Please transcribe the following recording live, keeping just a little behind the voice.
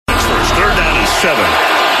from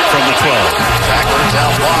the 12. Zach Ertz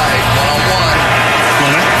out wide, one-on-one.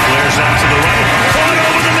 Clement flares out to the right. Caught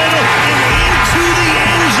over the middle and into the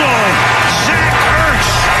end zone. Zach Ertz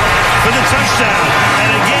for the touchdown. And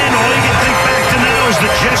again, all you can think back to now is the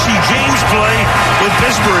Jesse James play with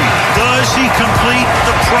Pisbury. Does he complete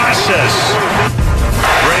the process?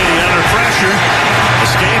 Brady under pressure.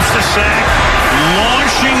 Escapes the sack.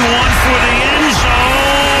 Launching one for the end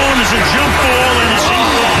zone. There's a jump ball and it's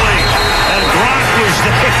incomplete. And Gronk was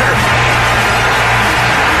there.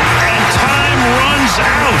 And time runs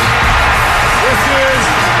out. This is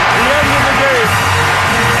the end of the game.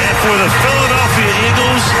 And for the Philadelphia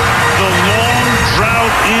Eagles, the long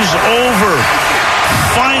drought is over.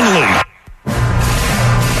 Finally.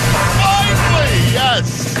 Finally,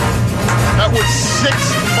 yes. That was 6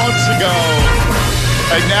 months ago.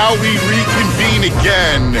 And now we reconvene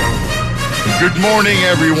again. Good morning,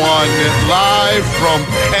 everyone. Live from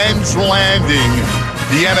Penn's Landing,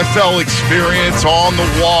 the NFL experience on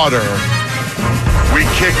the water. We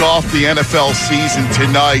kick off the NFL season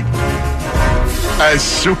tonight as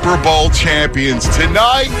Super Bowl champions.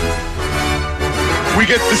 Tonight, we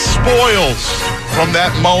get the spoils from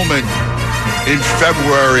that moment in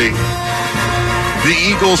February. The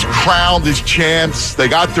Eagles crowned as champs. They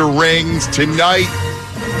got their rings. Tonight,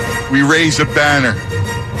 we raise a banner.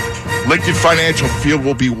 Lincoln Financial Field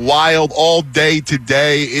will be wild all day.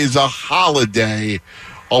 Today is a holiday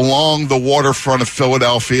along the waterfront of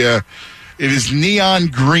Philadelphia. It is neon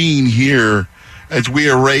green here as we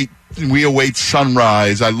await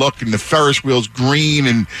sunrise. I look and the Ferris wheel's green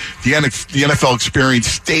and the NFL Experience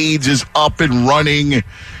stage is up and running,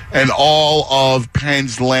 and all of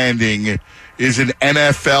Penn's Landing is an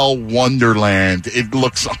NFL wonderland. It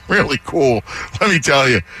looks really cool. Let me tell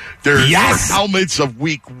you, there's helmets of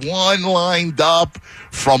week 1 lined up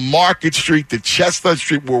from Market Street to Chestnut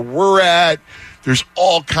Street where we're at. There's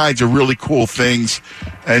all kinds of really cool things.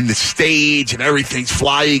 And the stage and everything's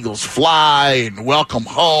Fly Eagles Fly and Welcome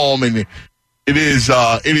Home. And it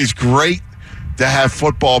is great to have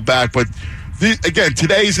football back. But again,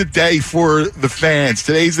 today's a day for the fans.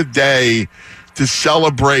 Today's a day to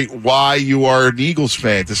celebrate why you are an Eagles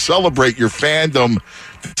fan, to celebrate your fandom,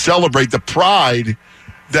 to celebrate the pride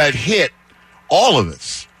that hit all of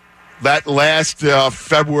us that last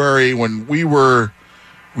February when we were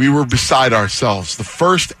beside ourselves. The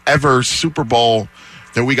first ever Super Bowl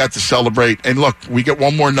that we got to celebrate. And look, we get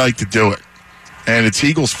one more night to do it. And it's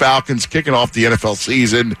Eagles-Falcons kicking off the NFL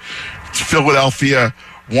season. It's Philadelphia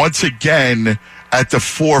once again at the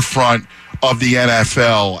forefront of the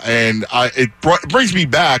NFL. And it brings me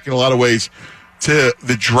back in a lot of ways to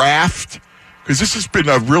the draft, because this has been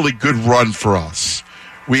a really good run for us.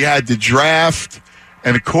 We had the draft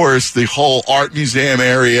and, of course, the whole art museum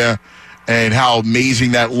area and how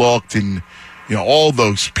amazing that looked, and all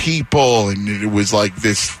those people, and it was like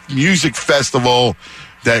this music festival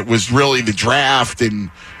that was really the draft, and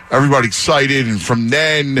everybody excited. And from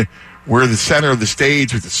then, we're the center of the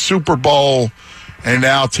stage with the Super Bowl. And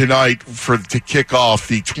now tonight to kick off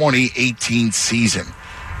the 2018 season.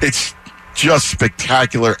 It's just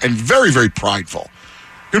spectacular and very, very prideful.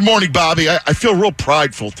 Good morning, Bobby. I feel real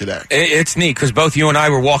prideful today. It's neat because both you and I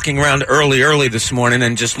were walking around early this morning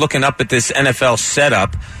and just looking up at this NFL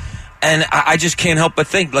setup. And I just can't help but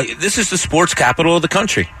think, this is the sports capital of the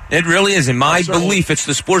country. It really is. In my belief, it's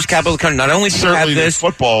the sports capital of the country. Not only do you have this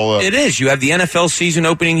football, it is. You have the NFL season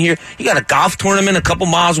opening here. You got a golf tournament a couple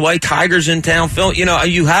miles away. Tigers in town. Phil,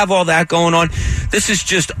 you have all that going on. This is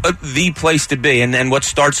just the place to be. And then what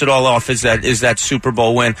starts it all off is that Super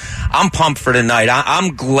Bowl win. I'm pumped for tonight.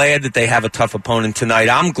 I'm glad that they have a tough opponent tonight.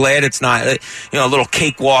 I'm glad it's not a little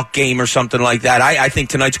cakewalk game or something like that. I think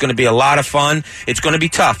tonight's going to be a lot of fun. It's going to be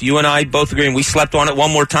tough. You and I both agree. And we slept on it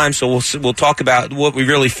one more time, so we'll talk about what we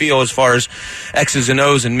really feel as far as X's and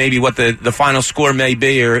O's and maybe what the final score may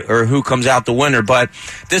be or who comes out the winner. But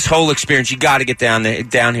this whole experience, you got to get down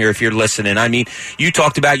here if you're listening. I mean, you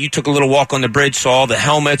took a little walk on the bridge, saw the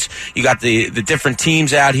helmets. You got the different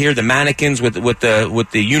teams out here, the mannequins with the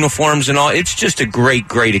uniforms and all. It's just a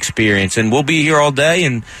great experience, and we'll be here all day.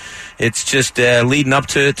 And it's just leading up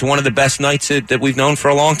to one of the best nights that we've known for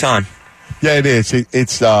a long time. Yeah, it is.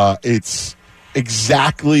 It's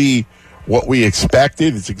exactly what we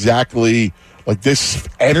expected. It's exactly like this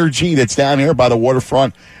energy that's down here by the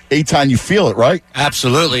waterfront. Eitan, you feel it, right?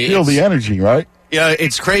 Absolutely. You feel the energy, right? Yeah,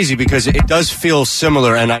 it's crazy because it does feel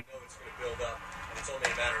similar, and I know it's going to build up. And it's only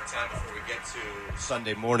a matter of time before we get to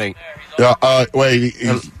Sunday morning. Wait.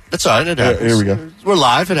 That's all right. It happens. Here we go. We're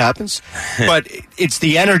live. It happens. But it's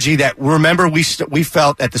the energy that, remember, we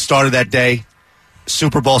felt at the start of that day,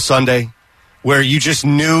 Super Bowl Sunday. where you just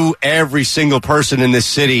knew every single person in this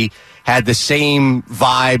city had the same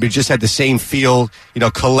vibe. It just had the same feel,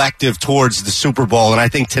 collective towards the Super Bowl. And I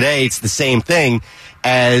think today it's the same thing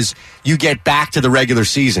as you get back to the regular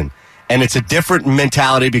season. And it's a different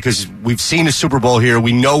mentality because we've seen a Super Bowl here.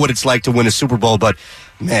 We know what it's like to win a Super Bowl. But,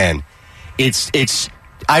 man,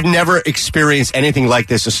 I've never experienced anything like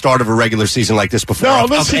this, a start of a regular season like this before,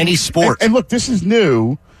 of any sport. And look, this is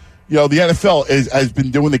new. The NFL has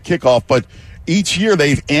been doing the kickoff, but each year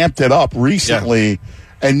they've amped it up recently. Yeah.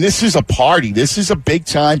 And this is a party. This is a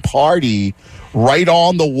big-time party right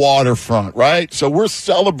on the waterfront, right? So we're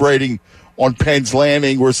celebrating on Penn's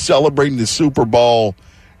Landing. We're celebrating the Super Bowl.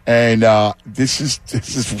 And this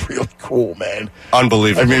is really cool, man.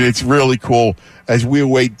 Unbelievable. I mean, it's really cool as we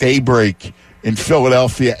await daybreak in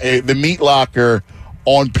Philadelphia. The meat locker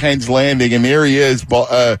on Penn's Landing, and there he is,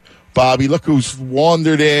 Bobby. Look who's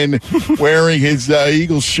wandered in wearing his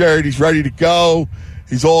Eagles shirt. He's ready to go.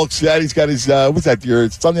 He's all excited. He's got his, what's that, your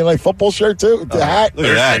Sunday Night Football shirt, too? The hat. Look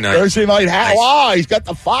at that. Thursday night hat. Nice. Wow, he's got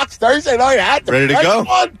the Fox Thursday night hat. Ready to go.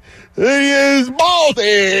 One. He is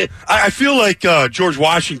baldy. I feel like George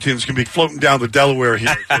Washington's going to be floating down the Delaware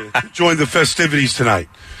here to join the festivities tonight.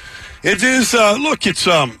 It is, look, it's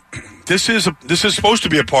this is supposed to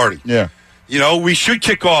be a party. Yeah. We should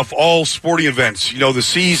kick off all sporting events, the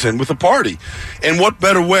season with a party. And what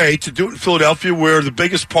better way to do it in Philadelphia where the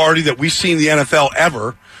biggest party that we've seen in the NFL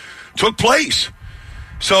ever took place.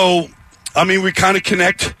 So, I mean, we kind of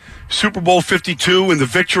connect Super Bowl 52 and the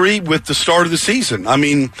victory with the start of the season. I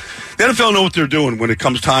mean, the NFL know what they're doing when it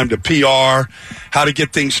comes time to PR, how to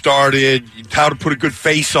get things started, how to put a good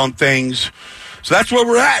face on things. So that's where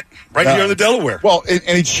we're at, right here in the Delaware. Well, and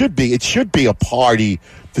it should be a party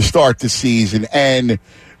to start the season, and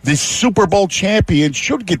the Super Bowl champion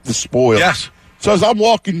should get the spoil. Yes. So as I'm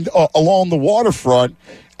walking along the waterfront,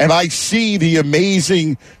 and I see the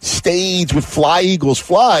amazing stage with Fly Eagles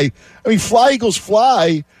Fly. I mean, Fly Eagles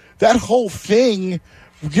Fly, that whole thing,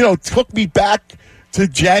 took me back to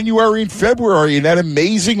January and February and that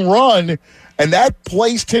amazing run. And that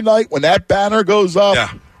place tonight, when that banner goes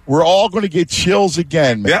up, we're all going to get chills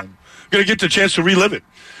again, man. Yeah, going to get the chance to relive it.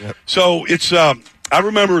 Yep. So it's, I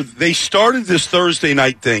remember they started this Thursday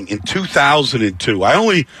night thing in 2002. I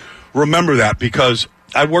only remember that because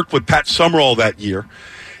I worked with Pat Summerall that year,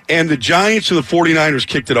 and the Giants and the 49ers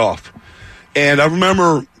kicked it off. And I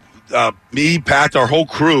remember me, Pat, our whole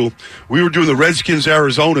crew, we were doing the Redskins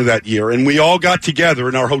Arizona that year, and we all got together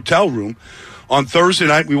in our hotel room on Thursday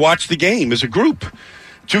night. We watched the game as a group.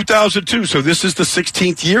 2002, so this is the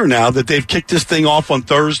 16th year now that they've kicked this thing off on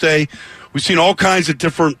Thursday. We've seen all kinds of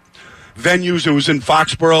different venues. It was in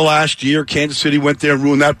Foxborough last year. Kansas City went there and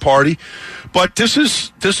ruined that party. But this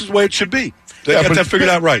is the way it should be. They got that figured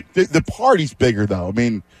out right. The party's bigger, though. I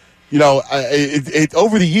mean, it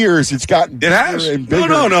over the years, it's gotten bigger and bigger.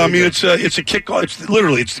 No. I mean, it's a kickoff. It's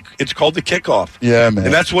literally, it's called the kickoff. Yeah, man.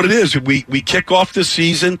 And that's what it is. We kick off this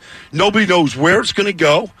season. Nobody knows where it's going to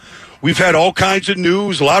go. We've had all kinds of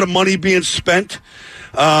news, a lot of money being spent.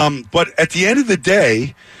 But at the end of the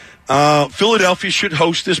day, Philadelphia should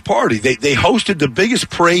host this party. They hosted the biggest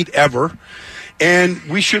parade ever, and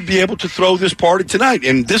we should be able to throw this party tonight.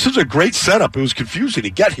 And this is a great setup. It was confusing to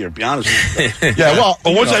get here, to be honest with you. Yeah, well,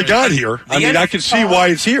 but once I got here, I can see why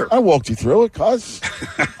it's here. I walked you through it, cuz.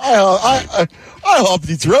 I helped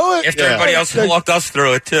you through it. After everybody else walked us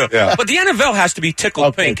through it, too. Yeah. But the NFL has to be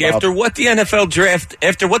tickled pink after what the NFL draft,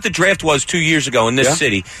 after what the draft was 2 years ago in this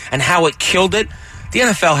city and how it killed it. The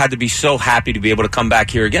NFL had to be so happy to be able to come back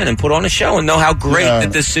here again and put on a show and know how great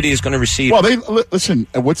that this city is going to receive. Well, listen,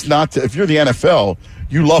 what's not to, if you're the NFL,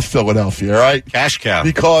 you love Philadelphia, right? Cash cow.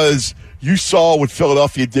 Because you saw what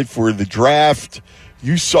Philadelphia did for the draft.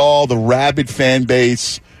 You saw the rabid fan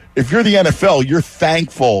base. If you're the NFL, you're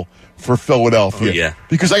thankful for Philadelphia. Oh, yeah.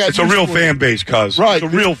 Because it's a real fan base, cuz. Right.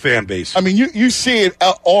 It's a real fan base. I mean, you see it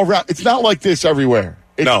all around. It's not like this everywhere.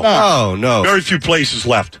 It's No. not. No. Very few places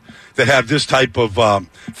left that have this type of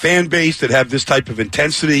fan base, that have this type of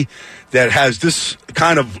intensity, that has this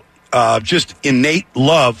kind of just innate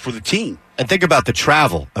love for the team. And think about the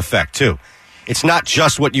travel effect, too. It's not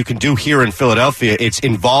just what you can do here in Philadelphia. It's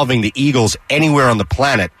involving the Eagles anywhere on the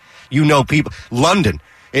planet. People. London.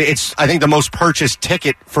 It's, I think, the most purchased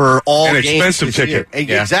ticket for all An games expensive ticket.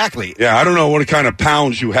 Yeah. Exactly. Yeah, I don't know what kind of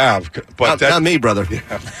pounds you have. But Not me, brother.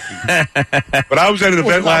 But I was at an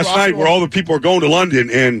event last night where all the people are going to London,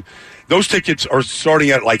 and those tickets are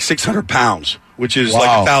starting at like 600 pounds, which is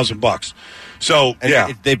like $1,000. So,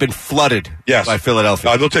 they've been flooded by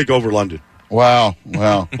Philadelphia. They'll take over London. Wow.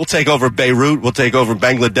 We'll take over Beirut. We'll take over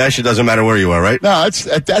Bangladesh. It doesn't matter where you are, right? No, that's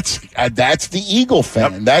the Eagle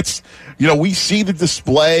fan. Yep. we see the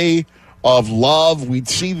display of love. We'd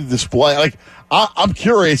see the display. Like, I'm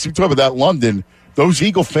curious. You talk about that London. Those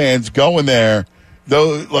Eagle fans going there,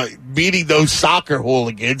 meeting those soccer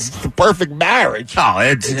hooligans. It's the perfect marriage. Oh,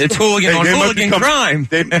 it's hooligan on hooligan crime.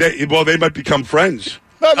 They might become friends.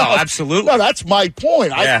 No, absolutely. No, that's my point.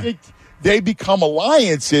 Yeah. I think they become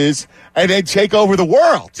alliances and then take over the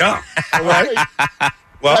world. Yeah. Right?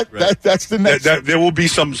 Well, that's the next. There will be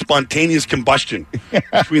some spontaneous combustion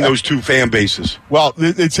between those two fan bases. Well,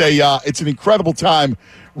 it's an incredible time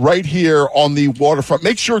right here on the waterfront.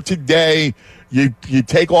 Make sure today you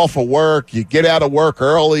take off of work, you get out of work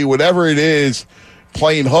early, whatever it is,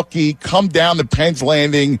 playing hooky, come down to Penn's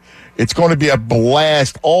Landing. It's going to be a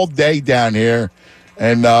blast all day down here.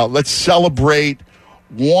 And let's celebrate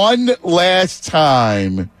one last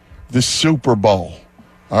time the Super Bowl.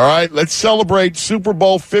 All right, let's celebrate Super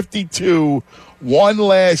Bowl 52 one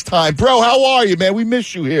last time. Bro, how are you, man? We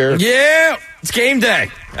miss you here. Yeah, it's game day.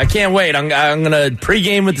 I can't wait. I'm going to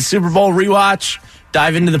pregame with the Super Bowl rewatch,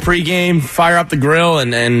 dive into the pregame, fire up the grill,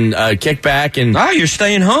 and kick back. And you're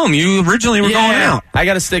staying home. You originally were going out. I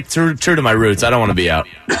got to stick true to my roots. I don't want to be out.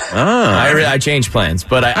 I changed plans,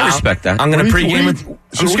 but I respect that. I'm going to pregame with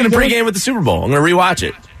the Super Bowl. I'm going to rewatch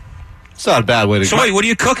it. It's not a bad way to go. So wait, what are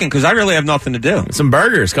you cooking? Because I really have nothing to do. Some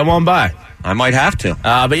burgers. Come on by. I might have to.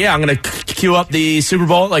 But yeah, I'm going to queue up the Super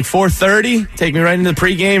Bowl at like 4:30. Take me right into the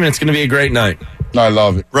pregame, and it's going to be a great night. I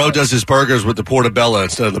love it. Ro does his burgers with the portobello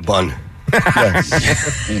instead of the bun. Yes.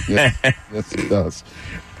 Yes, it does.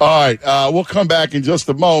 All right, we'll come back in just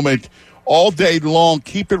a moment. All day long,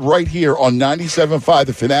 keep it right here on 97.5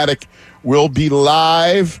 The Fanatic. We'll be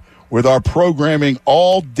live with our programming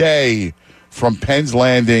all day from Penn's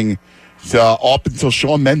Landing up until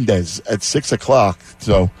Shawn Mendes at 6 o'clock.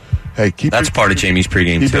 So, hey, That's part of Jamie's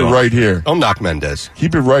pregame, keep too. it right here. Don't knock Mendes.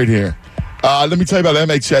 Keep it right here. Let me tell you about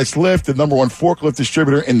MHS Lift, the number one forklift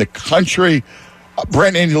distributor in the country.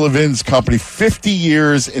 Brent and Andy Levin's company, 50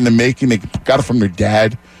 years in the making. They got it from their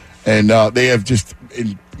dad, and they have just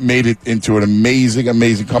made it into an amazing,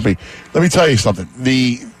 amazing company. Let me tell you something.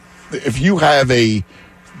 If you have a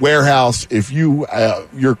warehouse, if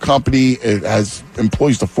your company has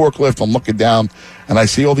employs the forklift, I'm looking down and I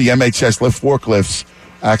see all the MHS Lift forklifts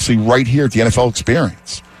actually right here at the NFL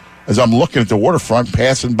Experience. As I'm looking at the waterfront,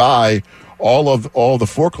 passing by all the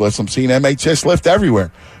forklifts, I'm seeing MHS Lift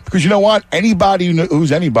everywhere. Because you know what? Anybody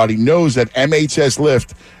who's anybody knows that MHS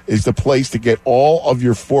Lift is the place to get all of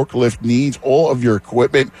your forklift needs, all of your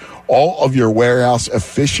equipment, all of your warehouse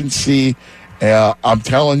efficiency. I'm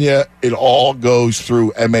telling you, it all goes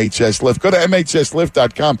through MHS Lift. Go to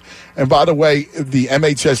MHSLift.com. And by the way, the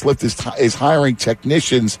MHS Lift is hiring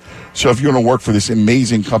technicians. So if you want to work for this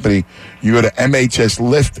amazing company, you go to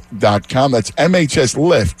MHSLift.com. That's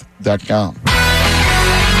MHSLift.com.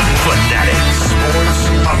 Fanatic Sports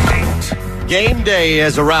Update. Game day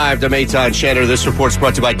has arrived. I'm Eitan Shander. This report's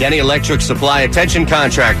brought to you by Denny Electric Supply. Attention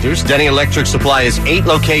contractors. Denny Electric Supply has 8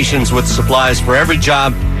 locations with supplies for every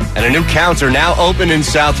job and a new counter now open in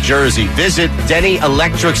South Jersey. Visit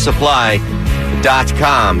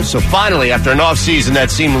DennyElectricSupply.com. So finally, after an off-season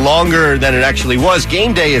that seemed longer than it actually was,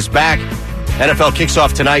 game day is back. NFL kicks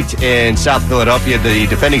off tonight in South Philadelphia. The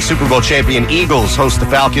defending Super Bowl champion Eagles host the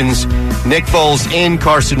Falcons. Nick Foles in,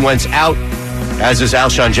 Carson Wentz out, as is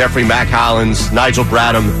Alshon Jeffrey, Mac Hollins, Nigel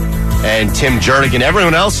Bradham, and Tim Jernigan.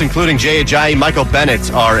 Everyone else, including Jay Ajayi, Michael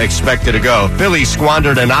Bennett, are expected to go. Philly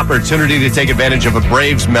squandered an opportunity to take advantage of a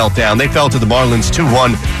Braves meltdown. They fell to the Marlins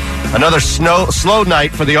 2-1. Another slow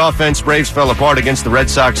night for the offense. Braves fell apart against the Red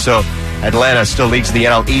Sox, so Atlanta still leads the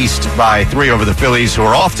NL East by 3 over the Phillies, who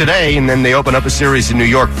are off today, and then they open up a series in New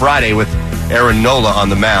York Friday with Aaron Nola on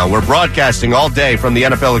the mound. We're broadcasting all day from the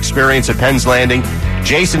NFL Experience at Penn's Landing.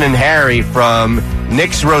 Jason and Harry from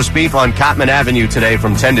Nick's Roast Beef on Cotman Avenue today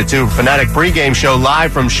from 10 to 2. Fanatic pregame show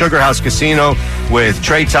live from Sugar House Casino with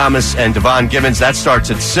Trey Thomas and Devon Gibbons. That starts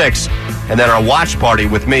at 6. And then our watch party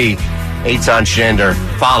with me, Eitan Shander,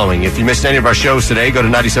 following. If you missed any of our shows today, go to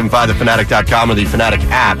 975thefanatic.com or the Fanatic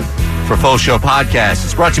app for full show podcasts.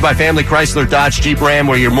 It's brought to you by Family Chrysler Dodge Jeep Ram,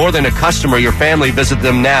 where you're more than a customer, your family. Visit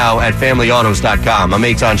them now at FamilyAutos.com. I'm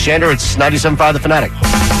Eitan Shander. It's 97.5 The Fanatic.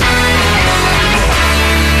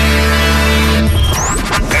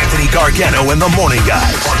 Anthony Gargano and the Morning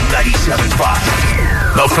Guys on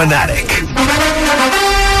 97.5 The Fanatic.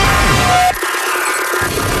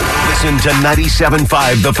 This Listen to 97.5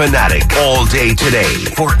 The Fanatic all day today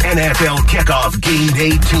for NFL kickoff game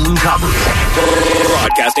day team coverage.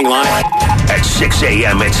 Broadcasting live at 6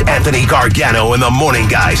 a.m. It's Anthony Gargano and the Morning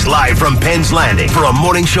Guys live from Penn's Landing for a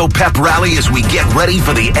morning show pep rally as we get ready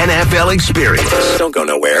for the NFL experience. Don't go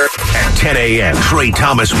nowhere. At 10 a.m., Trey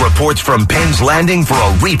Thomas reports from Penn's Landing for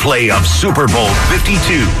a replay of Super Bowl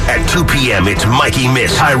 52. At 2 p.m., it's Mikey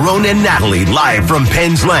Miss, Tyrone, and Natalie live from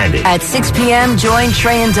Penn's Landing. At 6 p.m., join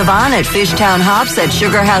Trey and Devon at Fishtown Hops at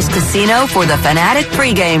Sugar House Casino for the Fanatic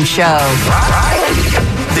pregame show.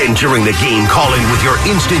 Then during the game, call in with your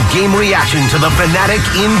instant game reaction to the Fanatic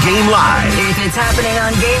in-game live. If it's happening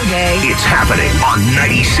on game day, it's happening on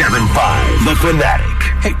 97.5 The Fanatic.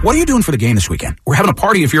 Hey, what are you doing for the game this weekend? We're having a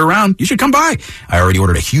party. If you're around, you should come by. I already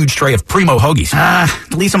ordered a huge tray of Primo hoagies.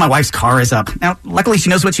 The lease on my wife's car is up. Now, luckily she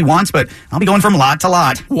knows what she wants, but I'll be going from lot to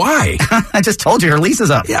lot. Why? I just told you her lease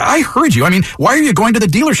is up. Yeah, I heard you. I mean, why are you going to the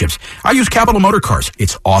dealerships? I use Capital Motor Cars.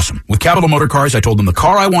 It's awesome. With Capital Motor Cars, I told them the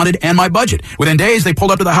car I wanted and my budget. Within days, they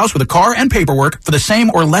pulled up to the house with a car and paperwork for the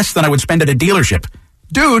same or less than I would spend at a dealership.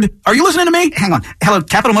 Dude, are you listening to me? Hang on. Hello,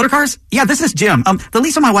 Capital Motor Cars? Yeah, this is Jim. The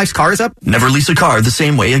lease on my wife's car is up. Never lease a car the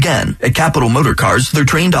same way again. At Capital Motor Cars, their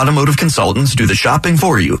trained automotive consultants do the shopping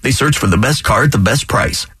for you. They search for the best car at the best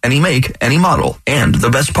price. Any make, any model. And the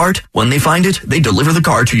best part? When they find it, they deliver the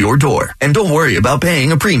car to your door. And don't worry about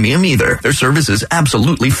paying a premium either. Their service is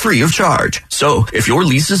absolutely free of charge. So, if your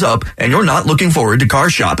lease is up and you're not looking forward to car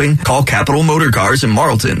shopping, call Capital Motor Cars in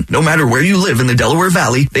Marlton. No matter where you live in the Delaware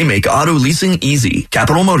Valley, they make auto leasing easy.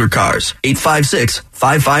 Capital Motor Cars,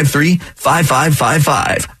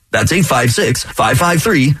 856-553-5555. That's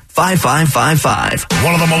 856-553-5555.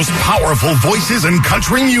 One of the most powerful voices in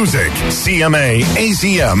country music. CMA,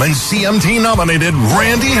 ACM, and CMT nominated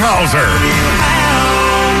Randy Houser.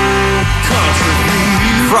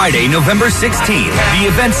 Friday, November 16th, the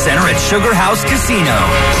Event Center at Sugar House Casino.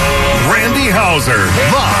 Randy Houser,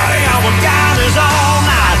 live.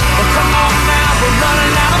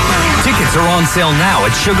 Tickets are on sale now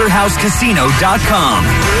at sugarhousecasino.com.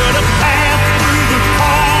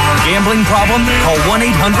 Gambling problem? Call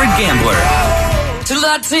 1-800-GAMBLER. Till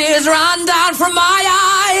the tears run down from my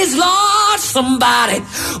eyes, Lord, somebody,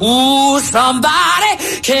 ooh, somebody,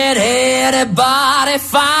 can anybody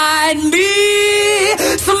find me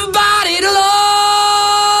somebody to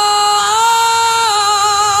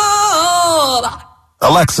love?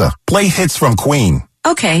 Alexa, play hits from Queen.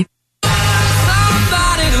 Okay.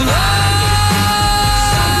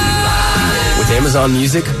 With Amazon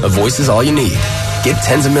Music, a voice is all you need. Get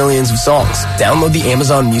tens of millions of songs. Download the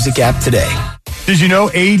Amazon Music app today. Did you know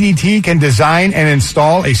ADT can design and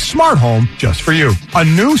install a smart home just for you? A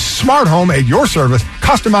new smart home at your service,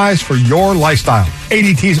 customized for your lifestyle.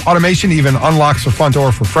 ADT's automation even unlocks the front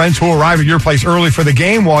door for friends who arrive at your place early for the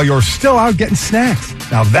game while you're still out getting snacks.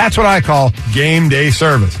 Now that's what I call game day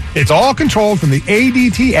service. It's all controlled from the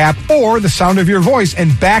ADT app or the sound of your voice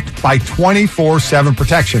and backed by 24/7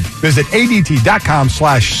 protection. Visit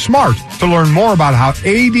ADT.com/smart to learn more about how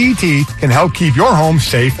ADT can help keep your home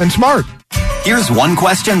safe and smart. Here's one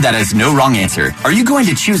question that has no wrong answer. Are you going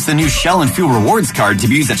to choose the new Shell and Fuel Rewards card to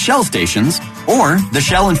be used at Shell stations, or the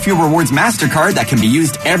Shell and Fuel Rewards MasterCard that can be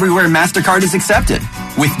used everywhere MasterCard is accepted?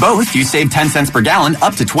 With both, you save 10 cents per gallon,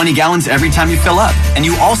 up to 20 gallons every time you fill up. And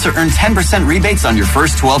you also earn 10% rebates on your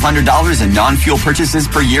first $1,200 in non-fuel purchases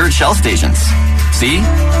per year at Shell stations. See?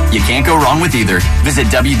 You can't go wrong with either. Visit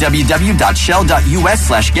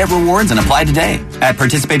www.shell.us/getrewards and apply today. At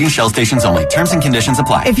participating Shell stations only. Terms and conditions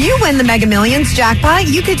apply. If you win the Mega Millions jackpot,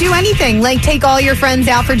 you could do anything, like take all your friends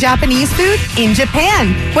out for Japanese food in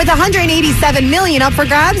Japan. With $187 million up for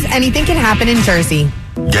grabs, anything can happen in Jersey.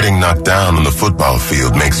 Getting knocked down on the football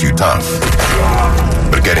field makes you tough.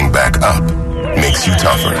 But getting back up makes you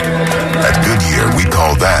tougher. At Goodyear, we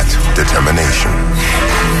call that determination.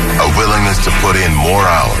 A willingness to put in more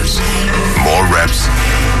hours, more reps,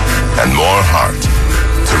 and more heart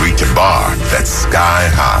to reach a bar that's sky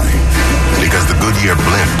high. Because the Goodyear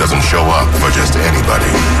blimp doesn't show up for just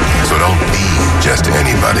anybody. So don't be just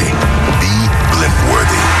anybody. Be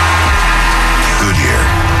blimp-worthy. Goodyear,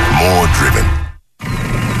 more driven.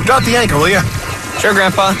 Drop the anchor, will you? Sure,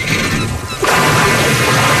 Grandpa.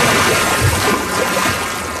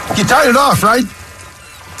 You tied it off, right?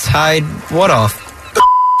 Tied what off? The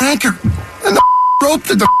anchor. And the rope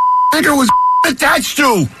that the anchor was attached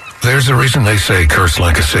to. There's a reason they say curse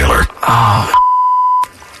like a sailor. Oh.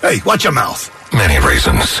 Hey, watch your mouth. Many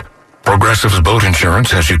reasons. Progressive's boat insurance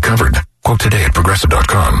has you covered. Quote today at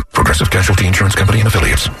Progressive.com. Progressive Casualty Insurance Company and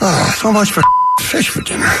Affiliates. So much for fish for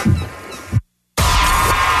dinner.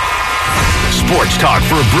 Sports talk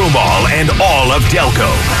for Broomall and all of Delco.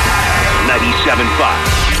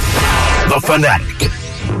 97.5. The Fanatic.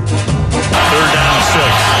 3rd down and 6.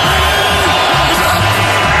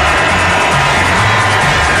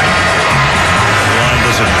 Line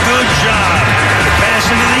does a good job. Pass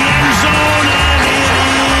into the end zone, and it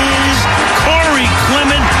is Corey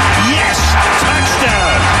Clement. Yes,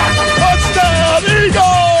 touchdown. Touchdown,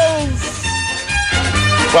 Eagles!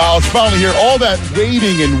 Wow, it's finally here. All that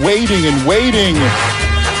waiting and waiting and waiting.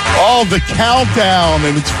 All the countdown,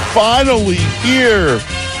 and it's finally here.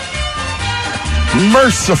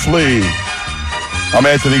 Mercifully. I'm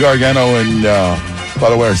Anthony Gargano, and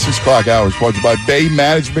by the way, our 6 o'clock hour is sponsored by Bay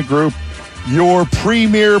Management Group, your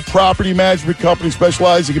premier property management company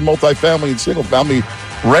specializing in multifamily and single-family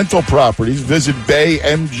rental properties. Visit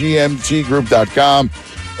baymgmtgroup.com.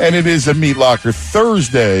 And it is a Meat Locker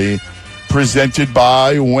Thursday presented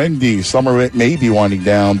by Wendy's. Summer may be winding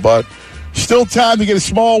down, but still time to get a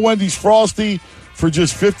small Wendy's Frosty for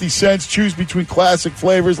just 50 cents. Choose between classic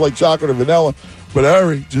flavors like chocolate or vanilla. But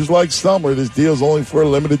hurry, just like summer, this deal is only for a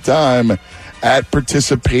limited time at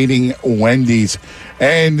participating Wendy's.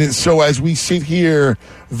 And so as we sit here,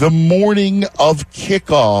 the morning of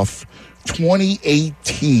kickoff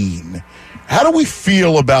 2018, how do we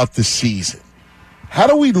feel about the season? How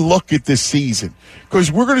do we look at this season? Because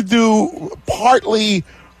we're going to do partly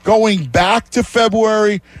going back to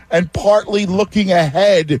February and partly looking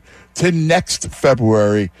ahead to next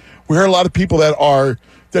February. We hear a lot of people that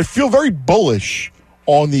feel very bullish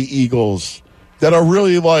on the Eagles, that are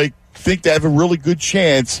really think they have a really good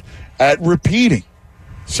chance at repeating.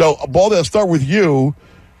 So, Baldy, I'll start with you.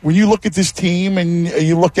 When you look at this team and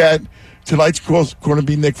you look at tonight's going to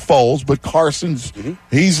be Nick Foles, but Carson's,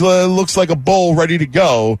 he's looks like a bull ready to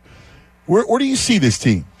go. Where do you see this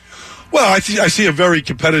team? Well, I see a very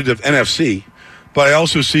competitive NFC, but I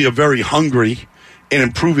also see a very hungry and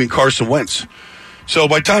improving Carson Wentz. So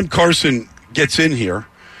by the time Carson gets in here,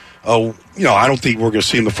 I don't think we're going to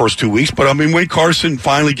see him the first 2 weeks, but I mean, when Carson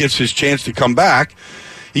finally gets his chance to come back,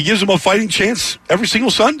 he gives him a fighting chance every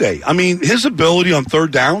single Sunday. I mean, his ability on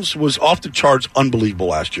 3rd downs was off the charts unbelievable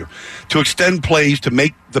last year. To extend plays, to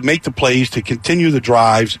make the plays, to continue the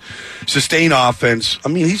drives, sustain offense. I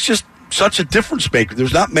mean, he's just such a difference maker.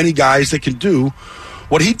 There's not many guys that can do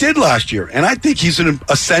what he did last year. And I think he's an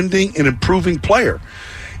ascending and improving player.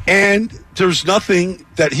 And there's nothing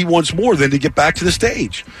that he wants more than to get back to the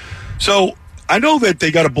stage. So I know that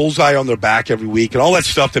they got a bullseye on their back every week and all that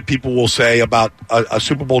stuff that people will say about a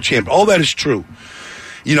Super Bowl champion. All that is true.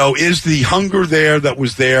 Is the hunger there that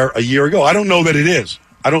was there a year ago? I don't know that it is.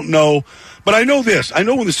 I don't know. But I know this. I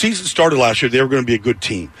know when the season started last year, they were going to be a good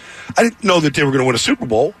team. I didn't know that they were going to win a Super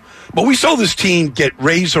Bowl. But we saw this team get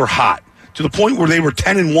razor hot to the point where they were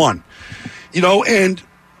 10-1. And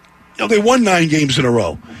they won 9 games in a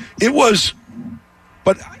row. It was,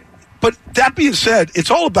 but that being said, it's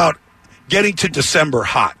all about getting to December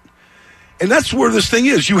hot. And that's where this thing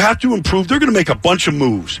is. You have to improve. They're going to make a bunch of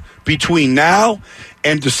moves between now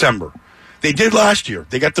and December. They did last year.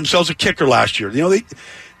 They got themselves a kicker last year. They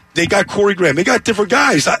got Corey Graham. They got different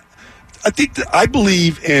guys. I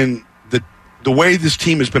believe in the way this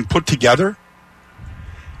team has been put together.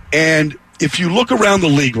 And if you look around the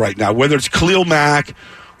league right now, whether it's Khalil Mack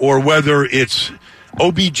or whether it's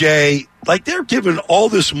OBJ, they're giving all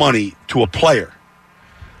this money to a player.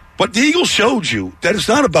 But the Eagles showed you that it's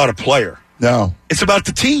not about a player. No. It's about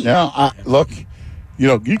the team. No, look,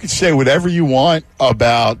 you can say whatever you want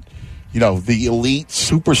about, the elite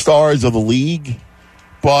superstars of the league,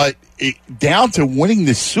 but down to winning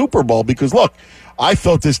the Super Bowl, because, look, I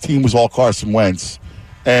thought this team was all Carson Wentz,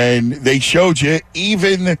 and they showed you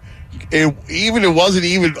it wasn't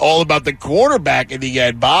even all about the quarterback in the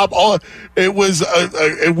end, Bob. It was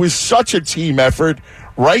such a team effort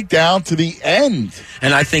right down to the end.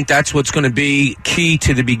 And I think that's what's going to be key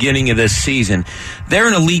to the beginning of this season. They're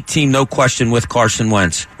an elite team, no question, with Carson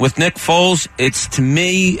Wentz. With Nick Foles, it's, to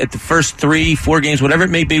me, at the first 3-4 games, whatever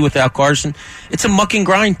it may be without Carson, it's a muck and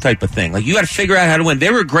grind type of thing. You got to figure out how to win.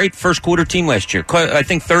 They were a great first quarter team last year. I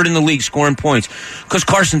think 3rd in the league scoring points because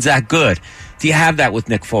Carson's that good. Do you have that with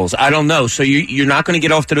Nick Foles? I don't know. So you're not going to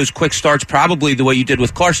get off to those quick starts probably the way you did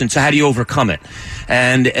with Carson. So how do you overcome it?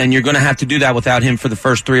 And you're going to have to do that without him for the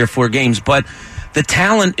first 3 or 4 games. But the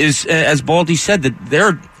talent is, as Baldy said, that they're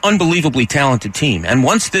an unbelievably talented team. And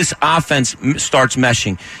once this offense starts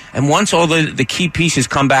meshing, and once all the key pieces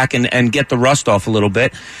come back and get the rust off a little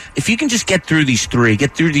bit, if you can just get through these 4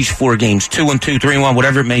 games, 2-2, 3-1,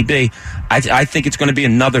 whatever it may be, I think it's going to be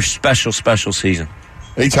another special season.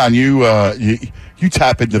 Anytime you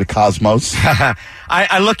tap into the cosmos.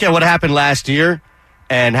 I look at what happened last year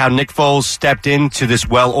and how Nick Foles stepped into this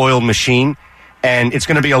well-oiled machine and it's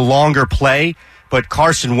going to be a longer play. But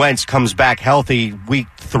Carson Wentz comes back healthy week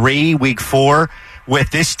 3, week 4,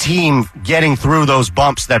 with this team getting through those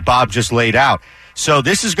bumps that Bob just laid out. So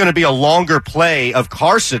this is going to be a longer play of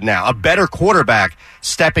Carson now, a better quarterback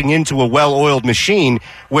stepping into a well-oiled machine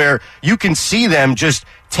where you can see them just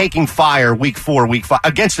taking fire week 4, week 5,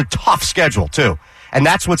 against a tough schedule, too. And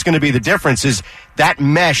that's what's going to be the difference is that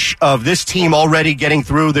mesh of this team already getting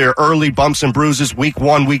through their early bumps and bruises week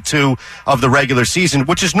 1, week 2 of the regular season,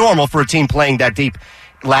 which is normal for a team playing that deep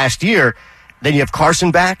last year. Then you have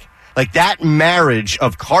Carson back. Like that marriage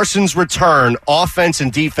of Carson's return, offense and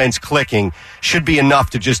defense clicking should be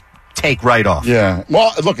enough to just take right off. Yeah.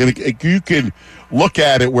 Well, look, you can look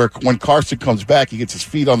at it where when Carson comes back, he gets his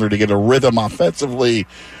feet under to get a rhythm offensively.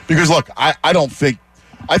 Because, look, I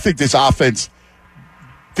think this offense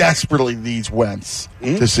desperately needs Wentz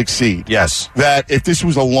to succeed. Yes. That if this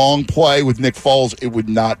was a long play with Nick Foles, it would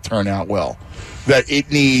not turn out well. That it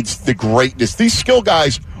needs the greatness. These skill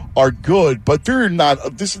guys are good, but they're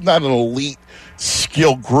not. This is not an elite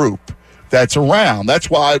skill group that's around. That's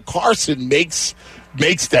why Carson makes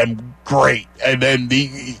them great. And then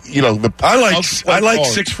I like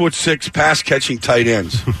 6'6" pass catching tight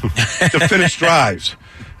ends to finish drives.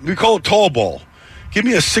 We call it tall ball. Give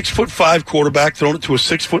me a 6'5" quarterback throwing it to a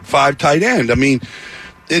 6'5" tight end. I mean,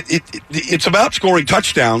 it's about scoring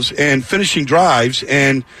touchdowns and finishing drives,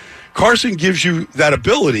 and Carson gives you that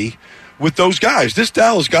ability with those guys. This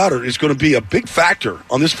Dallas Goedert is going to be a big factor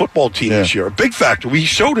on this football team this year. A big factor. We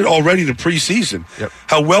showed it already in the preseason. Yep.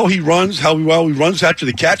 How well he runs, how well he runs after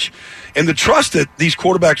the catch, and the trust that these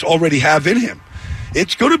quarterbacks already have in him.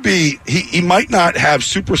 It's going to be, he might not have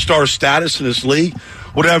superstar status in this league,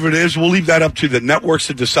 whatever it is. We'll leave that up to the networks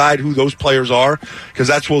to decide who those players are, because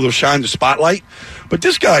that's where they'll shine the spotlight. But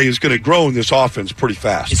this guy is going to grow in this offense pretty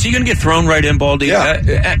fast. Is he going to get thrown right in, Baldy?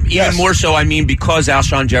 Yeah. Even more so, I mean, because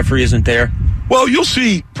Alshon Jeffrey isn't there? Well, you'll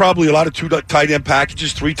see probably a lot of 2 tight end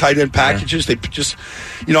packages, 3 tight end packages. They just,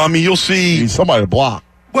 you'll see. Need somebody to block.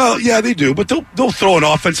 Well, yeah, they do, but they'll throw an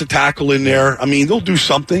offensive tackle in there. I mean, they'll do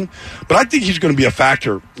something. But I think he's going to be a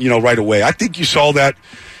factor, right away. I think you saw that.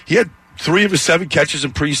 He had 3 of his 7 catches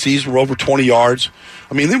in preseason were over 20 yards.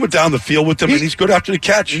 I mean, they went down the field with him, and he's good after the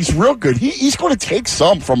catch. He's real good. He's going to take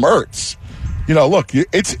some from Ertz. Look,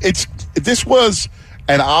 this was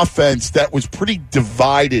an offense that was pretty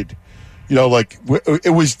divided.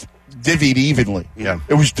 It was divvied evenly. Yeah.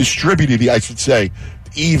 It was distributed, I should say,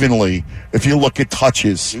 evenly if you look at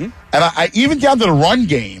touches. And I even down to the run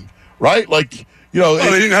game, right? They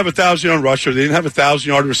didn't have a 1,000-yard rusher. They didn't have a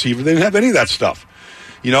 1,000-yard receiver. They didn't have any of that stuff.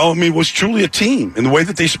 It was truly a team in the way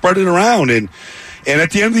that they spread it around. And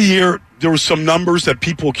at the end of the year, there were some numbers that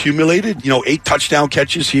people accumulated, 8 touchdown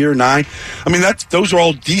catches here, 9. I mean, those are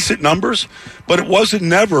all decent numbers, but it wasn't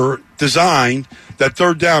never designed that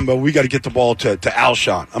third down, but we got to get the ball to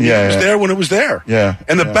Alshon. I mean, it was there when it was there. Yeah.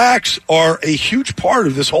 And the backs are a huge part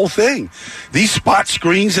of this whole thing. These spot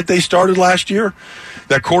screens that they started last year,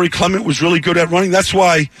 that Corey Clement was really good at running, that's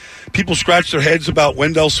why people scratch their heads about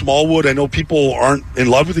Wendell Smallwood. I know people aren't in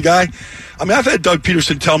love with the guy. I mean, I've had Doug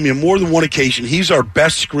Peterson tell me on more than one occasion he's our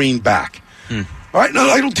best screen back. All right? No,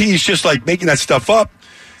 I don't think he's just making that stuff up.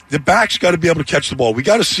 The back's got to be able to catch the ball. We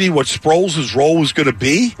got to see what Sproles' role is going to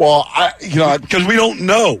be. Well, because we don't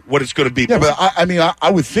know what it's going to be. Yeah, but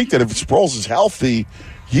I would think that if Sproles is healthy,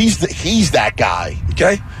 he's that guy.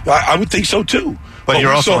 Okay, I would think so too. But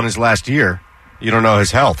you're also on his last year. You don't know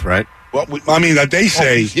his health, right? Well, they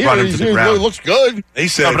say run him to the ground. He looks good. They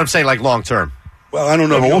say, no, but I'm saying long term. Well, I don't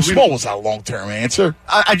know. Sproles not a long-term answer.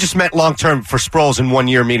 I just meant long-term for Sproles in 1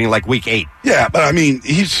 year, meaning week 8. Yeah, but I mean,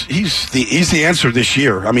 he's the answer this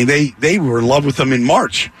year. I mean, they were in love with him in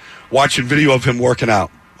March, watching video of him working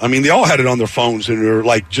out. I mean, they all had it on their phones, and they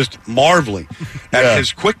were just marveling at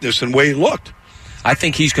his quickness and the way he looked. I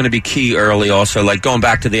think he's going to be key early also, going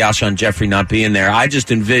back to the Alshon Jeffrey not being there. I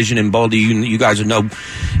just envision, and Baldy, you guys would know,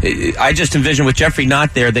 I just envision with Jeffrey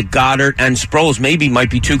not there that Goddard and Sproles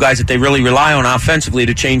might be 2 guys that they really rely on offensively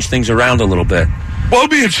to change things around a little bit. Well, it'll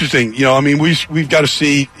be interesting. We've got to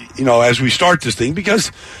see, as we start this thing,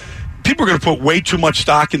 because people are going to put way too much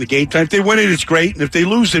stock in the game time. If they win it, it's great, and if they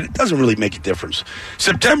lose it, it doesn't really make a difference.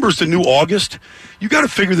 September's the new August. You got to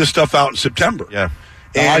figure this stuff out in September. Yeah.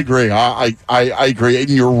 And I agree. I agree. And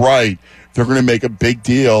you're right. They're going to make a big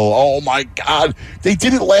deal. Oh, my God. They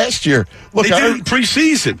did it last year. Look, they did it in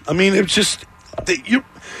preseason. I mean, it's just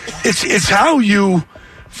it's how you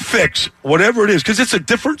fix whatever it is, because it's a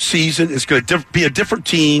different season. It's going to be a different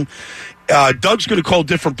team. Doug's going to call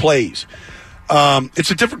different plays.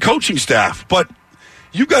 It's a different coaching staff. But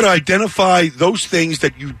you got to identify those things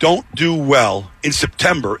that you don't do well in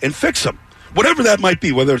September and fix them. whatever that might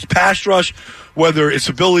be, whether it's pass rush, whether it's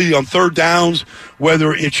ability on third downs,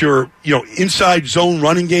 whether it's your inside zone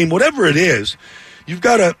running game, whatever it is, you've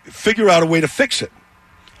got to figure out a way to fix it.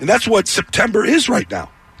 And that's what September is right now.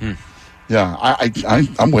 Yeah,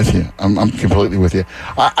 I'm with you. I'm completely with you.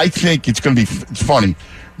 I think it's going to be it's funny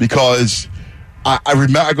because I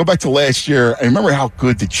remember. I go back to last year. I remember how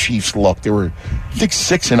good the Chiefs looked. They were, I think,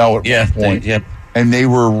 6-0 at one point, and they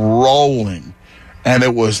were rolling. And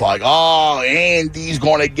it was like, oh, Andy's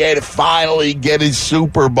going to finally get his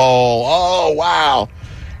Super Bowl. Oh, wow.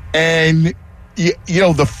 And,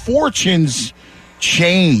 the fortunes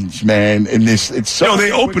change, man, in this. It's so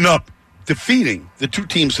they open up defeating the two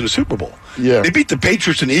teams in the Super Bowl. Yeah. They beat the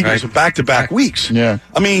Patriots and Eagles in back-to-back weeks. Yeah.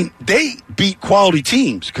 I mean, they beat quality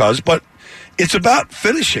teams, but it's about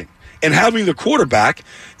finishing and having the quarterback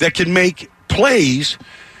that can make plays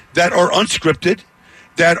that are unscripted,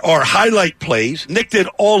 that are highlight plays. Nick did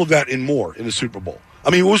all of that and more in the Super Bowl.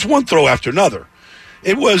 I mean, it was one throw after another.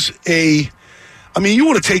 It was you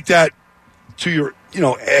want to take that to your,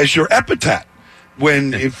 as your epitaph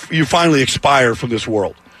if you finally expire from this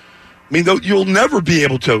world. I mean, you'll never be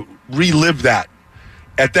able to relive that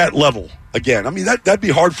at that level again. I mean, that'd be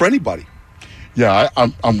hard for anybody. Yeah,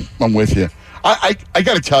 I'm with you. I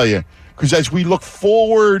got to tell you, because as we look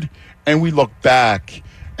forward and we look back,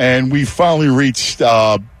 and we finally reached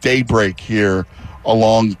daybreak here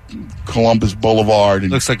along Columbus Boulevard.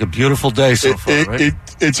 And looks like a beautiful day so far, right?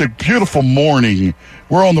 It's a beautiful morning.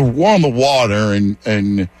 We're on the water,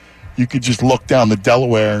 and you could just look down the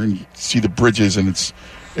Delaware and see the bridges, and it's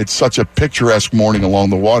such a picturesque morning along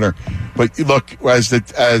the water. But look, as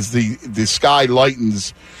the sky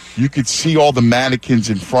lightens, you could see all the mannequins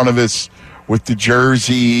in front of us with the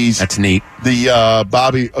jerseys. That's neat. The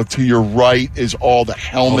Bobby, to your right is all the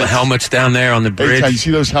helmets. All the helmets down there on the bridge. You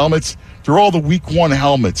see those helmets? They're all the Week 1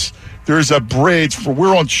 helmets. There's a bridge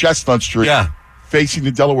we're on Chestnut Street, facing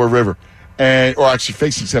the Delaware River, or actually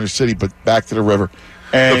facing Center City, but back to the river.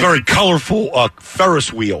 And a very colorful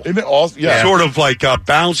Ferris wheel. Isn't it awesome? Yeah. Sort of like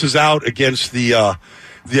bounces out against the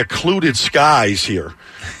occluded skies here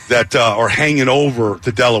that are hanging over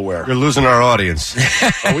the Delaware. You're losing our audience.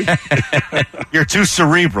 You're too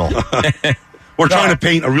cerebral. We're trying to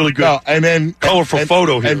paint a really good, colorful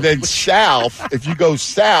photo here. And then south, if you go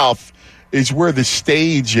south, is where the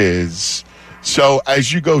stage is. So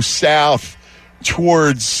as you go south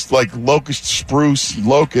towards like Locust, Spruce,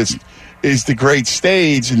 Locust is the great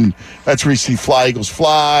stage, and that's where you see Fly Eagles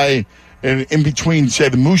Fly. And in between, say,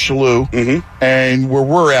 the Mooshaloo and where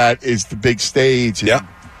we're at is the big stage. Yeah.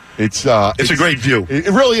 It's a great view. It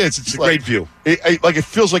really is. It's a great view. It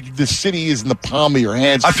feels like the city is in the palm of your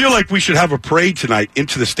hands. I feel like we should have a parade tonight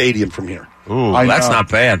into the stadium from here. Ooh, that's not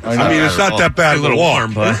bad. I mean, it's not that bad. A little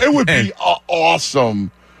warm, but it would be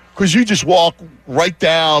awesome because you just walk right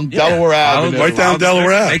down Delaware Avenue, right down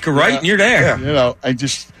Delaware Ave. Make a right, and you're there. Yeah. And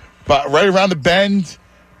just right around the bend,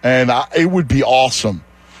 and it would be awesome.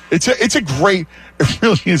 It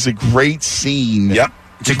really is a great scene. Yep.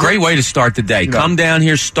 It's a great way to start the day. Come down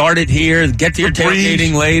here, start it here, get to your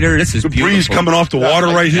tailgating later. This is beautiful. Breeze coming off the water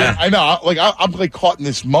right here. I know. I'm like caught in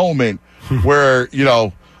this moment where,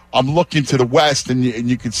 I'm looking to the west and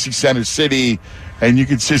you can see Center City and you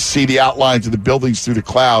can just see the outlines of the buildings through the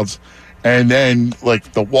clouds and then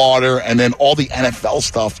like the water and then all the NFL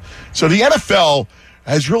stuff. So the NFL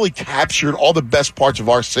has really captured all the best parts of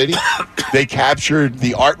our city. They captured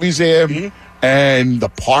the art museum and the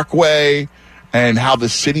Parkway and how the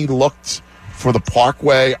city looked for the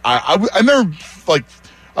Parkway. I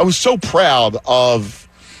was so proud of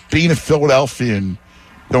being a Philadelphian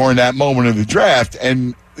during that moment of the draft.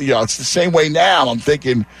 And, it's the same way now. I'm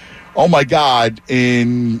thinking, oh, my God,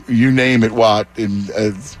 in you name it,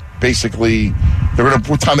 basically,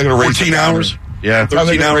 what time they're going to raise 14 hours? Yeah.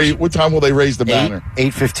 13 hours. What time will they raise the banner?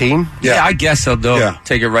 8:15? Yeah, I guess they'll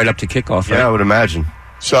take it right up to kickoff. Right? Yeah, I would imagine.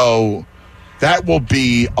 So that will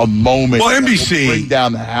be a moment. Well, NBC that will bring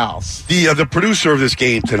down the house. The producer of this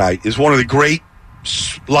game tonight is one of the great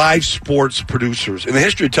live sports producers in the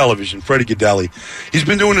history of television, Freddie Gadelli. He's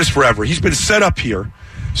been doing this forever. He's been set up here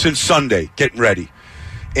since Sunday, getting ready.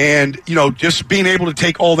 And, just being able to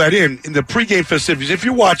take all that in the pregame festivities. If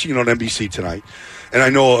you're watching it on NBC tonight, and I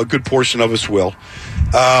know a good portion of us will,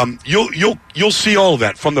 you'll see all of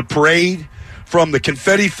that, from the parade, from the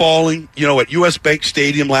confetti falling, at U.S. Bank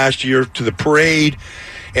Stadium last year, to the parade,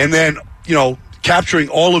 and then, capturing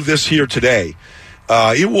all of this here today.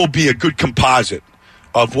 It will be a good composite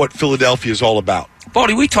of what Philadelphia is all about.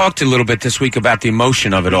 Baldy, we talked a little bit this week about the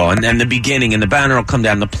emotion of it all, and the beginning, and the banner will come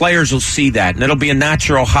down. The players will see that, and it'll be a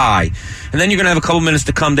natural high. And then you're going to have a couple minutes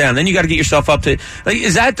to come down. Then you got to get yourself up to.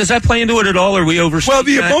 Does that play into it at all? Or are we over? Well,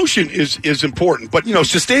 the emotion is important, but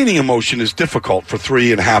sustaining emotion is difficult for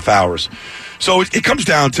 3.5 hours. So it comes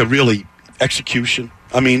down to really execution.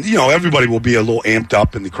 I mean, everybody will be a little amped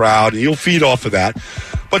up in the crowd, and you'll feed off of that.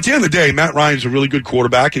 But at the end of the day, Matt Ryan's a really good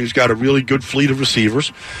quarterback, and he's got a really good fleet of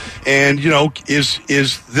receivers. And, is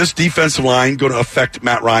this defensive line going to affect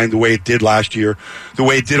Matt Ryan the way it did last year, the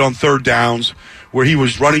way it did on third downs, where he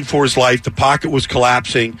was running for his life, the pocket was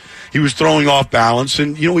collapsing, he was throwing off balance,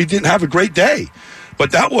 and, he didn't have a great day.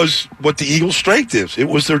 But that was what the Eagles' strength is. It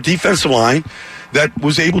was their defensive line that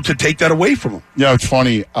was able to take that away from them. It's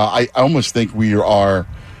funny. I almost think we are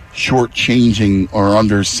shortchanging or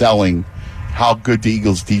underselling how good the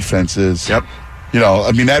Eagles' defense is. Yep.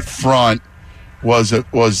 That front was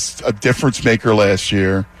a difference maker last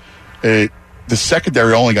year. The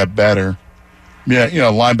secondary only got better.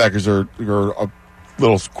 Linebackers are a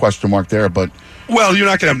little question mark there, but well, you're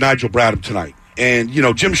not going to have Nigel Bradham tonight. And,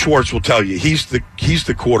 Jim Schwartz will tell you he's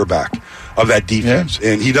the quarterback of that defense.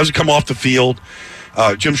 Yeah. And he doesn't come off the field.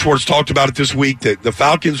 Jim Schwartz talked about it this week that the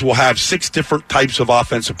Falcons will have 6 different types of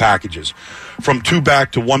offensive packages, from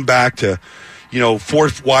 2-back to 1-back to, 4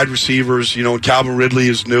 wide receivers. And Calvin Ridley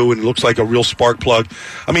is new and looks like a real spark plug.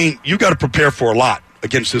 I mean, you got to prepare for a lot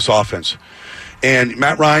against this offense. And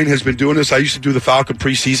Matt Ryan has been doing this. I used to do the Falcon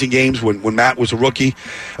preseason games when Matt was a rookie.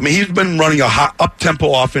 I mean, he's been running a hot,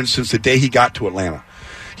 up-tempo offense since the day he got to Atlanta.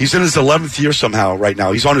 He's in his 11th year somehow right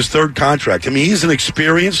now. He's on his 3rd contract. I mean, he's an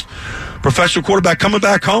experienced professional quarterback coming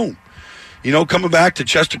back home. Coming back to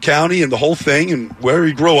Chester County and the whole thing and where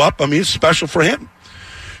he grew up. I mean, it's special for him.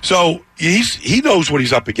 So he knows what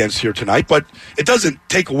he's up against here tonight, but it doesn't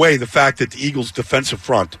take away the fact that the Eagles' defensive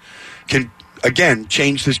front can, again,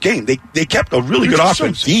 change this game. They kept a really good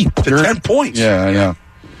offense to 10 points. Yeah, I know.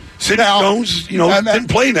 Sidney Jones, didn't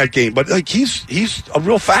play in that game, but he's a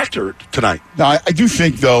real factor tonight. Now, I do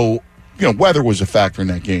think, though, weather was a factor in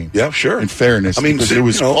that game. Yeah, sure. In fairness, I mean, because it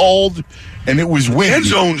was cold and it was windy.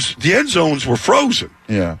 The end zones were frozen.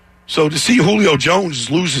 Yeah. So to see Julio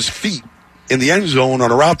Jones lose his feet in the end zone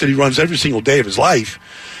on a route that he runs every single day of his life,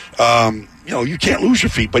 you can't lose your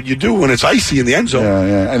feet, but you do when it's icy in the end zone.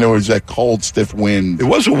 Yeah, and it was that cold, stiff wind. It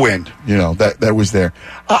was a wind. That was there.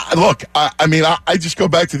 Look, I just go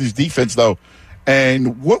back to this defense, though,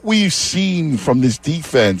 and what we've seen from this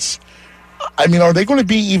defense, are they going to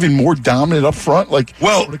be even more dominant up front? When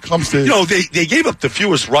it comes to... they gave up the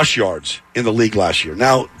fewest rush yards in the league last year.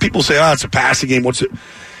 Now, people say, it's a passing game. What's it?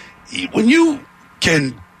 When you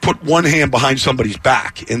can put one hand behind somebody's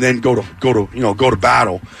back and then go to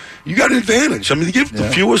battle, you got an advantage. I mean, they give the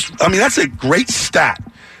fewest. I mean, that's a great stat.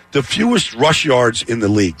 The fewest rush yards in the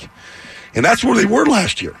league, and that's where they were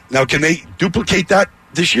last year. Now, can they duplicate that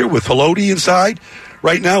this year with Haloti inside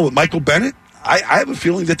right now with Michael Bennett? I have a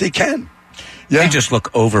feeling that they can. Yeah. They just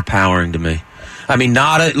look overpowering to me. I mean,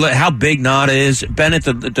 Nada, how big Nada is. Bennett,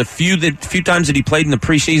 the few times that he played in the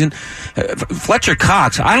preseason. Fletcher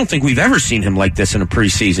Cox, I don't think we've ever seen him like this in a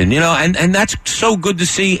preseason, and that's so good to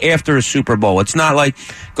see after a Super Bowl. It's not like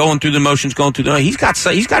going through the motions, he's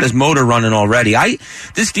got his motor running already.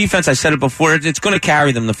 This defense, I said it before, it's going to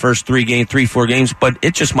carry them the first 4 games, but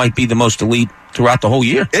it just might be the most elite throughout the whole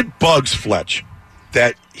year. It bugs Fletch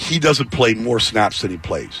that he doesn't play more snaps than he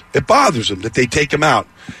plays. It bothers him that they take him out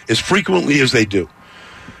as frequently as they do.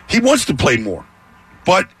 He wants to play more.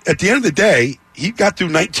 But at the end of the day, he got through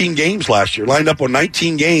 19 games last year, lined up on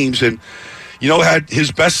 19 games, and, had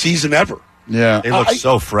his best season ever. Yeah. They look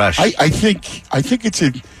so fresh. I think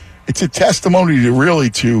it's a testimony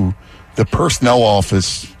to the personnel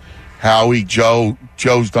office, Howie,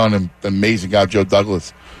 Joe's done an amazing job, Joe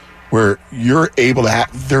Douglas, where you're able to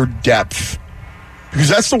have their depth. Because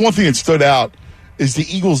that's the one thing that stood out is the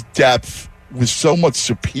Eagles' depth was so much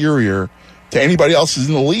superior to anybody else's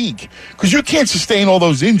in the league. Because you can't sustain all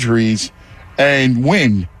those injuries and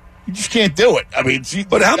win. You just can't do it. I mean,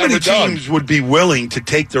 but how many teams would be willing to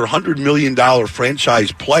take their $100 million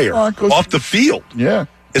franchise player off the field? Yeah.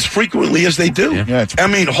 As frequently as they do. Yeah,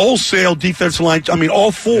 wholesale defensive line.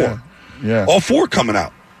 All 4. Yeah. All 4 coming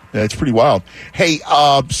out. Yeah, it's pretty wild. Hey,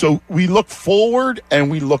 so we look forward and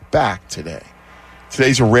we look back today.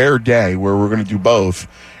 Today's a rare day where we're going to do both.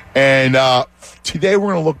 And today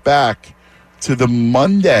we're going to look back to the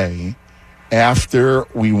Monday after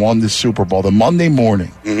we won the Super Bowl, the Monday morning.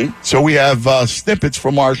 Mm-hmm. So we have snippets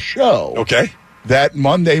from our show. Okay. That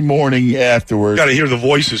Monday morning afterwards. Got to hear the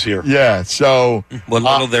voices here. Yeah, so. What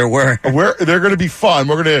little there were. They're going to be fun.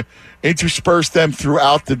 We're going to intersperse them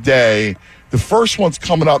throughout the day The first one's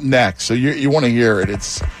coming up next, so you want to hear it.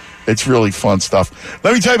 It's really fun stuff.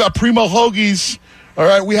 Let me tell you about Primo Hoagies. All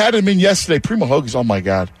right, we had them in yesterday. Primo Hoagies, oh my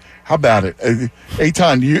God. How about it?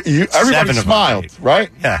 Eitan, everybody smiled, right?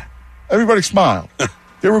 Yeah. Everybody smiled.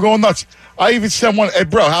 They were going nuts. I even sent one, hey,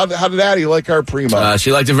 bro, how did Addie like our Primo?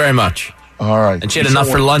 She liked it very much. All right. And she had enough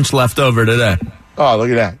for lunch left over today. Oh, look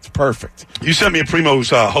at that. It's perfect. You sent me a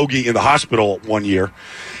Primo's hoagie in the hospital one year,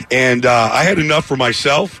 and I had enough for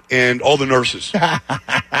myself and all the nurses.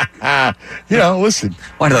 Listen.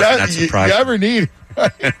 Why do that not surprise you ever need...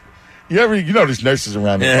 there's nurses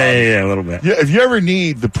around here. Yeah, a little bit. Yeah, if you ever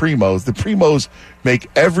need the Primos make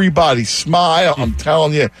everybody smile. I'm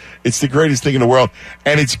telling you, it's the greatest thing in the world.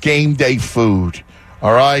 And it's game day food.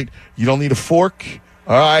 All right? You don't need a fork.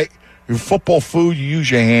 All right? Your football food, you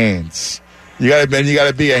use your hands. You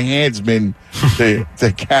gotta be a handsman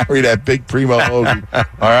to carry that big Primo hoagie.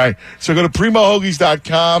 All right? So go to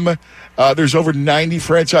PrimoHoagies.com. There's over 90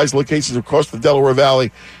 franchise locations across the Delaware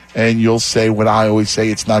Valley. And you'll say what I always say,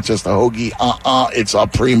 it's not just a hoagie, it's a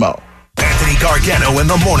Primo. Anthony Gargano and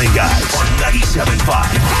the Morning Guys on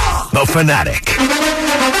 97.5, The Fanatic.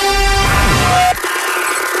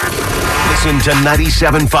 Listen to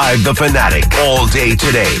 97.5 The Fanatic all day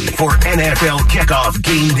today for NFL kickoff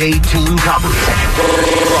game day team coverage.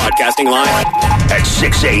 Broadcasting live at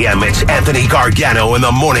 6 a.m. It's Anthony Gargano and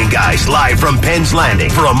the Morning Guys live from Penn's Landing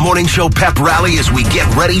for a morning show pep rally as we get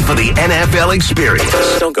ready for the NFL experience.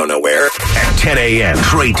 Don't go nowhere. At 10 a.m.,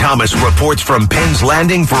 Trey Thomas reports from Penn's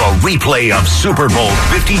Landing for a replay of Super Bowl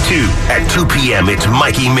 52. At 2 p.m., it's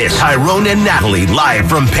Mikey Miss, Tyrone and Natalie live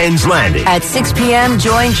from Penn's Landing. At 6 p.m.,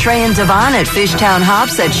 join Trey and Devon at Fishtown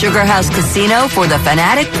Hops at Sugar House Casino for the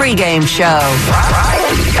Fanatic pregame show.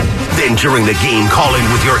 Then during the game, call in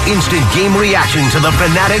with your instant game reaction to the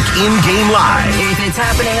Fanatic in-game live. If it's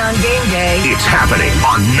happening on game day, it's happening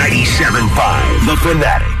on 97.5 The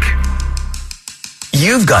Fanatic.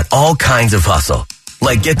 You've got all kinds of hustle,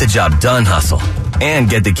 like get the job done hustle and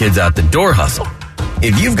get the kids out the door hustle.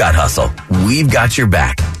 If you've got hustle, we've got your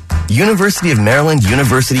back. University of Maryland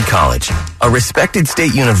University College, a respected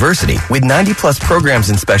state university with 90-plus programs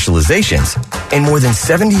and specializations and more than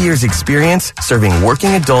 70 years experience serving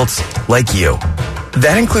working adults like you.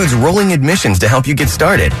 That includes rolling admissions to help you get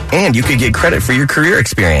started, and you could get credit for your career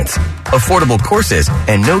experience, affordable courses,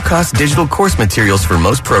 and no-cost digital course materials for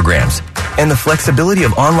most programs, and the flexibility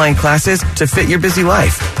of online classes to fit your busy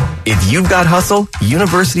life. If you've got hustle,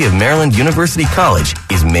 University of Maryland University College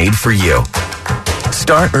is made for you.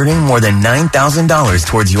 Start earning more than $9,000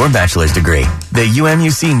 towards your bachelor's degree. The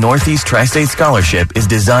UMUC Northeast Tri-State Scholarship is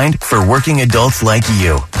designed for working adults like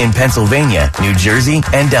you in Pennsylvania, New Jersey,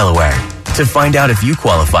 and Delaware. To find out if you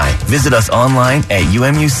qualify, visit us online at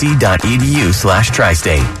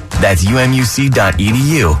umUC.edu/Tri-State. That's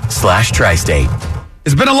umUC.edu/Tri-State.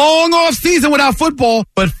 It's been a long off season without football,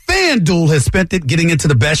 but FanDuel has spent it getting into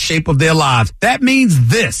the best shape of their lives. That means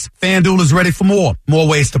this. FanDuel is ready for more. More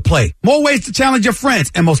ways to play. More ways to challenge your friends.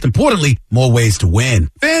 And most importantly, more ways to win.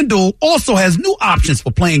 FanDuel also has new options for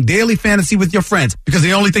playing daily fantasy with your friends, because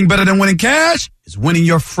the only thing better than winning cash is winning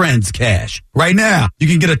your friends cash. Right now, you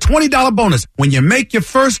can get a $20 bonus when you make your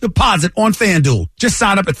first deposit on FanDuel. Just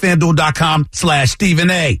sign up at FanDuel.com/Stephen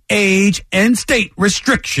A. Age and state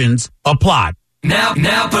restrictions apply.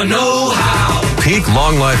 Napa know-how. Peak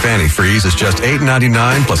Long Life Antifreeze is just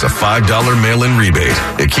 $8.99 plus a $5 mail-in rebate.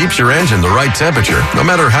 It keeps your engine the right temperature, no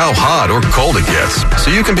matter how hot or cold it gets. So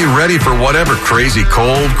you can be ready for whatever crazy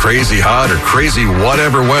cold, crazy hot, or crazy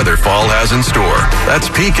whatever weather fall has in store. That's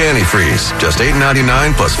Peak Antifreeze, just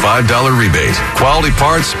 $8.99 plus $5 rebate. Quality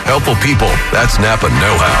parts, helpful people. That's Napa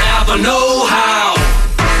know-how. Napa know-how.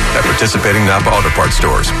 At participating Napa Auto Parts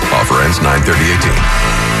stores. Offer ends 9/30/18.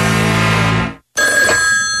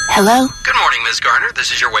 Hello? Good morning, Ms. Garner.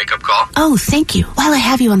 This is your wake-up call. Oh, thank you. While I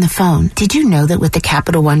have you on the phone, did you know that with the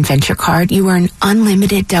Capital One Venture Card, you earn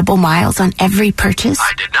unlimited double miles on every purchase?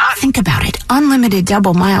 I did not. Think about it. Unlimited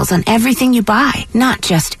double miles on everything you buy, not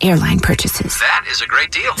just airline purchases. That is a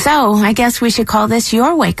great deal. So, I guess we should call this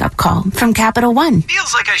your wake-up call from Capital One.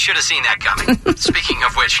 Feels like I should have seen that coming. Speaking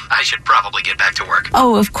of which, I should probably get back to work.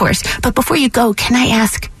 Oh, of course. But before you go, can I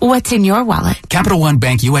ask, what's in your wallet? Capital One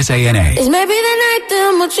Bank USA N.A. It's maybe the night the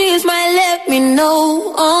emojis might let me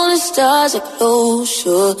know. All the stars are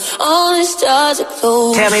closer. All the stars are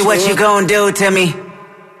closer. Tell me what you gonna do to me.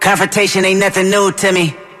 Confrontation ain't nothing new to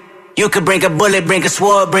me. You could bring a bullet, bring a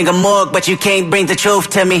sword, bring a morgue, but you can't bring the truth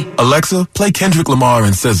to me. Alexa, play Kendrick Lamar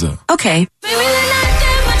and SZA. Okay.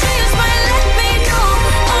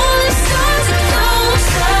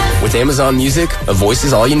 With Amazon Music, a voice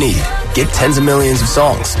is all you need. Get tens of millions of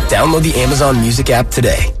songs. Download the Amazon Music app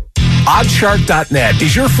today. Oddshark.net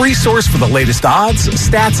is your free source for the latest odds,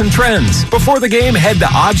 stats, and trends. Before the game, head to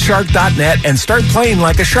Oddshark.net and start playing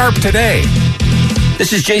like a sharp today.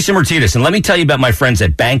 This is Jason Martinez, and let me tell you about my friends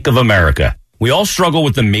at Bank of America. We all struggle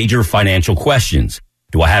with the major financial questions.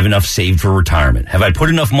 Do I have enough saved for retirement? Have I put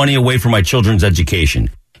enough money away for my children's education?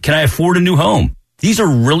 Can I afford a new home? These are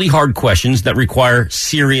really hard questions that require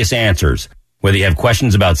serious answers. Whether you have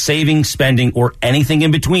questions about saving, spending, or anything in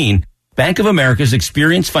between, Bank of America's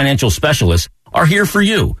experienced financial specialists are here for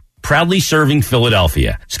you, proudly serving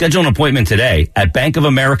Philadelphia. Schedule an appointment today at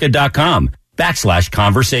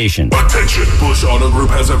bankofamerica.com/conversation. Attention, Bush Auto Group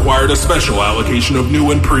has acquired a special allocation of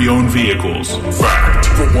new and pre-owned vehicles. Fact,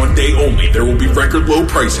 for one day only, there will be record low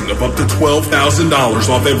pricing of up to $12,000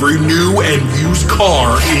 off every new and used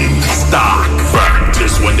car in stock. Fact,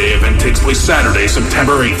 this one-day event takes place Saturday,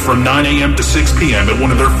 September 8th from 9 a.m. to 6 p.m. at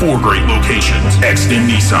one of their 4 great locations. Exton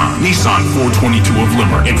Nissan, Nissan 422 of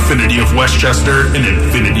Limerick, Infinity of Westchester, and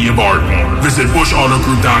Infinity of Ardmore. Visit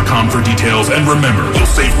BushAutoGroup.com for details, and remember, you'll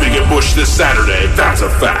save big at Bush this Saturday. That's a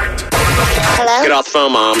fact. Hello? Get off the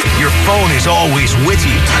phone, Mom. Your phone is always with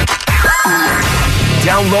you.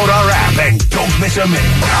 Download our app and don't miss a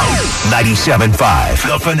minute. 97.5,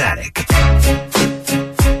 The Fanatic.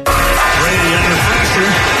 Brady under pressure.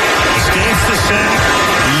 Escapes the sack.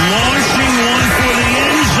 Launching one for the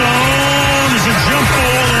end zone. It's a jump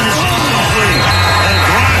ball and it's incomplete. And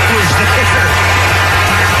Brock was there.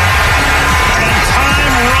 And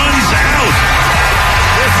time runs out.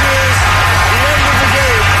 This is the end of the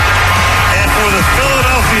game. And for the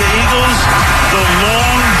Philadelphia Eagles, the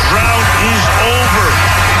long drought is over.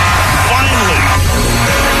 Finally.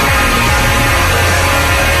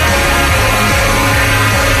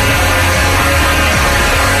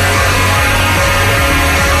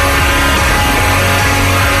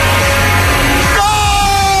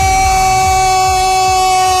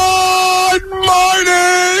 Good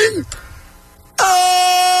morning,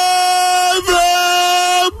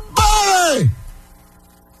 everybody.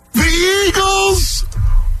 The Eagles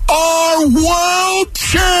are world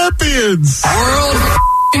champions. World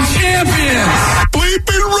champions.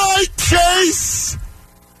 Bleeping right, Chase.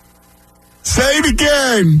 Say it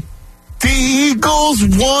again. The Eagles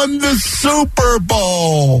won the Super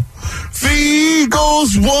Bowl. The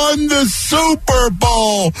Eagles won the Super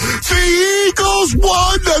Bowl. The Eagles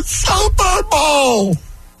won the Super Bowl.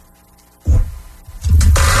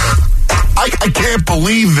 I can't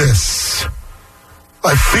believe this.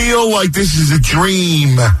 I feel like this is a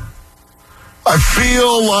dream. I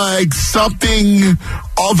feel like something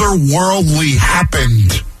otherworldly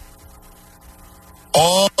happened.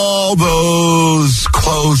 All those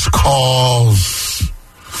close calls,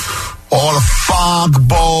 all the fog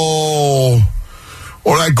bowl,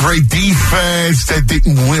 all that great defense that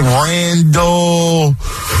didn't win. Randall,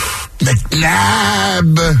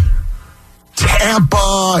 McNabb,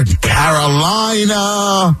 Tampa,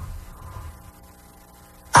 Carolina,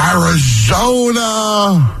 Arizona,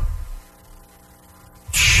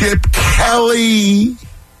 Chip Kelly,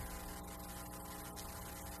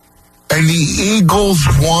 and the Eagles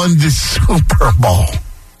won the Super Bowl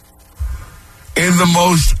in the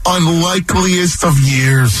most unlikeliest of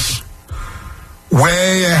years,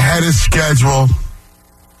 way ahead of schedule.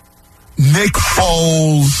 Nick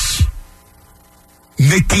Foles,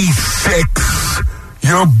 Nicky Six,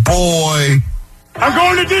 your boy. I'm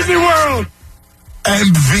going to Disney World.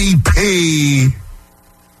 MVP,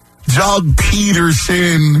 Doug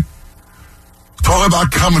Peterson. Talk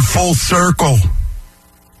about coming full circle.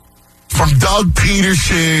 From Doug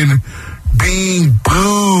Peterson being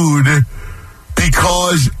booed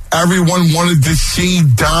because everyone wanted to see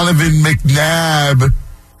Donovan McNabb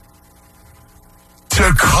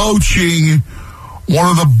to coaching one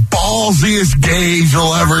of the ballsiest games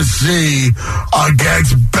you'll ever see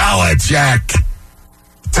against Belichick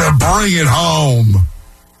to bring it home.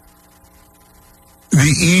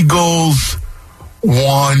 The Eagles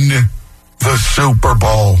won the Super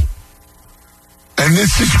Bowl. And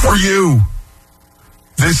this is for you.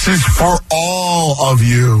 This is for all of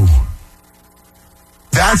you.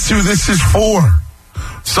 That's who this is for.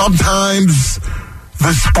 Sometimes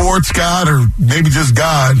the sports god, or maybe just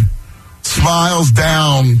God, smiles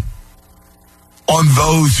down on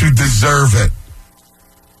those who deserve it.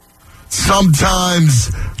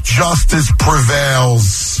 Sometimes justice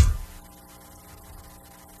prevails.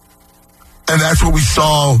 And that's what we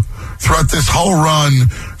saw throughout this whole run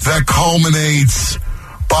that culminates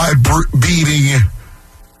by beating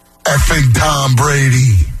effing Tom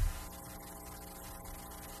Brady.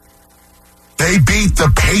 They beat the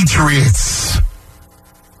Patriots,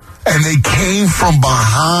 and they came from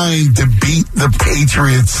behind to beat the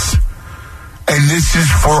Patriots And this is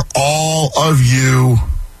for all of you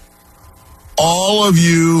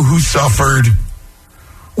who suffered,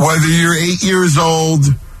 whether you're 8 years old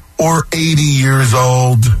or 80 years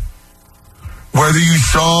old, whether you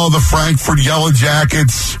saw the Frankfurt Yellow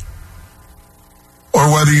Jackets or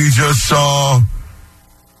whether you just saw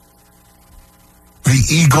the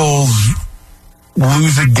Eagles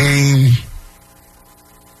lose a game.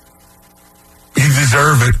 You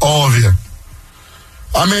deserve it, all of you.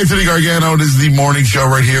 I'm Anthony Gargano. This is the morning show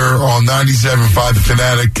right here on 97.5 The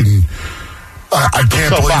Fanatic, and I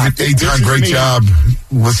can't believe it. Eitan, great job.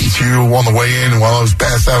 Listen to you on the way in while I was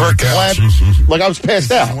passed out on the couch. Like I was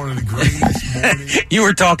passed out. One of the greatest You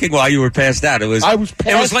were talking while you were passed out. I was passed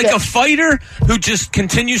It was like out. a fighter who just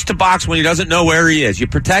continues to box when he doesn't know where he is. You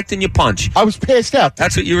protect and you punch. I was passed out.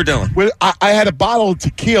 That's what you were doing. I had a bottle of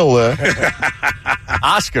tequila.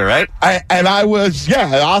 Oscar, right?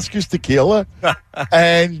 Oscar's tequila.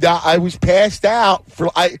 And I was passed out.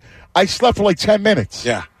 I slept for like 10 minutes.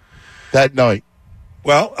 Yeah. That night.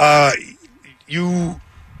 Well, it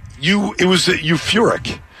was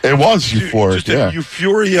euphoric. It was euphoric, Just a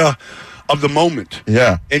euphoria of the moment.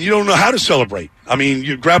 Yeah. And you don't know how to celebrate. I mean,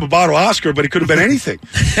 you grab a bottle of Oscar, but it could have been anything.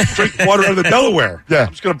 Drink water out of the Delaware. Yeah. I'm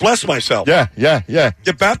just going to bless myself. Yeah.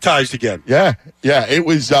 Get baptized again. Yeah. It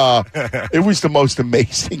was the most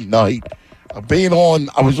amazing night. I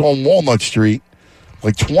was on Walnut Street,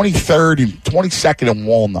 like 23rd and 22nd and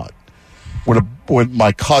Walnut, with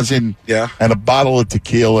my cousin. Yeah. And a bottle of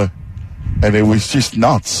tequila. And it was just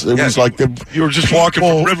nuts. It was like you were just walking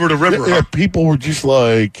from river to river. Yeah, people were just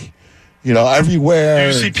like, everywhere.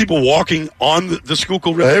 Did you see people walking on the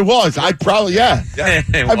Schuylkill River? It was. I probably, yeah.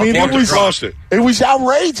 I mean, it was across it. It was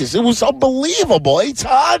outrageous. It was unbelievable. Hey,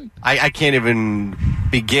 Todd? I can't even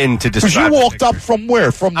begin to describe. Because you walked up from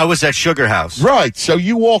where? I was at Sugar House. Right. So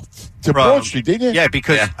you walked to Broad Street, didn't you? Yeah,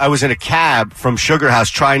 because I was in a cab from Sugar House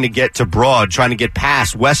trying to get to Broad, trying to get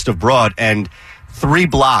past west of Broad, and 3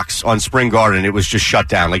 blocks on Spring Garden, it was just shut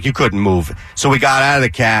down. Like, you couldn't move. So we got out of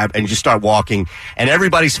the cab and just start walking, and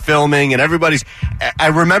everybody's filming, and I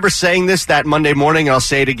remember saying this that Monday morning, and I'll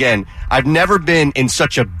say it again. I've never been in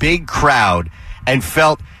such a big crowd and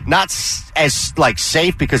felt not as,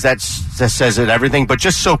 safe, because that says it everything, but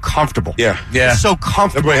just so comfortable. Yeah. Just so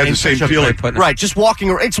comfortable. Everybody had the same feeling. Right, just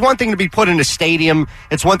walking. It's one thing to be put in a stadium.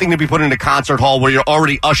 It's one thing to be put in a concert hall where you're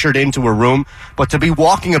already ushered into a room, but to be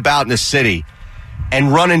walking about in the city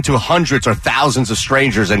and run into hundreds or thousands of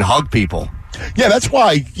strangers and hug people. Yeah, that's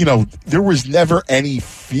why, there was never any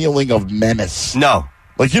feeling of menace. No.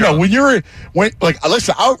 Like,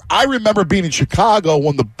 listen, I remember being in Chicago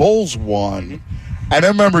when the Bulls won, and I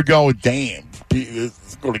remember going, damn,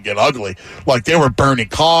 it's going to get ugly. Like, they were burning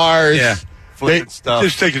cars. Yeah. They, stuff.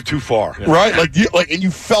 Just take it too far. Right? And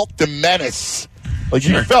you felt the menace. Like,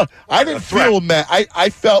 you felt, I didn't feel I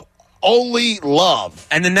felt only love.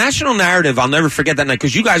 And the national narrative, I'll never forget that night,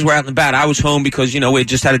 because you guys were out and about. I was home because, we had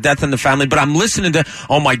just had a death in the family. But I'm listening to,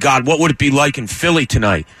 oh, my God, what would it be like in Philly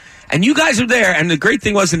tonight? And you guys are there. And the great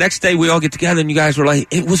thing was the next day we all get together and you guys were like,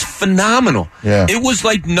 it was phenomenal. Yeah. It was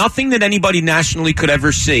like nothing that anybody nationally could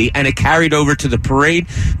ever see. And it carried over to the parade.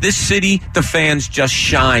 This city, the fans just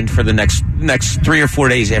shined for the next 3 or 4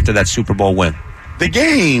 days after that Super Bowl win. The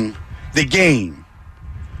game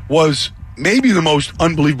was maybe the most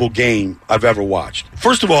unbelievable game I've ever watched.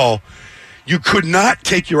 First of all, you could not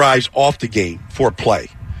take your eyes off the game for a play.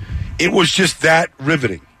 It was just that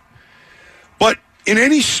riveting. But in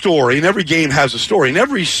any story, and every game has a story, in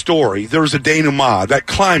every story there's a denouement, that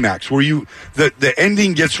climax where the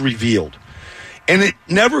ending gets revealed. And it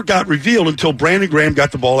never got revealed until Brandon Graham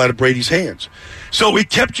got the ball out of Brady's hands. So it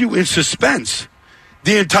kept you in suspense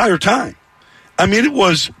the entire time. I mean, it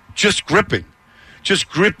was just gripping. Just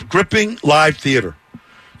gripping live theater.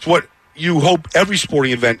 It's what you hope every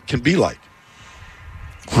sporting event can be like.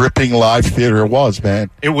 Gripping live theater it was,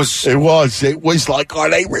 man. It was like, are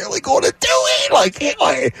they really going to do it? Like,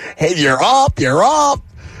 hey, you're up.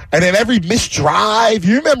 And then every missed drive.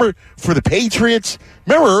 You remember for the Patriots,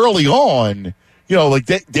 early on,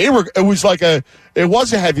 they were, it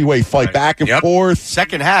was a heavyweight fight back and forth.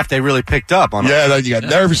 Second half, they really picked up on it. Yeah, then you got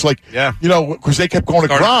nervous, because they kept going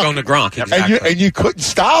to Gronk. Exactly. And you couldn't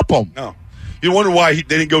stop them. No. You wonder why they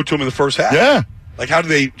didn't go to him in the first half. Yeah. Like, how do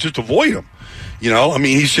they just avoid him?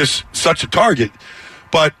 He's just such a target.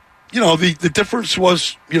 But, the difference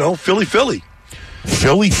was, Philly. Philly.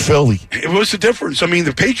 It was the difference.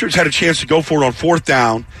 The Patriots had a chance to go for it on 4th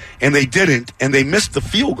down, and they didn't, and they missed the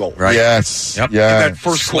field goal. Right. Yes. Yep. Yeah. In that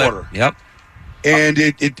first quarter. Yep. And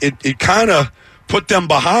it kind of put them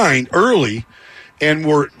behind early and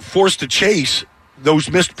were forced to chase those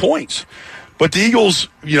missed points. But the Eagles,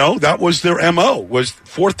 that was their MO, was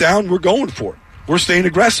fourth down, we're going for it. We're staying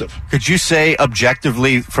aggressive. Could you say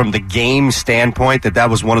objectively from the game standpoint that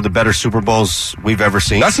was one of the better Super Bowls we've ever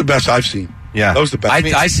seen? That's the best I've seen. Yeah. That was the best.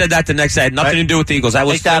 I said that the next day. It had nothing to do with the Eagles. That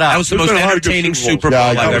was the most entertaining Super Bowl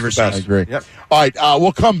I've ever seen. I agree. Yep. All right,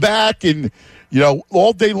 we'll come back and,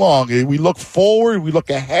 all day long. We look forward. We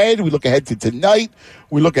look ahead. We look ahead to tonight.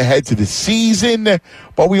 We look ahead to the season.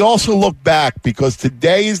 But we also look back because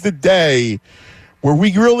today is the day where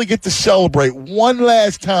we really get to celebrate one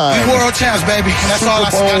last time. We world champs, baby. And that's all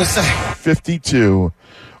I got to say. 52.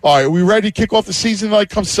 All right, are we ready to kick off the season tonight?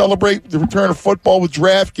 Come celebrate the return of football with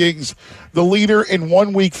DraftKings, the leader in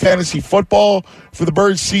 1 week fantasy football. For the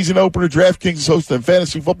Birds season opener, DraftKings is hosting a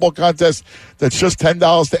fantasy football contest that's just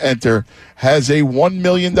 $10 to enter. Has a $1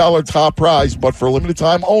 million top prize, but for a limited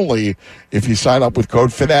time only if you sign up with code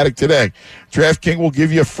FANATIC today. DraftKings will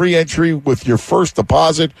give you a free entry with your first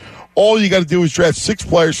deposit. All you got to do is draft 6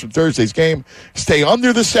 players from Thursday's game, stay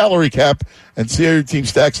under the salary cap, and see how your team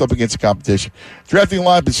stacks up against the competition. Drafting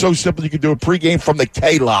lineup is so simple you can do a pregame from the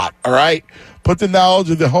K-Lot, all right? Put the knowledge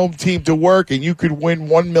of the home team to work, and you could win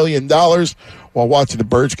 $1 million while watching the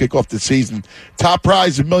Birds kick off the season. Top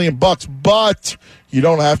prize $1 million, but you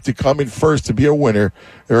don't have to come in first to be a winner.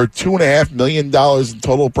 There are $2.5 million in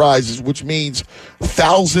total prizes, which means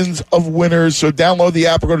thousands of winners. So download the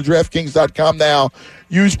app or go to DraftKings.com now.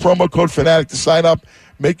 Use promo code FANATIC to sign up.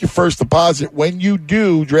 Make your first deposit. When you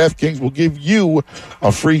do, DraftKings will give you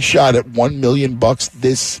a free shot at $1 million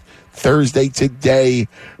this Thursday today.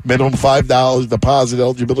 Minimum $5 deposit.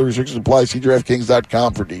 Eligibility restrictions apply. See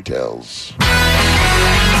DraftKings.com for details.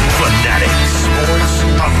 Fanatic Sports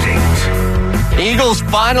Update. Eagles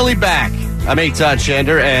finally back. I'm Eitan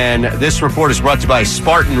Shander, and this report is brought to you by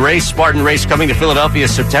Spartan Race. Spartan Race coming to Philadelphia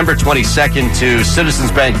September 22nd to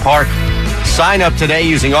Citizens Bank Park. Sign up today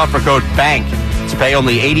using offer code BANK to pay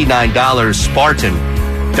only $89.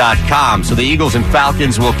 Spartan.com. So the Eagles and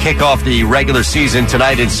Falcons will kick off the regular season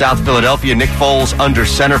tonight in South Philadelphia. Nick Foles under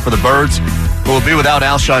center for the Birds, who will be without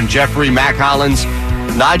Alshon Jeffrey, Mac Hollins,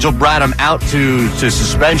 Nigel Bradham out to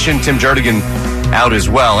suspension, Tim Jernigan out as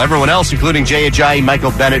well. Everyone else, including Jay Ajayi,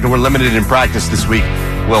 Michael Bennett, who were limited in practice this week,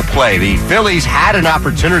 will play. The Phillies had an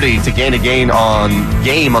opportunity to gain a game on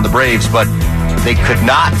the Braves, but they could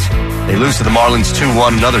not. They lose to the Marlins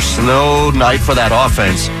 2-1. Another slow night for that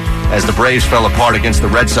offense as the Braves fell apart against the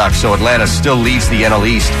Red Sox. So Atlanta still leads the NL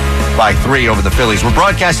East by 3 over the Phillies. We're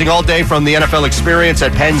broadcasting all day from the NFL Experience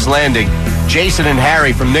at Penn's Landing. Jason and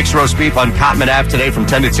Harry from Nick's Roast Beef on Cotman Ave today from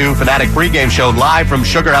 10 to 2. Fanatic pregame show live from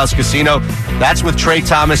Sugar House Casino. That's with Trey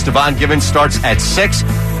Thomas. Devon Givens starts at 6.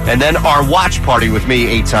 And then our watch party with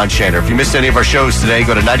me, Eitan Shander. If you missed any of our shows today,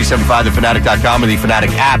 go to 975thefanatic.com or the Fanatic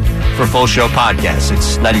app for full show podcasts.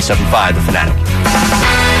 It's 97.5 The Fanatic.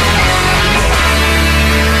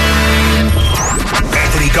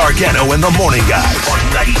 Anthony Gargano and the Morning Guys on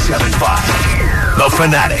 97.5 The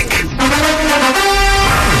Fanatic.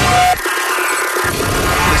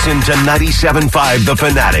 Listen to 97.5 The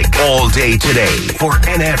Fanatic all day today for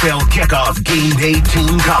NFL kickoff game day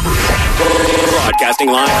team coverage. Broadcasting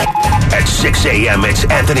live at 6 a.m. It's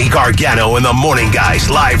Anthony Gargano and the Morning Guys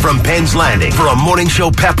live from Penn's Landing for a morning show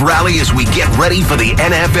pep rally as we get ready for the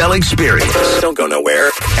NFL Experience. Don't go nowhere.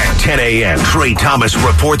 At 10 a.m., Trey Thomas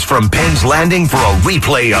reports from Penn's Landing for a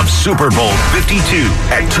replay of Super Bowl 52.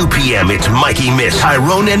 At 2 p.m., it's Mikey Miss,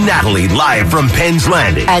 Tyrone and Natalie live from Penn's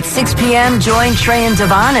Landing. At 6 p.m., join Trey and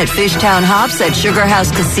Devon at Fishtown Hops at Sugar House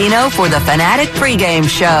Casino for the Fanatic pregame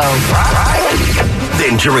show.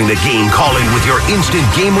 Then during the game, call in with your instant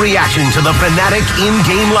game reaction to the Fanatic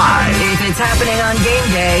in-game live. If it's happening on game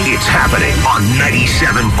day, it's happening on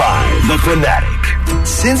 97.5 The Fanatic.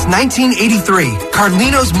 Since 1983,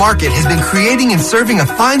 Carlino's Market has been creating and serving a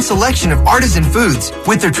fine selection of artisan foods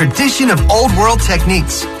with their tradition of old world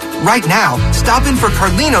techniques. Right now, stop in for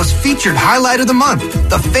Carlino's featured highlight of the month,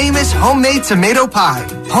 the famous homemade tomato pie.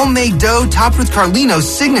 Homemade dough topped with Carlino's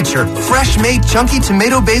signature, fresh-made chunky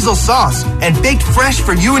tomato basil sauce, and baked fresh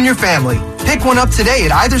for you and your family. Pick one up today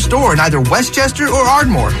at either store in either Westchester or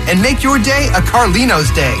Ardmore, and make your day a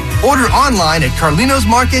Carlino's day. Order online at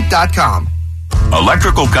carlinosmarket.com.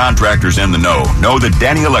 Electrical contractors in the know that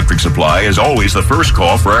Denny Electric Supply is always the first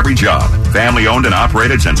call for every job. Family owned and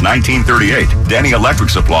operated since 1938, Denny Electric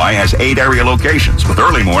Supply has 8 area locations with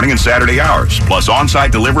early morning and Saturday hours, plus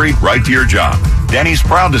on-site delivery right to your job. Denny's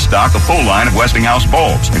proud to stock a full line of Westinghouse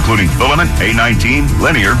bulbs, including filament, A19,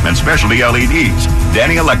 linear, and specialty LEDs.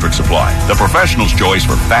 Denny Electric Supply, the professional's choice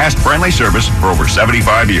for fast, friendly service for over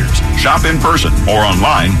 75 years. Shop in person or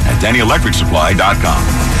online at DennyElectricSupply.com.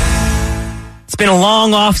 been a long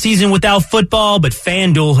offseason without football, but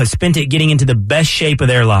FanDuel has spent it getting into the best shape of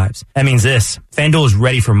their lives. That means this. FanDuel is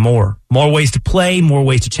ready for more. More ways to play, more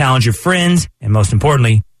ways to challenge your friends, and most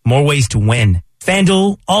importantly, more ways to win.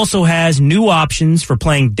 FanDuel also has new options for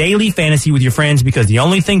playing daily fantasy with your friends because the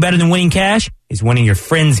only thing better than winning cash is winning your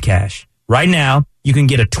friends' cash. Right now, you can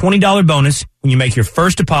get a $20 bonus when you make your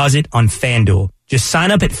first deposit on FanDuel. Just sign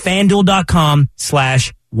up at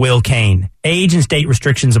FanDuel.com/Will Kane. Age and state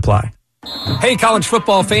restrictions apply. Hey, college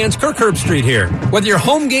football fans, Kirk Herbstreit here. Whether you're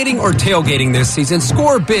home gating or tailgating this season,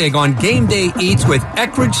 score big on Game Day Eats with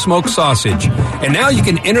Eckrich Smoked Sausage. And now you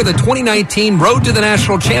can enter the 2019 Road to the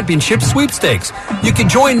National Championship sweepstakes. You can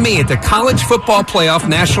join me at the College Football Playoff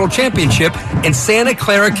National Championship in Santa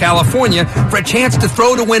Clara, California for a chance to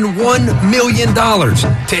throw to win $1 million.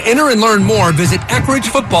 To enter and learn more, visit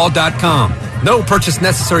EckridgeFootball.com. No purchase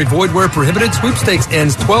necessary, void where prohibited. Sweepstakes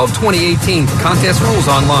ends 12/20/18. Contest rules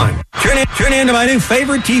online. Tune in to my new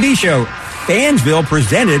favorite TV show, Fansville,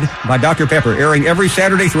 presented by Dr. Pepper, airing every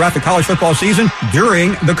Saturday throughout the college football season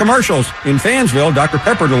during the commercials. In Fansville, Dr.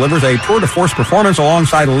 Pepper delivers a tour de force performance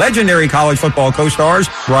alongside legendary college football co-stars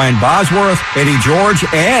Brian Bosworth, Eddie George,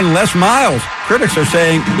 and Les Miles. Critics are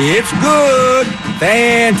saying it's good,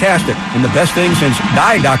 fantastic, and the best thing since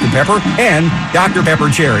Diet Dr. Pepper and Dr. Pepper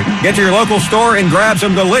Cherry. Get to your local store and grab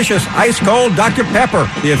some delicious ice-cold Dr. Pepper,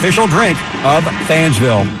 the official drink of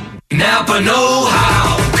Fansville. Napa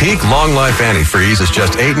know-how. Peak Long Life Antifreeze is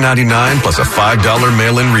just $8.99 plus a $5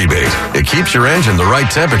 mail-in rebate. It keeps your engine the right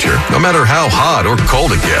temperature, no matter how hot or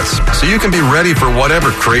cold it gets. So you can be ready for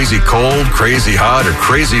whatever crazy cold, crazy hot, or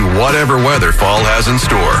crazy whatever weather fall has in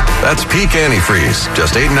store. That's Peak Antifreeze,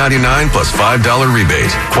 just $8.99 plus $5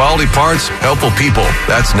 rebate. Quality parts, helpful people.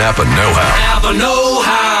 That's Napa know-how. Napa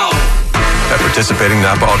know-how. At participating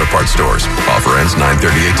Napa Auto Parts stores. Offer ends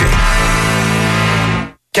 9/30/18.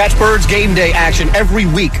 Catch Birds game day action every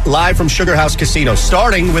week live from Sugar House Casino,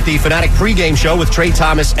 starting with the Fanatic pregame show with Trey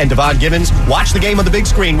Thomas and Devon Gibbons. Watch the game on the big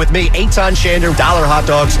screen with me, Eitan Shander, $1 hot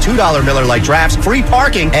dogs, $2 Miller Lite drafts, free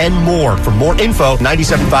parking, and more. For more info,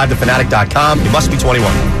 975thefanatic.com. You must be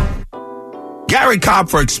 21. Gary Cobb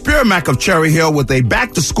for Experiment of Cherry Hill with a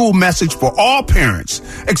back-to-school message for all parents.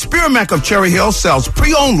 Experiment of Cherry Hill sells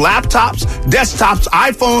pre-owned laptops, desktops,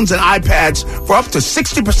 iPhones, and iPads for up to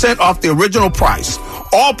 60% off the original price.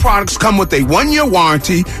 All products come with a 1-year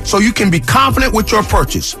warranty, so you can be confident with your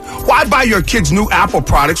purchase. Why buy your kids new Apple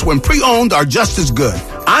products when pre-owned are just as good?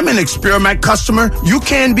 I'm an Experiment customer. You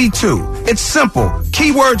can be too. It's simple.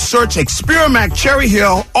 Keyword search Experiment Cherry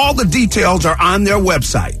Hill. All the details are on their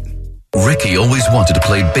website. Ricky always wanted to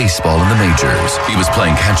play baseball in the majors. He was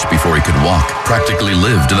playing catch before he could walk, practically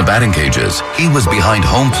lived in the batting cages. He was behind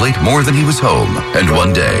home plate more than he was home. And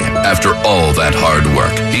one day, after all that hard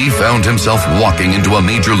work, he found himself walking into a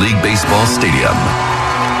Major League Baseball stadium.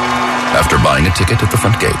 After buying a ticket at the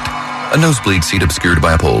front gate, a nosebleed seat obscured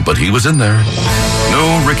by a pole, but he was in there.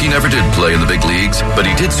 No, Ricky never did play in the big leagues, but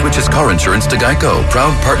he did switch his car insurance to Geico,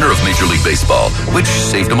 proud partner of Major League Baseball, which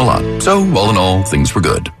saved him a lot. So, all in all, things were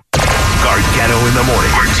good. Gargano in the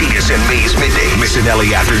morning. Martinez and Mays midday.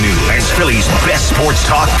 Missinelli afternoon. And Philly's best sports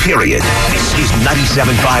talk, period. This is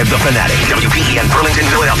 97.5 The Fanatic. WPEN Burlington,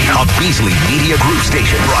 Philadelphia. A Beasley Media Group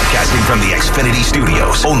station. Broadcasting from the Xfinity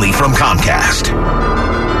Studios. Only from Comcast.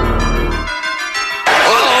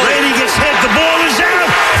 Brady gets hit. The ball is out.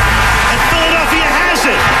 And Philadelphia has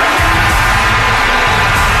it.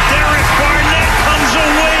 Derek Barnett comes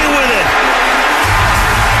away with it.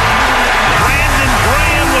 Brandon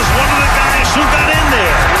Graham was one of the guys who got in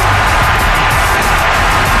there.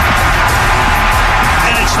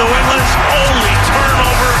 And it's New England's only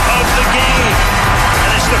turnover of the game.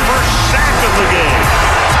 And it's the first sack of the game.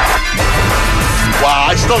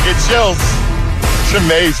 Wow, I still get chills. It's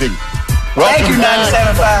amazing. Thank you, Welcome back.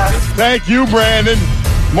 97.5. Thank you, Brandon.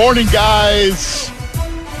 Morning, guys.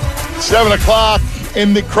 7 o'clock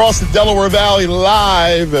across the Delaware Valley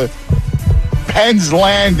live. Penn's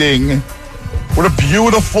Landing. What a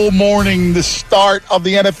beautiful morning, the start of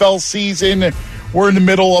the NFL season. We're in the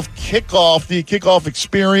middle of kickoff, the kickoff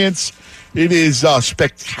experience. It is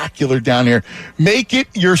spectacular down here. Make it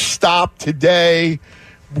your stop today.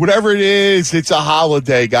 Whatever it is, it's a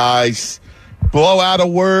holiday, guys. Blow out of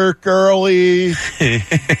work early.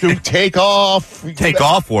 Take off. Take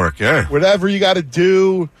off work, yeah. Whatever you got to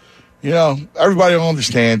do. You know, everybody will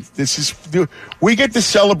understand. We get to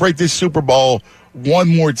celebrate this Super Bowl one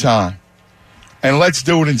more time. And let's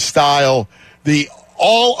do it in style.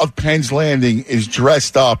 All of Penn's Landing is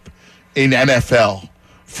dressed up in NFL.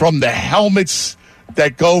 From the helmets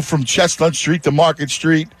that go from Chestnut Street to Market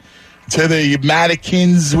Street to the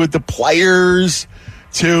mannequins with the players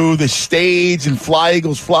to the stage and Fly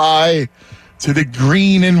Eagles Fly to the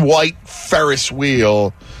green and white Ferris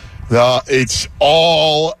wheel. It's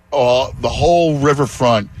all the whole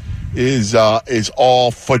riverfront is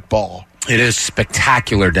all football. It is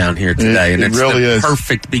spectacular down here today, and it's really the is.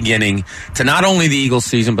 perfect beginning to not only the Eagles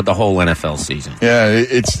season, but the whole NFL season. Yeah,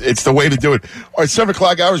 it's the way to do it. All right, 7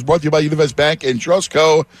 o'clock hours brought to you by Univest Bank and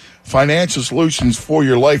Trustco Financial Solutions for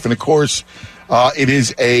your life. And, of course, it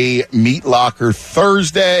is a Meat Locker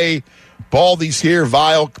Thursday. Baldy's here.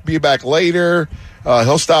 Vile will be back later.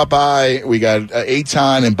 He'll stop by. We got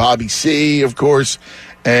Eitan and Bobby C, of course.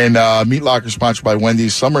 And Meat Locker sponsored by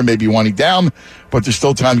Wendy's. Summer may be winding down, but there's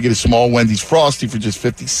still time to get a small Wendy's Frosty for just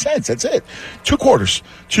 50 cents. That's it. 2 quarters.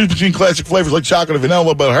 Choose between classic flavors like chocolate and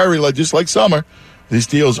vanilla, but hurry, just like summer. This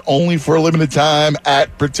deal is only for a limited time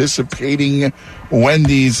at participating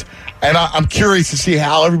Wendy's. And I'm curious to see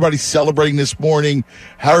how everybody's celebrating this morning,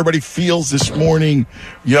 how everybody feels this morning.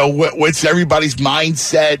 You know, what's everybody's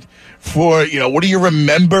mindset for, what do you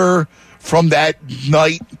remember from that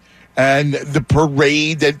night? And the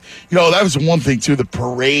parade that was one thing too. The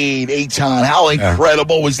parade, Eitan, how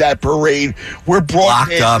incredible was that parade? We're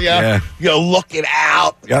broadcasting, looking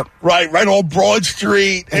out, right on Broad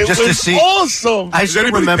Street. It just was to see, awesome. Has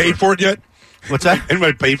anybody paid for it yet? What's that?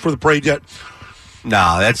 Anybody paid for the parade yet?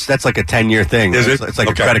 No, that's like a 10-year thing. Is it? It's like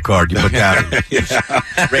a credit card you put down.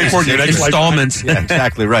 Pay for it installments. Yeah,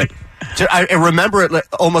 exactly right. So I remember it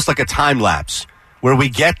almost like a time lapse, where we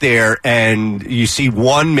get there and you see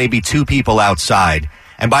 1, maybe 2 people outside.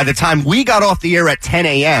 And by the time we got off the air at 10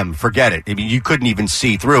 a.m., forget it. I mean, you couldn't even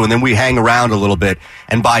see through. And then we hang around a little bit.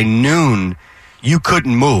 And by noon, you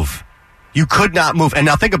couldn't move. You could not move. And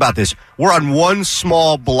now think about this. We're on one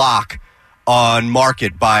small block on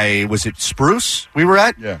Market by, was it Spruce we were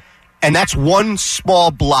at? Yeah. And that's one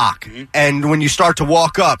small block. Mm-hmm. And when you start to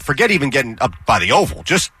walk up, forget even getting up by the Oval,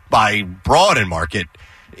 just by Broad and Market,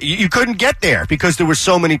 you couldn't get there because there were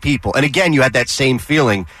so many people. And again, you had that same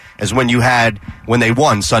feeling as when they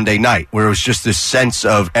won Sunday night, where it was just this sense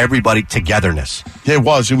of everybody togetherness. Yeah, it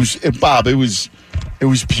was. Bob, it was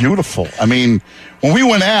beautiful. I mean, when we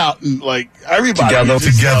went out and everybody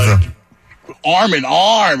was together, arm in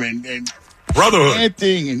arm and brotherhood.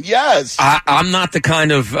 Chanting and yes. I'm not the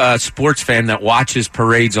kind of sports fan that watches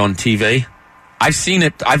parades on TV. I've seen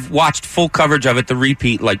it. I've watched full coverage of it, the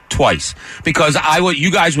repeat, twice. Because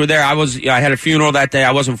you guys were there. I had a funeral that day.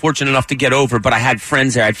 I wasn't fortunate enough to get over, but I had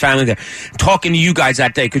friends there. I had family there. Talking to you guys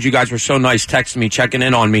that day, because you guys were so nice, texting me, checking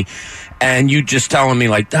in on me. And you just telling me,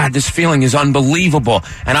 God, this feeling is unbelievable.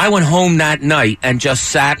 And I went home that night and just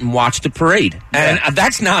sat and watched the parade. And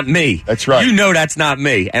that's not me. That's right. You know that's not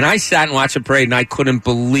me. And I sat and watched the parade, and I couldn't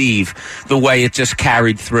believe the way it just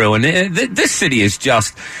carried through. And this city is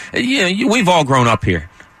just, we've all grown up here.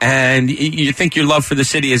 And you think your love for the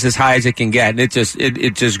city is as high as it can get. And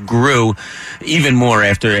it just grew even more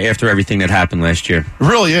after everything that happened last year. It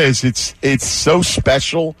really is. It's so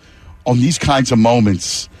special on these kinds of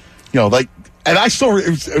moments. And I still,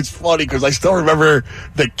 it's funny because I still remember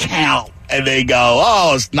the count, and they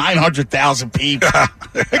go, it's 900,000 people.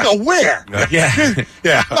 They go, where? Yeah.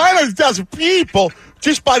 900,000 people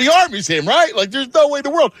just by the Art Museum, right? There's no way in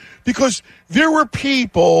the world. Because there were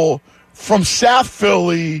people from South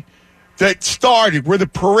Philly that started, where the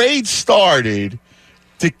parade started,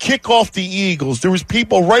 to kick off the Eagles. There was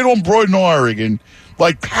people right on Broad in Oregon,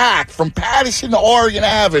 packed from Patterson to Oregon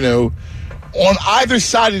Avenue, on either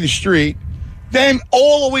side of the street, then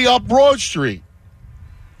all the way up Broad Street.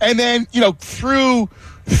 And then, through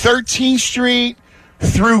 13th Street,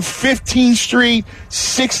 through 15th Street,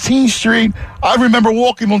 16th Street. I remember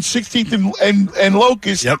walking on 16th and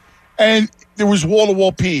Locust, and there was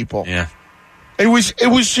wall-to-wall people. Yeah. It was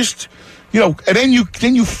just, and then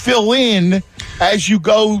you fill in as you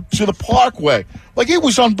go to the Parkway. It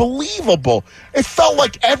was unbelievable. It felt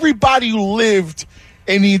like everybody who lived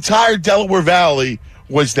in the entire Delaware Valley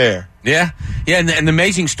was there. Yeah, and the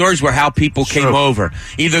amazing stories were how people came over,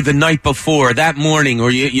 either the night before, that morning, or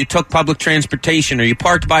you took public transportation, or you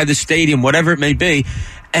parked by the stadium, whatever it may be,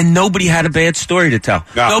 and nobody had a bad story to tell.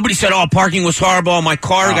 No. Nobody said, parking was horrible, my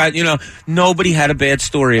car got, nobody had a bad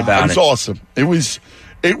story about it. It was awesome. It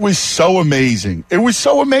was so amazing. It was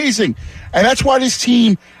so amazing. And that's why this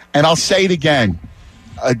team, and I'll say it again,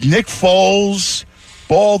 Nick Foles,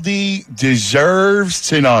 Baldy deserves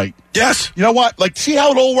tonight. Yes. You know what? See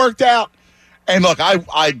how it all worked out? And look,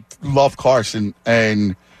 I love Carson.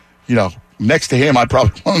 And, next to him, I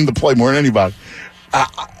probably want him to play more than anybody.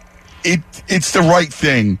 It's the right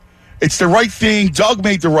thing. It's the right thing. Doug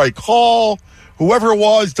made the right call. Whoever it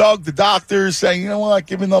was, Doug, the doctors saying, you know what,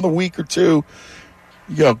 give him another week or two.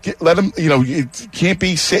 let him. It can't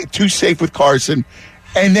be too safe with Carson,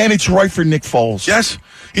 and then it's right for Nick Foles. Yes,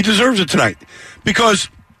 he deserves it tonight because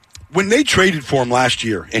when they traded for him last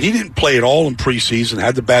year, and he didn't play at all in preseason,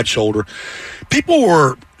 had the bad shoulder, people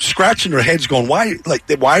were scratching their heads going, why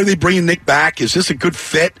are they bringing Nick back? Is this a good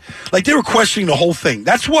fit? Like, they were questioning the whole thing.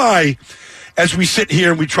 That's why, as we sit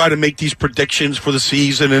here and we try to make these predictions for the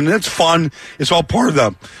season, and it's fun, it's all part of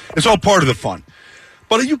the fun.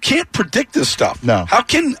 But you can't predict this stuff. No. How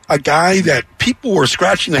can a guy that people were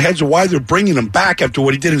scratching their heads of why they're bringing him back after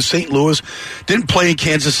what he did in St. Louis, didn't play in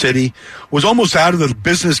Kansas City, was almost out of the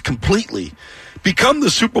business completely, become the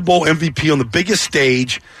Super Bowl MVP on the biggest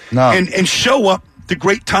stage, and show up the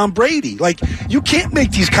great Tom Brady? Like, you can't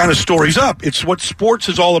make these kind of stories up. It's what sports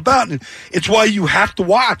is all about, and it's why you have to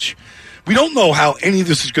watch. We don't know how any of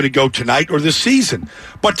this is going to go tonight or this season.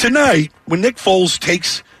 But tonight, when Nick Foles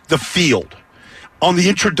takes the field on the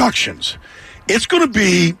introductions, it's going to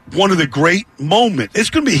be one of the great moments.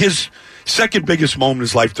 It's going to be his second biggest moment in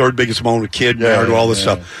his life, third biggest moment, kid, married, all this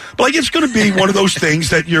stuff. But, like, it's going to be one of those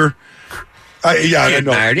things that you're... I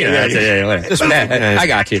know. I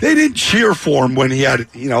got you. They didn't cheer for him when he had,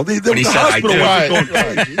 the hospital wasn't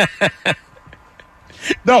going crazy.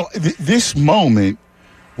 No, this moment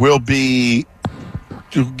will be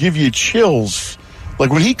to give you chills.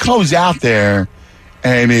 Like, when he comes out there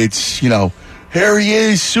and it's, here he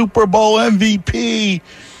is, Super Bowl MVP,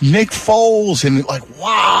 Nick Foles, and like,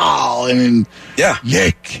 wow. And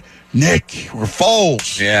Nick, or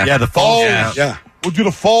Foles. Yeah, the Foles. Yeah. We'll do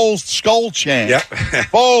the Foles skull chant. Yeah.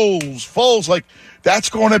 Foles. Like,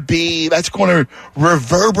 that's going to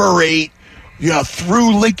reverberate,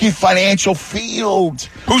 through Lincoln Financial Field.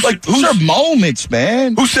 These are moments,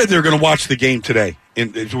 man. Who said they were going to watch the game today?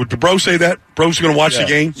 Did Bro say that? Bro's going to watch the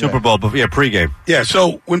game? Super Bowl, pregame. Yeah,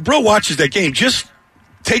 so when Bro watches that game, just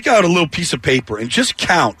take out a little piece of paper and just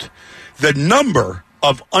count the number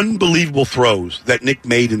of unbelievable throws that Nick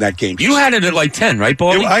made in that game. You had it at like 10, right,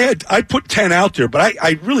 Baldy? I put 10 out there, but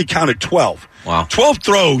I really counted 12. Wow. 12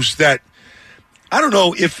 throws that, I don't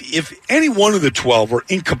know, if any one of the 12 were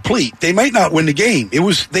incomplete, they might not win the game.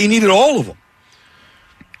 They needed all of them.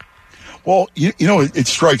 Well, it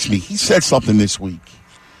strikes me. He said something this week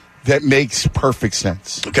that makes perfect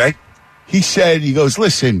sense. Okay. He goes,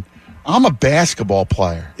 listen, I'm a basketball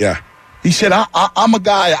player. Yeah. He said, I'm a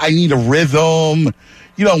guy, I need a rhythm.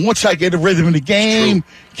 Once I get a rhythm in the game,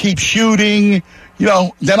 keep shooting,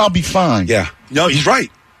 then I'll be fine. Yeah. No, he's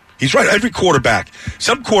right. He's right. Every quarterback.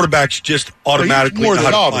 Some quarterbacks just automatically know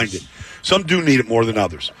how to find it. Some do need it more than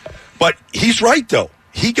others. But he's right, though.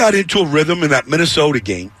 He got into a rhythm in that Minnesota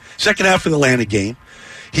game, second half of the Atlanta game.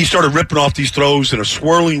 He started ripping off these throws in a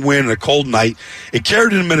swirling wind and a cold night. It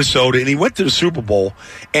carried him to Minnesota, and he went to the Super Bowl,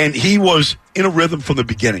 and he was in a rhythm from the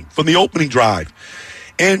beginning, from the opening drive.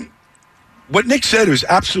 And what Nick said was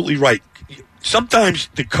absolutely right. Sometimes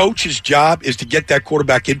the coach's job is to get that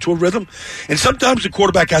quarterback into a rhythm, and sometimes the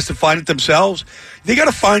quarterback has to find it themselves. They got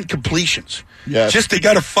to find completions. Yes. They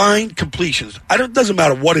got to find completions. It doesn't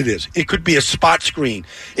matter what it is. It could be a spot screen.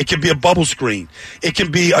 It could be a bubble screen. It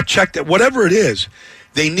can be a check that, whatever it is,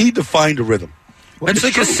 they need to find a rhythm. It's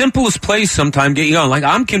like the simplest plays sometimes get you going. Like,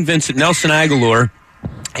 I'm convinced that Nelson Aguilar,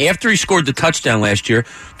 after he scored the touchdown last year,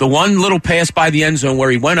 the one little pass by the end zone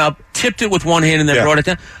where he went up, tipped it with one hand, and then brought it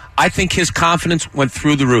down, I think his confidence went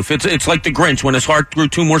through the roof. It's like the Grinch when his heart grew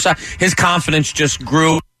 2 more sides. His confidence just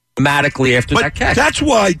grew dramatically after that catch. That's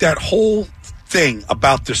why that whole thing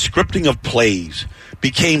about the scripting of plays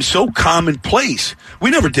became so commonplace. We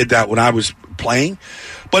never did that when I was playing,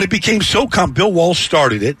 but it became so common. Bill Walsh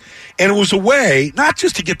started it, and it was a way not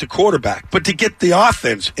just to get the quarterback, but to get the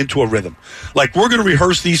offense into a rhythm. Like, we're going to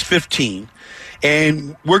rehearse these 15,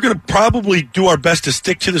 and we're going to probably do our best to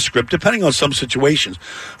stick to the script, depending on some situations.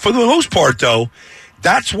 For the most part, though,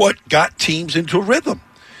 that's what got teams into a rhythm,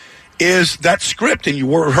 is that script, and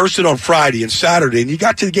you rehearse it on Friday and Saturday, and you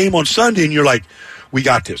got to the game on Sunday, and you're like, we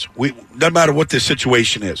got this. Doesn't matter what this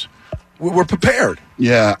situation is. We're prepared.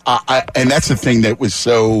 Yeah, and that's the thing that was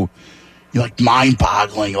so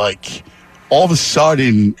mind-boggling. Like, all of a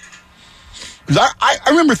sudden, because I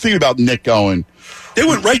remember thinking about Nick going, they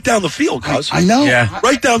went right down the field, cuz. I know. Yeah.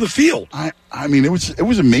 Right down the field. I mean, it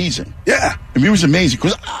was amazing. Yeah. I mean, it was amazing.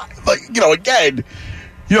 Because, again,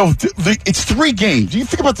 it's 3 games. You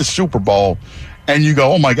think about the Super Bowl, and you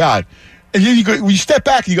go, oh, my God. And then you step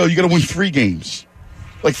back, and you got to win 3 games.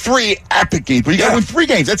 Like 3 epic games. But you got to win 3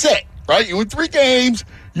 games. That's it, right? You win 3 games.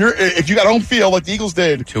 If you got home field like the Eagles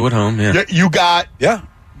did. 2 at home, yeah. You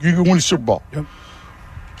can win the Super Bowl. Yep.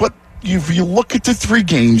 But if you look at the 3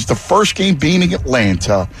 games, the first game being in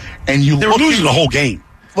Atlanta, and they were losing the whole game.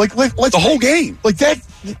 let's the whole game. Like that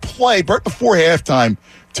play right before halftime,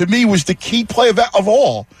 to me, was the key play of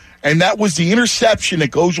all. And that was the interception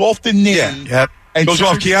that goes off the knee. Yeah. Yep. And goes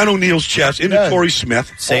off Keanu Neal's chest into Torrey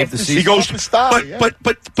Smith. Saved the season. He goes,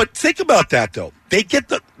 but think about that though.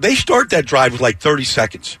 They start that drive with like 30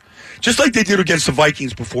 seconds, just like they did against the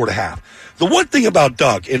Vikings before the half. The one thing about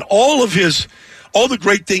Doug and all the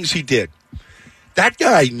great things he did, that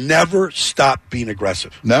guy never stopped being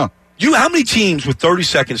aggressive. No. How many teams with 30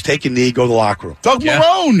 seconds take a knee, go to the locker room? Doug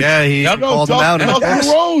Marrone. Yeah, he called him out. Doug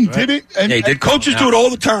Marrone did it. And he did. Coaches do it all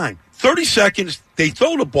the time. 30 seconds, they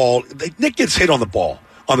throw the ball. Nick gets hit on the ball,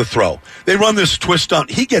 on the throw. They run this twist stunt.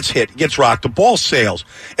 He gets hit, gets rocked. The ball sails.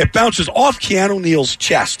 It bounces off Keanu Neal's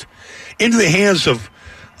chest into the hands of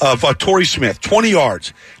Torrey Smith, 20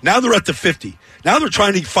 yards. Now they're at the 50. Now they're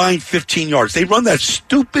trying to find 15 yards. They run that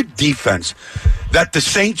stupid defense that the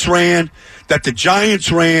Saints ran, that the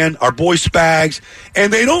Giants ran, our boy Spags,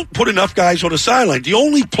 and they don't put enough guys on the sideline. The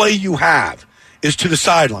only play you have is to the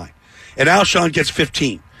sideline, and Alshon gets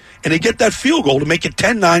 15. And they get that field goal to make it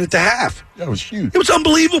 10-9 at the half. That was huge. It was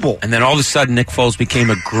unbelievable. And then all of a sudden, Nick Foles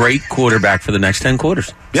became a great quarterback for the next 10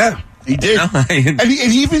 quarters. Yeah. He did.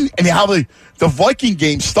 and how the Viking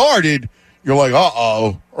game started, you're like,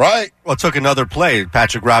 uh-oh, right? Well, it took another play,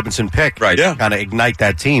 Patrick Robinson pick, right? Yeah, kind of ignite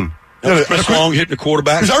that team. Chris Long hitting the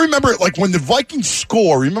quarterback. Because I remember, like, when the Vikings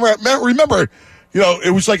score, remember,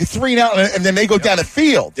 it was like a 3-and-out, and then they go down the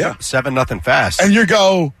field. Yeah. 7-0 fast. And you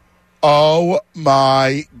go, oh,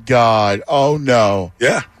 my God. Oh, no.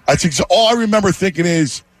 Yeah. All I remember thinking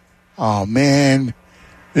is, oh, man,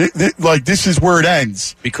 this is where it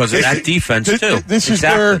ends. Because of that defense, too. This is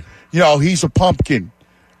where, he's a pumpkin.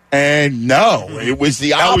 And no, it was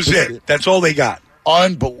the opposite. That was it. That's all they got.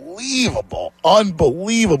 Unbelievable. All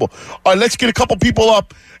right, let's get a couple people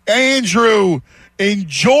up. Andrew in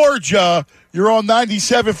Georgia, you're on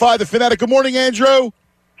 97.5 The Fanatic. Good morning, Andrew.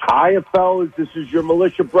 Hiya, fellas. This is your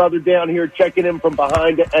militia brother down here checking in from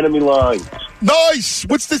behind the enemy lines. Nice.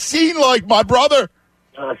 What's the scene like, my brother?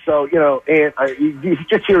 And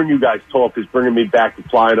just hearing you guys talk is bringing me back to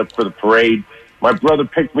flying up for the parade. My brother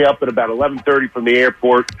picked me up at about 11:30 from the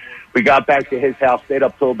airport. We got back to his house, stayed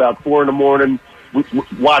up till about 4 in the morning,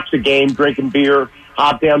 watched the game, drinking beer,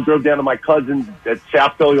 hopped down, drove down to my cousin at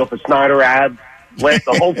South Philly off of Snyder Ave.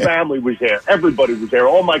 The whole family was there. Everybody was there.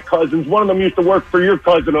 All my cousins. One of them used to work for your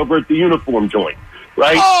cousin over at the uniform joint,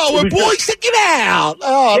 right? Oh, we're boys sticking out.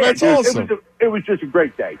 Oh, yeah, that's awesome. It was just a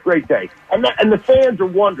great day. And the fans are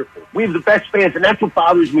wonderful. We have the best fans, and that's what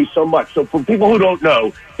bothers me so much. So for people who don't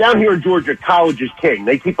know, down here in Georgia, college is king.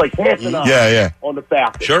 They keep like half an eye on the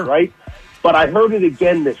Falcons, right? But I heard it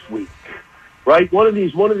again this week, right? One of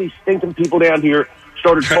these stinking people down here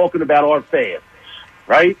started talking about our fans,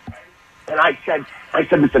 right? And I said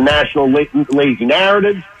it's a national lazy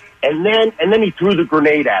narrative, and then he threw the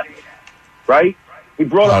grenade at me, right? He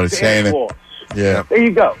brought up Santa Claus. Yeah, there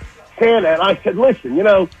you go, Santa. And I said, listen,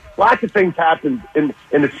 lots of things happened in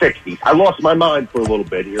the '60s. I lost my mind for a little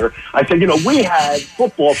bit here. I said, we had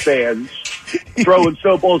football fans throwing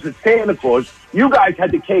snowballs at Santa Claus. You guys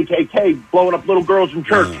had the KKK blowing up little girls in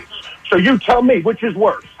churches. So you tell me, which is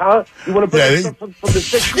worse, huh? You want to bring it from the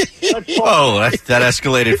 60s? Oh, that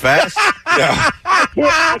escalated fast. Yeah.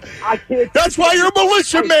 I can't. That's why you're a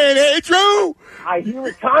militia man, Andrew. I hear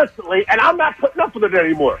it constantly, and I'm not putting up with it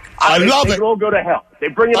anymore. I love it. They all go to hell. They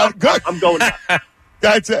bring it up. I'm going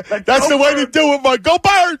nuts. That's the way to do it, Mike. Go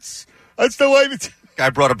Birds. That's the way to. Guy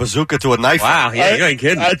brought a bazooka to a knife. Wow, yeah, you ain't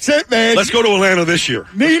kidding. That's it, man. Let's go to Atlanta this year.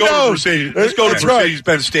 Let's go to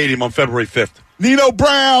Mercedes-Benz Stadium on February 5th. Nino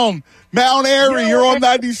Brown, Mount Airy, you're on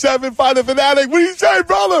 97.5 The Fanatic. What do you say,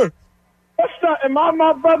 brother? What's that? Am I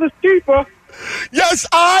my brother's keeper? Yes,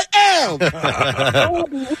 I am.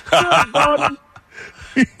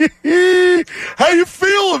 How you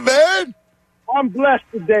feeling, man? I'm blessed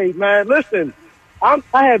today, man. Listen, I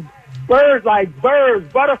had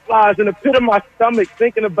butterflies in the pit of my stomach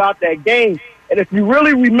thinking about that game. And if you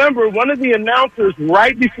really remember, one of the announcers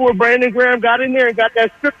right before Brandon Graham got in there and got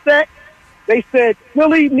that strip sack, they said,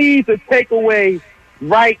 Philly needs a takeaway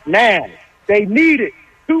right now. They need it.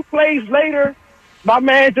 2 plays later, my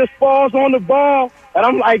man just falls on the ball, and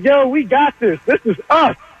I'm like, yo, we got this. This is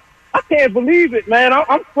us. I can't believe it, man.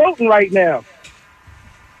 I'm floating right now.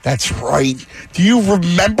 That's right. Do you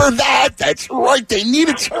remember that? That's right. They need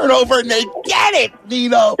a turnover, and they get it,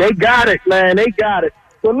 Nino. They got it, man. They got it.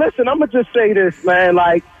 But listen, I'm going to just say this, man.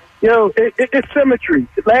 Like, it's symmetry.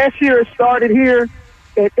 Last year it started here.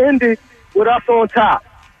 It ended with us on top.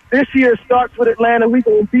 This year it starts with Atlanta. We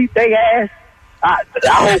going to beat their ass. I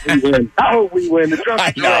hope we win. The Trump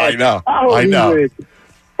I know. We win.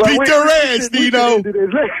 Beat their ass, Dino.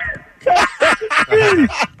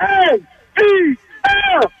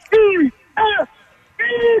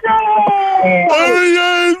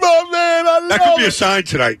 That could be a sign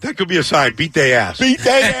tonight. That could be a sign. Beat their ass. Beat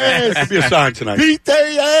their ass. That could be a sign tonight. Beat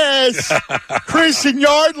their ass. Chris and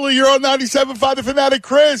Yardley, you're on 97.5 The Fanatic.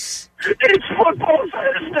 Chris. It's Football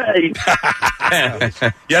Thursday.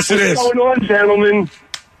 Yes, it is. What's going on, gentlemen?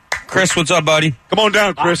 Chris, what's up, buddy? Come on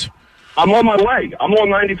down, Chris. I'm on my way. I'm on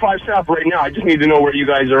 95 South right now. I just need to know where you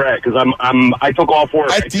guys are at because I took off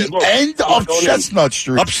work. At the end of Chestnut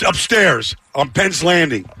Street. Upstairs on Penn's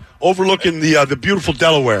Landing, overlooking the beautiful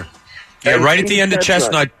Delaware. Yeah, right at the end of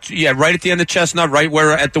Chestnut. Yeah, right at the end of Chestnut, right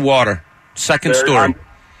where at the water. Second story.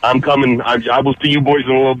 I'm coming. I will see you boys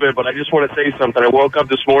in a little bit, but I just want to say something. I woke up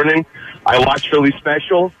this morning. I watched Philly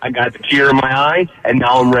Special. I got the tear in my eye, and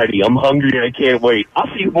now I'm ready. I'm hungry, and I can't wait. I'll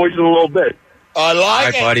see you boys in a little bit. I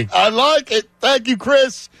like it. Buddy. I like it. Thank you,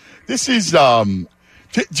 Chris. This is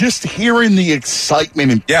just hearing the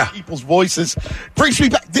excitement in people's voices brings me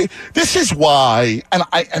back. This is why, and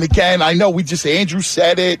again, I know Andrew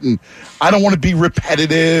said it, and I don't want to be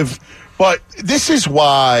repetitive, but this is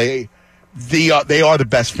why they are the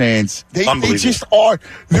best fans. They just are.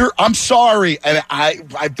 I'm sorry, and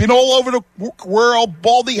I've been all over the world.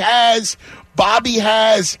 Baldy has, Bobby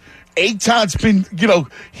has. Eitan's been,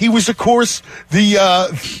 he was, of course, the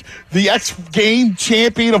X game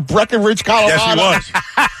champion of Breckenridge, Colorado. Yes, he was.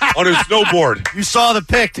 On his snowboard. You saw the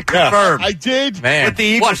pic to confirm. I did. Man, with the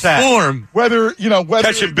Eagles hat. Form. Whether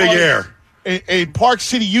catching big air. In Park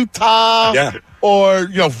City, Utah. Yeah. Or,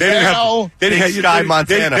 They don't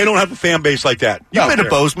have a fan base like that. You've been to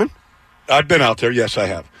Bozeman. I've been out there. Yes, I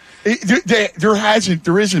have.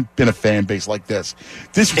 There isn't been a fan base like this.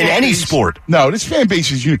 This in any sport. No, this fan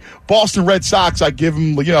base is unique. Boston Red Sox, I give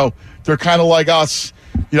them, they're kind of like us.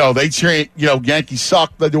 They chant, Yankees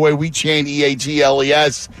suck the way we chant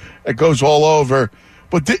EAGLES. It goes all over.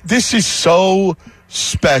 But this is so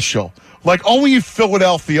special. Like, only in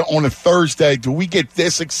Philadelphia on a Thursday do we get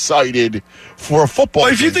this excited for a football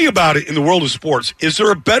game. If you think about it in the world of sports, is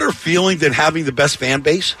there a better feeling than having the best fan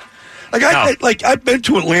base? I've been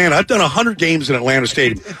to Atlanta. I've done 100 games in Atlanta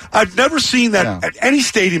Stadium. I've never seen that at any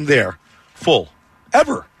stadium there full,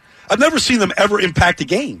 ever. I've never seen them ever impact a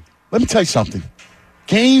game. Let me tell you something.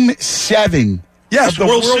 Game 7 of the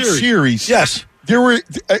World Series. Yes. There were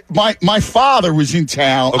my father was in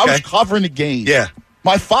town. Okay. I was covering the game. Yeah.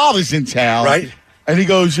 My father's in town. Right. And he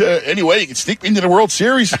goes, anyway, you can sneak me into the World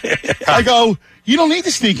Series. I go, you don't need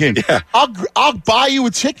to sneak in. Yeah. I'll buy you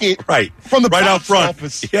a ticket from the right out front.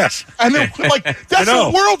 office. Yes. And they're like, that's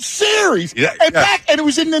a World Series. Yeah, and it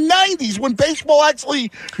was in the 90s when baseball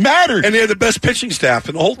actually mattered. And they had the best pitching staff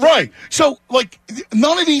in the whole thing. Right. So,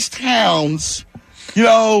 none of these towns, you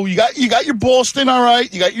got your Boston, all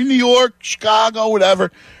right. You got your New York, Chicago,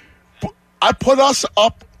 whatever. I put us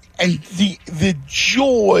up, and the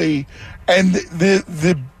joy and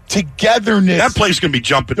the togetherness. That place is going to be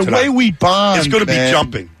jumping the tonight. way we bond. It's going to be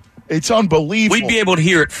jumping. It's unbelievable. We'd be able to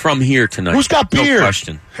hear it from here tonight. Who's got beer? No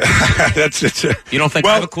question. That's it. You don't think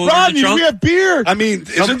I have a cooler in the trunk? We have beer. I mean,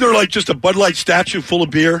 isn't there just a Bud Light statue full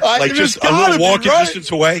of beer? Just a little walking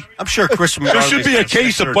distance away? I'm sure Chris from there should be a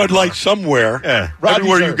case of Bud Light somewhere. Yeah.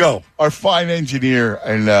 Everywhere you go. Our fine engineer,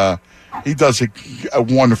 and he does a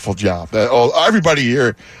wonderful job. Everybody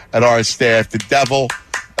here at our staff, the Devil,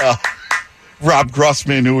 Rob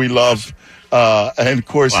Grussman, who we love, and of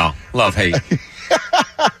course, love hate.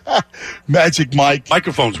 Magic Mike.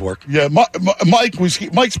 Microphones work. Yeah,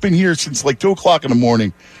 Mike's been here since 2:00 in the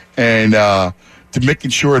morning, and to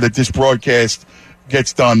making sure that this broadcast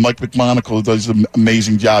gets done. Mike McMonagle does an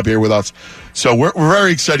amazing job here with us, so we're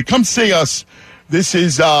very excited. Come see us. This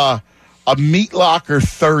is a Meat Locker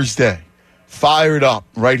Thursday. Fired up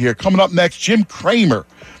right here. Coming up next, Jim Kramer,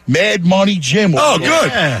 Mad Money Jim. Oh,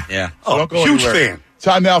 good. Yeah. Oh, huge fan.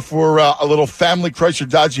 Time now for a little family Chrysler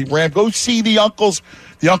Dodge Jeep Ram. Go see the uncles.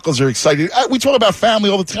 The uncles are excited. We talk about family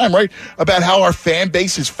all the time, right? About how our fan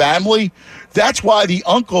base is family. That's why the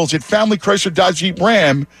uncles at Family Chrysler Dodge Jeep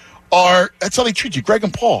Ram that's how they treat you. Greg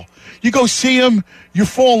and Paul. You go see them, you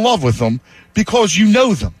fall in love with them because you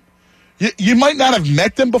know them. You might not have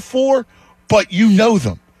met them before, but you know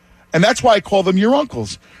them. And that's why I call them your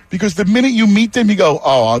uncles. Because the minute you meet them, you go,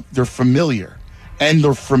 oh, they're familiar. And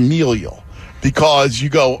they're familial. Because you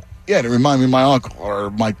go, yeah, they remind me of my uncle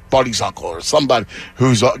or my buddy's uncle or somebody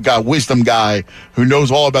who's got a wisdom guy who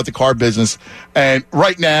knows all about the car business. And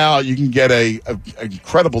right now, you can get an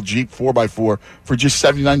incredible Jeep 4x4 for just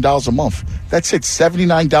 $79 a month. That's it,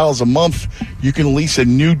 $79 a month. You can lease a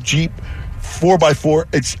new Jeep 4x4.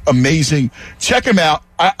 It's amazing. Check them out.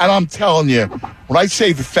 And I'm telling you, when I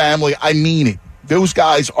say the family, I mean it. Those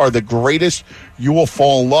guys are the greatest. You will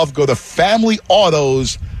fall in love. Go to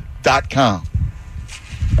familyautos.com.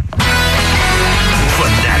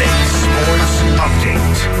 Fanatic Sports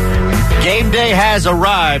Update. Game day has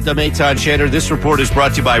arrived. I'm Eitan Shander. This report is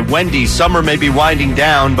brought to you by Wendy's. Summer may be winding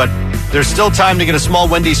down, but there's still time to get a small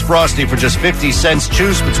Wendy's Frosty for just 50 cents.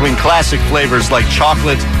 Choose between classic flavors like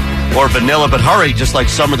chocolate or vanilla, but hurry, just like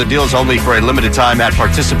summer, the deal is only for a limited time at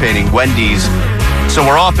participating Wendy's. So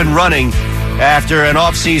we're off and running. After an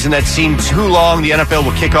offseason that seemed too long, the NFL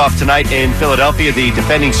will kick off tonight in Philadelphia. The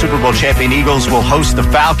defending Super Bowl champion Eagles will host the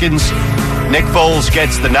Falcons. Nick Foles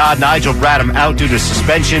gets the nod. Nigel Bradham out due to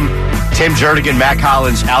suspension. Tim Jernigan, Matt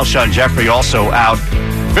Collins, Alshon Jeffrey also out.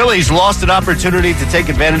 Phillies lost an opportunity to take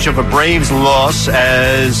advantage of a Braves loss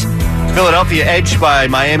as Philadelphia edged by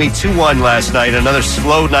Miami 2-1 last night. Another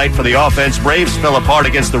slow night for the offense. Braves fell apart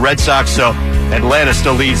against the Red Sox, so Atlanta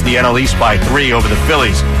still leads the NL East by 3 over the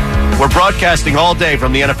Phillies. We're broadcasting all day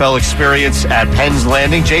from the NFL Experience at Penn's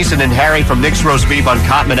Landing. Jason and Harry from Nick's Roast Beef on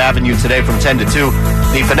Cotman Avenue today from 10 to 2.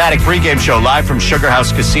 The Fanatic pregame show live from Sugar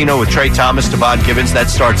House Casino with Trey Thomas, Devon Gibbons. That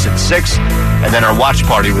starts at 6. And then our watch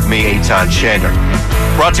party with me, Eitan Shander.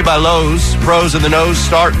 Brought to you by Lowe's. Pros in the nose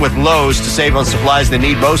start with Lowe's to save on supplies they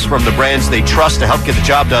need most from the brands they trust to help get the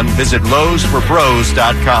job done. Visit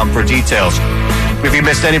LowesForPros.com for details. If you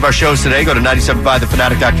missed any of our shows today, go to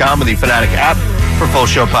 975thefanatic.com or the Fanatic app for full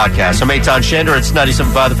show podcasts. I'm Eitan Shander. It's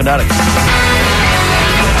 97.5 The Fanatic.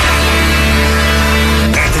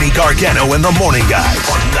 Anthony Gargano and the Morning Guys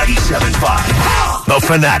on 97.5 The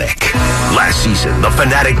Fanatic. Last season, the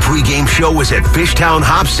Fanatic pregame show was at Fishtown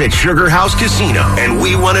Hops at Sugar House Casino, and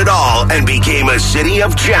we won it all and became a city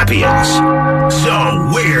of champions.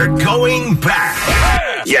 So we're going back.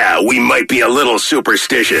 Yeah, we might be a little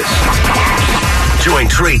superstitious. Join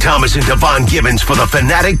Trey Thomas and Devon Gibbons for the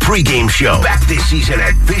Fanatic pregame show. Back this season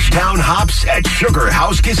at Fishtown Hops at Sugar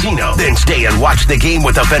House Casino. Then stay and watch the game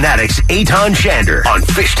with the Fanatic's Eitan Shander on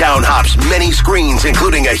Fishtown Hops' many screens,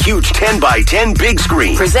 including a huge 10x10 big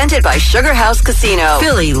screen. Presented by Sugar House Casino.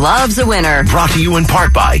 Philly loves a winner. Brought to you in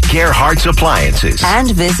part by Gerhardt's Appliances.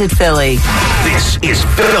 And Visit Philly. This is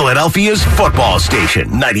Philadelphia's football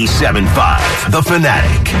station, 97.5 The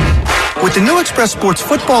Fanatic. With the new Express Sports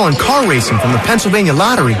football and car racing from the Pennsylvania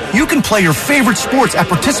Lottery, you can play your favorite sports at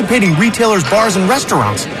participating retailers, bars, and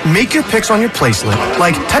restaurants. Make your picks on your play slip,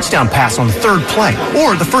 like touchdown pass on the third play,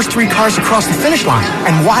 or the first 3 cars across the finish line,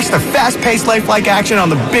 and watch the fast-paced lifelike action on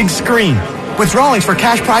the big screen. With drawings for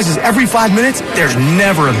cash prizes every 5 minutes, there's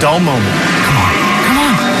never a dull moment. Come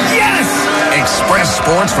on. Yes! Express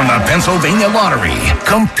Sports from the Pennsylvania Lottery.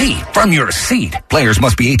 Compete from your seat. Players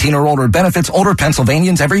must be 18 or older. Benefits older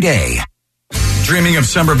Pennsylvanians every day. Dreaming of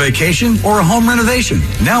summer vacation or a home renovation?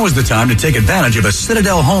 Now is the time to take advantage of a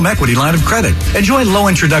Citadel Home Equity line of credit. Enjoy low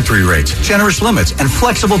introductory rates, generous limits, and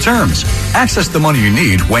flexible terms. Access the money you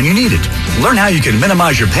need when you need it. Learn how you can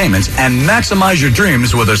minimize your payments and maximize your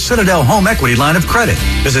dreams with a Citadel Home Equity line of credit.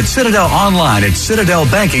 Visit Citadel online at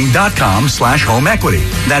citadelbanking.com/home equity.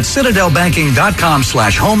 That's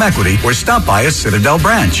citadelbanking.com/home equity or stop by a Citadel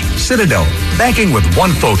branch. Citadel, banking with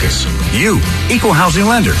one focus. You, equal housing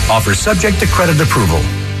lender, offers subject to credit approval.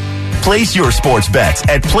 Place your sports bets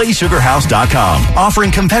at PlaySugarHouse.com, offering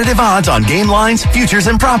competitive odds on game lines, futures,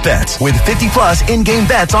 and prop bets with 50-plus in-game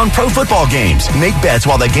bets on pro football games. Make bets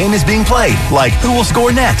while the game is being played, like who will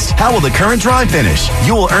score next, how will the current drive finish.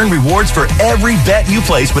 You will earn rewards for every bet you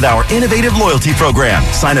place with our innovative loyalty program.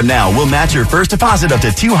 Sign up now. We'll match your first deposit up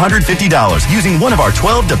to $250 using one of our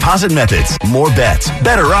 12 deposit methods. More bets,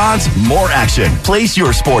 better odds, more action. Place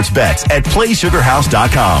your sports bets at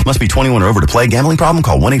PlaySugarHouse.com. Must be 21 or over to play. Gambling problem?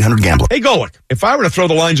 Call 1-800-GAMBLER. Hey, Golick, if I were to throw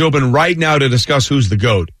the lines open right now to discuss who's the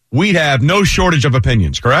GOAT, we'd have no shortage of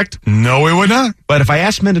opinions, correct? No, we would not. But if I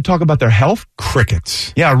asked men to talk about their health,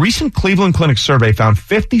 crickets. Yeah, a recent Cleveland Clinic survey found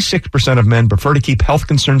 56% of men prefer to keep health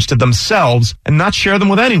concerns to themselves and not share them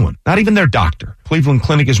with anyone, not even their doctor. Cleveland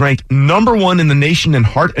Clinic is ranked #1 in the nation in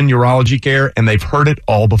heart and urology care, and they've heard it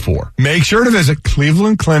all before. Make sure to visit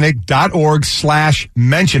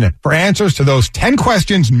clevelandclinic.org/mention it for answers to those 10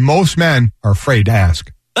 questions most men are afraid to ask.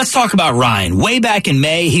 Let's talk about Ryan. Way back in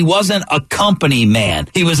May, he wasn't a company man.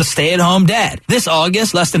 He was a stay-at-home dad. This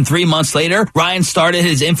August, less than 3 months later, Ryan started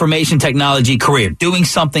his information technology career, doing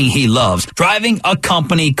something he loves, driving a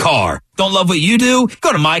company car. Don't love what you do?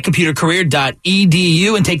 Go to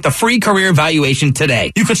mycomputercareer.edu and take the free career evaluation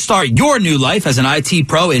today. You could start your new life as an IT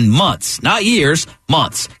pro in months, not years,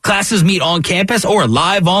 months. Classes meet on campus or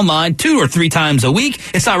live online 2 or 3 times a week.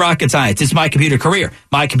 It's not rocket science. It's My Computer Career.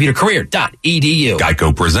 mycomputercareer.edu.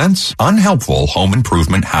 Geico presents unhelpful home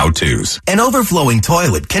improvement how-tos. An overflowing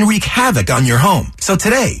toilet can wreak havoc on your home. So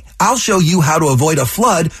today, I'll show you how to avoid a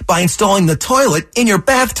flood by installing the toilet in your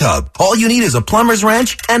bathtub. All you need is a plumber's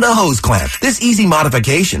wrench and a hose clamp. This easy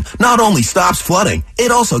modification not only stops flooding,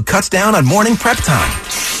 it also cuts down on morning prep time.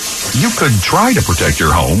 You could try to protect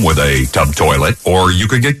your home with a tub toilet, or you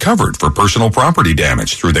could get covered for personal property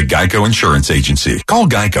damage through the Geico Insurance Agency. Call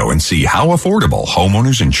Geico and see how affordable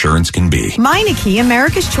homeowners insurance can be. Meineke,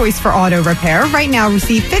 America's choice for auto repair. Right now,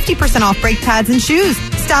 receive 50% off brake pads and shoes.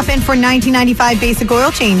 Stop in for $19.95 basic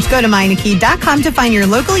oil change. Go to Meineke.com to find your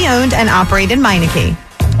locally owned and operated Meineke.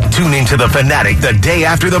 Tune into The Fanatic the day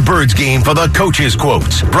after the Birds game for the Coach's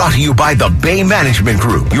Quotes. Brought to you by the Bay Management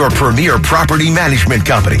Group, your premier property management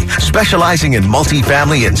company, specializing in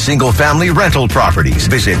multifamily and single-family rental properties.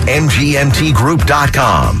 Visit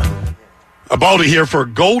mgmtgroup.com. About here for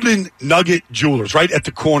Golden Nugget Jewelers, right at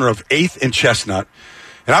the corner of 8th and Chestnut.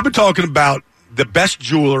 And I've been talking about the best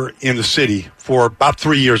jeweler in the city for about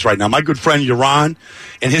 3 years right now. My good friend Yaron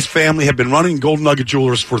and his family have been running Golden Nugget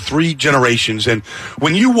Jewelers for 3 generations. And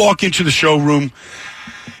when you walk into the showroom,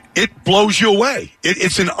 it blows you away.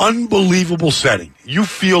 It's an unbelievable setting. You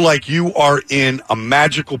feel like you are in a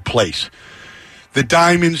magical place. The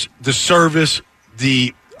diamonds, the service,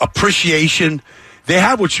 the appreciation, they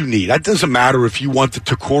have what you need. That doesn't matter if you want the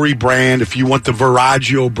Tacori brand, if you want the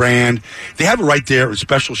Verragio brand. They have it right there in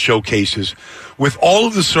special showcases with all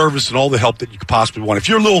of the service and all the help that you could possibly want. If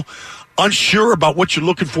you're a little unsure about what you're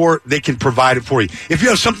looking for, they can provide it for you. If you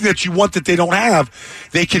have something that you want that they don't have,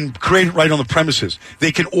 they can create it right on the premises.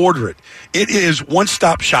 They can order it. It is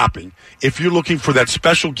one-stop shopping if you're looking for that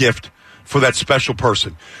special gift for that special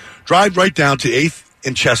person. Drive right down to 8th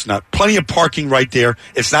and Chestnut. Plenty of parking right there.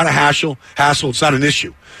 It's not a hassle. It's not an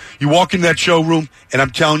issue. You walk in that showroom, and I'm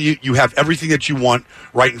telling you, you have everything that you want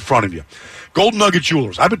right in front of you. Golden Nugget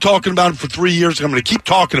Jewelers. I've been talking about them for 3 years, and I'm going to keep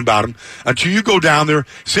talking about them until you go down there.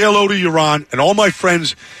 Say hello to Yaron and all my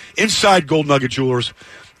friends inside Golden Nugget Jewelers.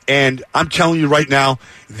 And I'm telling you right now,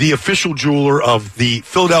 the official jeweler of the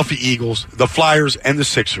Philadelphia Eagles, the Flyers, and the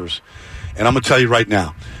Sixers. And I'm going to tell you right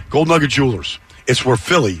now, Golden Nugget Jewelers, it's where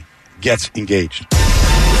Philly gets engaged.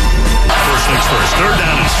 First things first. 3rd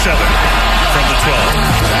down and 7 from the 12.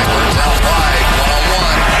 Backwards out wide. 1-on-1.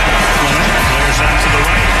 Flares out to the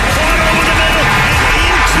right. Caught over the middle and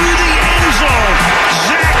into the end zone.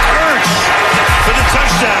 Zach Ertz for the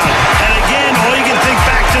touchdown. And again, all you can think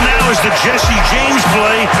back to now is the Jesse James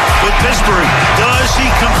play with Pittsburgh. Does he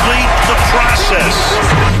complete the process?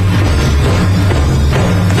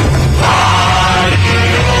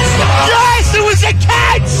 Yes, it was a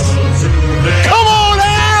catch! Come on,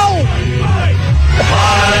 Al!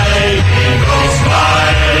 Fly, Eagles, fly.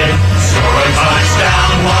 Score a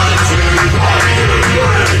touchdown, 1, 2, 3.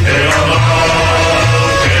 Hit 'em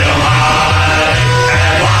low, hit 'em high,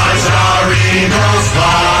 and watch our Eagles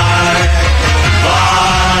fly.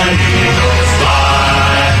 Fly, Eagles,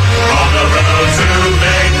 fly. On the road to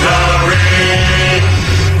victory.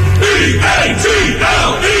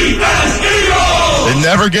 E-A-T-L-E-S, Eagles! It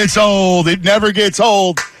never gets old. It never gets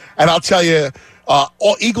old. And I'll tell you,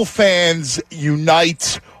 all Eagle fans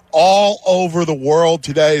unite all over the world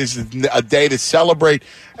today. This is a day to celebrate.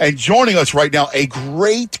 And joining us right now, a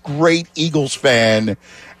great Eagles fan.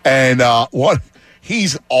 And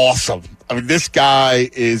he's awesome. I mean, this guy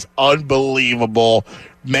is unbelievable.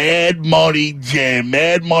 Mad Money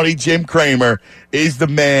Jim Cramer is the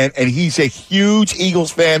man. And he's a huge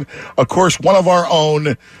Eagles fan. Of course, one of our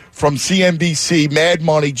own from CNBC, Mad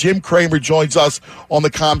Money. Jim Cramer joins us on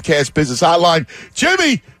the Comcast Business Hotline.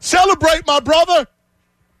 Jimmy, celebrate, my brother.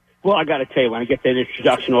 Well, I got to tell you, when I get that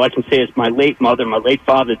introduction, all I can say is my late mother, my late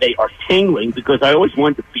father, they are tingling because I always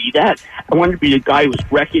wanted to be that. I wanted to be the guy who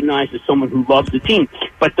was recognized as someone who loves the team.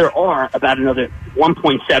 But there are about another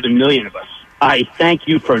 1.7 million of us. I thank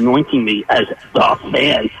you for anointing me as the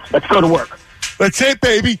fan. Let's go to work. That's it,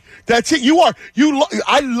 baby. That's it.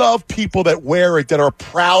 I love people that wear it, that are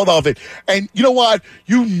proud of it. And you know what?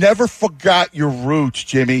 You never forgot your roots,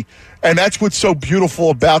 Jimmy. And that's what's so beautiful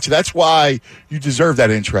about you. That's why you deserve that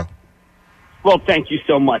intro. Well, thank you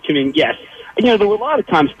so much. I mean, yes. There were a lot of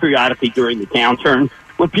times periodically during the downturn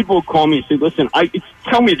when people would call me and say, listen,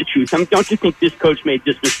 tell me the truth. Don't you think this coach made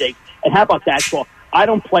this mistake? And how about that? Well, I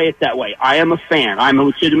don't play it that way. I am a fan. I'm a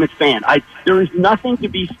legitimate fan. There is nothing to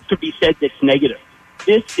be said that's negative.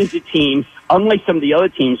 This is a team unlike some of the other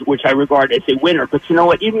teams, which I regard as a winner. But you know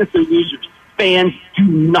what? Even if they're losers, fans do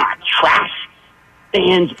not trash.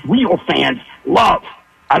 Fans, real fans, love.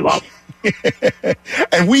 I love.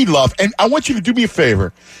 And we love. And I want you to do me a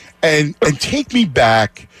favor and take me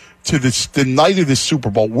back to the night of the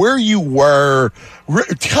Super Bowl, where you were.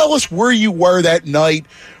 Tell us where you were that night,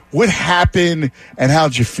 what happened, and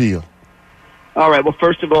how'd you feel? All right. Well,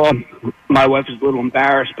 first of all, my wife was a little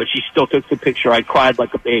embarrassed, but she still took the picture. I cried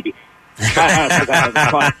like a baby.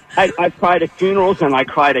 I cried at funerals and I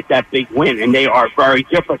cried at that big win, and they are very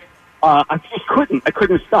different. I just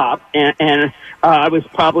couldn't stop, and I was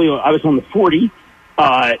on the 40.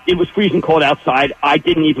 It was freezing cold outside. I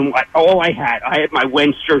didn't even. I had my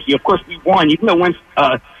Wentz jersey. Of course, we won, even though Wentz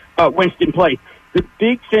didn't play. The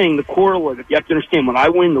big thing, the correlate, you have to understand, when I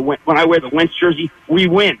wear the Wentz jersey, we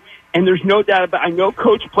win. And there's no doubt about it. I know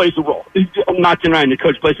coach plays a role. I'm not denying the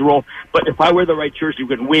coach plays a role, but if I wear the right jersey,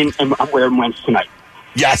 we're going to win, and I'm wearing Wentz tonight.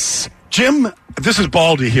 Yes. Jim, this is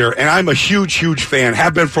Baldy here, and I'm a huge, huge fan.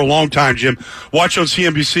 Have been for a long time, Jim. Watch on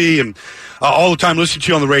CNBC and all the time, listen to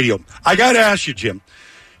you on the radio. I got to ask you, Jim,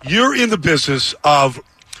 you're in the business of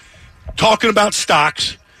talking about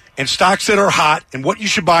stocks and stocks that are hot and what you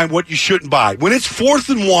should buy and what you shouldn't buy. When it's 4th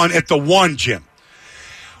and 1 at the 1, Jim,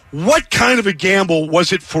 what kind of a gamble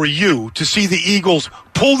was it for you to see the Eagles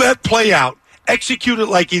pull that play out, execute it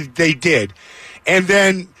like they did, and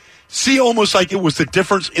then see almost like it was the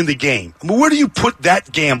difference in the game? I mean, where do you put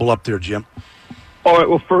that gamble up there, Jim? All right,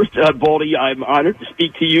 well, first, Baldy, I'm honored to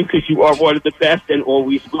speak to you because you are one of the best and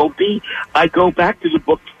always will be. I go back to the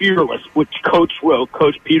book Fearless, which Coach wrote,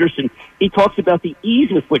 Coach Peterson. He talks about the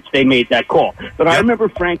ease with which they made that call. But I remember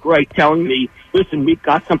Frank Wright telling me, listen, we've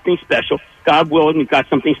got something special. God willing, we've got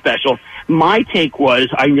something special. My take was,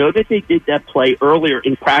 I know that they did that play earlier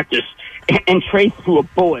in practice, and Trey threw a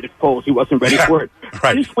bullet at Foles. He wasn't ready for it.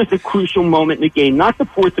 Right. This was a crucial moment in the game, not the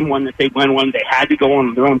 4th and 1 that they went on. They had to go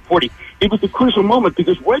on their own 40. It was a crucial moment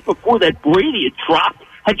because right before that, Brady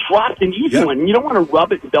had dropped an easy one. And you don't want to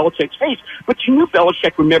rub it in Belichick's face, but you knew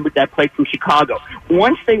Belichick remembered that play from Chicago.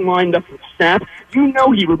 Once they lined up for the snap, you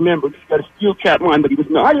know he remembered. He's got a steel cap line, but he was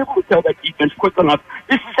not able to tell that defense quick enough.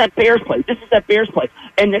 This is that Bears play. This is that Bears play.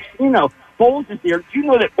 And next thing you know, Foles is there. You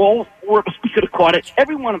know that all 4 of us, we could have caught it.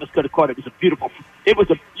 Every one of us could have caught it. It was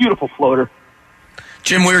a beautiful floater.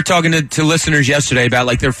 Jim, we were talking to listeners yesterday about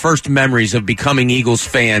like their first memories of becoming Eagles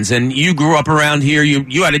fans, and you grew up around here.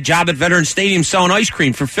 You had a job at Veterans Stadium selling ice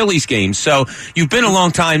cream for Phillies games, so you've been a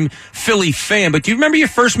long time Philly fan. But do you remember your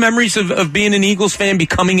first memories of being an Eagles fan,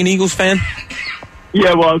 becoming an Eagles fan?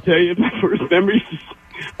 Yeah, well, I'll tell you, my first memories.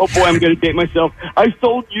 Oh boy, I'm going to date myself. I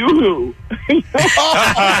sold Yoo-Hoo.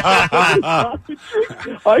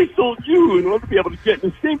 I sold Yoo-Hoo in order to be able to get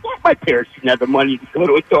in the same game. My parents didn't have the money to go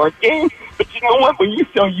to a dark game. But you know what? When you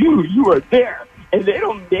sell Yoo-Hoo, you are there. And they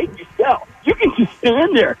don't make you sell. You can just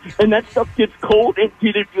stand there. And that stuff gets cold. It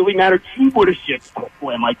didn't really matter. He would have shipped. Oh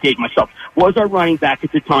boy, I might date myself. Was our running back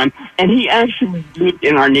at the time. And he actually lived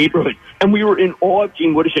in our neighborhood. And we were in awe of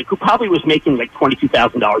Gene Woodishek, who probably was making like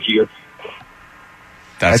 $22,000 a year.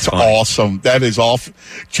 That's awesome. That is awesome.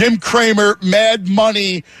 Jim Cramer, Mad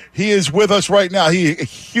Money. He is with us right now. He's a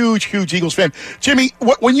huge, huge Eagles fan. Jimmy,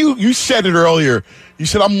 when you said it earlier, you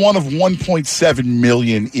said I'm one of 1.7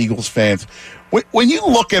 million Eagles fans. When you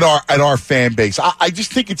look at our fan base, I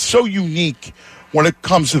just think it's so unique when it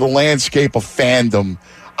comes to the landscape of fandom.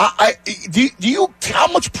 How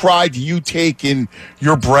much pride do you take in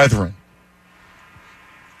your brethren?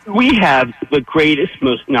 We have the greatest,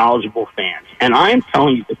 most knowledgeable fans. And I am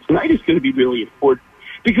telling you that tonight is going to be really important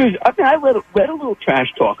because I read a little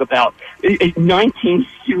trash talk about 19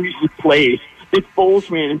 series of plays that Foles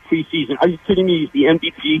ran in preseason. Are you kidding me? He's the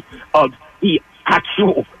MVP of the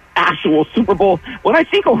actual Super Bowl. What I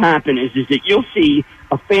think will happen is that you'll see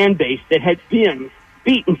a fan base that had been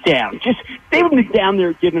beaten down. They would be down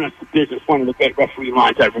there giving us the business, one of the great referee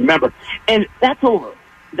lines I remember. And that's over.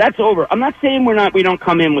 That's over. I'm not saying we don't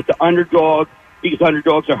come in with the underdog because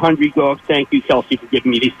underdogs are hungry dogs. Thank you, Kelsey, for giving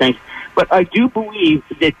me these things. But I do believe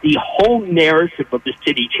that the whole narrative of the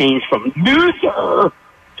city changed from loser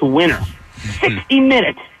to winner. 60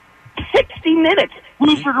 minutes. 60 minutes.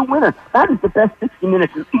 Loser to winner. That is the best 60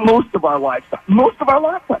 minutes in most of our lifetime. Most of our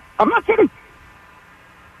lifetime. I'm not kidding.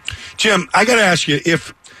 Jim, I got to ask you,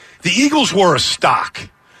 if the Eagles were a stock,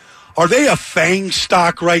 are they a FANG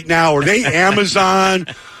stock right now? Are they Amazon?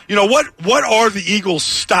 You know, what are the Eagles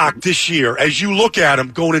stock this year as you look at them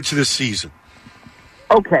going into this season?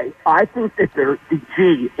 Okay, I think that they're the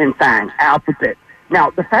G in FANG, alphabet. Now,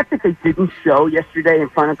 the fact that they didn't show yesterday in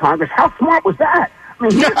front of Congress, how smart was that?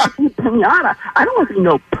 I mean, pinata. I don't want to be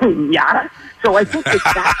no pinata. So I think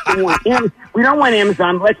that's the one. And we don't want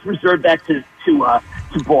Amazon. Let's reserve that to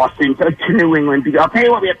Boston, to New England. I'll tell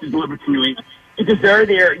you what we have to deliver to New England. Because they're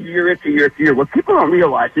there year after year after year. What people don't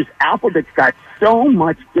realize is Alphabet's got so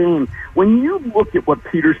much game. When you look at what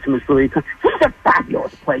Peterson is really, he's a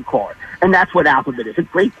fabulous play caller. And that's what Alphabet is, a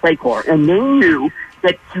great play caller. And they knew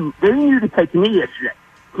to take a knee yesterday.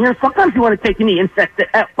 You know, sometimes you want to take a knee. And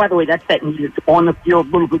by the way, that's that knee that's on the field, a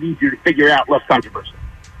little bit easier to figure out, less controversial.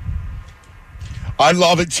 I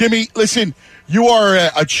love it. Jimmy, listen, you are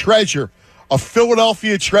a treasure, a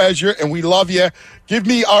Philadelphia treasure, and we love you. Give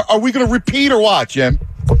me, are we going to repeat or what, Jim?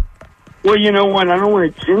 Well, you know what? I don't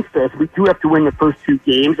want to jinx this. We do have to win the first two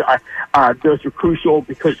games. Those are crucial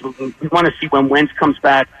because we want to see when Wentz comes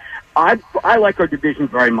back. I like our division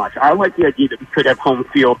very much. I like the idea that we could have home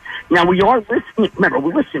field. Now, we are listening. Remember,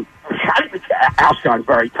 we listen. Alshon's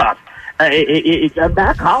very tough. It's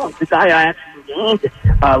Matt Collins, the guy I actually gained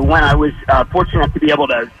when I was fortunate enough to be able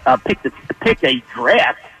to pick a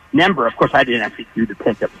draft member. Of course, I didn't actually do the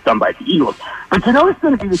pick that was done by the Eagles. But you know what's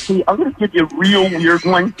going to be the key? I'm going to give you a real weird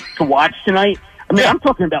one to watch tonight. I mean, I'm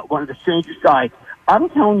talking about one of the strangest guys. I'm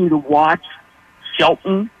telling you to watch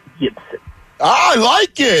Shelton Gibson. I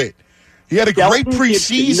like it. He had a great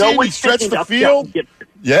preseason. He stretched the field.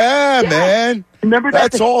 Yeah, man. Remember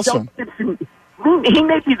that's awesome. He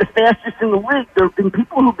may be the fastest in the league. There have been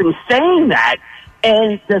people who've been saying that.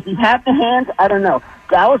 And does he have the hands? I don't know.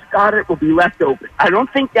 Dallas Goedert will be left open. I don't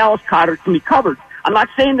think Dallas Goedert can be covered. I'm not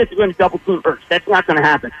saying that they're going to double team Ertz. That's not going to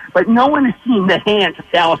happen. But no one has seen the hands of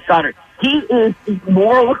Dallas Goedert. He is the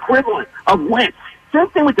moral equivalent of Wentz. Same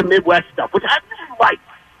thing with the Midwest stuff, which I really like.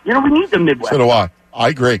 You know, we need the Midwest. So do I. I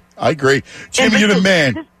agree. Jimmy, you're the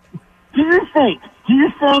man. Do you think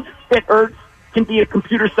that Ertz can be a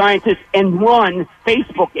computer scientist and run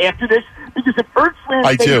Facebook after this? Because if Ertz ran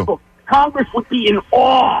Facebook, Congress would be in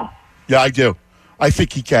awe. Yeah, I do. I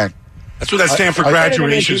think he can. That's what that Stanford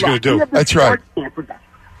graduation is going to do. That's right.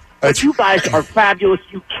 But you guys are fabulous.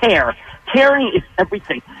 You care. Caring is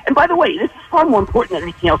everything. And by the way, this is far more important than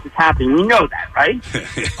anything else that's happening. We know that, right?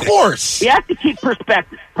 Of course. We have to keep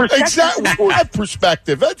perspective. Exactly. We have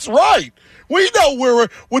perspective. That's right. We know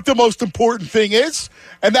what the most important thing is,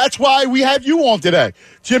 and that's why we have you on today.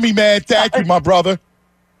 Jimmy, man, thank you, my brother.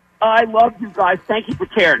 I love you guys. Thank you for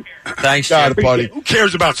caring. Thanks, Jim. Buddy. Who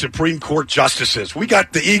cares about Supreme Court justices? We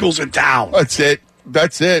got the Eagles in town. That's it.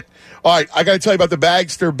 All right, I got to tell you about the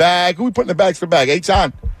Bagster bag. Who we put in the Bagster bag?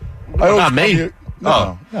 Eitan. Not me.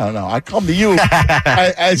 No. I come to you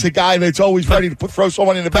as a guy that's always ready to throw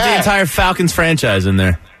someone in the bag. Put the entire Falcons franchise in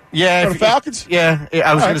there. Yeah, the Falcons. Yeah,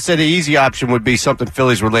 I was going to say the easy option would be something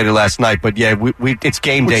Phillies related last night, but yeah, we it's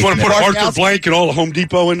game day. You want to put Arthur Blank and all the Home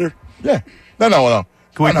Depot in there? Yeah. No.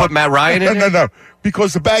 Can we put Matt Ryan in? No.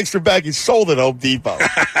 Because the Bagster bag is sold at Home Depot.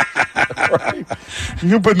 Right?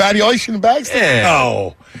 You put Matty Ice in the Bagster? Yeah.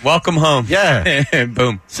 No. Welcome home. Yeah.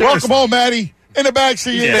 Boom. Seriously. Welcome home, Matty. In the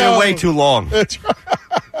Bagster, It's been way too long. That's right.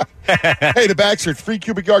 Hey, the Bagster, 3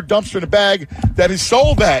 cubic yard dumpster in a bag that is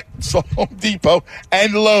sold at Home Depot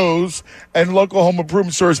and Lowe's and local home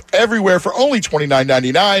improvement stores everywhere for only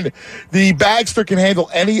 $29.99. The Bagster can handle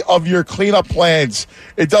any of your cleanup plans.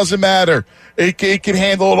 It doesn't matter. It can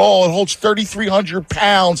handle it all. It holds 3,300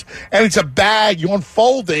 pounds, and it's a bag. You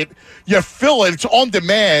unfold it, you fill it. It's on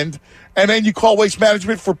demand. And then you call Waste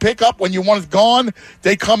Management for pickup. When you want it gone,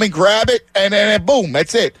 they come and grab it, and then boom,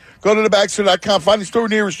 that's it. Go to thebagster.com. Find the store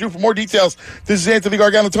nearest you for more details. This is Anthony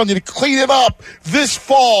Gargano telling you to clean it up this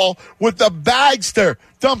fall with the Bagster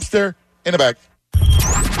dumpster in the bag.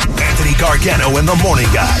 Anthony Gargano and the Morning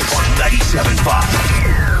Guys on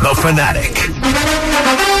 97.5. The Fanatic.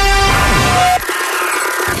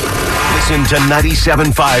 Listen to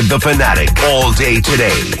 97.5 The Fanatic all day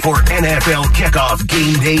today for NFL kickoff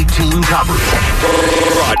game day team coverage.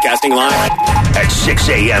 Broadcasting live at 6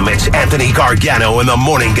 a.m. It's Anthony Gargano and the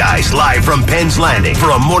Morning Guys live from Penn's Landing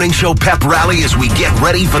for a morning show pep rally as we get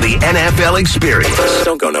ready for the NFL experience.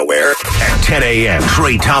 Don't go nowhere. At 10 a.m.,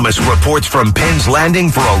 Trey Thomas reports from Penn's Landing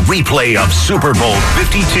for a replay of Super Bowl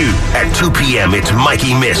 52. At 2 p.m., it's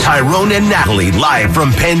Mikey Miss, Tyrone, and Natalie live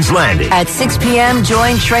from Penn's Landing. At 6 p.m.,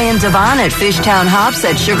 join Trey and Devon at Fishtown Hops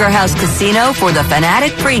at Sugar House Casino for the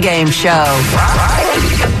Fanatic pregame show.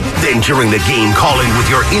 Then during the game, call in with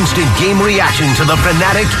your instant game reaction to the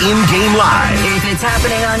Fanatic in-game live. If it's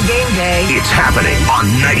happening on game day, it's happening on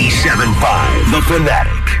 97.5 The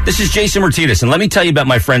Fanatic. This is Jason Martinez, and let me tell you about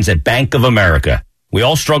my friends at Bank of America. We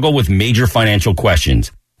all struggle with major financial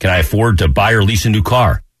questions. Can I afford to buy or lease a new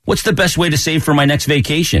car? What's the best way to save for my next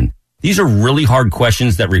vacation? These are really hard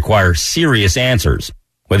questions that require serious answers.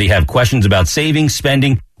 Whether you have questions about saving,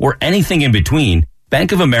 spending, or anything in between,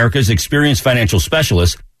 Bank of America's experienced financial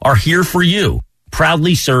specialists are here for you,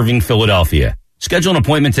 proudly serving Philadelphia. Schedule an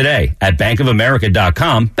appointment today at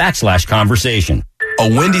bankofamerica.com/conversation. A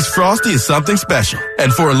Wendy's Frosty is something special.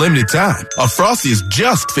 And for a limited time, a Frosty is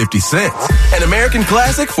just 50 cents. An American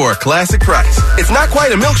classic for a classic price. It's not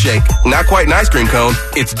quite a milkshake, not quite an ice cream cone.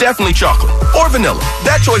 It's definitely chocolate or vanilla.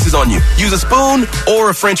 That choice is on you. Use a spoon or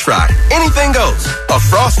a French fry. Anything goes. A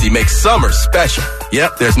Frosty makes summer special.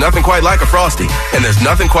 Yep, there's nothing quite like a Frosty. And there's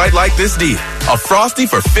nothing quite like this deal. A Frosty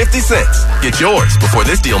for 50 cents. Get yours before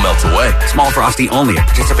this deal melts away. Small Frosty only at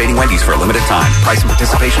participating Wendy's for a limited time. Price and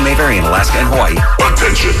participation may vary in Alaska and Hawaii.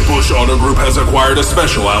 Attention, Bush Auto Group has acquired a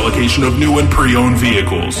special allocation of new and pre-owned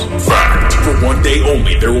vehicles. Fact, for one day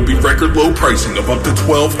only, there will be record low pricing of up to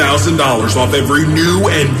 $12,000 off every new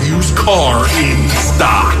and used car in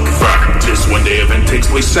stock. Fact, this one-day event takes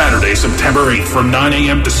place Saturday, September 8th from 9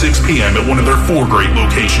 a.m. to 6 p.m. at one of their 4 great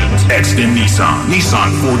locations. Exton Nissan,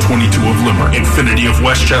 Nissan 422 of Limerick, Infinity of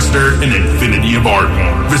Westchester, and Infinity of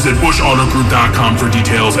Ardmore. Visit BushAutoGroup.com for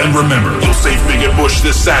details, and remember, you'll save big at Bush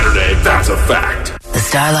this Saturday. That's a fact. The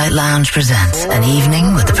Starlight Lounge presents An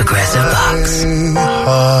Evening with the Progressive Box.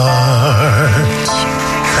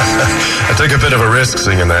 I took a bit of a risk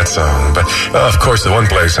singing that song, but of course the one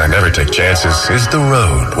place I never take chances is the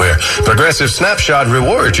road, where Progressive Snapshot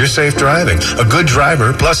rewards your safe driving. A good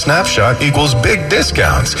driver plus Snapshot equals big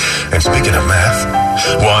discounts. And speaking of math,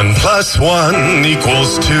 1 + 1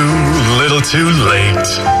 equals 2, little too late.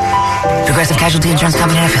 Progressive Casualty Insurance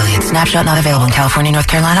Company and affiliates. Snapshot not available in California, North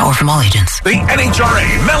Carolina, or from all agents. The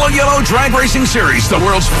NHRA Mellow Yellow Drag Racing Series, the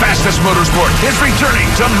world's fastest motorsport, is returning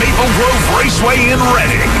to Maple Grove Raceway in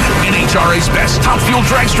Reading. NHRA's best top fuel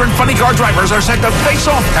dragster and funny car drivers are set to face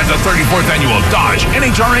off at the 34th Annual Dodge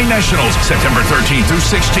NHRA Nationals, September 13th through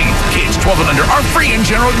 16th. Kids 12 and under are free in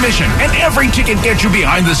general admission, and every ticket gets you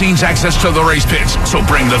behind-the-scenes access to the race pits. So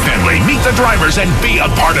bring the family, meet the drivers, and be a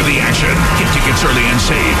part of the action. Get tickets early and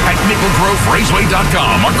save at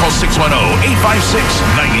MapleGroveRaceway.com or call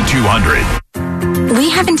 610-856-9200. We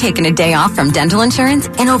haven't taken a day off from dental insurance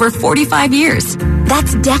in over 45 years.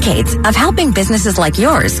 That's decades of helping businesses like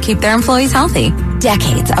yours keep their employees healthy.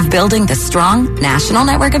 Decades of building the strong national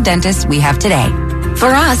network of dentists we have today. For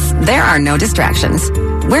us, there are no distractions.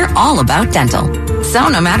 We're all about dental. So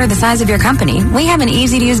no matter the size of your company, we have an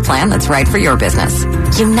easy-to-use plan that's right for your business.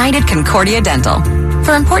 United Concordia Dental.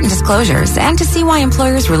 For important disclosures and to see why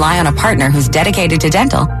employers rely on a partner who's dedicated to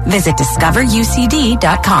dental, visit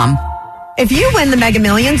discoverucd.com. If you win the Mega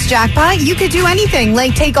Millions jackpot, you could do anything,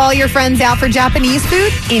 like take all your friends out for Japanese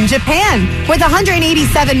food in Japan. With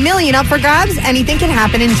 $187 million up for grabs, anything can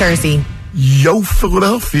happen in Jersey. Yo,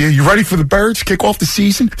 Philadelphia, you ready for the Birds? Kick off the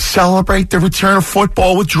season? Celebrate the return of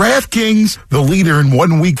football with DraftKings, the leader in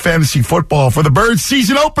one-week fantasy football. For the Birds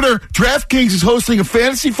season opener, DraftKings is hosting a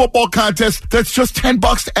fantasy football contest that's just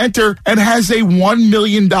 $10 to enter and has a $1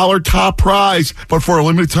 million top prize. But for a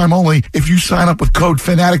limited time only, if you sign up with code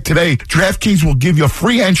FANATIC today, DraftKings will give you a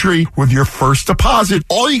free entry with your first deposit.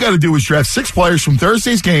 All you got to do is draft 6 players from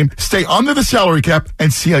Thursday's game, stay under the salary cap,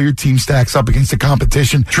 and see how your team stacks up against the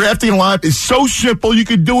competition. Drafting live is so simple, you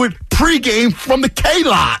can do it pregame from the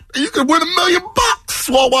K-Lot. You could win $1 million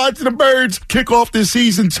while watching the Birds kick off this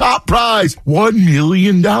season. Top prize, $1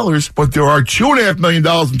 million. But there are $2.5 million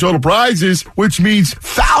in total prizes, which means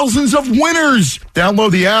thousands of winners. Download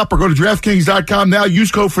the app or go to DraftKings.com now.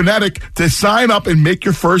 Use code FANATIC to sign up and make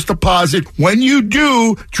your first deposit. When you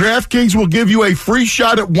do, DraftKings will give you a free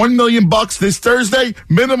shot at $1 million this Thursday.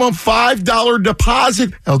 Minimum $5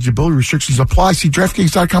 deposit. Eligibility restrictions apply. See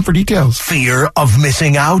DraftKings.com for details. Fear of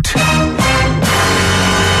missing out?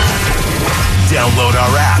 Download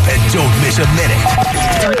our app and don't miss a minute.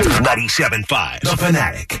 97.5 The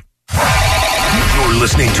Fanatic. You're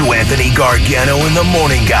listening to Anthony Gargano in the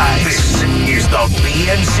Morning Guys. This is the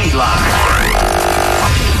BNC Line.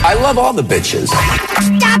 I love all the bitches.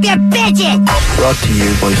 Stop your bitches! Brought to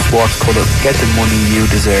you by Swart Cutter. Get the money you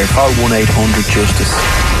deserve. Call 1-800-JUSTICE.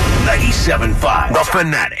 97.5 The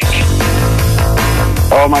Fanatic.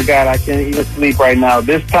 Oh my God, I can't even sleep right now.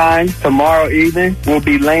 This time, tomorrow evening, we'll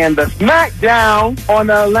be laying the smackdown on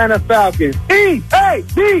the Atlanta Falcons.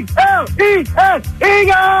 E-A-D-L-E-S,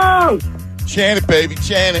 Eagles! Chant it, baby,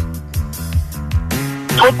 chant it.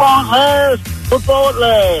 Football at last, football at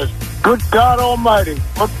last. Good God Almighty,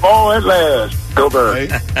 football at last. Go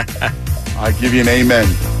Birds. I give you an amen.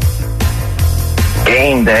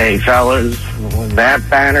 Game day, fellas. When that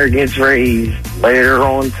banner gets raised later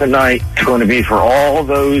on tonight, it's going to be for all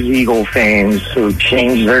those Eagle fans who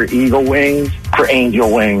changed their Eagle wings for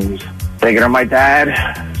Angel wings. Thinking of my dad,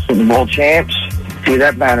 Super Bowl champs, see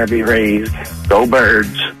that banner be raised. Go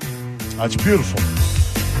Birds. That's beautiful.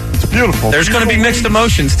 It's beautiful. There's going to be mixed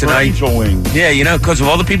emotions tonight. Angel wings. Yeah, because of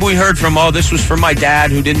all the people we heard from, this was for my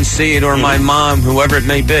dad who didn't see it, or my mom, whoever it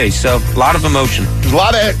may be. So a lot of emotion. There's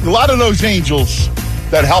a lot of those Angels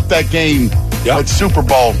that helped that game at Super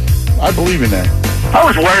Bowl. I believe in that. I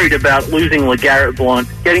was worried about losing LeGarrette Blount,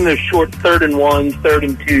 getting those short 3rd and 1s, 3rd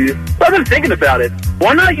and 2s. So I've been thinking about it.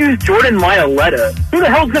 Why not use Jordan Mailata? Who the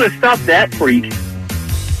hell's going to stop that freak?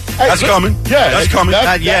 That's coming. Yeah, that's coming.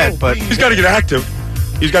 Not yet, but he's got to get active.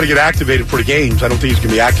 He's got to get activated for the games. I don't think he's going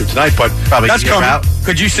to be active tonight, but probably that's coming. Out.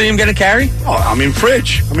 Could you see him get a carry? Oh,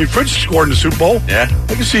 Fridge. Fridge scored in the Super Bowl. Yeah.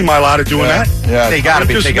 I can see Mailata doing that. Yeah. They got to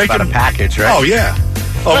be thinking about a package, right? Oh, yeah.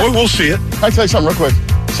 Oh, we'll see it. Can I tell you something real quick?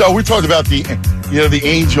 So we talked about the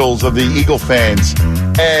Angels of the Eagle fans,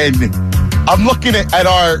 and I'm looking at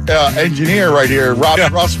our engineer right here, Rob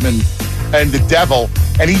Russman, and the Devil,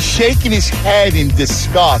 and he's shaking his head in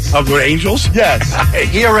disgust. Of the Angels? Yes.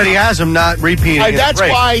 He already has them not repeating. And that's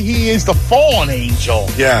why he is the fallen angel.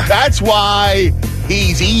 Yeah. That's why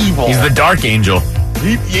he's evil. He's the dark angel.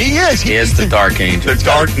 He is. He is the dark angel. The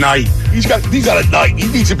Dark Knight. He's got a knight. He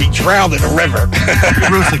needs to be drowned in a river. He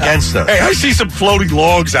roots against us. Hey, I see some floating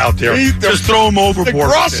logs out there. Just throw them overboard. The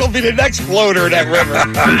Cross will be the next floater in that river.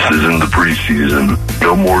 This isn't the preseason.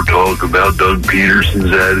 No more talk about Doug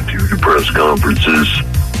Peterson's attitude at press conferences.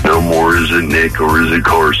 No more is it Nick or is it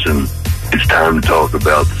Carson. It's time to talk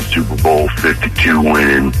about the Super Bowl 52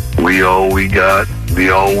 win. We all we got. We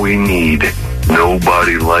all we need.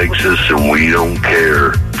 Nobody likes us and we don't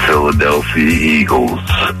care. Philadelphia Eagles.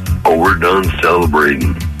 Oh, we're done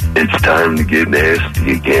celebrating. It's time to get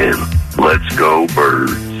nasty again. Let's go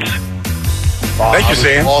Birds. Thank you,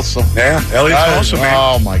 Sam. Awesome. Yeah, Elliott's awesome, man.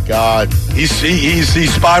 Oh, my God. He's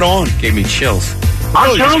spot on. Gave me chills.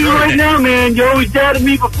 I'm telling you right now, man, you always doubted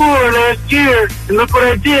me before last year, and look what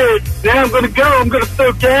I did. Now I'm going to go. I'm going to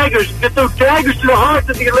throw daggers. I'm going to throw daggers to the hearts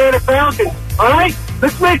of the Atlanta Falcons. All right?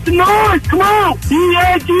 Let's make some noise. Come on.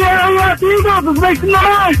 Eagles. Let's make some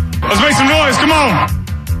noise. Let's make some noise. Come on.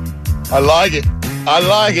 I like it. I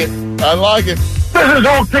like it. I like it. This is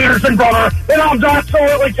Old Peterson, brother, and I'm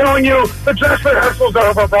absolutely telling you the dress rehearsal's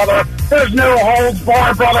over, brother. There's no holds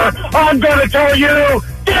barred, brother. I'm going to tell you,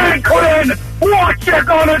 Dan Quinn, what you're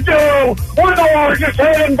going to do. We're the largest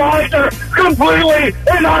head advisor, completely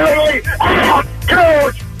and utterly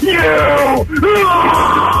out-coach you.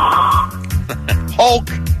 Hulk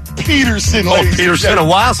Peterson. It's been a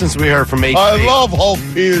while since we heard from AP. I love Hulk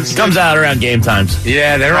Peterson. Comes out around game times.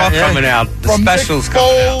 Yeah, they're all coming out. The From specials Nick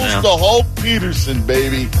coming out Foles now. to Hulk Peterson,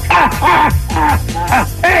 baby.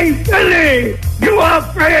 Hey, Philly, you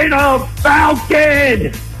afraid of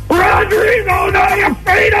Falcon? Rodrigo, not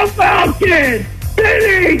afraid of Falcon.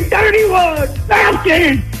 Philly, 31,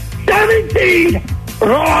 Falcon, 17,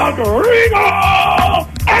 Rodrigo.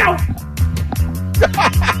 Out. Is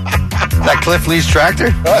that Cliff Lee's tractor?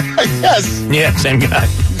 Yes. Yeah, same guy.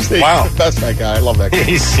 Wow. That's that guy. I love that guy.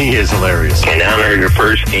 He is hilarious. And honor your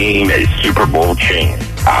first game as Super Bowl champ.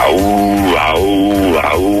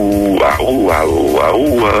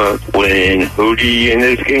 When Hootie in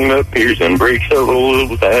this game appears and breaks the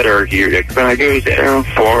rules that are here, the cry goes down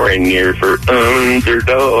far and near for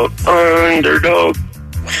underdog.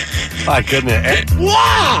 My goodness.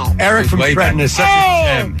 Wow. Eric from Trenton is such a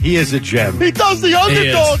gem. He is a gem. He does the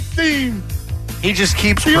underdog theme. He just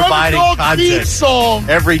keeps The providing underdog theme content song.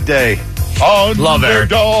 every day. Love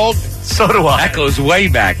Eric. Underdog. So do I. That goes way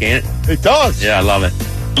back, ain't it? It does. Yeah, I love it.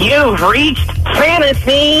 You've reached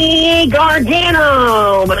Fantasy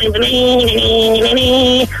Gargano. The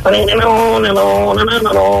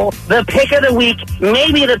pick of the week,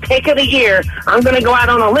 maybe the pick of the year. I'm going to go out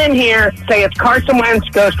on a limb here, say it's Carson Wentz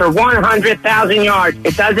goes for 100,000 yards.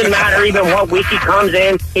 It doesn't matter even what week he comes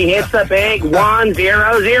in. He hits the big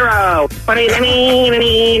 1-0-0.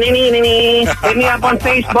 Hit me up on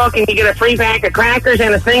Facebook and you get a free pack of crackers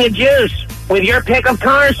and a thing of juice with your pick of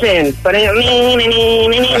Carson. But it's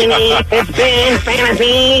been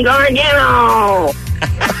Fantasy Gargano.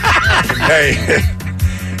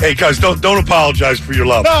 Hey, guys, don't apologize for your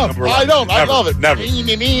love. No, I don't. I love it. Never.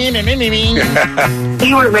 You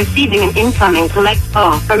are receiving an incoming collect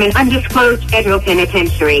call from an undisclosed federal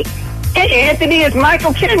penitentiary. Hey, Anthony, it's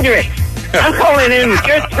Michael Kendrick. I'm calling in with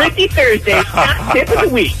your Tricky Thursday Top Tip of the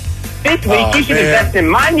Week. This week, you should invest in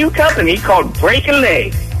my new company called Break a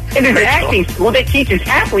Leg. It is an acting school that teaches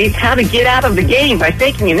athletes how to get out of the game by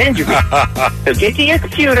faking an injury. So get to your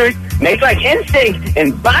computers, make like NSYNC,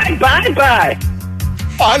 and bye.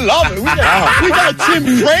 I love it. We got Tim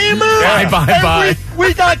Kramer. Bye.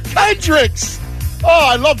 We got Kendricks. Oh,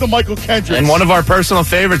 I love the Michael Kendricks. And one of our personal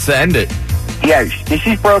favorites to end it. Yes, this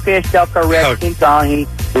is Broke-Ass Delco Ref Tim Donahue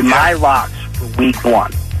with my locks for Week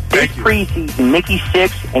 1. This preseason, Mickey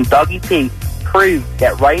Six and Dougie P proved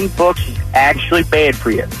that writing books is actually bad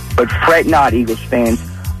for you. But fret not, Eagles fans.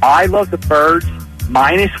 I love the Birds,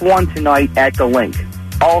 -1 tonight at the Link.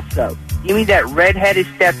 Also, give me that redheaded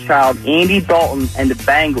stepchild, Andy Dalton, and the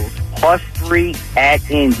Bengals, +3 at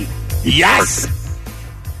Indy. Yes!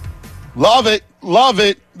 Love it.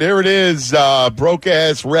 There it is.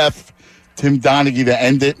 Broke-ass ref Tim Donaghy to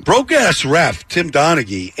end it. Broke-ass ref Tim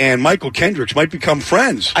Donaghy and Michael Kendricks might become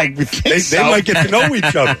friends. I would think they might get to know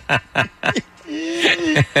each other.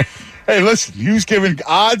 Hey, listen, Hughes giving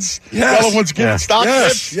odds. Yes. The other one's giving stock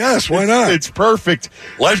tips. Yes, why not? It's perfect.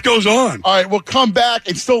 Life goes on. All right, we'll come back.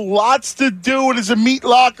 It's still lots to do. It is a Meat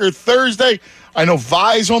Locker Thursday. I know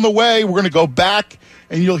Vi's on the way. We're going to go back,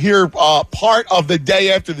 and you'll hear part of the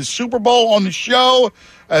day after the Super Bowl on the show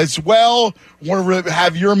as well. Want to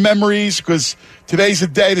have your memories because today's a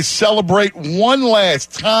day to celebrate one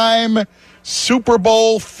last time Super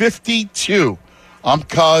Bowl 52. I'm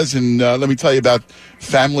Cuz, and let me tell you about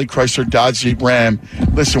Family Chrysler Dodge Jeep Ram.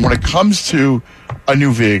 Listen, when it comes to a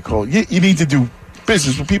new vehicle, you need to do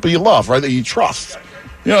business with people you love, right, that you trust.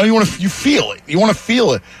 You know, you feel it. You want to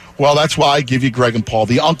feel it. Well, that's why I give you Greg and Paul,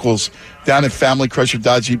 the uncles down at Family Chrysler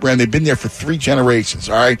Dodge Jeep Ram. They've been there for 3 generations,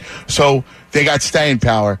 all right? So they got staying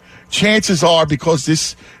power. Chances are, because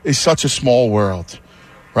this is such a small world,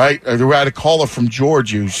 right? We had a caller from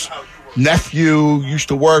George whose nephew used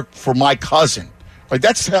to work for my cousin. Like,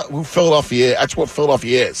 that's who Philadelphia is. That's what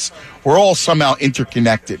Philadelphia is. We're all somehow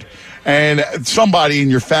interconnected. And somebody in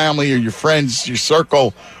your family or your friends, your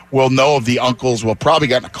circle, will know of the uncles. Will probably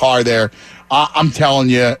get in a car there. I'm telling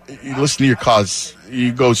you, you listen to your cuz.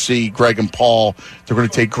 You go see Greg and Paul. They're going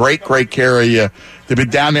to take great care of you. They've been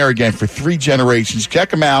down there again for 3 generations. Check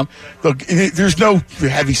them out. Look, there's no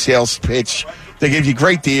heavy sales pitch. They give you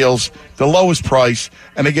great deals, the lowest price,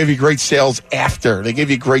 and they give you great sales after. They give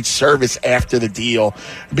you great service after the deal.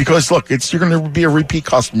 Because, look, you're going to be a repeat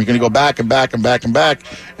customer. You're going to go back and back and back and back,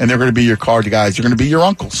 and they're going to be your car guys. You're going to be your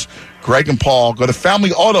uncles. Greg and Paul. Go to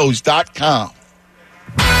FamilyAutos.com.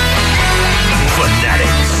 Fanatic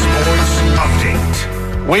Sports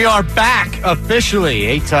Update. We are back officially.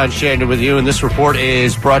 Eitan Shander with you, and this report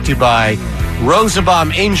is brought to you by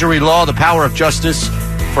Rosenbaum Injury Law, the power of justice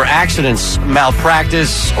for accidents,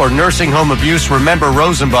 malpractice, or nursing home abuse. Remember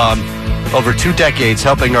Rosenbaum, over 2 decades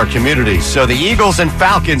helping our communities. So the Eagles and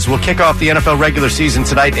Falcons will kick off the NFL regular season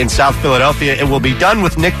tonight in South Philadelphia. It will be done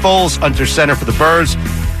with Nick Foles under center for the Birds.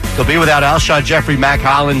 They'll be without Alshon Jeffrey, Mac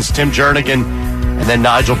Hollins, Tim Jernigan, and then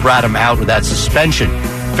Nigel Bradham out with that suspension.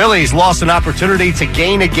 Phillies lost an opportunity to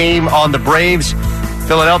gain a game on the Braves.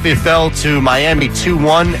 Philadelphia fell to Miami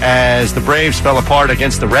 2-1 as the Braves fell apart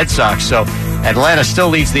against the Red Sox. So Atlanta still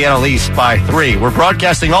leads the NL East by 3. We're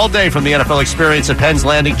broadcasting all day from the NFL Experience at Penn's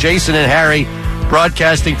Landing. Jason and Harry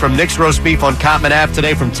broadcasting from Nick's Roast Beef on Cottman Ave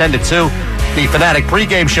today from 10 to 2. The Fanatic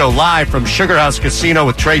pregame show live from Sugar House Casino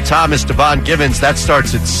with Trey Thomas, Devon Givens. That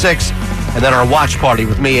starts at 6. And then our watch party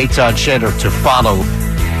with me, Eitan Shander, to follow.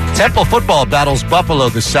 Temple football battles Buffalo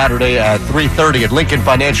this Saturday at 3:30 at Lincoln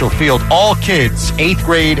Financial Field. All kids, 8th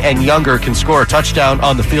grade and younger, can score a touchdown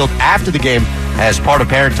on the field after the game as part of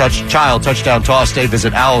parent-child touchdown toss day.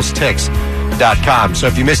 Visit owlstix.com. So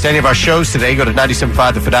if you missed any of our shows today, go to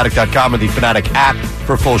 975thefanatic.com or the Fanatic app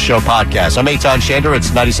for full show podcasts. I'm Eitan Shander.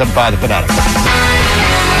 It's 97.5 The Fanatic.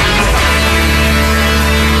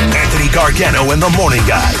 Anthony Gargano and the Morning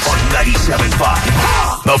Guys on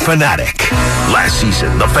 97.5 The Fanatic. Last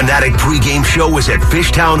season, the Fanatic pregame show was at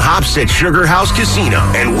Fishtown Hops at Sugar House Casino,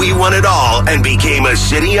 and we won it all and became a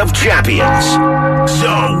city of champions.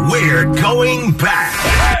 So we're going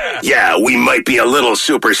back. Yeah, we might be a little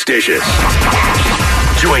superstitious.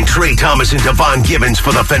 Join Trey Thomas and Devon Givens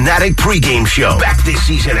for the Fanatic pregame show. Back this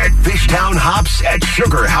season at Fishtown Hops at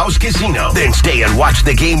Sugar House Casino. Then stay and watch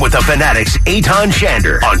the game with the Fanatics' Eitan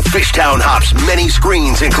Shander on Fishtown Hops' many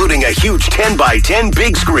screens, including a huge 10x10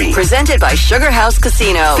 big screen. Presented by Sugar House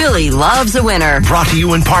Casino. Philly loves a winner. Brought to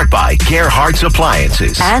you in part by Gerhardt's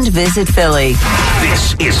Appliances. And Visit Philly.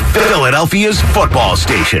 This is Philadelphia's football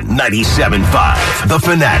station, 97.5 The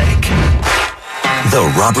Fanatic. The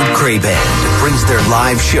Robert Cray Band brings their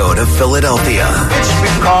live show to Philadelphia. It's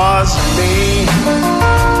because of me.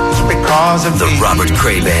 It's because of the me. Robert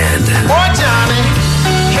Cray Band. Boy, Johnny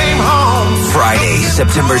came home. Friday,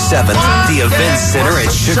 September 7th, the Event Center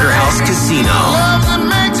at Sugar House Casino. Love that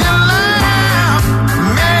makes you laugh,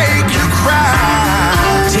 make you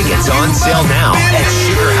cry. Tickets on sale now at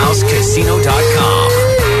sugarhousecasino.com.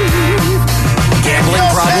 Gambling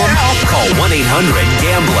problem? Call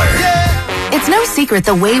 1-800-GAMBLER. It's no secret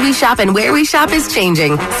the way we shop and where we shop is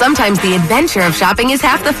changing. Sometimes the adventure of shopping is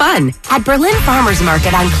half the fun. At Berlin Farmers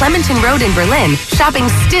Market on Clementon Road in Berlin, shopping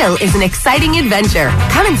still is an exciting adventure.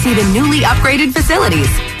 Come and see the newly upgraded facilities.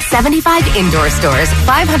 75 indoor stores,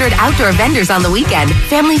 500 outdoor vendors on the weekend,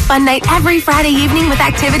 family fun night every Friday evening with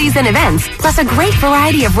activities and events, plus a great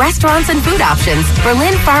variety of restaurants and food options.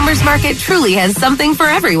 Berlin Farmers Market truly has something for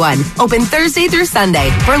everyone. Open Thursday through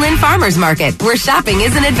Sunday. Berlin Farmers Market, where shopping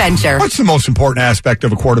is an adventure. What's the most important aspect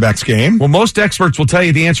of a quarterback's game? Well, most experts will tell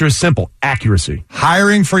you the answer is simple: accuracy.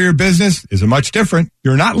 Hiring for your business is much different.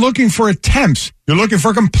 You're not looking for attempts. You're looking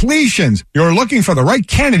for completions. You're looking for the right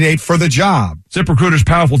candidate for the job. ZipRecruiter's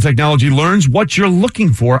powerful technology learns what you're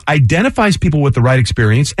looking for, identifies people with the right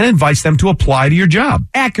experience, and invites them to apply to your job.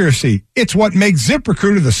 Accuracy. It's what makes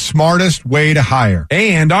ZipRecruiter the smartest way to hire.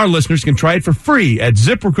 And our listeners can try it for free at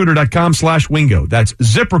ZipRecruiter.com/Wingo. That's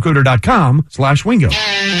ZipRecruiter.com/Wingo.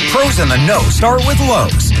 Pros in the know start with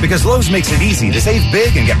Lowe's, because Lowe's makes it easy to save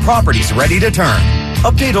big and get properties ready to turn.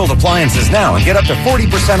 Update old appliances now and get up to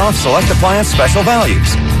 40% off select appliance special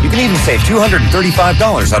values. You can even save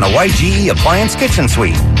 $235 on a white GE appliance kitchen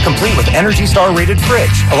suite, complete with Energy Star rated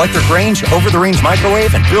fridge, electric range, over-the-range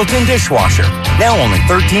microwave, and built-in dishwasher. Now only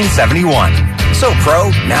 $13.71. So Pro,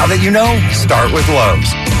 now that you know, start with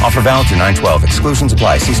Lowe's. Offer valid through 9/12. Exclusions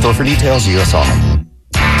apply. See store for details. U.S. only.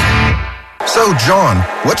 So, John,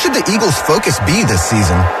 what should the Eagles' focus be this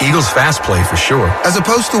season? Eagles Fast Play, for sure. As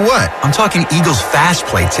opposed to what? I'm talking Eagles Fast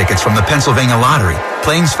Play tickets from the Pennsylvania Lottery.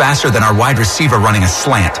 Playing's faster than our wide receiver running a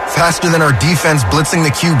slant. Faster than our defense blitzing the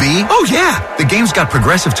QB? Oh, yeah. The game's got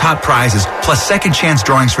progressive top prizes, plus second chance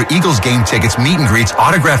drawings for Eagles game tickets, meet and greets,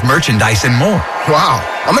 autographed merchandise, and more. Wow.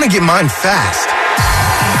 I'm going to get mine fast.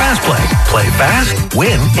 Fast Play. Play fast,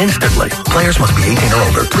 win instantly. Players must be 18 or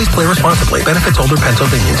older. Please play responsibly. Benefits older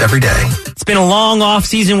Pennsylvanians every day. It's been a long off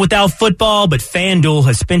season without football, but FanDuel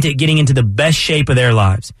has spent it getting into the best shape of their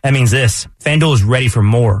lives. That means this: FanDuel is ready for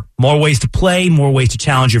more. More ways to play, more ways to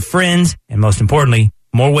challenge your friends, and most importantly,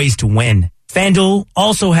 more ways to win. FanDuel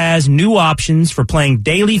also has new options for playing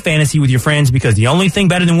daily fantasy with your friends, because the only thing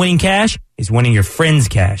better than winning cash is winning your friends'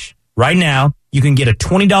 cash. Right now, you can get a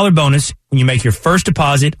 $20 bonus when you make your first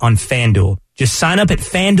deposit on FanDuel. Just sign up at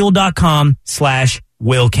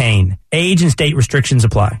FanDuel.com/Will Kane. Age and state restrictions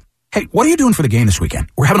apply. Hey, what are you doing for the game this weekend?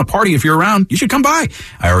 We're having a party. If you're around, you should come by.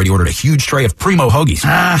 I already ordered a huge tray of Primo hoagies.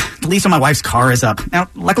 The lease on my wife's car is up. Now,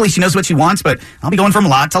 luckily she knows what she wants, but I'll be going from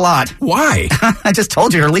lot to lot. Why? I just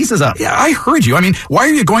told you her lease is up. Yeah, I heard you. I mean, why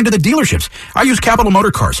are you going to the dealerships? I use Capital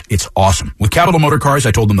Motor Cars. It's awesome. With Capital Motor Cars,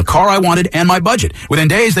 I told them the car I wanted and my budget. Within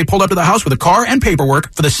days, they pulled up to the house with a car and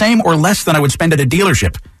paperwork for the same or less than I would spend at a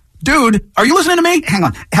dealership. Dude, are you listening to me? Hang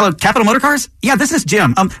on. Hello, Capital Motor Cars? Yeah, this is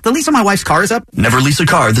Jim. The lease on my wife's car is up. Never lease a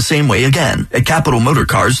car the same way again. At Capital Motor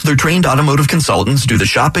Cars, their trained automotive consultants do the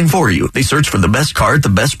shopping for you. They search for the best car at the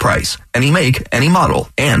best price. Any make, any model.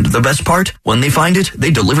 And the best part? When they find it,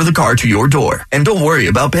 they deliver the car to your door. And don't worry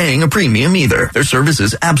about paying a premium either. Their service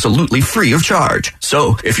is absolutely free of charge.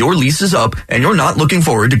 So, if your lease is up and you're not looking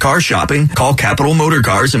forward to car shopping, call Capital Motor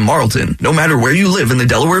Cars in Marlton. No matter where you live in the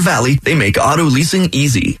Delaware Valley, they make auto leasing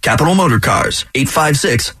easy. Capital Motor Cars,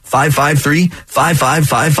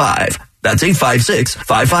 856-553-5555. That's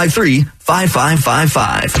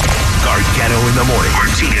 856-553-5555. Gargano in the morning.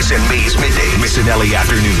 Martinez and Mays midday. Missinelli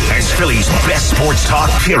afternoon. And Philly's best sports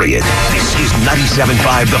talk, period. This is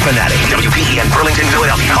 97.5 The Fanatic. WPEN Burlington,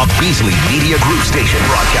 Philadelphia. A Beasley Media Group station.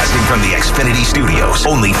 Broadcasting from the Xfinity Studios.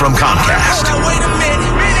 Only from Comcast. Wait a minute.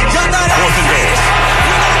 Fourth and goal.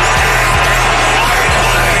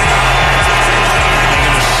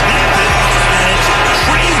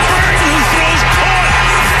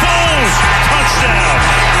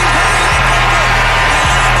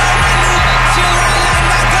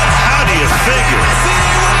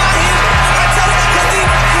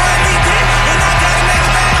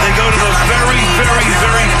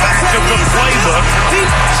 Very back of the playbook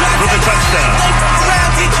for the touchdown.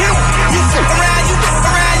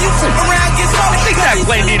 I think that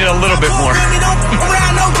play needed a little bit more.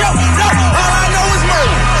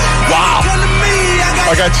 Wow.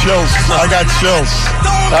 I got chills.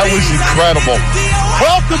 That was incredible.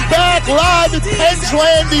 Welcome back live at Penn's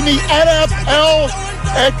Landing, the NFL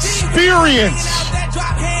experience.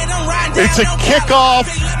 It's a kickoff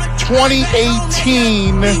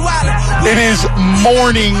 2018. It is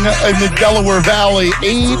morning in the Delaware Valley,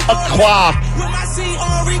 8 o'clock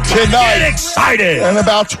tonight. Get excited! In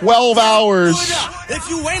about 12 hours,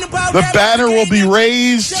 the banner will be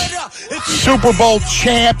raised. Super Bowl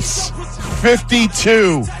champs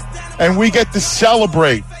 52. And we get to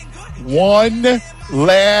celebrate one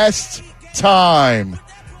last time.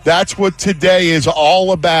 That's what today is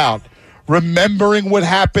all about. Remembering what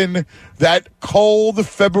happened that cold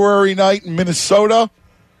February night in Minnesota,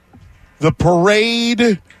 the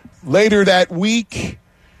parade later that week,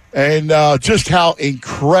 and just how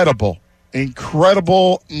incredible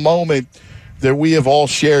moment that we have all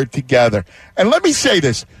shared together. And let me say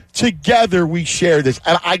this. Together we share this.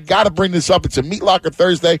 And I got to bring this up. It's a Meat Locker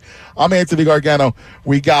Thursday. I'm Anthony Gargano.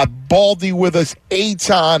 We got Baldy with us,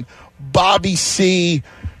 Eitan, Bobby C.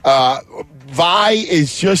 Vi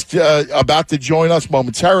is just about to join us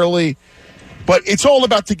momentarily. But it's all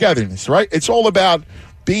about togetherness, right? It's all about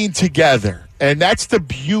being together. And that's the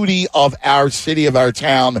beauty of our city, of our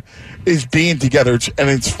town, is being together. And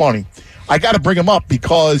it's funny. I got to bring him up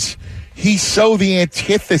because he's so the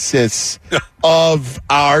antithesis of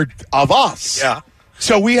us. Yeah.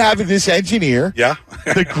 So we have this engineer,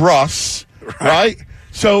 the Gruss, right?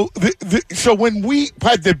 So so when we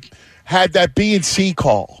had that B&C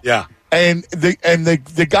call, and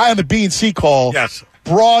the guy on the B&C call,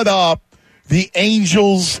 brought up the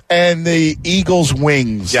Angels and the Eagles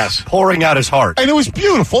wings, pouring out his heart, and it was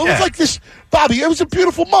beautiful. It was like this, Bobby. It was a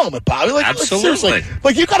beautiful moment, Bobby. Absolutely.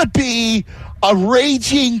 Like you got to be a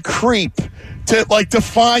raging creep to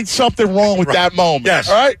find something wrong with that moment. Yes,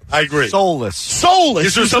 all right. I agree. Soulless.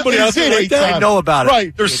 Is there somebody out there like that? I know about it.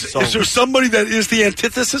 Right. Is there somebody that is the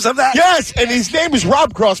antithesis of that? Yes, and his name is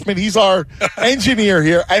Rob Grossman. He's our engineer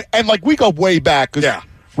here, and like we go way back. Yeah.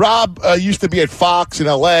 Rob used to be at Fox in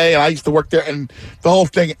L.A., and I used to work there, and the whole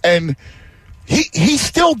thing. And he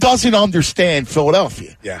still doesn't understand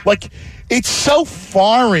Philadelphia. Yeah. Like, it's so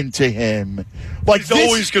foreign to him. Like, he's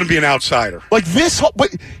always going to be an outsider. Like this,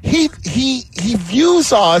 but he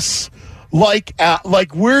views us like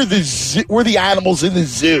we're the animals in the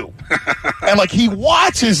zoo, and like he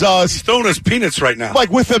watches us. He's throwing us peanuts right now,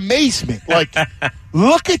 like with amazement. Like,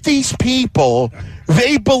 look at these people.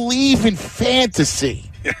 They believe in fantasy,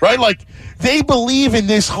 right? Like they believe in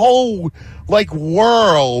this whole like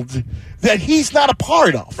world that he's not a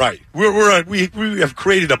part of. Right. We have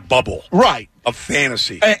created a bubble. Right. Of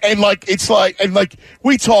fantasy. And like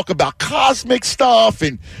we talk about cosmic stuff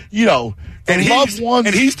and loved ones.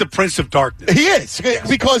 And he's the Prince of Darkness. He is,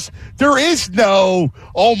 because there is no,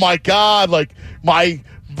 oh my God, like my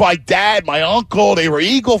dad, my uncle, they were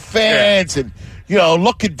Eagle fans and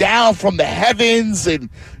looking down from the heavens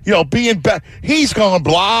and being he's going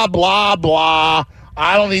blah blah blah.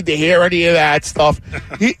 I don't need to hear any of that stuff.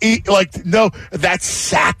 No, that's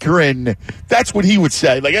saccharine. That's what he would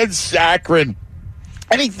say. Like, that's saccharine.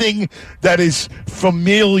 Anything that is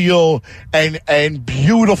familial and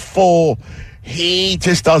beautiful, he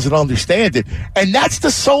just doesn't understand it. And that's the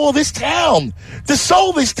soul of this town. The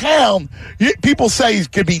soul of this town, people say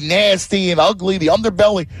it could be nasty and ugly, the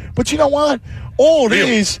underbelly. But you know what? All it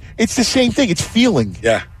is, it's the same thing. It's feeling.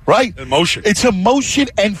 Yeah. Right? Emotion. It's emotion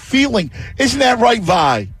and feeling. Isn't that right,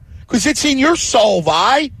 Vi? Because it's in your soul,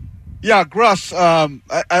 Vi. Yeah, Gruss.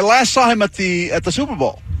 I last saw him at the Super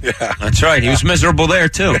Bowl. Yeah, that's right. He was miserable there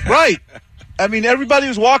too. Right. I mean, everybody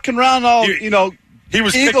was walking around all he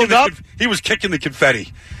was eagled up. He was kicking the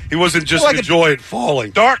confetti. He wasn't just enjoying it falling.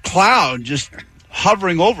 Dark cloud just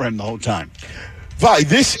hovering over him the whole time. Vi,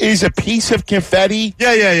 this is a piece of confetti.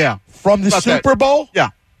 Yeah. From the Super Bowl. Yeah.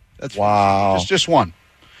 That's wow. Just one.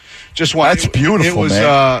 Just one. That's beautiful, it was,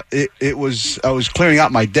 man. It was. I was clearing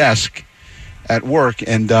out my desk at work,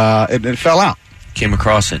 and it fell out. Came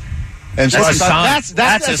across it. And that's a sign.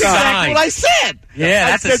 That's a exactly sign. what I said. Yeah,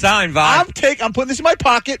 that's a sign, Vi. I'm putting this in my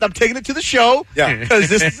pocket. I'm taking it to the show. Yeah, because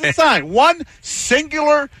this is a sign. One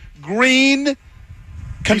singular green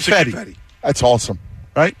confetti. That's awesome,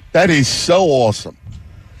 right? That is so awesome.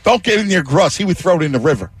 Don't get in near Gruss. He would throw it in the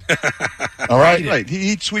river. All right? Right.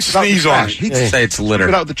 He'd sweep it out with the Sneeze on trash. it. He'd Say it's litter. sweep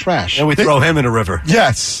it out with the trash. And we throw him in a river.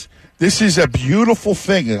 Yes. This is a beautiful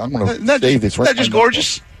thing. I'm going to save this. Isn't that just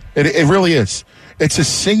gorgeous? It really is. It's a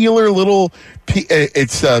singular little,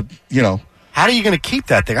 it's, How are you going to keep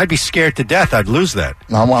that thing? I'd be scared to death. I'd lose that.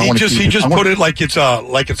 No, he just put it like it's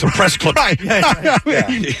a press clip. Right.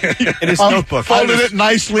 In his notebook. Folded it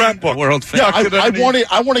nicely. World famous. Yeah,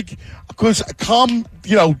 I want to, because come,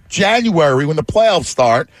 January when the playoffs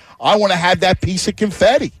start, I want to have that piece of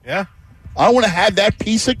confetti. Yeah. I want to have that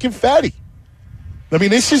piece of confetti. I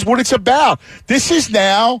mean, this is what it's about. This is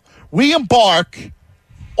now, we embark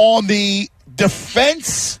on the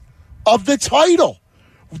defense of the title.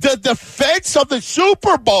 The defense of the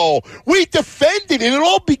Super Bowl. We defended it. It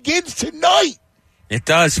all begins tonight. It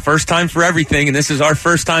does. First time for everything, and this is our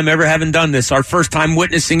first time ever having done this. Our first time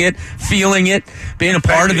witnessing it, feeling it, being a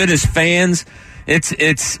part of it as fans. It's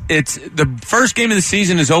the first game of the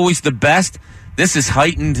season is always the best. This is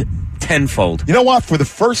heightened tenfold. You know what? For the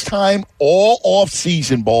first time all off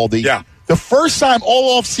season, Baldy. Yeah. The first time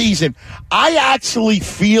all off season, I actually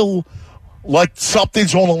feel like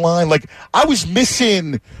something's on the line. Like I was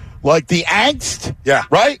missing, like the angst. Yeah.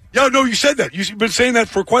 Right. Yeah. No, you said that. You've been saying that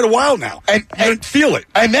for quite a while now, and you didn't feel it.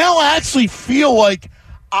 And now I actually feel like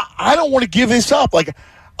I don't want to give this up. Like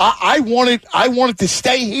I wanted to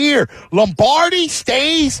stay here. Lombardi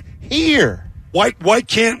stays here. Why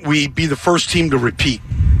can't we be the first team to repeat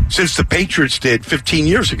since the Patriots did 15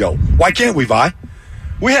 years ago? Why can't we, Vi?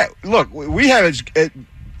 We have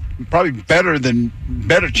probably better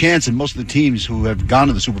chance than most of the teams who have gone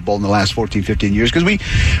to the Super Bowl in the last 14, 15 years because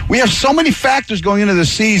we have so many factors going into the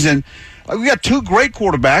season. We got two great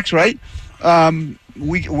quarterbacks, right?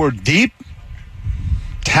 We're deep,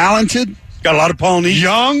 talented, got a lot of Polynesians,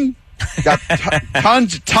 young, got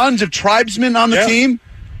tons of tribesmen on the team,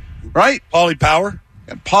 right? Pauly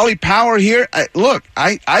Power here.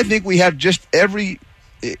 I think we have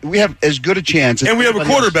we have as good a chance. And we have a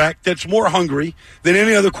quarterback that's more hungry than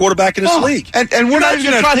any other quarterback in this league. And we're not even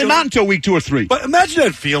going to try him out until week 2 or 3. But imagine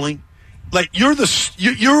that feeling. Like you are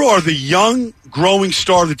the young, growing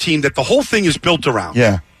star of the team that the whole thing is built around.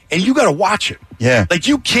 Yeah. And you got to watch it. Yeah. Like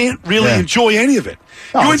you can't really enjoy any of it.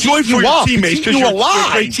 No, you enjoy it for your teammates because you're a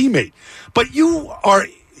alive. great teammate. But you are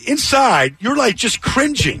inside, you're like just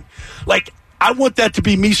cringing. Like, I want that to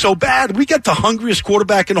be me so bad. We got the hungriest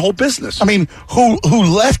quarterback in the whole business. I mean, who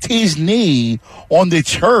left his knee on the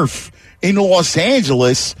turf in Los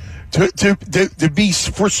Angeles to be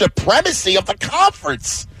for supremacy of the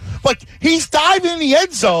conference? Like, he's diving in the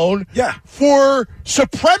end zone for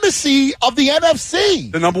supremacy of the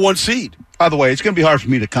NFC. The number 1 seed. By the way, it's going to be hard for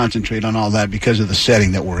me to concentrate on all that because of the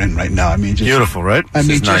setting that we're in right now. I mean, just, beautiful, right? I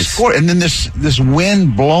mean, just nice. And then this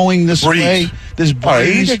wind blowing this way, this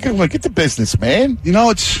breeze. Get the business, man. You know,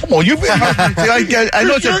 it's come on. I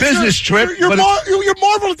know it's a business trip. You're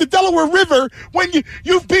marveling at the Delaware River when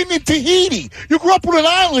you've been in Tahiti. You grew up on an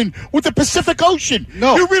island with the Pacific Ocean.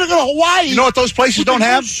 No, you're really going to Hawaii. You know what those places don't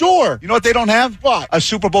have? Sure. You know what they don't have? What? A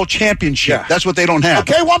Super Bowl championship. Yeah. That's what they don't have.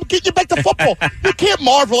 Okay, well, I'm getting you back to football. You can't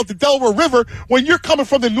marvel at the Delaware River when you're coming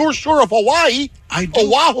from the North Shore of Hawaii,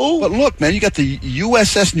 Oahu. But look, man, you got the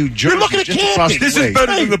USS New Jersey. You're looking at Camden. This is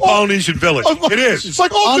better than the Polynesian Village. It is. It's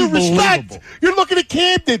like all due respect. You're looking at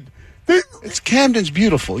Camden. Camden's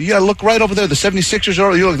beautiful. You got to look right over there. The 76ers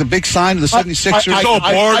are. You look at the big sign of the 76ers.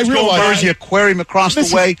 I realize the aquarium across the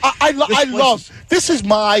way. I love. This is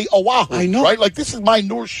my Oahu. I know. Right? Like this is my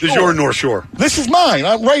North Shore. This is your North Shore. This is mine.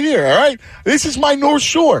 I'm right here. All right. This is my North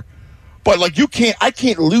Shore. But like I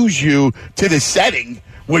can't lose you to the setting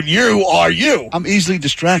when you are you. I'm easily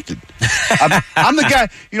distracted. I'm the guy.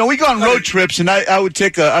 You know, we go on road trips, and I would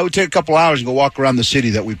take a couple hours and go walk around the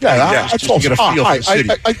city that we play. Just to get a feel for the city.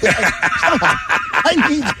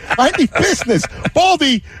 I need business.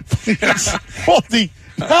 Baldy,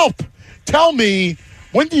 help! Tell me.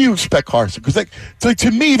 When do you expect Carson? Because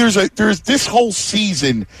to me, there's this whole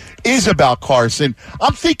season is about Carson.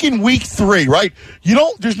 I'm thinking week 3, right?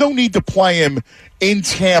 There's no need to play him in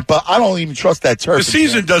Tampa. I don't even trust that turf. The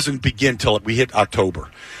season doesn't begin till we hit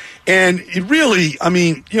October. And it really, I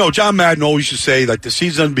mean, John Madden always used to say, like, the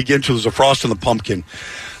season doesn't begin till there's a frost on the pumpkin.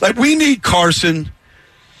 Like, we need Carson.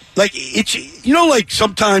 Like, it's, like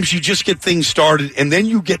sometimes you just get things started and then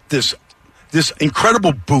you get this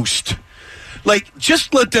incredible boost. Like,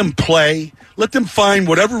 just let them play. Let them find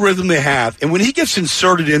whatever rhythm they have. And when he gets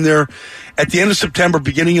inserted in there at the end of September,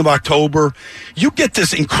 beginning of October, you get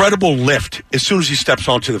this incredible lift as soon as he steps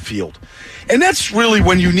onto the field. And that's really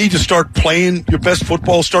when you need to start playing your best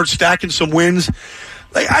football, start stacking some wins.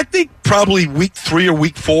 Like, I think probably week 3 or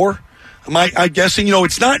week 4. I'm guessing,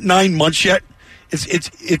 it's not 9 months yet.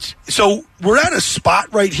 It's so we're at a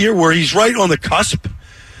spot right here where he's right on the cusp.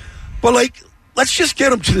 But let's just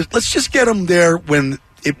get him there when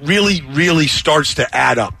it really, really starts to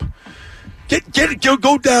add up.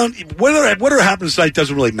 Go down. Whatever happens tonight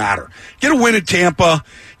doesn't really matter. Get a win in Tampa,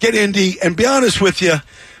 get Indy, and be honest with you,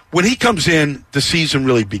 when he comes in, the season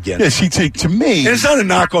really begins. Yes, to me. And it's not a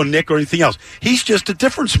knock on Nick or anything else. He's just a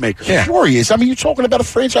difference maker. Yeah. Sure he is. I mean, you're talking about a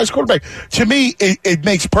franchise quarterback. To me, it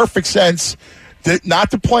makes perfect sense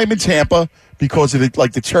not to play him in Tampa because of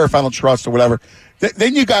the turf I don't trust or whatever.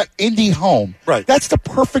 Then you got Indy home. Right. That's the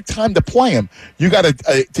perfect time to play him. You got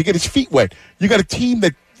to get his feet wet. You got a team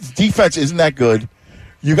that defense isn't that good.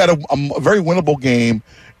 You got a very winnable game.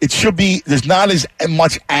 It should be. There's not as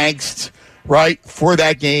much angst, right, for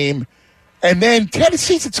that game. And then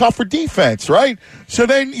Tennessee's a tougher defense, right? So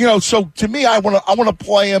then so to me, I want to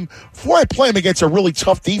play him before I play him against a really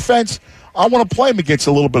tough defense. I want to play him against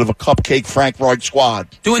a little bit of a cupcake Frank Reich squad.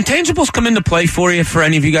 Do intangibles come into play for you, for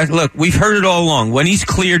any of you guys? Look, we've heard it all along. When he's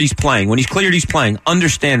cleared, he's playing. When he's cleared, he's playing.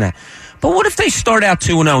 Understand that. But what if they start out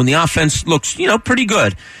 2-0 and the offense looks, pretty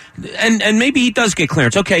good? And maybe he does get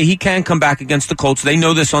clearance. Okay, he can come back against the Colts. They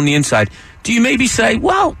know this on the inside. Do you maybe say,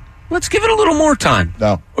 well, let's give it a little more time?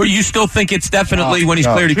 No. Or you still think it's definitely when he's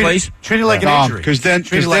cleared, he plays? Treat it like an injury. Because then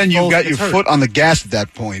you've got your foot on the gas at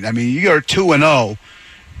that point. I mean, you are 2-0,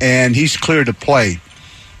 and he's cleared to play.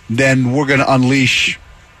 Then we're going to unleash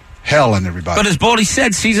hell on everybody. But as Baldy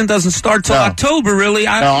said, season doesn't start till October, really.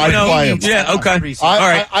 I'd play him. Yeah, okay. All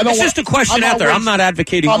right. It's just a question out there. I'm not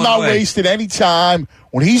advocating I'm not one way. wasting any time.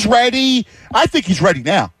 When he's ready, I think he's ready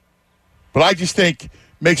now. But I just think it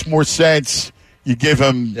makes more sense you give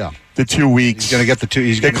him the 2 weeks. He's going to get the 2.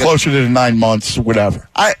 He's get closer to the 9 months, whatever.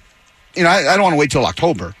 I don't want to wait till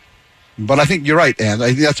October. But I think you're right, Ann. I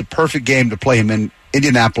think that's a perfect game to play him in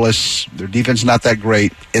Indianapolis. Their defense is not that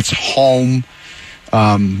great. It's home.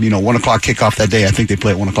 1 o'clock kickoff that day. I think they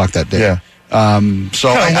play at 1 o'clock that day. Yeah. So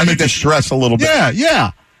I think the stress a little bit.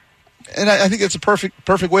 Yeah. And I think it's a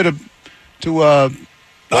perfect way to.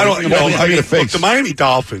 Look, the Miami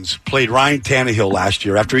Dolphins played Ryan Tannehill last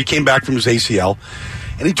year after he came back from his ACL,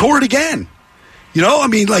 and he tore it again.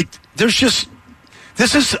 This is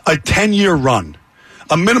a 10-year run,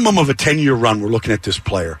 a minimum of a 10-year run. We're looking at this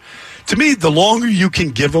player. To me, the longer you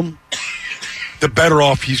can give him, the better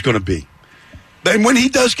off he's going to be. And when he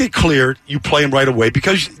does get cleared, you play him right away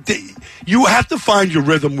because you have to find your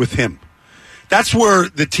rhythm with him. That's where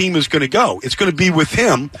the team is going to go. It's going to be with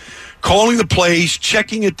him, calling the plays,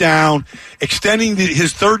 checking it down, extending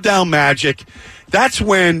his third down magic. That's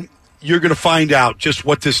when you're going to find out just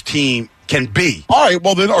what this team can be. All right,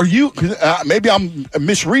 well, then are you maybe I'm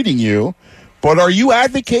misreading you, but are you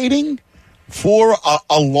advocating for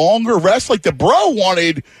a longer rest? Like the bro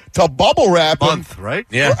wanted to bubble wrap him, right?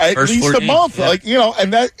 Yeah, for at least a month. Yeah.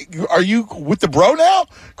 And that are you with the bro now?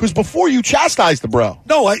 Because before you chastised the bro.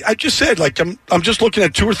 No, I just said I'm just looking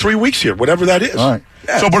at 2 or 3 weeks here, whatever that is. All right.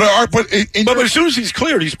 Yeah. So, but as soon as he's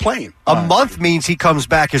cleared, he's playing. A month means he comes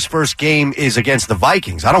back. His first game is against the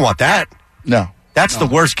Vikings. I don't want that. No. That's the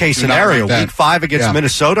worst case scenario. Week 5 against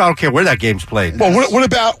Minnesota. I don't care where that game's played. Well, what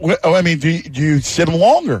about? Do you sit him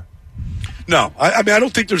longer? No, I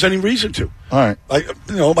don't think there's any reason to. All right.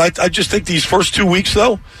 I just think these first 2 weeks,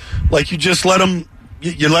 though, you just let him.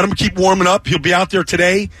 You let him keep warming up. He'll be out there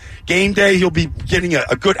today. Game day, he'll be getting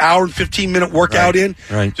a good hour and 15-minute workout in.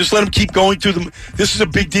 Right. Just let him keep going through them. This is a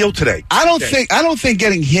big deal today. I don't think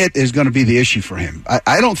getting hit is going to be the issue for him.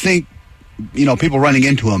 I don't think people running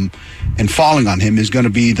into him and falling on him is going to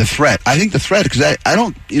be the threat. I think the threat, because I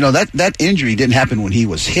don't, that injury didn't happen when he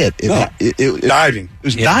was hit. It diving. It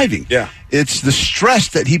was diving. Yeah. It's the stress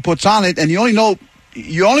that he puts on it, and you're only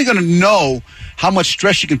going to know how much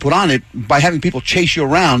stress you can put on it by having people chase you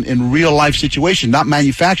around in real life situations, not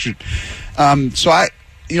manufactured.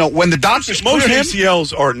 When the doctors most clear him,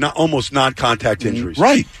 ACLs are almost non-contact injuries.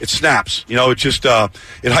 Right. It snaps. It just it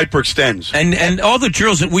hyperextends. And all the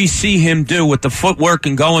drills that we see him do with the footwork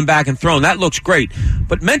and going back and throwing, that looks great.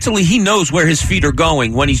 But mentally, he knows where his feet are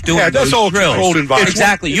going when he's doing those that's all drills. Controlled environment.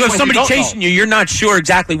 Exactly. You have somebody chasing you, you're not sure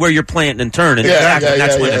exactly where you're planting and turning.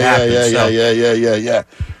 That's when it happens. Yeah.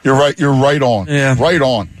 You're right. You're right on. Yeah. Right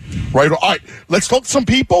on. All right. Let's talk to some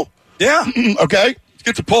people. Yeah. Okay. Let's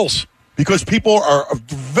get the pulse. Because people are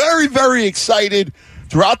very, very excited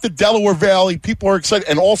throughout the Delaware Valley. People are excited.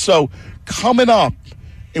 And also, coming up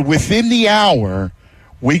within the hour,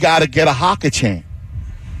 we got to get a Haka chant.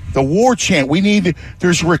 The war chant.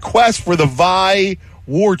 There's requests for the Vi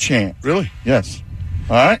war chant. Really? Yes.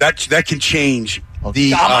 All right. That can change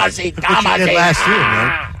the last year,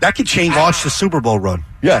 man. That can change. Launch the Super Bowl run.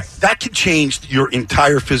 Yes. That can change your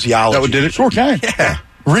entire physiology. That would do it. Sure can. Yeah.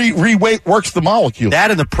 Re-weight works the molecule.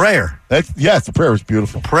 That and the prayer. The prayer is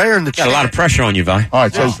beautiful. Prayer and the got a lot of pressure on you, Vi. All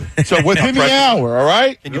right, so within the hour, all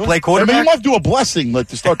right? Can you play quarterback? You might do a blessing to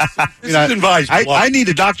start. This is advised. I need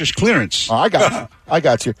a doctor's clearance. I got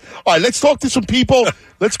you. All right, let's talk to some people.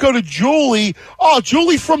 Let's go to Julie. Oh,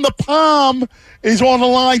 Julie from the Palm is on the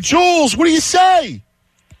line. Jules, what do you say?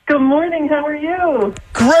 Good morning. How are you?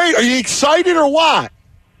 Great. Are you excited or what?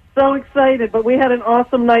 So excited, but we had an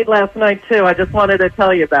awesome night last night, too. I just wanted to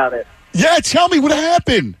tell you about it. Yeah, tell me what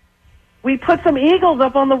happened. We put some eagles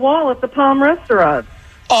up on the wall at the Palm Restaurant.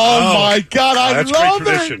 Oh my God, I love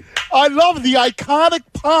it. I love the iconic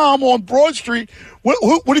Palm on Broad Street.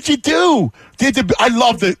 What did you do? I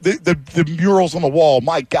love the murals on the wall.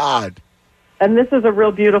 My God. And this is a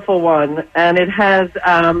real beautiful one, and it has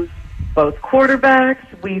both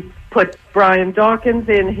quarterbacks. We put Brian Dawkins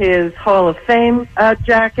in his Hall of Fame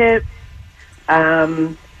jacket.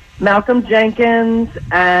 Malcolm Jenkins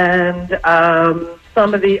and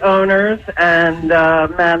some of the owners and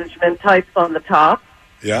management types on the top.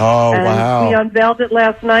 Yeah. Oh, and wow. we unveiled it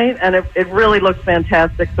last night, and it really looks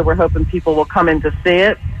fantastic, so we're hoping people will come in to see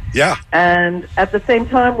it. Yeah. And at the same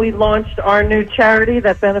time, we launched our new charity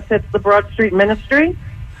that benefits the Broad Street Ministry.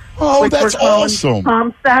 Oh, which that's we're calling awesome.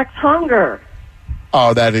 Tom Sachs Hunger.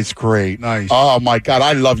 Oh, that is great. Nice. Oh, my God.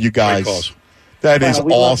 I love you guys. That is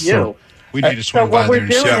we love awesome. you. We need to So swing by what we're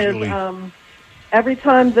there and doing see. is every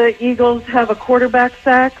time the Eagles have a quarterback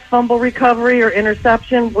sack, fumble recovery, or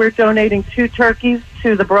interception, we're donating 2 turkeys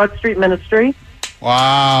to the Broad Street Ministry.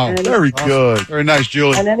 Wow. And- Very good. Very nice,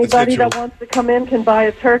 Julie. And anybody that wants to come in can buy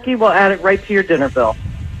a turkey. We'll add it right to your dinner bill.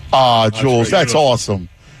 Ah, Jules, that's awesome.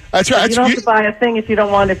 That's right. You don't have to buy a thing if you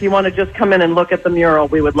don't want. If you want to just come in and look at the mural,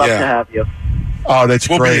 we would love to have you. Oh, that's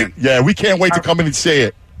We'll be great. in. Yeah, we can't wait to come in and see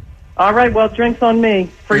it. All right, well, drinks on me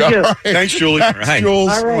for All you. right. Thanks, Julie. Thanks, Jules.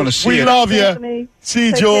 All right. I wanna see we it. love you. Anthony, See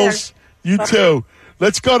you, take Jules. care. You Bye-bye. too.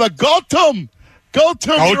 Let's go to Gautam.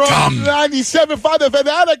 Gautam, you're on 97.5 The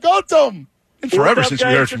Fanatic. Gautam. It's forever since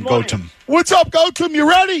we heard from Gautam. What's up, Gautam? You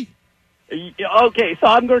ready? Okay, so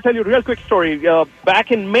I'm going to tell you a real quick story.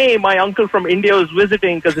 Back in May, my uncle from India was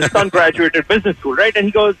visiting because his son graduated business school, right? And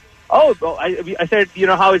he goes, I said, you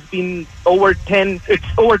know, how it's been over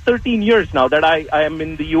 13 years now that I am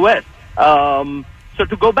in the U.S. So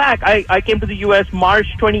to go back, I came to the U.S. March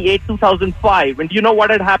 28, 2005. And do you know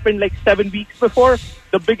what had happened like 7 weeks before?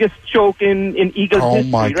 The biggest choke in Eagles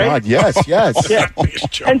history, my right? God, yes. Yeah.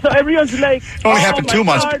 And so everyone's like, It only happened my 2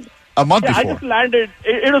 months. God. A month I before. just landed.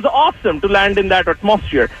 It was awesome to land in that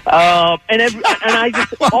atmosphere. And I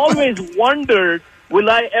just always wondered, will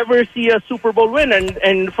I ever see a Super Bowl win?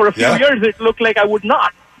 And for a few years, it looked like I would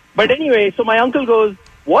not. But anyway, so my uncle goes,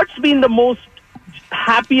 what's been the most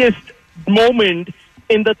happiest moment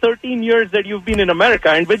in the 13 years that you've been in America?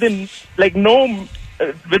 And within,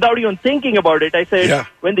 without even thinking about it, I said,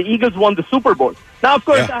 when the Eagles won the Super Bowl. Now, of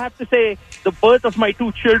course, I have to say, the birth of my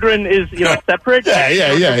 2 children is, separate. Yeah.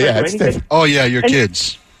 It's different. Oh, yeah, your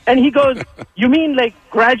kids. And he goes, you mean like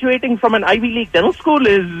graduating from an Ivy League dental school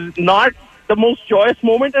is not the most joyous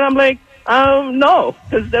moment? And I'm like, no,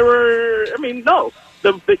 because no.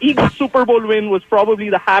 The Eagles Super Bowl win was probably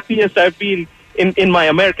the happiest I've been in my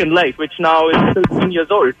American life, which now is 13 years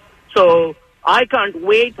old. So I can't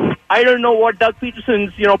wait. I don't know what Doug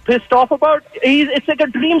Peterson's, pissed off about. It's like a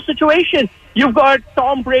dream situation. You've got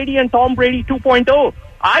Tom Brady and Tom Brady 2.0.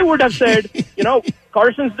 I would have said,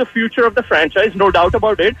 Carson's the future of the franchise, no doubt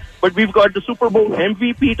about it. But we've got the Super Bowl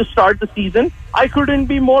MVP to start the season. I couldn't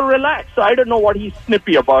be more relaxed. So I don't know what he's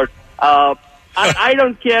snippy about. I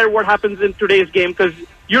don't care what happens in today's game because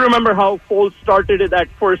you remember how Foles started that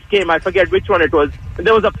first game. I forget which one it was.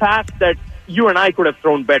 There was a pass that you and I could have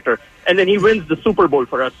thrown better. And then he wins the Super Bowl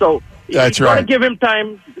for us. So That's you've got to right. give him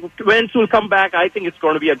time. Wentz will come back. I think it's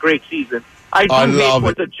going to be a great season. I hate love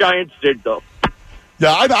what it. the Giants did, though.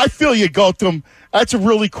 Yeah, I feel you, Gautam. That's a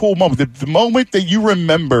really cool moment. The moment that you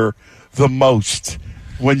remember the most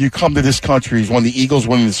when you come to this country is when the Eagles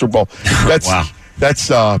win the Super Bowl. That's That's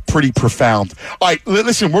pretty profound. All right,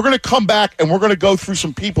 listen, we're going to come back and we're going to go through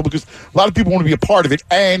some people because a lot of people want to be a part of it.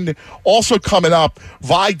 And also coming up,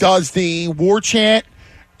 Vi does the war chant.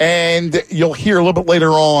 And you'll hear a little bit later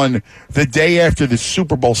on the day after the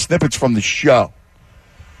Super Bowl snippets from the show.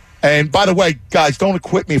 And by the way, guys, don't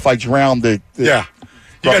acquit me if I drown the Yeah,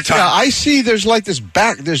 I see there's like this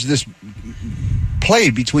there's this play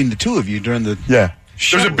between the two of you during the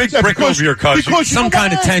show. There's a big brick over your cousin. Because Some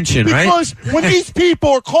kind of tension, right? Because when these people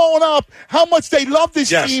are calling up how much they love this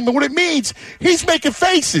team and what it means, he's making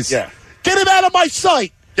faces. Yeah. Get him out of my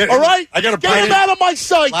sight. All right? I gotta Get him out of my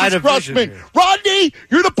sight, Line this of vision Rushman. here. Rodney,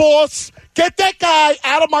 you're the boss. Get that guy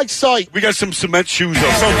out of my sight. We got some cement shoes on.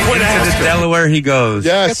 So quit To asking. Delaware he goes.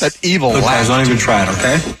 Yes. Get that evil Look, laugh. guys, don't even try it,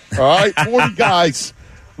 okay? All right, morning, guys.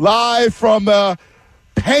 Live from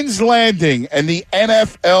Penn's Landing and the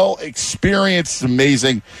NFL experience. It's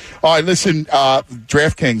amazing. All right, listen,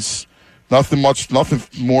 DraftKings. Nothing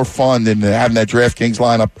more fun than having that DraftKings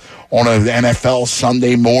lineup on an NFL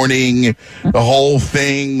Sunday morning. The whole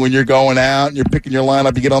thing when you're going out and you're picking your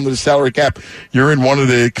lineup, you get under the salary cap. You're in one of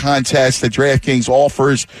the contests that DraftKings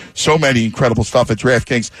offers. So many incredible stuff at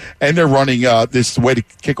DraftKings, and they're running this way to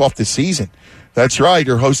kick off the season. That's right.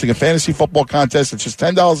 You're hosting a fantasy football contest. It's just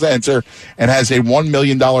 $10 to enter and has a $1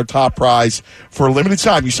 million top prize for a limited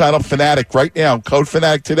time. You sign up Fanatic right now. Code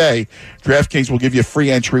Fanatic today. DraftKings will give you a free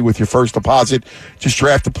entry with your first deposit. Just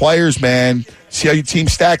draft the players, man. See how your team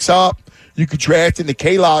stacks up. You could draft in the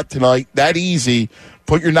K-Lot tonight. That easy.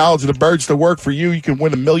 Put your knowledge of the birds to work for you. You can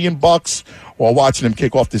win $1 million while watching them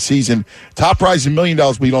kick off the season. Top prize $1 million,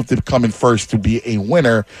 but you don't have to come in first to be a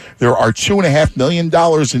winner. There are $2.5 million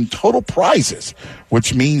in total prizes,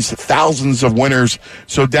 which means thousands of winners.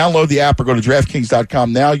 So download the app or go to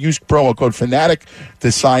DraftKings.com now. Use promo code FANATIC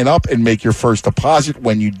to sign up and make your first deposit.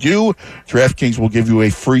 When you do, DraftKings will give you a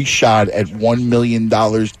free shot at $1 million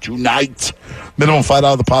tonight. Minimum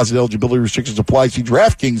 $5 deposit, eligibility restrictions apply. See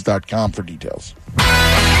DraftKings.com for details.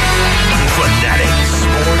 Fanatic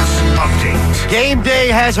Sports Update. Game day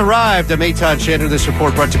has arrived. I'm Eitan Shander. This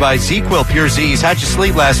report brought to you by ZzzQuil Pure Z's. How'd you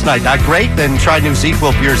sleep last night? Not great? Then try new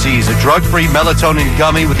ZzzQuil Pure Z's, a drug-free melatonin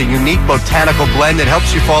gummy with a unique botanical blend that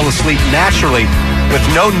helps you fall asleep naturally with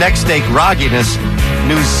no next-day grogginess.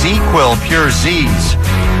 New ZzzQuil Pure Z's.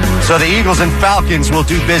 So the Eagles and Falcons will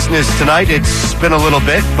do business tonight. It's been a little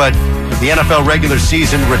bit, but the NFL regular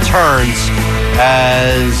season returns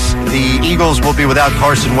as the Eagles will be without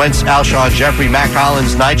Carson Wentz, Alshon Jeffrey, Matt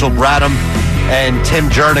Collins, Nigel Bradham, and Tim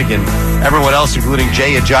Jernigan. Everyone else, including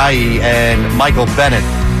Jay Ajayi and Michael Bennett,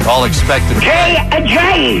 all expected to play. Jay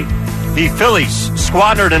Ajayi! The Phillies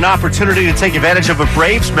squandered an opportunity to take advantage of a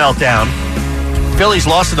Braves meltdown. Phillies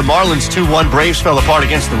lost to the Marlins 2-1. Braves fell apart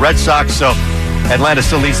against the Red Sox, so Atlanta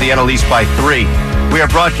still leads the NL East by 3. We are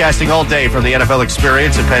broadcasting all day from the NFL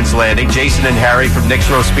Experience at Penn's Landing. Jason and Harry from Nick's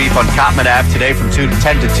Roast Beef on Cotman Ave today from 10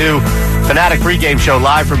 to 2. Fanatic pregame show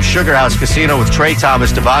live from Sugar House Casino with Trey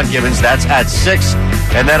Thomas, Devon Gibbons. That's at 6.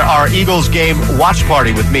 And then our Eagles game watch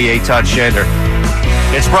party with me, Eitan Shander.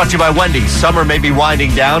 It's brought to you by Wendy's. Summer may be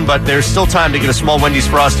winding down, but there's still time to get a small Wendy's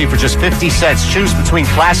Frosty for just 50 cents. Choose between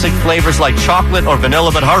classic flavors like chocolate or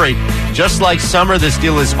vanilla, but hurry. Just like summer, this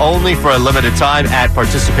deal is only for a limited time at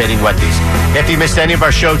participating Wendy's. If you missed any of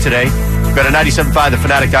our show today, go to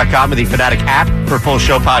 975thefanatic.com or the Fanatic app for full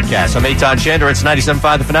show podcasts. I'm Eitan Shander. It's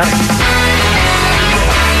 97.5 The Fanatic.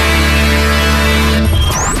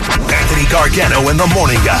 Anthony Gargano and the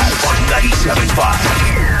Morning Guys on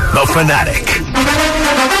 97.5 The Fanatic.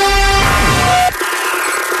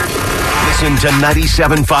 Listen to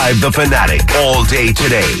 97.5 The Fanatic all day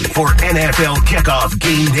today for NFL kickoff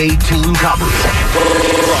game day team coverage.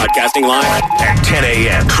 Broadcasting live at 10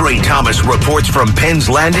 a.m. Trey Thomas reports from Penn's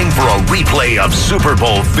Landing for a replay of Super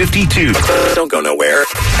Bowl 52. Don't go nowhere.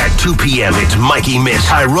 At 2 p.m. it's Mikey Miss,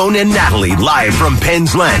 Tyrone, and Natalie live from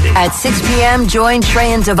Penn's Landing. At 6 p.m. join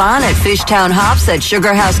Trey and Devon at Fishtown Hops at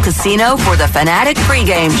Sugar House Casino for the Fanatic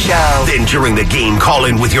pregame show. Then during the game, call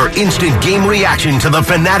in with your instant game reaction to the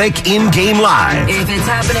Fanatic in-game live. If it's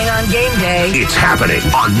happening on game day, it's happening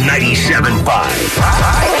on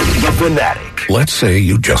 97.5 The Fanatic. Let's say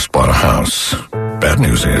you just bought a house. Bad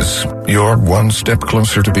news is, you're one step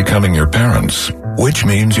closer to becoming your parents, which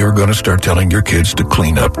means you're going to start telling your kids to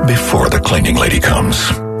clean up before the cleaning lady comes.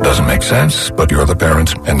 Doesn't make sense, but you're the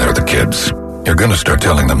parent and they're the kids. You're going to start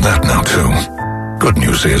telling them that now, too. Good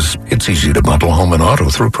news is, it's easy to bundle home and auto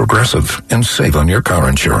through Progressive and save on your car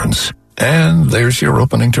insurance. And there's your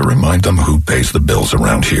opening to remind them who pays the bills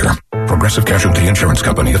around here. Progressive Casualty Insurance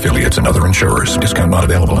Company, affiliates, and other insurers. Discount not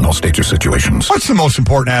available in all states or situations. What's the most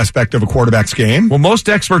important aspect of a quarterback's game? Well, most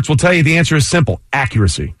experts will tell you the answer is simple: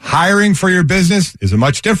 accuracy. Hiring for your business is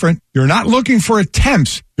much different. You're not looking for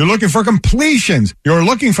attempts. You're looking for completions. You're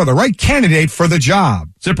looking for the right candidate for the job.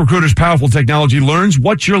 ZipRecruiter's powerful technology learns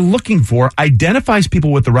what you're looking for, identifies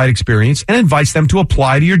people with the right experience, and invites them to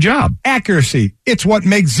apply to your job. Accuracy. It's what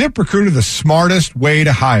makes ZipRecruiter the smartest way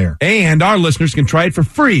to hire. And our listeners can try it for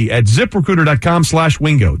free at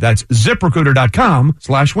ZipRecruiter.com/Wingo. That's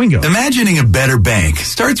ZipRecruiter.com/Wingo. Imagining a better bank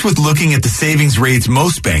starts with looking at the savings rates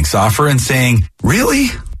most banks offer and saying, really?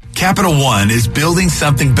 Capital One is building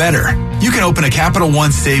something better. You can open a Capital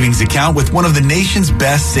One savings account with one of the nation's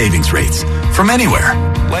best savings rates from anywhere,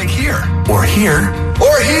 like here, or here,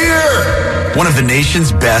 or here. One of the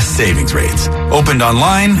nation's best savings rates. Opened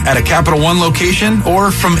online at a Capital One location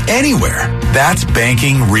or from anywhere. That's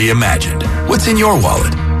banking reimagined. What's in your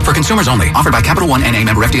wallet? For consumers only. Offered by Capital One NA,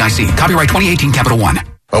 member FDIC. Copyright 2018 Capital One.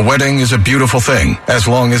 A wedding is a beautiful thing, as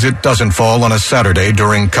long as it doesn't fall on a Saturday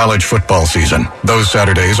during college football season. Those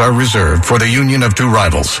Saturdays are reserved for the Union of Two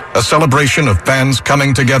Rivals, a celebration of fans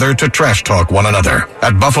coming together to trash talk one another.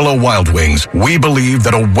 At Buffalo Wild Wings, we believe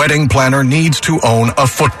that a wedding planner needs to own a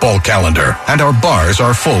football calendar, and our bars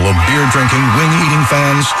are full of beer-drinking, wing-eating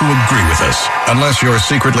fans who agree with us. Unless you're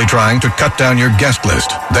secretly trying to cut down your guest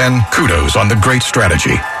list, then kudos on the great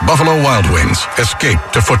strategy. Buffalo Wild Wings, escape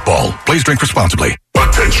to football. Please drink responsibly.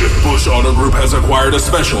 Attention, Bush Auto Group has acquired a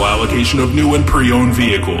special allocation of new and pre-owned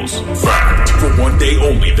vehicles. Fact, for one day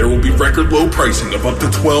only, there will be record low pricing of up to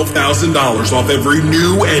 $12,000 off every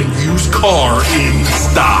new and used car in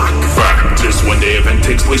stock. Fact, This one-day event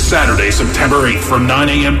takes place Saturday, September 8th from 9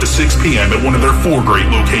 a.m. to 6 p.m. at one of their 4 great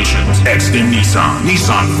locations. Exton Nissan,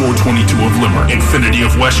 Nissan 422 of Limerick, Infinity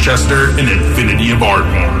of Westchester, and Infinity of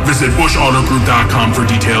Ardmore. Visit BushAutoGroup.com for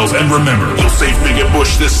details, and remember, you'll save big at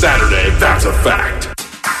Bush this Saturday. That's a fact.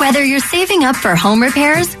 Whether you're saving up for home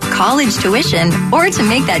repairs, college tuition, or to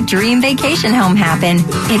make that dream vacation home happen,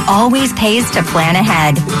 it always pays to plan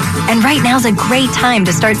ahead. And right now's a great time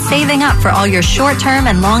to start saving up for all your short-term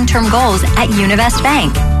and long-term goals at Univest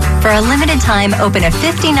Bank. For a limited time, open a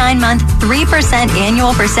 59-month, 3%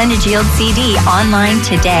 annual percentage yield CD online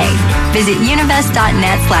today. Visit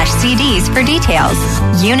univest.net/CDs for details.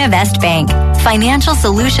 Univest Bank. Financial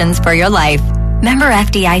solutions for your life. Member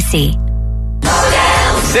FDIC.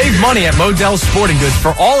 Save money at Modell's Sporting Goods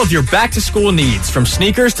for all of your back-to-school needs. From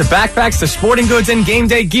sneakers to backpacks to sporting goods and game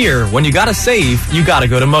day gear. When you gotta save, you gotta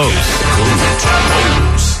go to Moe's.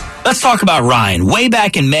 Let's talk about Ryan. Way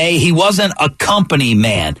back in May, he wasn't a company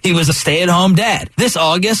man. He was a stay-at-home dad. This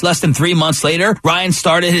August, less than 3 months later, Ryan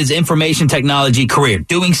started his information technology career,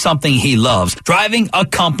 doing something he loves, driving a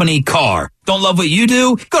company car. Don't love what you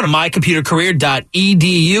do? Go to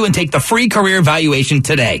mycomputercareer.edu and take the free career evaluation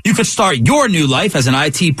today. You could start your new life as an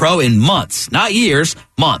IT pro in months, not years,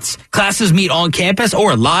 months. Classes meet on campus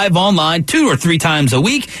or live online 2 or 3 times a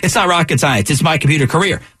week. It's not rocket science. It's My Computer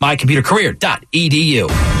Career. mycomputercareer.edu.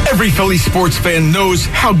 Every Philly sports fan knows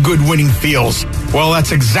how good winning feels. Well,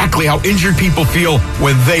 that's exactly how injured people feel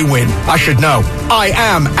when they win. I should know. I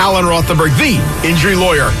am Alan Rothenberg, the injury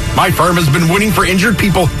lawyer. My firm has been winning for injured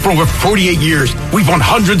people for over 48 years. We've won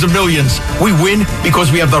hundreds of millions. We win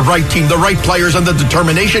because we have the right team, the right players, and the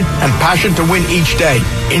determination and passion to win each day.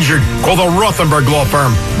 Injured? Call the Rothenberg Law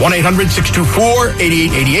Firm.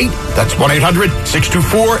 1-800-624-8888. That's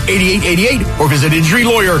 1-800-624-8888. Or visit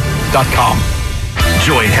injurylawyer.com.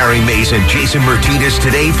 Join Harry Mays and Jason Martinez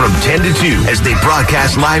today from 10 to 2 as they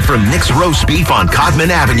broadcast live from Nick's Roast Beef on Codman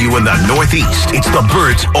Avenue in the Northeast. It's the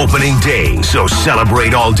Birds opening day, so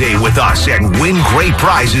celebrate all day with us and win great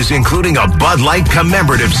prizes, including a Bud Light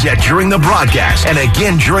commemorative set during the broadcast and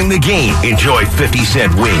again during the game. Enjoy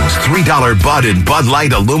 50-cent wings, $3 Bud and Bud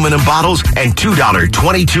Light aluminum bottles, and $2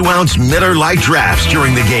 22-ounce Miller Lite drafts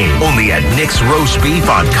during the game. Only at Nick's Roast Beef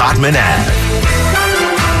on Codman Ave.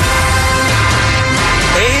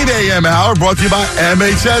 8 a.m. hour brought to you by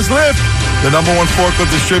MHS Lift, the #1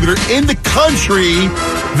 forklift distributor in the country.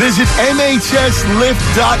 Visit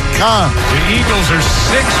MHSLift.com. The Eagles are 6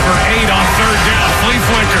 for 8 on 3rd down. Flea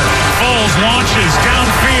flicker. Foles launches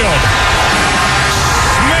downfield.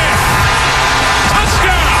 Smith.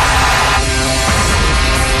 Touchdown.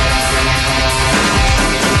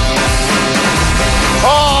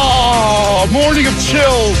 Oh, morning of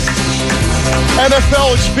chills.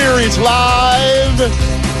 NFL experience live.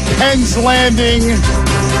 Penn's Landing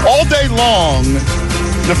all day long.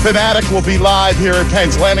 The Fanatic will be live here at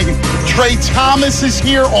Penn's Landing. Trey Thomas is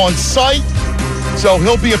here on site, so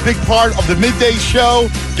he'll be a big part of the midday show.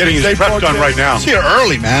 Getting his prep done right now. He's here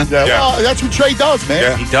early, man. Yeah. Well, that's what Trey does, man.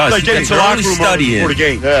 Yeah. He does. Like getting to the locker room before the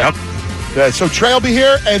game. Yeah. Yep. So Trey will be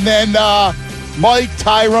here, and then Mike,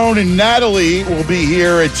 Tyrone, and Natalie will be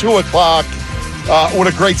here at 2 o'clock. What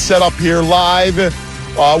a great setup here live.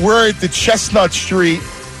 We're at the Chestnut Street.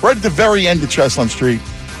 We're at the very end of Chestnut Street,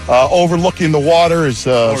 overlooking the water. Is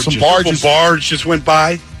some barges. Barge just went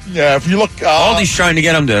by. Yeah, if you look, Aldi's trying to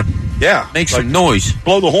get him to make some noise,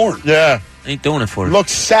 blow the horn. Yeah, ain't doing it for him. Look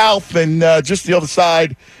south, and just the other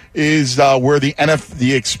side is where the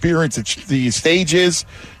experience, the stage is.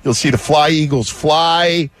 You'll see the Fly Eagles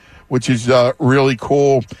Fly, which is really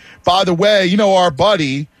cool. By the way, you know our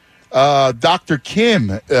buddy. Dr.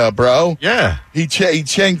 Kim, bro. Yeah. He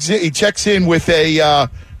checks in with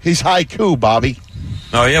his haiku, Bobby.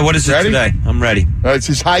 Oh, yeah? What is it today? I'm ready. It's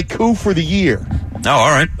his haiku for the year. Oh, all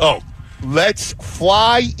right. Oh. Let's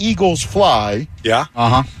fly, Eagles, fly. Yeah.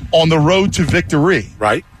 Uh-huh. On the road to victory.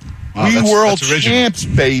 Right. We world champs,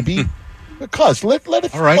 baby. Because let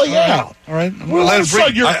it play out. All right. Well, I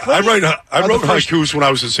wrote haikus when I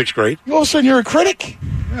was in 6th grade. All of a sudden, you're a critic?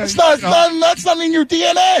 That's not in your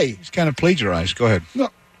DNA. He's kind of plagiarized. Go ahead. No.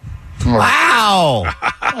 Wow. Oh,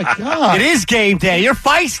 my God. It is game day. You're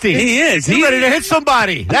feisty. He is. He's ready to hit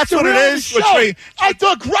somebody. That's what it is. I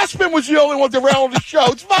thought Gressman was the only one that ran on the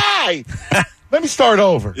show. It's fine. Let me start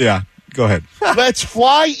over. Yeah, go ahead. Let's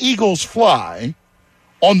fly, Eagles, fly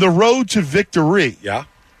on the road to victory. Yeah.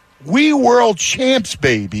 We world champs,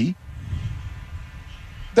 baby.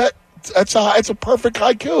 It's a perfect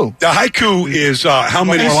haiku. The haiku is how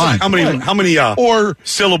many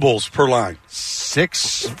syllables per line?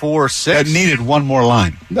 6, 4, 6. That needed one more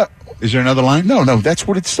line. No. Is there another line? No, that's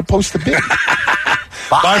what it's supposed to be.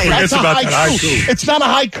 Vi forgets That's a about that haiku. It's not a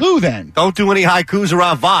haiku then. Don't do any haikus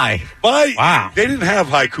around Vi. Wow. They didn't have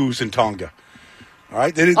haikus in Tonga. All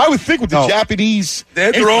right? They didn't. I would think with the Japanese. They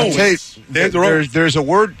had their own. They had their own. There's a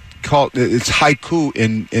word called it's haiku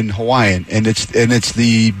in Hawaiian, and it's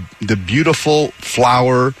the beautiful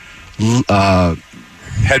flower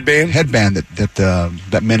headband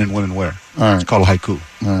that men and women wear. It's called a haiku.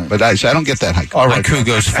 But I don't get that haiku. All right. Haiku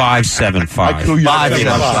goes 575. Haiku,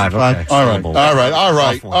 575. Okay.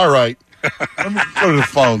 All right. Let me go to the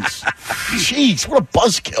phones. Jeez, what a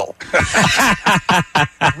buzzkill.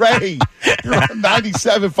 Ray, you're on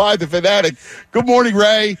 97.5 The Fanatic. Good morning,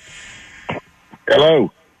 Ray.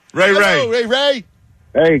 Hello. Ray.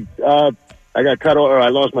 Hey, I got cut off, or I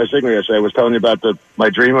lost my signal yesterday. I was telling you about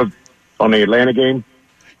my dream on the Atlanta game.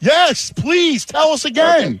 Yes, please, tell us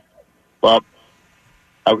again. Okay. Well,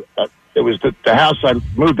 it was the house I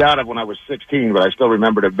moved out of when I was 16, but I still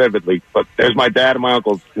remembered it vividly. But there's my dad and my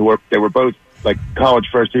uncle they were both like college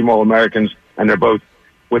first-team All-Americans, and they're both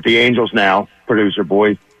with the Angels now, producer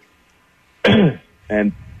boy.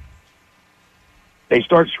 And they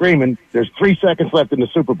start screaming. There's 3 seconds left in the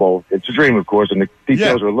Super Bowl. It's a dream, of course, and the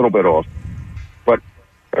details are a little bit off. But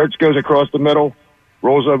Ertz goes across the middle,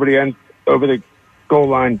 rolls over the goal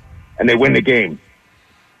line, and they win the game.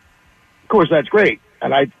 Of course, that's great.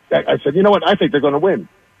 And I said, you know what? I think they're going to win.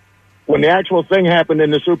 When the actual thing happened in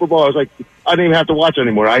the Super Bowl, I was like, I didn't even have to watch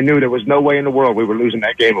anymore. I knew there was no way in the world we were losing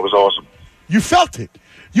that game. It was awesome. You felt it.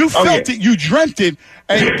 You felt it. You dreamt it.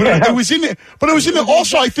 But it was in it. But it was in it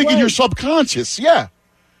also, I think, in your subconscious. Yeah.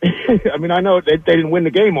 I mean, I know they didn't win the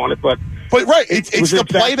game on it, but right, it's the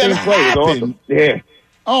play that happened. It was awesome. Yeah.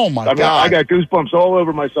 Oh my God! I got goosebumps all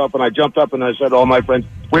over myself, and I jumped up and I said to all my friends,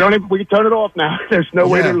 we can turn it off now. There's no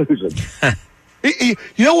way they're losing. You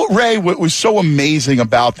know what, Ray? What was so amazing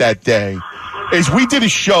about that day is we did a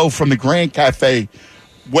show from the Grand Cafe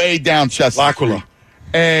way down Chestnut Street,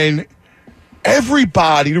 and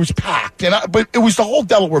everybody, it was packed, but it was the whole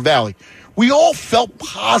Delaware Valley. We all felt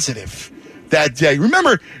positive that day.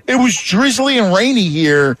 Remember, it was drizzly and rainy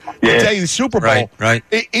here the day of the Super Bowl. Right.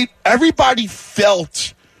 Everybody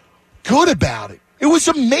felt good about it. It was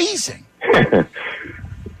amazing.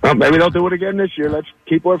 Well, maybe they'll do it again this year. Let's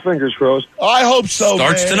keep our fingers crossed. I hope so,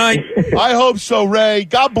 Starts man. tonight. I hope so, Ray.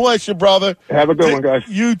 God bless you, brother. Have a good one, guys.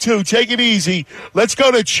 You too. Take it easy. Let's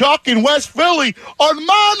go to Chuck in West Philly.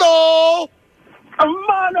 Armando!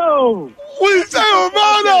 We say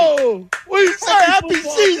Armando! We say happy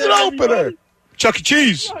season opener! Chuck E.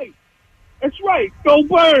 Cheese. That's right. Go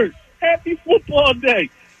Birds. Happy football day.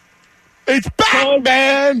 It's back,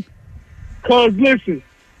 man. Because, listen,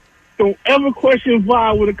 don't ever question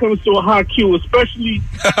Vi when it comes to a high Q, especially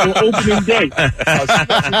on opening day.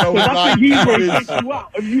 I think he's going to take you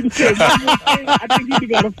out. If you said one more thing, I think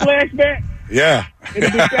he'd have got a flashback. Yeah. And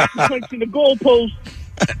then back to punching the goalpost.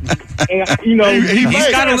 And, you know, he's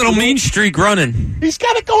got a little mean streak running. He's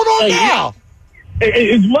got it going on now.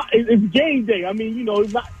 It's game day. I mean, you know,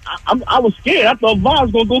 I was scared. I thought Vi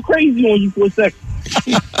was going to go crazy on you for a second.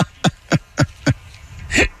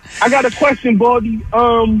 I got a question, Baldy.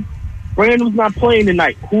 Brandon's not playing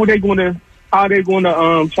tonight. How are they going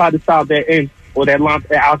to try to stop that end or that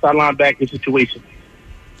outside linebacker situation?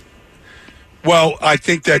 Well, I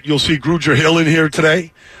think that you'll see Grugier Hill in here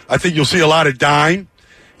today. I think you'll see a lot of dime.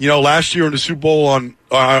 You know, last year in the Super Bowl on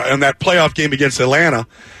that playoff game against Atlanta,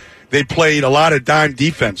 they played a lot of dime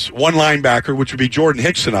defense. One linebacker, which would be Jordan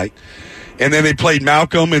Hicks tonight. And then they played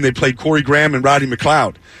Malcolm and they played Corey Graham and Rodney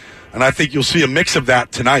McLeod. And I think you'll see a mix of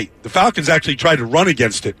that tonight. The Falcons actually tried to run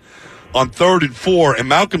against it on 3rd and 4, and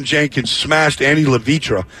Malcolm Jenkins smashed Andy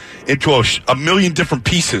Levitra into a million different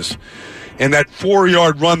pieces. And that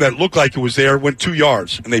 4-yard run that looked like it was there went 2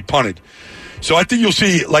 yards, and they punted. So I think you'll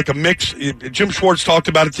see like a mix. Jim Schwartz talked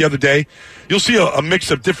about it the other day. You'll see a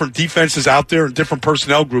mix of different defenses out there and different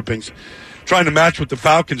personnel groupings trying to match what the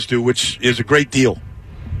Falcons do, which is a great deal.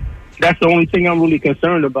 That's the only thing I'm really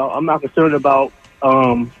concerned about. I'm not concerned about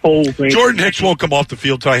holes. Jordan Hicks won't come off the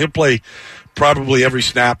field tonight. He'll play probably every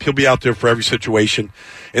snap. He'll be out there for every situation.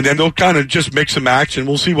 And then they'll kind of just mix and match, and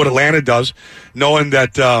we'll see what Atlanta does, knowing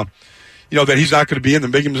that, that he's not going to be in. The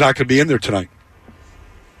Bingham's not going to be in there tonight.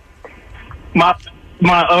 My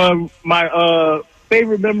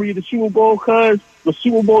favorite memory of the Super Bowl, cuz the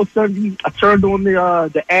Super Bowl Sunday, I turned on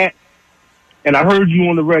the app and I heard you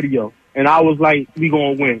on the radio, and I was like, "We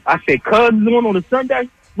gonna win." I said, "Cuz is on a Sunday,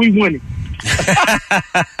 we winning."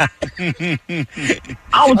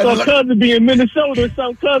 I was so Cuz to be in Minnesota,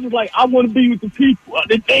 so Cuz was like, "I want to be with the people.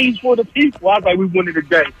 The day's for the people." I was like, "We winning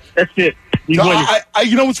today. That's it." We winning.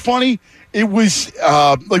 You know what's funny it was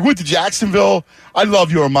like went to Jacksonville. I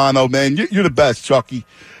love you, Armando, man. You're the best, Chucky.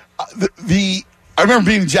 I remember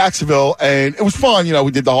being in Jacksonville, and it was fun. You know,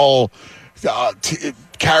 we did the whole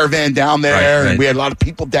caravan down there, and we had a lot of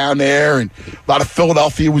people down there, and a lot of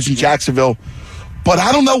Philadelphia was in Jacksonville. But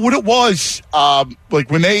I don't know what it was.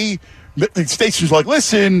 Like when the station was like,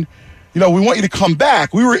 listen, you know, we want you to come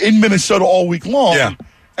back. We were in Minnesota all week long,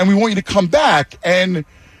 and we want you to come back. And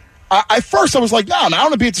at first I was like, no, I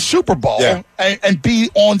want to be at the Super Bowl and be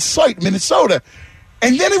on site in Minnesota.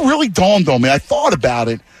 And then it really dawned on me. I thought about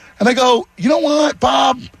it, and I go, you know what,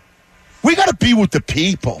 Bob? We got to be with the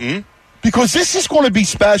people because this is going to be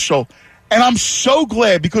special. And I'm so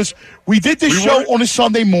glad because we did this show on a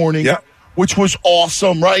Sunday morning, which was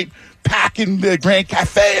awesome, right? Packing the Grand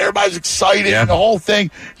Cafe. Everybody's excited and the whole thing.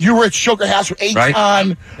 You were at Sugar House with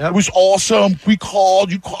Eitan. It was awesome. We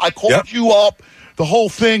called you. I called you up, the whole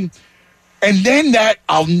thing. And then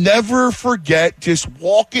I'll never forget just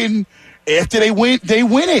walking after they win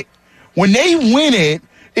it. When they win it,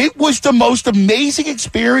 it was the most amazing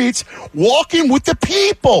experience walking with the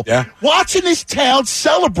people. Watching this town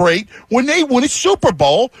celebrate when they win a Super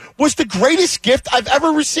Bowl was the greatest gift I've ever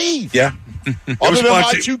received. Other than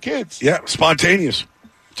my two kids. Spontaneous.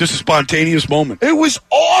 Just a spontaneous moment. It was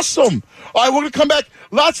awesome. All right, we're going to come back.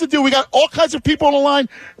 Lots to do. We got all kinds of people on the line.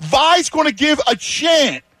 Vi's going to give a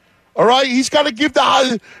chant. All right? He's got to give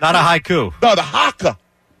the... Not a haiku. No, the haka.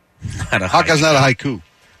 Haka's not a haiku.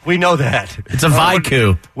 We know that. It's a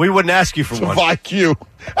Viku. We wouldn't ask you for It's one. a Viku.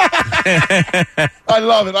 I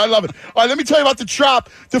love it. All right, let me tell you about the Trop,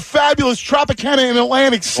 the fabulous Tropicana in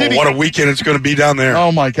Atlantic City. What a weekend it's going to be down there.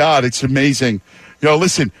 Oh, my God. It's amazing.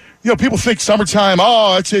 Listen, people think summertime,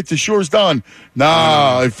 that's it, the shore's done.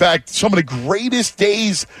 Nah, in fact, some of the greatest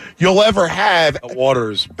days you'll ever have. The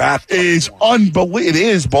water is unbelievable. It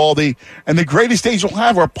is, Baldy. And the greatest days you'll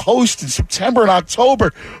have are post in September and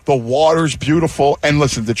October. The water's beautiful. And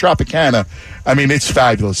listen, the Tropicana, I mean, it's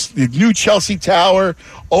fabulous. The new Chelsea Tower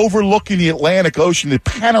overlooking the Atlantic Ocean, the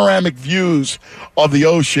panoramic views of the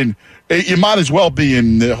ocean. You might as well be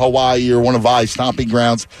in Hawaii or one of Vi's stomping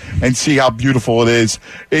grounds and see how beautiful it is.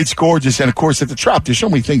 It's gorgeous. And, of course, at the Trop, there's so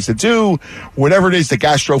many things to do. Whatever it is, the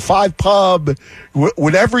Gastro 5 Pub,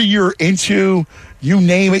 whatever you're into, you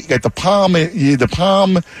name it. You got the Palm.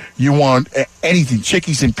 You want anything,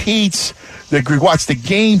 Chickies and Pete's. You watch the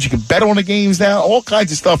games. You can bet on the games now. All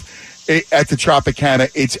kinds of stuff at the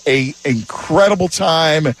Tropicana. It's a incredible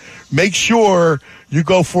time. Make sure you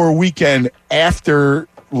go for a weekend after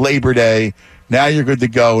Labor Day. Now you're good to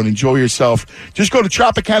go and enjoy yourself. Just go to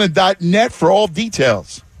Tropicana.net for all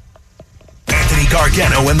details. Anthony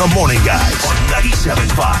Gargano and the Morning Guys on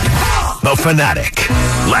 97.5. The Fanatic.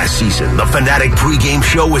 Last season, the Fanatic pregame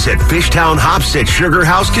show was at Fishtown Hops at Sugar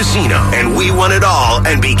House Casino, and we won it all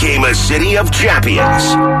and became a city of champions.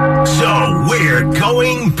 So we're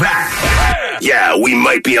going back. Yeah, we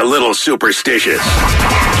might be a little superstitious.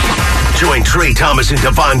 Join Trey Thomas and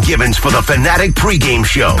Devon Gibbons for the Fanatic pregame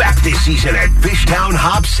show. Back this season at Fishtown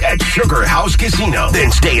Hops at Sugar House Casino.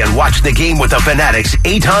 Then stay and watch the game with the Fanatics'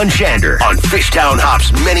 Eitan Shander on Fishtown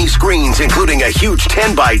Hops' many screens, including a huge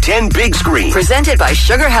 10x10 big screen. Presented by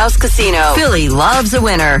Sugar House Casino. Philly loves a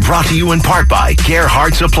winner. Brought to you in part by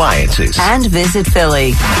Gerhardt's Appliances. And Visit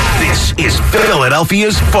Philly. This is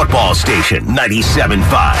Philadelphia's football station,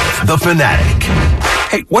 97.5. The Fanatic.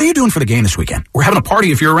 Hey, what are you doing for the game this weekend? We're having a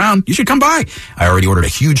party. If you're around, you should come by. I already ordered a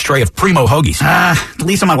huge tray of Primo hoagies. The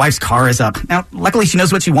lease on my wife's car is up. Now, luckily she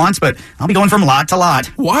knows what she wants, but I'll be going from lot to lot.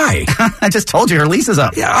 Why? I just told you her lease is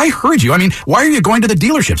up. Yeah, I heard you. I mean, why are you going to the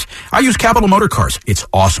dealerships? I use Capital Motor Cars. It's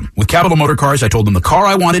awesome. With Capital Motor Cars, I told them the car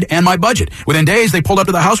I wanted and my budget. Within days, they pulled up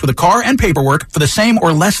to the house with a car and paperwork for the same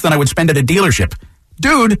or less than I would spend at a dealership.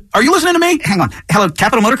 Dude, are you listening to me? Hang on. Hello,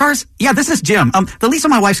 Capital Motor Cars? Yeah, this is Jim. The lease on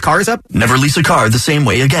my wife's car is up. Never lease a car the same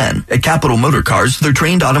way again. At Capital Motor Cars, their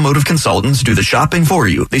trained automotive consultants do the shopping for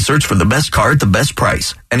you. They search for the best car at the best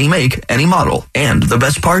price. Any make, any model. And the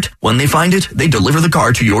best part? When they find it, they deliver the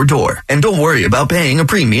car to your door. And don't worry about paying a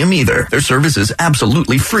premium either. Their service is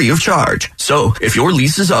absolutely free of charge. So, if your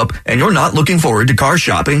lease is up and you're not looking forward to car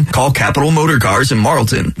shopping, call Capital Motor Cars in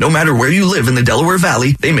Marlton. No matter where you live in the Delaware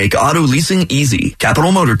Valley, they make auto leasing easy.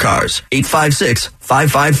 Capital Motor Cars,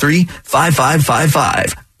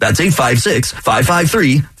 856-553-5555. That's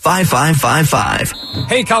 856-553-5555.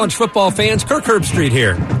 Hey, college football fans, Kirk Herbstreit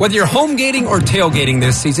here. Whether you're home gating or tailgating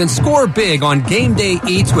this season, score big on Game Day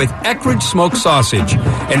Eats with Eckridge Smoked Sausage.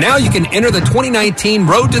 And now you can enter the 2019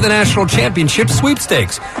 Road to the National Championship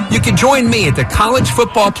sweepstakes. You can join me at the College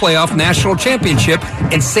Football Playoff National Championship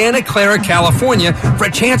in Santa Clara, California for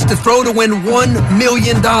a chance to throw to win $1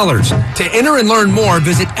 million. To enter and learn more,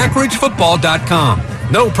 visit EckridgeFootball.com.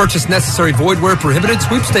 No purchase necessary, void where prohibited.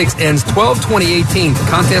 Sweepstakes ends 12/2018.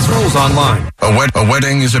 Contest rules online. A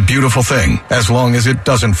wedding is a beautiful thing, as long as it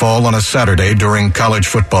doesn't fall on a Saturday during college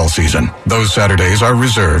football season. Those Saturdays are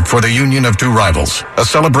reserved for the union of two rivals, a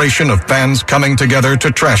celebration of fans coming together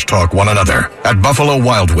to trash talk one another. At Buffalo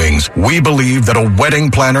Wild Wings, we believe that a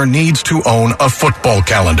wedding planner needs to own a football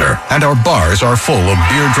calendar, and our bars are full of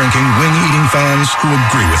beer-drinking, wing-eating fans who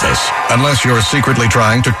agree with us. Unless you're secretly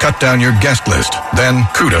trying to cut down your guest list, then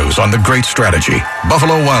kudos on the great strategy.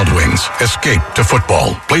 Buffalo Wild Wings. Escape to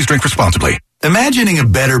football. Please drink responsibly. Imagining a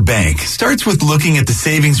better bank starts with looking at the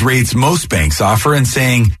savings rates most banks offer and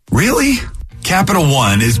saying, really? Capital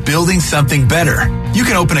One is building something better. You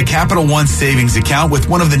can open a Capital One savings account with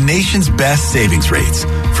one of the nation's best savings rates.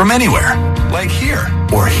 From anywhere. Like here.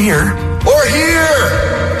 Or here. Or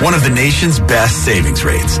here! One of the nation's best savings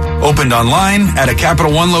rates. Opened online, at a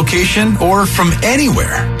Capital One location, or from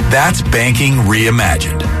anywhere. That's banking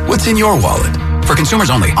reimagined. What's in your wallet? For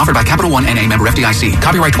consumers only. Offered by Capital One NA, member FDIC.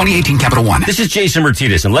 Copyright 2018 Capital One. This is Jason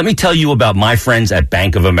Martinez, and let me tell you about my friends at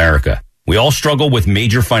Bank of America. We all struggle with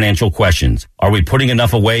major financial questions. Are we putting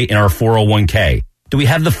enough away in our 401k? Do we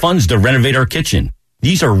have the funds to renovate our kitchen?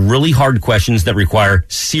 These are really hard questions that require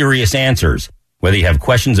serious answers. Whether you have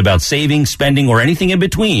questions about saving, spending, or anything in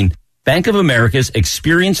between, Bank of America's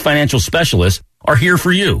experienced financial specialists are here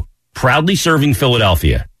for you, proudly serving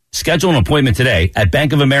Philadelphia. Schedule an appointment today at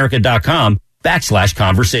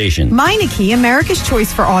bankofamerica.com/conversation. Meineke, America's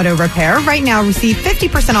choice for auto repair. Right now, receive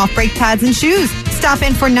 50% off brake pads and shoes. Stop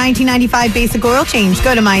in for $19.95 basic oil change.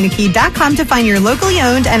 Go to Meineke.com to find your locally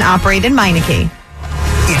owned and operated Meineke.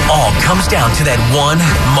 It all comes down to that one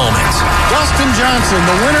moment. Dustin Johnson,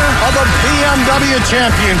 the winner of the BMW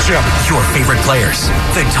Championship. Your favorite players,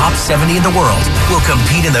 the top 70 in the world, will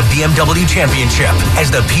compete in the BMW Championship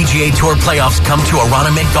as the PGA Tour playoffs come to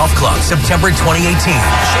Aronimink Golf Club, September 2018.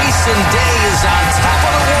 Jason Day is on top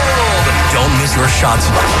of the world. Don't miss your shots.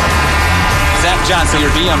 Zach Johnson,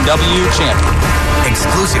 your BMW champion.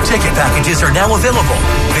 Exclusive ticket packages are now available.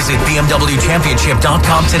 Visit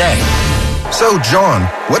BMWChampionship.com today. So, John,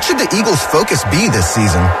 what should the Eagles' focus be this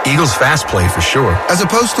season? Eagles Fast Play for sure. As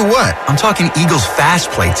opposed to what? I'm talking Eagles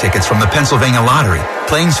Fast Play tickets from the Pennsylvania Lottery.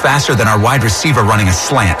 Playing's faster than our wide receiver running a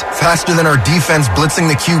slant. Faster than our defense blitzing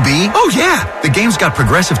the QB? Oh, yeah. The game's got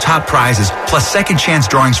progressive top prizes, plus second chance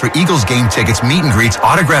drawings for Eagles game tickets, meet and greets,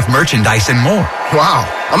 autographed merchandise, and more. Wow.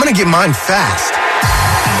 I'm going to get mine fast.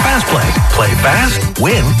 Fast Play. Play fast,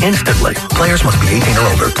 win instantly. Players must be 18 or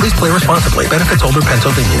older. Please play responsibly. Benefits older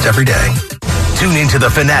Pennsylvanians every day. Tune into The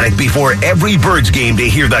Fanatic before every Birds game to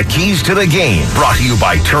hear the keys to the game. Brought to you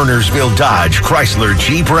by Turnersville Dodge, Chrysler,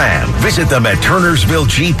 Jeep, Ram. Visit them at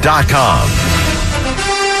turnersvillejeep.com.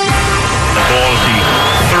 The ball is the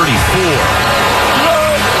 34.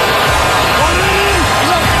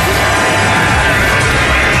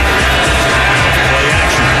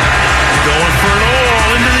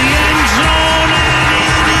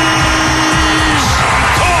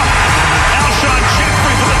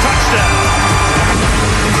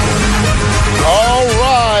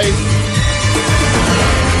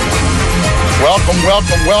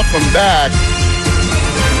 Welcome back.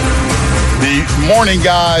 The Morning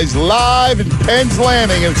Guys live in Penn's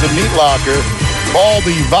Landing. It's a Meat Locker.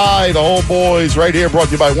 Baldy, Vi, the whole boys right here, brought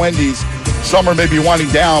to you by Wendy's. Summer may be winding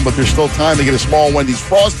down, but there's still time to get a small Wendy's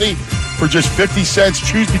Frosty for just 50 cents.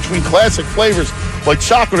 Choose between classic flavors like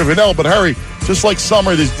chocolate or vanilla, but hurry, just like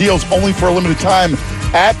summer, this deal's only for a limited time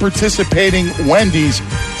at participating Wendy's.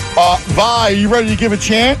 Vi, are you ready to give a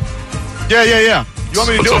chant? Yeah. You want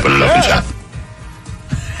me to do it? Open it up and chat.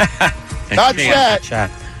 Not chat.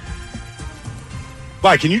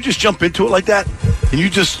 Mike, can you just jump into it like that? Can you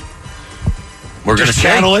just... We're going to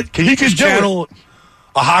channel it? Can you just channel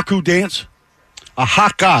a haiku dance? A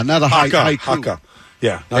haka, not a haiku. Haka.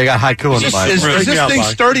 Yeah. They got haiku on the Bible. Is this thing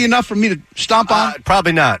sturdy enough for me to stomp on?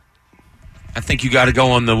 Probably not. I think you got to go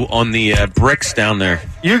on the bricks down there.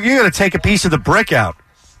 You're going to take a piece of the brick out.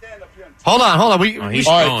 Hold on. We he's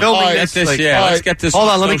filming this. Let's get this. Hold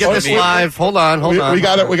on, let me get this live. Hold on. We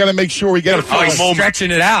got to make sure we get it. He's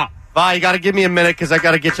stretching it out. Vi, you got to give me a minute because I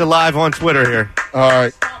got to get you live on Twitter here. All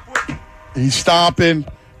right. He's stomping.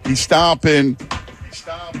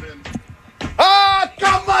 Ah,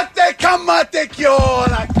 come on! Kamate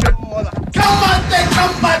Kiora Kiora.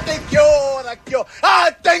 Kamate Kiora Kiora.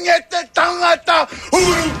 Atengete Tangata.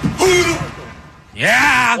 Huru.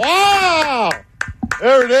 Yeah. Wow.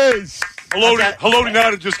 There it is. Haloti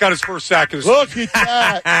Ngata just got his first sack. Look at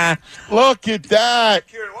that. Look at that.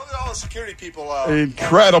 What are all the security people?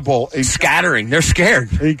 Incredible. Scattering. They're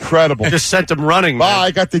scared. Incredible. Just sent them running, Vi, man.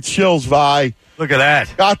 I got the chills, Vi. Look at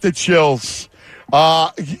that. Got the chills.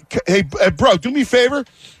 Hey, bro, do me a favor.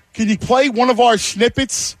 Can you play one of our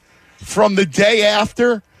snippets from the day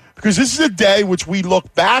after? Because this is a day which we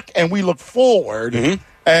look back and we look forward. Mm-hmm.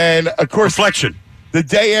 And, of course, reflection. The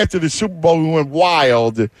day after the Super Bowl, we went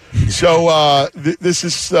wild. So this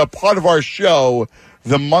is part of our show,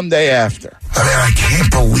 the Monday after. I mean, I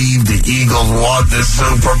can't believe the Eagles won the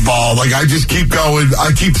Super Bowl. Like, I just keep going.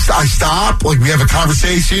 I stop. Like, we have a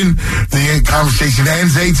conversation. The conversation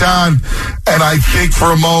ends, Eitan. And I think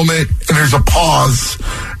for a moment, and there's a pause.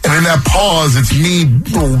 And in that pause, it's me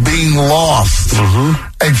being lost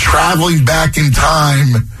and traveling back in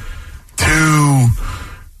time to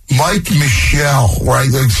Mike Michel, right?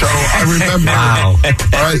 Like, so I remember. Wow.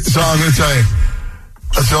 All right, so I'm going to tell you.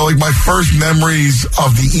 So, like, my first memories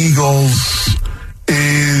of the Eagles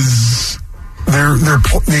is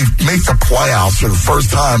they make the playoffs for the first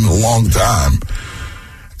time in a long time,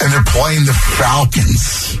 and they're playing the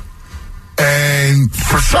Falcons. And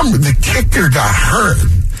for the kicker got hurt,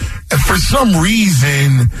 and for some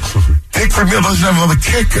reason, Dick Vermeil doesn't have another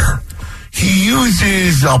kicker. He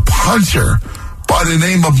uses a punter by the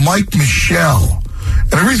name of Mike Michel.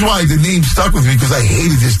 And the reason why the name stuck with me, because I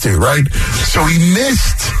hated this dude, right? So he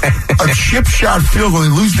missed a chip shot field goal. They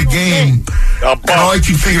lose the game. And all I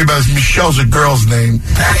keep thinking about is Michelle's a girl's name.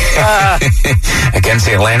 Against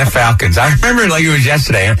the Atlanta Falcons. I remember it like it was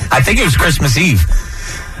yesterday. I think it was Christmas Eve.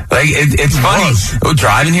 Like, it's funny.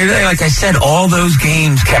 Driving here today, like I said, all those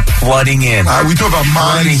games kept flooding in. We talk about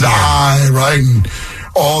mind's eye, right? And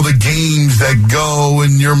all the games that go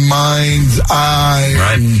in your mind's eye,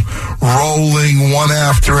 right, and rolling one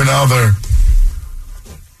after another.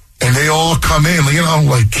 And they all come in, you know,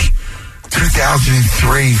 like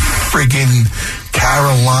 2003, friggin'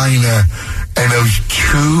 Carolina, and those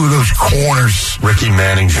corners. Ricky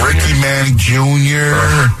Manning Jr.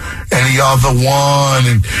 And the other one,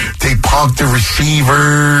 and they punked the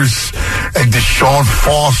receivers, and Deshaun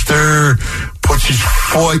Foster puts his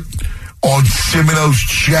foot on Semino's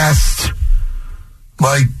chest.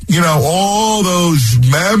 Like, you know, all those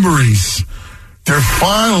memories, they're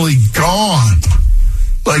finally gone.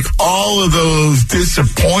 Like, all of those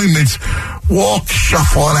disappointments walk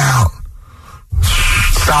shuffling out.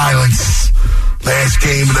 Silence. Last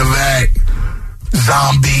game of the vet.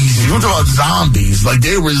 Zombies. You talk about zombies. Like,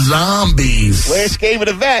 they were zombies. Last game of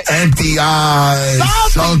the vet. Empty eyes.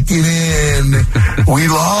 Sunken in. We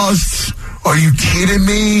lost. Are you kidding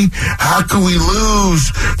me? How can we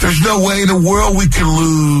lose? There's no way in the world we could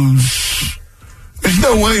lose. There's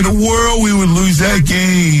no way in the world we would lose that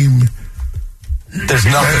game. There's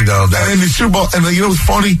nothing, though. And the Super Bowl, and you know what's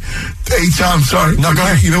funny? I'm sorry. No, go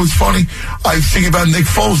ahead. You know what's funny? I was thinking about Nick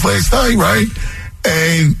Foles last night, right?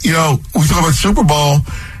 And, you know, we talk about Super Bowl,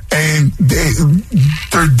 and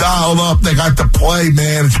they're dialed up. They got to play,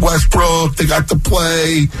 man. It's Westbrook. They got to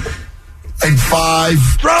play. And 5,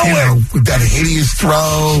 with that hideous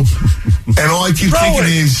throw. And all I keep thinking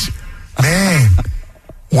is, man,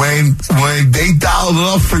 when they dialed it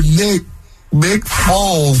up for Nick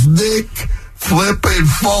Foles, Nick flipping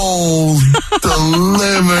Foles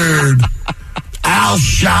delivered.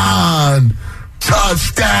 Alshon,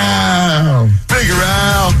 touchdown. Figure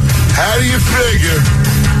out, how do you figure?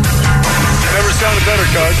 Never sounded better,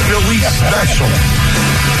 cuz. Philly special.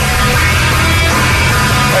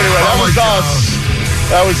 Anyway, that was us.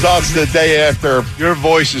 That was us the day after. Your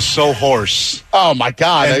voice is so hoarse. Oh, my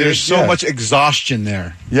God. And there's so much exhaustion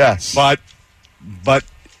there. Yes. But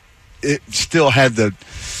it still had that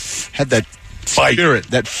fight. Spirit,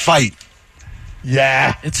 that fight.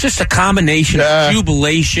 Yeah. It's just a combination of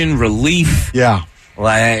jubilation, relief. Yeah.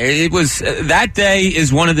 It was that day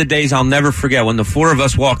is one of the days I'll never forget when the four of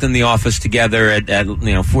us walked in the office together at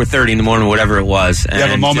 4:30 in the morning, whatever it was, and you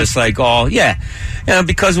have a moment? just like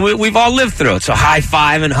because we've all lived through it. So high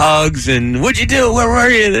five and hugs and what'd you do? Where were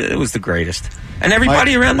you? It was the greatest, and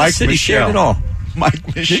everybody around the city shared it all.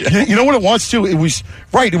 Mike Michel. You know what it was too? It was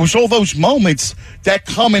right. It was all those moments that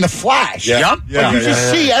come in a flash. Yeah. Yep. Yeah. You just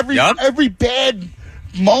see every bad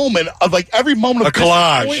moment of every moment of a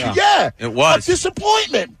collage. Yeah. It was of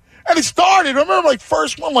disappointment, and it started. I remember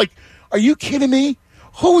first one. Are you kidding me?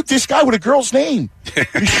 This guy with a girl's name,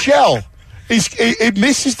 Michelle. It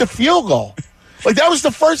misses the field goal. Like, that was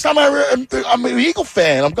the first time I'm an Eagle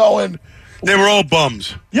fan. I'm going. They were all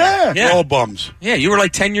bums. Yeah. They were all bums. Yeah, you were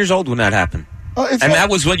like 10 years old when that happened. And that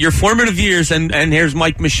was what your formative years, and here's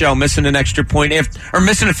Mike Michelle missing an extra point or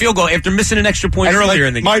missing a field goal after missing an extra point earlier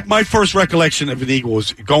in the game. My first recollection of an Eagle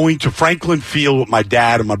was going to Franklin Field with my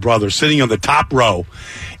dad and my brother, sitting on the top row,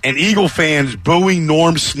 and Eagle fans booing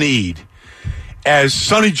Norm Snead as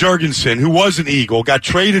Sonny Jurgensen, who was an Eagle, got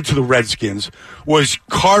traded to the Redskins, was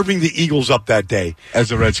carving the Eagles up that day. As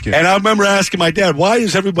a Redskin. And I remember asking my dad, why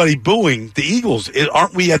is everybody booing the Eagles?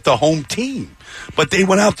 Aren't we at the home team? But they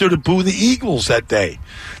went out there to boo the Eagles that day.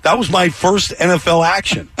 That was my first NFL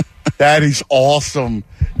action. That is awesome.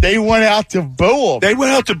 They went out to boo him. They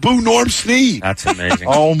went out to boo Norm Snead. That's amazing.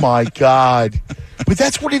 Oh, my God. But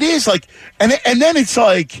that's what it is. Like, and then it's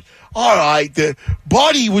like, all right, the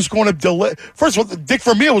Buddy was going to deliver. First of all, Dick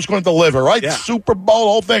Vermeil was going to deliver, right? Yeah. Super Bowl,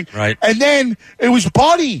 the whole thing. Right. And then it was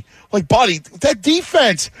Buddy. Like, Buddy, that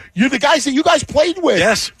defense, you're the guys that you guys played with.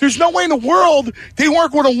 Yes. There's no way in the world they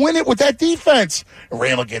weren't going to win it with that defense.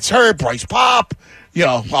 Randall gets hurt, Bryce Pop,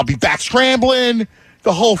 I'll be back scrambling,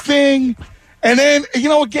 the whole thing. And then,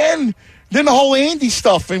 again, then the whole Andy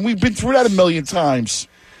stuff, and we've been through that a million times.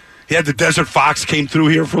 He had the Desert Fox came through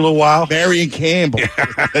here for a little while. Marion Campbell.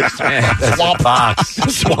 Swamp Fox.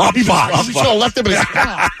 Swamp Fox. He should have left him in his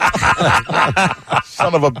spot.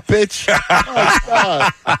 Son of a bitch. Oh,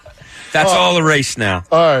 God. That's all erased now.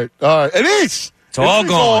 All right. It is. It's all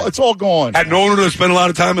gone. It's all gone. Had an owner that spent a lot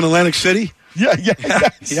of time in Atlantic City. Yeah.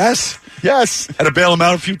 Yes. Yes. Had to bail him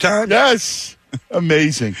out a few times. Yes.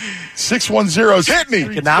 Amazing. 610 hit me.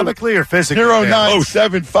 Economically or physically?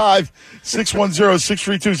 0975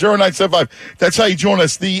 610-632 0975. That's how you join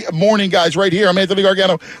us. The morning guys right here. I'm Anthony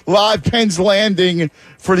Gargano. Live Penn's Landing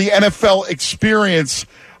for the NFL experience.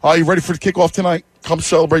 Are you ready for the kickoff tonight? Come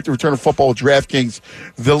celebrate the return of football with DraftKings,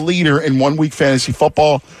 the leader in 1 week fantasy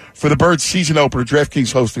football. For the Birds season opener,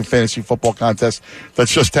 DraftKings hosting a fantasy football contest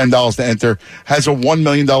that's just $10 to enter. Has a $1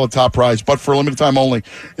 million top prize, but for a limited time only.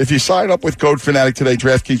 If you sign up with code Fanatic today,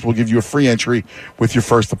 DraftKings will give you a free entry with your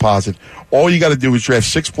first deposit. All you got to do is draft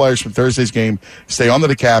 6 players from Thursday's game, stay under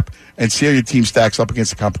the cap, and see how your team stacks up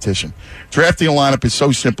against the competition. Drafting a lineup is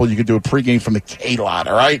so simple, you can do a pregame from the K-Lot,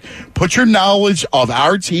 all right? Put your knowledge of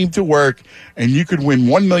our team to work, and you could win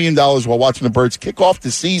 $1 million while watching the Birds kick off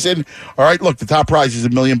the season. All right, look, the top prize is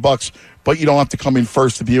 $1 million, but you don't have to come in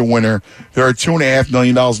first to be a winner. There are $2.5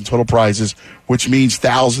 million in total prizes, which means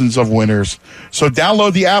thousands of winners. So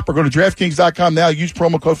download the app or go to DraftKings.com now. Use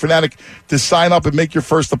promo code Fanatic to sign up and make your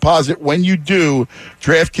first deposit. When you do,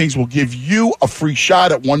 DraftKings will give you a free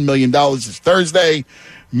shot at $1 million. It's Thursday.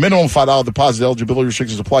 Minimum $5 deposit. Eligibility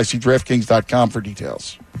restrictions apply. See DraftKings.com for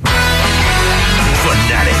details.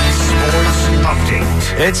 Fanatic Sports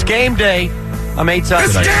Update. It's game day. I'm Eitan.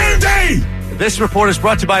 It's game day! This report is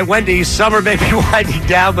brought to you by Wendy's. Summer may be winding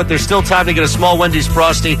down, but there's still time to get a small Wendy's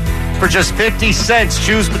Frosty for just 50 cents.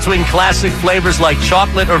 Choose between classic flavors like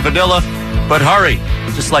chocolate or vanilla. But hurry.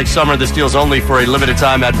 Just like summer, this deal's only for a limited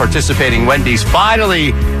time at participating Wendy's.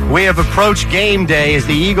 Finally, we have approached game day as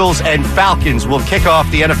the Eagles and Falcons will kick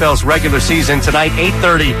off the NFL's regular season tonight,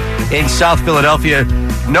 8:30 in South Philadelphia.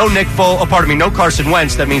 No Carson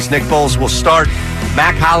Wentz. That means Nick Foles will start.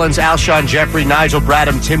 Mac Hollins, Alshon Jeffrey, Nigel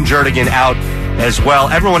Bradham, Tim Jernigan out as well.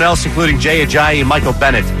 Everyone else, including Jay Ajayi and Michael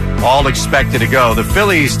Bennett, all expected to go. The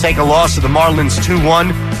Phillies take a loss to the Marlins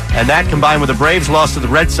 2-1, and that combined with the Braves' loss to the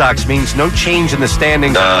Red Sox means no change in the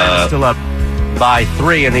standings. Atlanta's still up by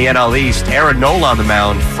 3 in the NL East. Aaron Nola on the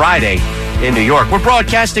mound Friday in New York. We're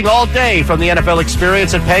broadcasting all day from the NFL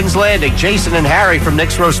experience at Penn's Landing. Jason and Harry from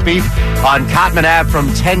Nick's Roast Beef on Cotman Ave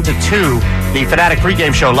from 10 to 2. The Fanatic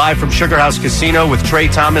pregame show live from Sugar House Casino with Trey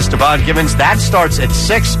Thomas, Devon Gibbons. That starts at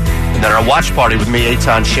 6. And then our watch party with me,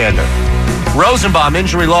 Eitan Shander. Rosenbaum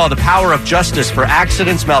Injury Law, the power of justice for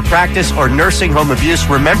accidents, malpractice, or nursing home abuse.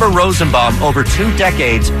 Remember Rosenbaum, over 2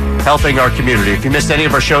 decades helping our community. If you missed any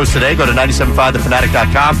of our shows today, go to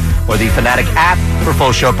 975thefanatic.com or the Fanatic app for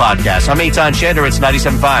full show podcasts. I'm Eitan Shander. It's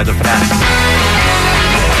 97.5 The Fanatic.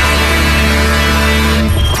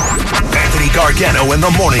 Gargano and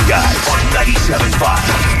the Morning Guys on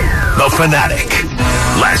 97.5 The Fanatic.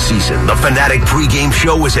 Last season, the Fanatic pregame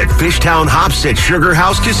show was at Fishtown Hops at Sugar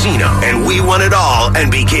House Casino, and we won it all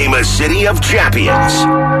and became a city of champions.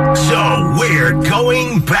 So we're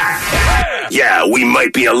going back. Yeah, we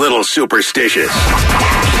might be a little superstitious.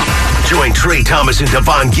 Join Trey Thomas and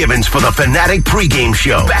Devon Gibbons for the Fanatic pregame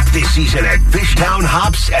show. Back this season at Fishtown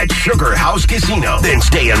Hops at Sugar House Casino. Then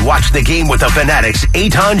stay and watch the game with the Fanatics'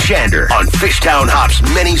 Eitan Shander on Fishtown Hops'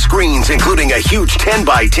 many screens, including a huge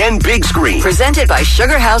 10x10 big screen. Presented by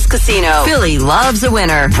Sugar House Casino. Philly loves a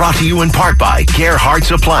winner. Brought to you in part by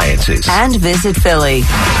Gerhardt's Appliances. And Visit Philly.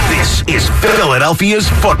 This is Philadelphia's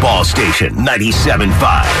football station,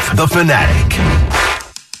 97.5, The Fanatic.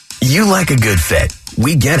 You like a good fit.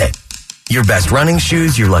 We get it. Your best running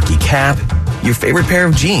shoes, your lucky cap, your favorite pair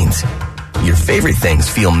of jeans. Your favorite things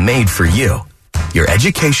feel made for you. Your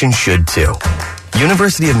education should too.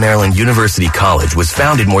 University of Maryland University College was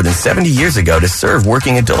founded more than 70 years ago to serve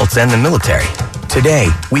working adults and the military. Today,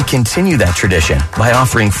 we continue that tradition by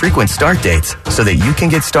offering frequent start dates so that you can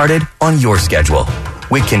get started on your schedule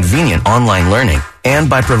with convenient online learning and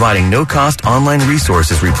by providing no-cost online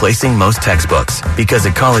resources replacing most textbooks, because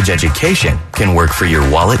a college education can work for your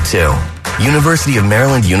wallet too. University of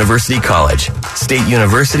Maryland University College. State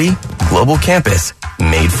University, global campus,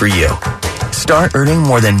 made for you. Start earning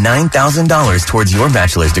more than $9,000 towards your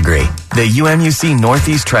bachelor's degree. The UMUC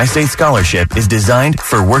Northeast Tri-State Scholarship is designed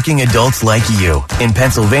for working adults like you in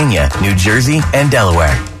Pennsylvania, New Jersey, and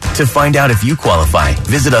Delaware. To find out if you qualify,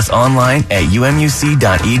 visit us online at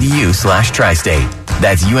umuc.edu/tristate.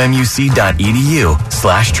 That's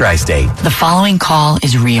umuc.edu/tristate. The following call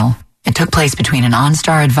is real. It took place between an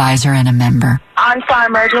OnStar advisor and a member. OnStar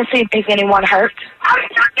emergency. Is anyone hurt? I'm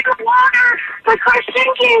stuck in the water. My car's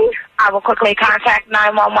sinking. I will quickly contact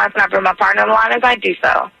 911 and I bring my partner on the line as I do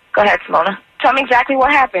so. Go ahead, Simona. Tell me exactly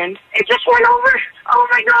what happened. It just went over. Oh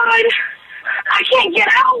my God. I can't get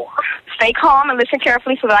out. Stay calm and listen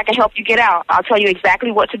carefully so that I can help you get out. I'll tell you exactly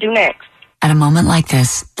what to do next. At a moment like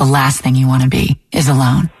this, the last thing you want to be is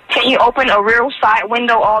alone. Can you open a rear side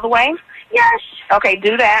window all the way? Yes. Okay,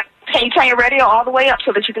 do that. Can you turn your radio all the way up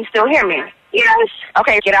so that you can still hear me? Yes.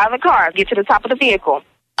 Okay, get out of the car. Get to the top of the vehicle.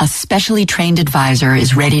 A specially trained advisor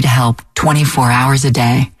is ready to help 24 hours a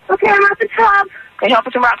day. Okay, I'm at the top. Okay, help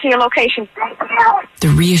us en route to your location. The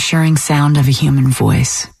reassuring sound of a human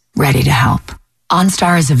voice, ready to help.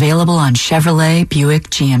 OnStar is available on Chevrolet, Buick,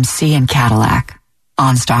 GMC, and Cadillac.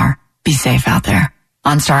 OnStar. Be safe out there.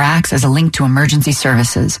 OnStar acts as a link to emergency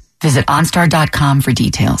services. Visit OnStar.com for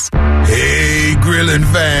details. Hey, grilling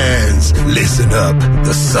fans, listen up.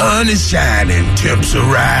 The sun is shining, temps are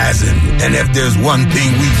rising. And if there's one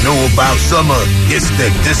thing we know about summer, it's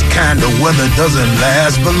that this kind of weather doesn't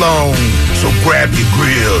last for long. So grab your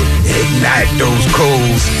grill, ignite those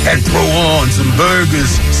coals, and throw on some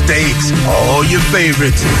burgers, steaks, all your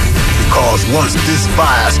favorites. Because once this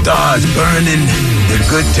fire starts burning, the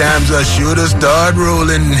good times are sure to start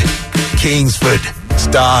rolling. Kingsford,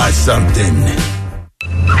 start something.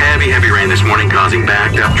 Heavy rain this morning causing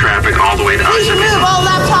backed up traffic all the way to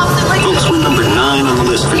I-70. Folks, we're number 9 on the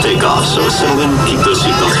list for takeoff, so settle in, keep those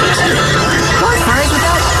seatbelts fastened.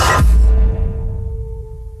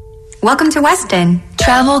 Welcome to Westin.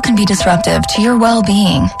 Travel can be disruptive to your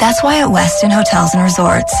well-being. That's why at Westin Hotels and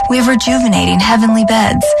Resorts, we have rejuvenating heavenly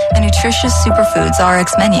beds, a nutritious superfoods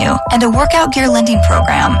RX menu, and a workout gear lending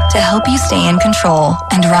program to help you stay in control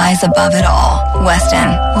and rise above it all.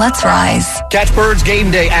 Westin, let's rise. Catch Birds game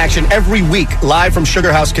day action every week live from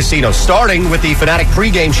Sugar House Casino, starting with the Fanatic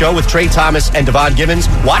pregame show with Trey Thomas and Devon Gibbons.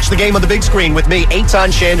 Watch the game on the big screen with me,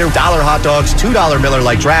 Eitan Shander, $1 hot dogs, $2 Miller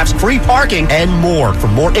Lite drafts, free parking, and more. For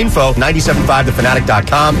more info, 975thefanatic.com.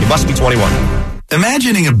 You must be 21.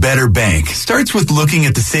 Imagining a better bank starts with looking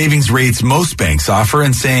at the savings rates most banks offer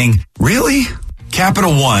and saying, really?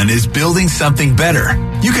 Capital One is building something better.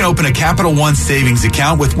 You can open a Capital One savings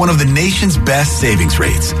account with one of the nation's best savings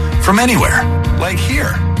rates from anywhere, like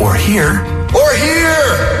here, or here, or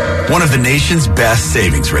here. One of the nation's best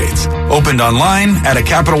savings rates. Opened online at a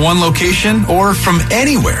Capital One location or from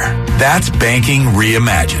anywhere. That's banking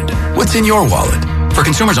reimagined. What's in your wallet? For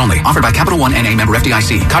consumers only. Offered by Capital One N.A. member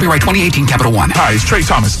FDIC. Copyright 2018 Capital One. Hi, it's Trey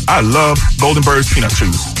Thomas. I love Golden Bird's Peanut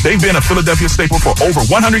Chews. They've been a Philadelphia staple for over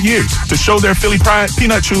 100 years. To show their Philly pride,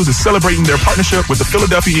 Peanut Chews is celebrating their partnership with the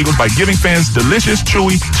Philadelphia Eagles by giving fans delicious,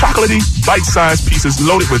 chewy, chocolatey, bite-sized pieces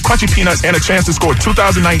loaded with crunchy peanuts and a chance to score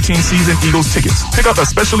 2019 season Eagles tickets. Pick up a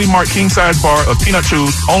specially marked king-size bar of Peanut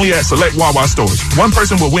Chews only at select Wawa stores. One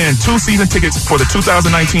person will win 2 season tickets for the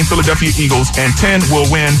 2019 Philadelphia Eagles, and 10 will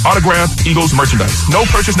win autographed Eagles merchandise. No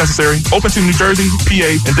purchase necessary. Open to New Jersey,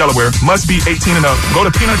 PA, and Delaware. Must be 18 and up. Go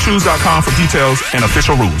to peanutchews.com for details and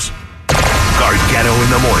official rules. Gargano in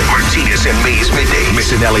the morning. Martinez and Mays midday.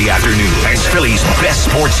 Missinelli afternoon. And Philly's best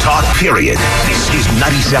sports talk, period. This is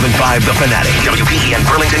 97.5 The Fanatic. WPEN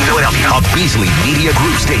Burlington, Philadelphia. A Beasley Media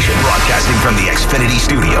Group station. Broadcasting from the Xfinity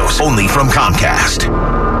Studios. Only from Comcast.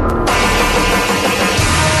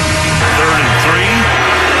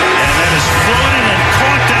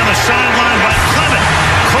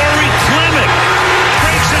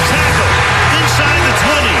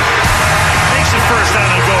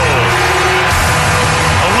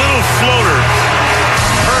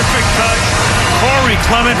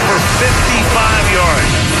 Clement for 55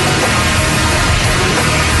 yards.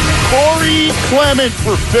 Corey Clement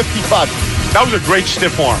for 55. That was a great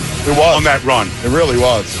stiff arm. It was. On that run. It really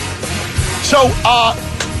was. So,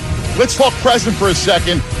 let's talk present for a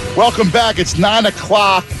second. Welcome back. It's 9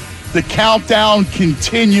 o'clock. The countdown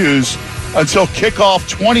continues until kickoff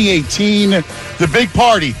 2018. The big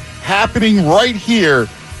party happening right here,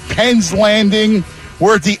 Penn's Landing.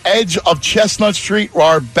 We're at the edge of Chestnut Street,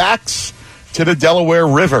 our backs to the Delaware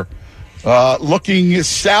River. Looking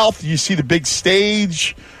south, you see the big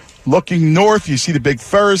stage. Looking north, you see the big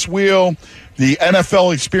Ferris wheel. The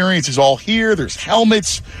NFL experience is all here. There's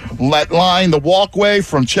helmets that line the walkway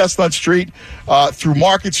from Chestnut Street through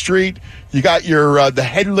Market Street. You got your the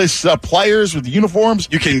headless players with the uniforms.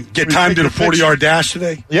 You can get time to the 40-yard dash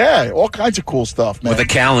today. Yeah, all kinds of cool stuff, man. With a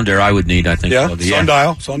calendar, I would need, I think. Yeah, so.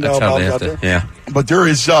 sundial. That's how they have to, yeah. But there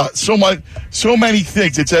is so many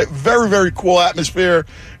things. It's a very, very cool atmosphere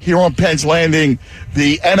here on Penn's Landing.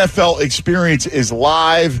 The NFL experience is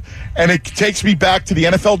live, and it takes me back to the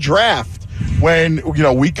NFL draft when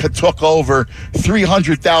we took over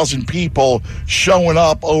 300,000 people showing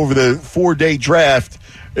up over the 4-day draft.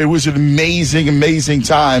 It was an amazing, amazing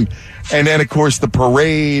time. And then, of course, the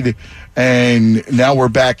parade. And now we're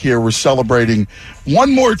back here. We're celebrating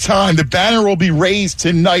one more time. The banner will be raised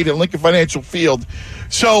tonight at Lincoln Financial Field.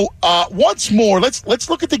 So once more, let's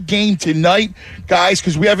look at the game tonight, guys,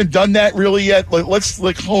 because we haven't done that really yet. Let's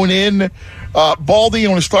hone in. Baldy, I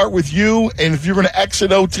want to start with you. And if you're going to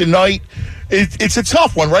exit out tonight, it's a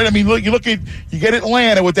tough one, right? I mean, you get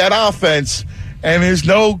Atlanta with that offense. And there's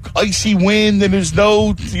no icy wind, and there's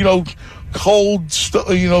no, cold,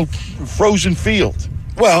 frozen field.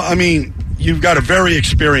 Well, I mean, you've got a very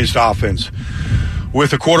experienced offense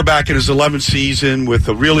with a quarterback in his 11th season, with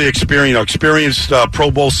a really experienced Pro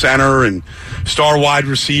Bowl center and star wide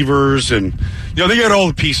receivers, and they got all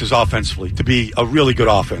the pieces offensively to be a really good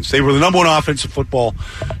offense. They were the number one offense in football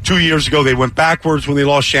 2 years ago. They went backwards when they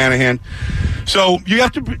lost Shanahan. So you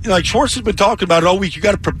have to, like Schwartz has been talking about it all week, you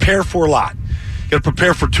got to prepare for a lot. You got to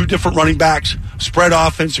prepare for two different running backs, spread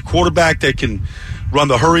offense, a quarterback that can run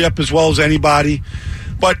the hurry up as well as anybody.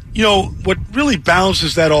 But, what really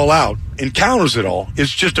balances that all out and counters it all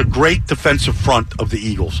is just a great defensive front of the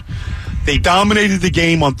Eagles. They dominated the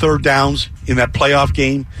game on third downs in that playoff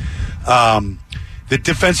game. The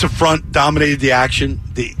defensive front dominated the action.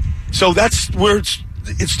 So that's where it's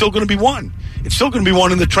still going to be won. It's still going to be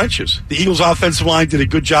won in the trenches. The Eagles' offensive line did a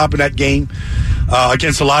good job in that game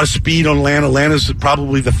against a lot of speed on Atlanta. Atlanta's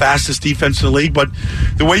probably the fastest defense in the league, but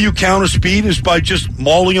the way you counter speed is by just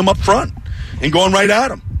mauling them up front and going right at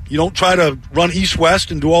them. You don't try to run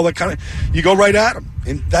east-west and do all that kind of – you go right at them.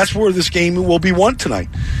 And that's where this game will be won tonight.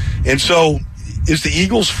 And so is the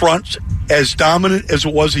Eagles' front as dominant as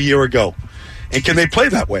it was a year ago? And can they play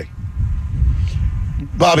that way?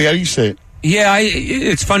 Bobby, how do you say it? Yeah,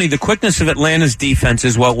 it's funny. The quickness of Atlanta's defense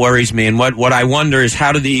is what worries me, and what I wonder is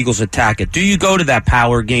how do the Eagles attack it? Do you go to that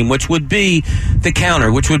power game, which would be the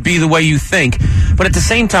counter, which would be the way you think? But at the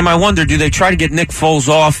same time, I wonder, do they try to get Nick Foles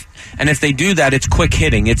off? And if they do that, it's quick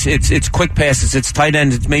hitting. It's quick passes. It's tight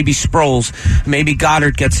ends. It's maybe Sproles. Maybe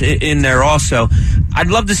Goddard gets in there also. I'd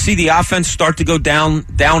love to see the offense start to go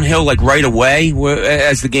downhill like right away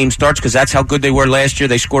as the game starts, because that's how good they were last year.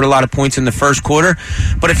 They scored a lot of points in the first quarter.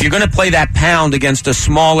 But if you're going to play that pound against a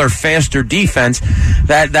smaller, faster defense,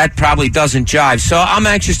 that probably doesn't jive. So I'm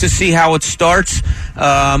anxious to see how it starts.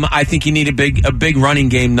 I think you need a big running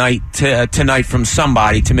game night tonight from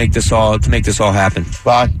somebody to make this all happen.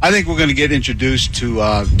 Bye. I think we're going to get introduced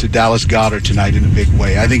to Dallas Goedert tonight in a big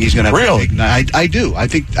way. I think he's going to have a big night. I do. I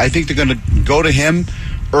think they're going to go to him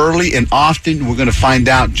early and often. We're going to find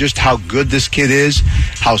out just how good this kid is,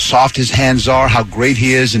 how soft his hands are, how great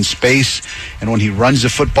he is in space, and when he runs the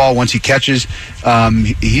football, once he catches,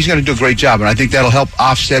 he's going to do a great job. And I think that'll help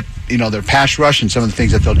offset their pass rush and some of the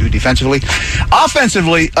things that they'll do defensively.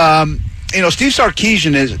 Offensively, Steve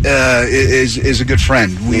Sarkisian is a good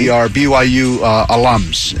friend. We are BYU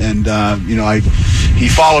alums, and he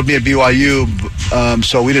followed me at BYU,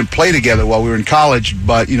 so we didn't play together while we were in college,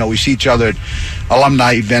 but we see each other at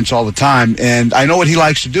alumni events all the time, and I know what he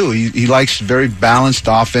likes to do. He likes very balanced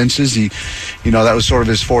offenses. That was sort of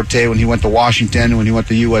his forte when he went to Washington, when he went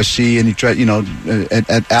to USC, and he tried,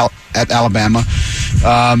 at Alabama.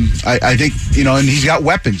 I think, and he's got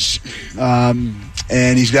weapons.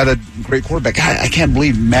 And he's got a great quarterback. I can't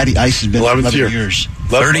believe Matty Ice has been 11 years.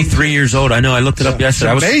 33 years old. I know. I looked it up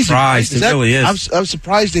yesterday. I was surprised. It really is. I was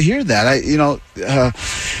surprised to hear that. I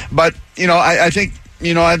think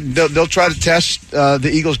they'll try to test the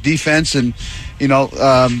Eagles' defense, and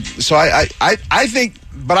So I think,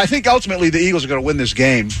 but I think ultimately the Eagles are going to win this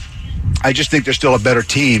game. I just think they're still a better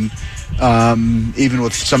team, even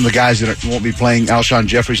with some of the guys that won't be playing. Alshon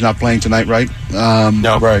Jeffrey's not playing tonight, right?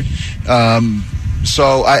 No, right.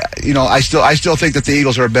 So I still think that the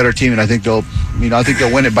Eagles are a better team, and I think they'll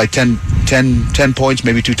win it by 10 points,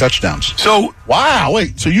 maybe 2 touchdowns. So wow,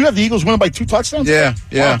 wait, so you have the Eagles winning by 2 touchdowns? Yeah.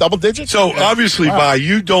 Wow, double digits. So obviously, Vi,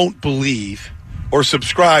 you don't believe or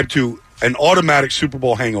subscribe to an automatic Super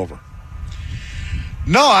Bowl hangover.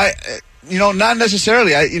 No, not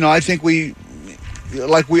necessarily. I think we,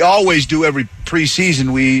 like we always do every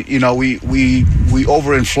preseason, we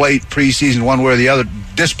overinflate preseason one way or the other,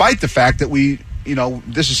 despite the fact that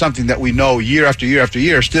this is something that we know year after year after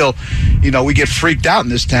year. Still, we get freaked out in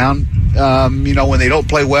this town, when they don't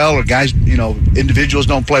play well or guys, individuals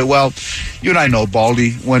don't play well. You and I know,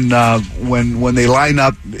 Baldy, when they line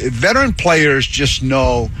up, veteran players just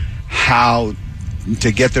know how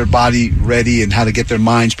to get their body ready and how to get their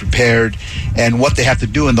minds prepared and what they have to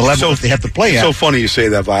do and the level that they have to play at. So funny you say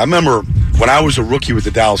that, Vi. I remember when I was a rookie with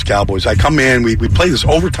the Dallas Cowboys, I come in, we play this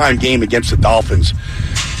overtime game against the Dolphins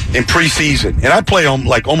in preseason, and I play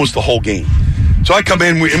like almost the whole game. So I come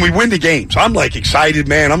in and we win the game. So I'm like excited,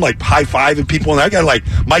 man. I'm like high-fiving people, and I got like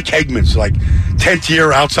Mike Hegman's, like 10th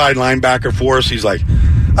year outside linebacker for us. He's like,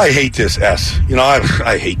 I hate this, S.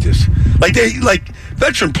 I hate this. Like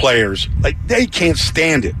veteran players, like they can't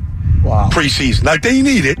stand it. Wow. Preseason. Like they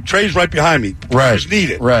need it. Trey's right behind me. Players need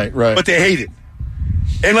it. Right. But they hate it.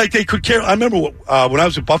 And like they could care. I remember when I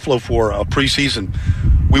was in Buffalo for preseason,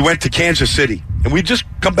 we went to Kansas City. And we just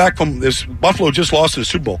come back from this. Buffalo just lost in the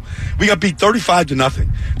Super Bowl. We got beat 35-0.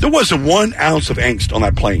 There wasn't 1 ounce of angst on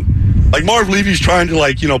that plane. Like Marv Levy's trying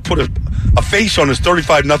to put a face on his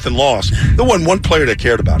 35-0 loss. There wasn't one player that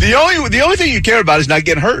cared about it. The only thing you care about is not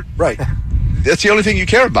getting hurt. Right. That's the only thing you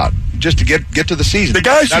care about, just to get to the season. The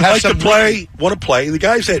guys who like to play want to play. The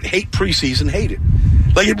guys that hate preseason hate it.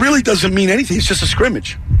 Like it really doesn't mean anything. It's just a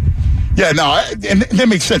scrimmage. Yeah, no, and that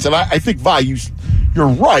makes sense. And I think, Vi, you're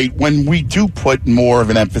right when we do put more of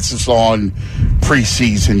an emphasis on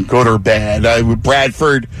preseason, good or bad. With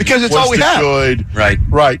Bradford, because it's all we have. Good, right.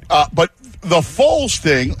 But the Foles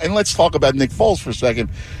thing, and let's talk about Nick Foles for a second.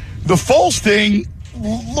 The Foles thing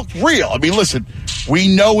looked real. I mean, listen,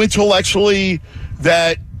 we know intellectually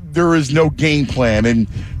that there is no game plan, and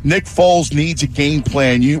Nick Foles needs a game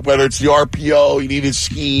plan. Whether it's the RPO, you need his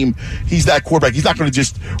scheme. He's that quarterback. He's not going to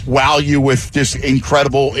just wow you with this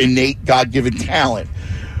incredible, innate, God-given talent.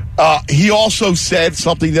 He also said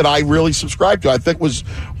something that I really subscribe to. I think was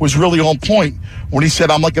really on point when he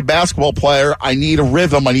said, "I'm like a basketball player. I need a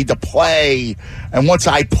rhythm. I need to play, and once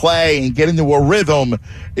I play and get into a rhythm,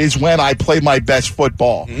 is when I play my best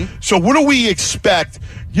football." Mm-hmm. So, what do we expect?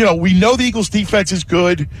 We know the Eagles' defense is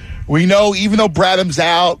good. We know, even though Bradham's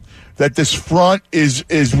out, that this front is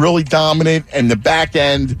really dominant, and the back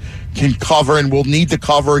end can cover and will need to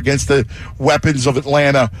cover against the weapons of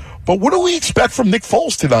Atlanta. But what do we expect from Nick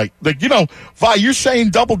Foles tonight? Vi, you're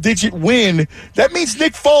saying double-digit win. That means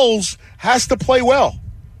Nick Foles has to play well.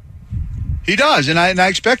 He does, and I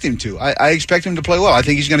expect him to. I expect him to play well. I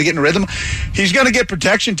think he's going to get in a rhythm. He's going to get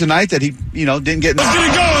protection tonight that he, didn't get.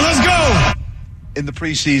 Let's go! In the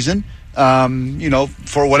preseason,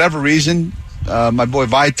 for whatever reason, my boy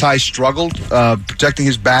Vaitai struggled protecting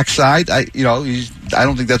his backside. I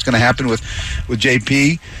don't think that's going to happen with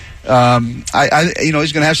JP.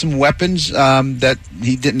 He's going to have some weapons that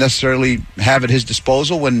he didn't necessarily have at his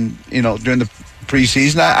disposal when during the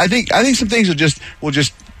preseason. I think some things will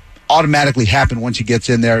just automatically happen once he gets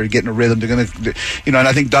in there and get in a rhythm. They're going to, and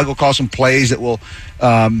I think Doug will call some plays that will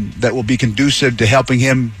be conducive to helping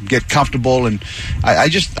him get comfortable. And I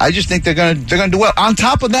just think they're going to do well. On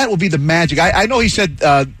top of that will be the magic. I know he said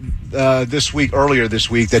earlier this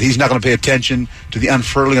week that he's not going to pay attention to the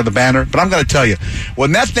unfurling of the banner, but I'm going to tell you,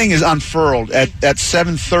 when that thing is unfurled at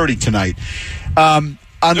 7:30 tonight,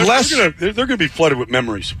 unless they're going to be flooded with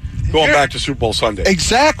memories. Going back to Super Bowl Sunday.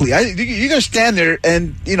 Exactly. You're going to stand there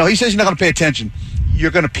and, he says you're not going to pay attention.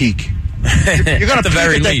 You're going to peak. You're going to at the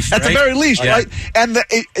very least. At the very least, right? And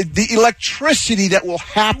the electricity that will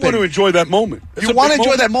happen. You want to enjoy that moment. You want to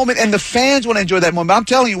enjoy that moment, and the fans want to enjoy that moment. I'm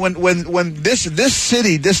telling you, when this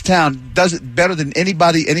city, this town does it better than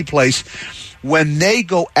anybody, any place, when they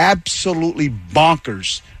go absolutely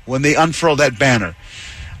bonkers when they unfurl that banner.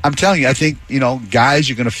 I'm telling you, I think, guys,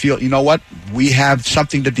 you're going to feel, what? We have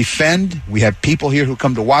something to defend. We have people here who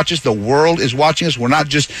come to watch us. The world is watching us. We're not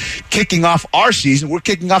just kicking off our season. We're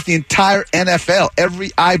kicking off the entire NFL. Every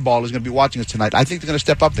eyeball is going to be watching us tonight. I think they're going to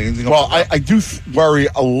step up. Well, I do worry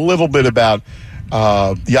a little bit about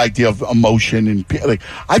the idea of emotion. And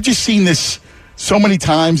I've just seen this so many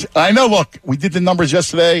times. I know, look, we did the numbers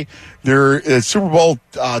yesterday. Their Super Bowl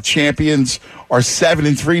champions are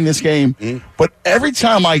 7-3 in this game. But every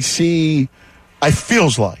time I see,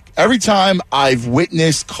 every time I've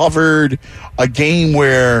witnessed, covered a game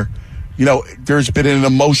where, there's been an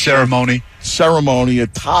emotional ceremony, a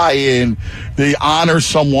tie-in, they honor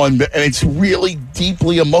someone, and it's really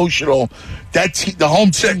deeply emotional. The home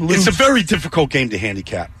team loses. It's a very difficult game to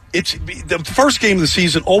handicap. It's the first game of the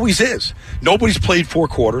season always is. Nobody's played 4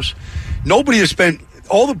 quarters. Nobody has spent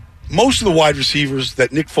most of the wide receivers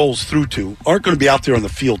that Nick Foles threw to aren't going to be out there on the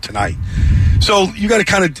field tonight. So you got to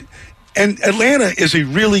kind of. And Atlanta is a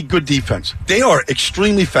really good defense. They are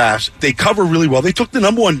extremely fast. They cover really well. They took the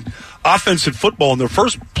number 1 offense in football in their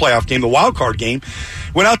first playoff game, the wild card game,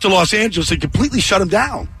 went out to Los Angeles and completely shut them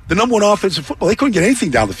down. The number 1 offense in football. They couldn't get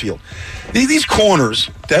anything down the field. These corners,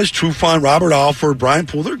 Des Trufant, Robert Alford, Brian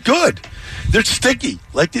Poole, they're good. They're sticky.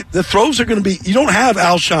 Like the throws are going to be. You don't have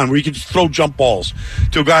Alshon where you can just throw jump balls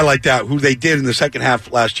to a guy like that, who they did in the second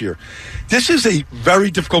half last year. This is a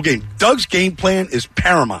very difficult game. Doug's game plan is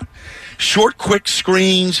paramount. Short, quick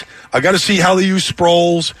screens. I got to see how they use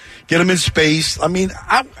Sproles, get them in space. I mean,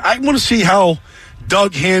 I want to see how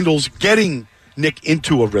Doug handles getting Nick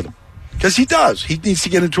into a rhythm. Because he does. He needs to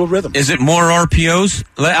get into a rhythm. Is it more RPOs?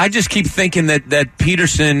 I just keep thinking that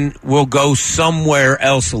Peterson will go somewhere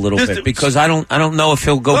else a little bit because I don't know if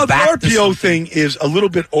he'll go back. The RPO thing is a little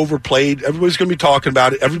bit overplayed. Everybody's going to be talking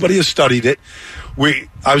about it. Everybody has studied it.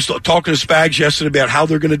 I was talking to Spags yesterday about how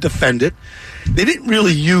they're going to defend it. They didn't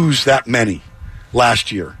really use that many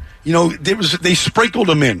last year. They sprinkled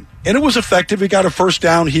them in, and it was effective. It got a first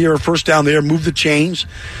down here, a first down there, moved the chains.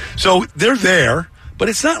 So they're there. But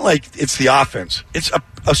it's not like it's the offense. It's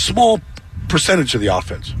a small percentage of the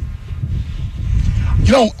offense.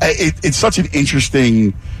 It's such an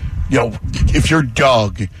interesting, if you're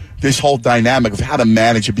Doug, this whole dynamic of how to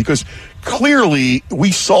manage it. Because clearly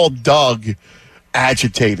we saw Doug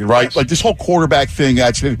agitated, right? Yes. Like this whole quarterback thing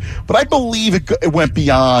agitated. But I believe it went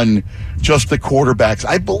beyond just the quarterbacks.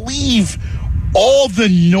 I believe all the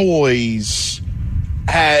noise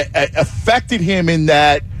had affected him in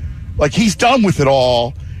that, like, he's done with it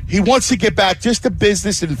all. He wants to get back just to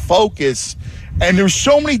business and focus. And there's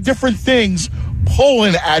so many different things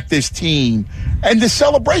pulling at this team. And the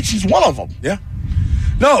celebration's one of them. Yeah.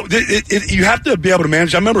 No, you have to be able to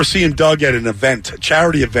manage. I remember seeing Doug at an event, a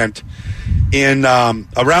charity event, in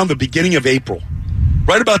around the beginning of April,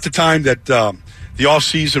 right about the time that the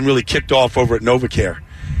offseason really kicked off over at NovaCare.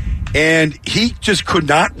 And he just could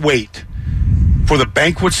not wait for the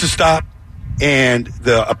banquets to stop and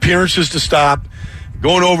the appearances to stop,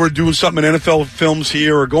 going over and doing something in NFL Films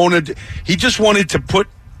here, or he just wanted to put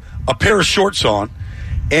a pair of shorts on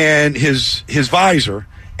and his visor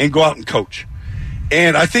and go out and coach.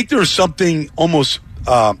 And I think there's something almost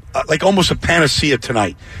a panacea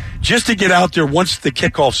tonight, just to get out there once the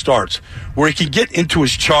kickoff starts, where he can get into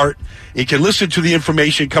his chart, he can listen to the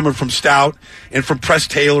information coming from Stout and from Press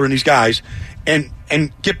Taylor and these guys, and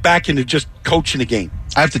get back into just coaching the game.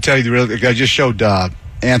 I have to tell you, I just showed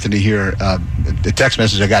Anthony here the text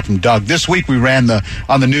message I got from Doug. This week we ran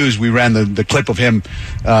on the news, we ran the clip of him,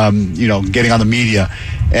 getting on the media.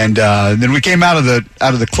 And then we came out of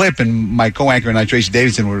the clip, and my co-anchor and I, Tracy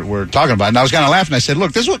Davidson, were talking about it. And I was kind of laughing. I said,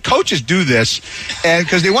 look, this is what coaches do this, and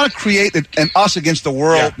because they want to create an us against the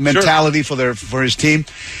world mentality for his team.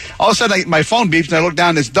 All of a sudden, my phone beeps, and I look down,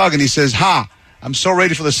 and it's Doug, and he says, I'm so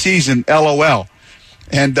ready for the season, LOL.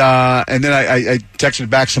 And then I texted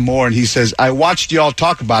back some more, and he says, I watched y'all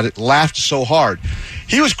talk about it, laughed so hard.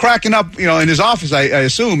 He was cracking up, in his office. I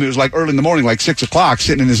assume it was like early in the morning, like 6 o'clock,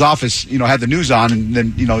 sitting in his office, had the news on, and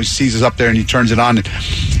then, he sees us up there and he turns it on. And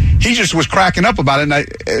he just was cracking up about it. And I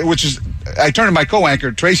turned to my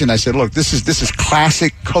co-anchor, Tracy, and I said, look, this is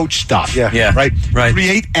classic coach stuff. Yeah. Right? Right.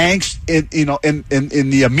 Create angst in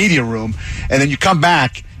the media room, and then you come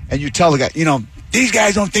back and you tell the guy, these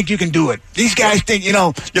guys don't think you can do it. These guys think, these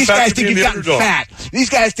guys think you've gotten fat. These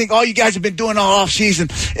guys think all you guys have been doing all off season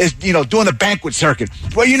is, doing the banquet circuit.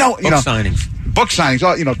 Well, book signings,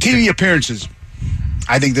 all, TV appearances.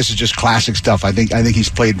 I think this is just classic stuff. I think he's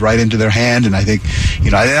played right into their hand, and I think,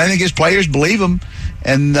 I think his players believe him,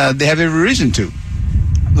 and they have every reason to.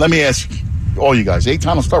 Let me ask all you guys. Eitan,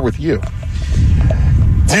 I'll start with you.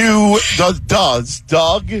 Does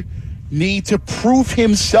Doug need to prove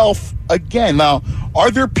himself again? Now,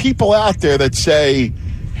 are there people out there that say,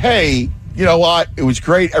 hey, you know what, it was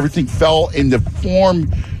great, everything fell into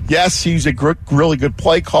form, yes, he's a really good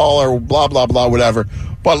play caller, blah, blah, blah, whatever,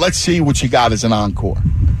 but let's see what you got as an encore?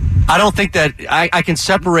 I don't think that I can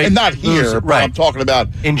separate. And not here, but right. I'm talking about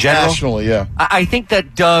in general. Nationally, yeah. I think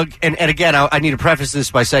that Doug, and again, I need to preface this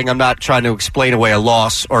by saying I'm not trying to explain away a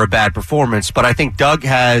loss or a bad performance, but I think Doug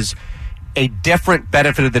has a different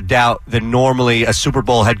benefit of the doubt than normally a Super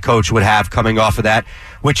Bowl head coach would have coming off of that,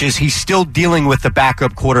 which is he's still dealing with the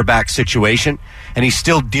backup quarterback situation, and he's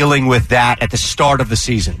still dealing with that at the start of the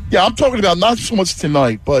season. Yeah, I'm talking about not so much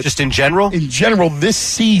tonight, but just in general? In general, this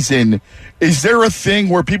season, is there a thing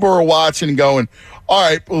where people are watching and going, all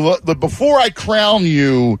right, before I crown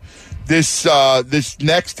you this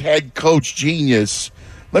next head coach genius,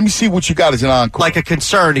 let me see what you got as an encore. Like a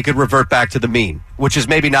concern, he could revert back to the mean, which is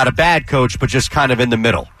maybe not a bad coach, but just kind of in the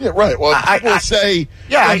middle. Yeah, right. Well, people say,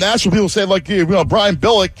 national people say, like, Brian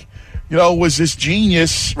Billick, was this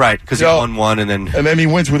genius. Right, because he won one and then he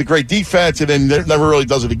wins with a great defense and then never really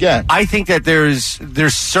does it again. I think that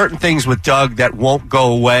there's certain things with Doug that won't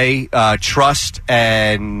go away. Trust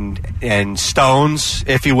and stones,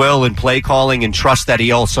 if you will, in play calling, and trust that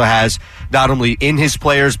he also has not only in his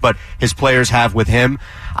players, but his players have with him.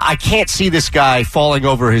 I can't see this guy falling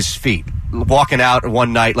over his feet, walking out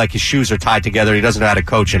one night like his shoes are tied together. He doesn't know how to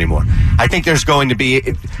coach anymore. I think there's going to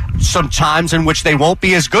be some times in which they won't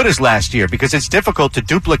be as good as last year because it's difficult to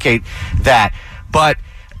duplicate that. But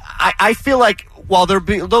I feel like while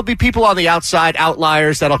there'll be people on the outside,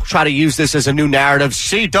 outliers, that'll try to use this as a new narrative.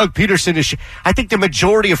 See, Doug Peterson is... I think the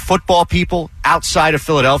majority of football people outside of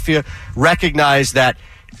Philadelphia recognize that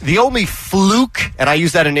the only fluke, and I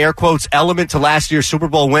use that in air quotes, element to last year's Super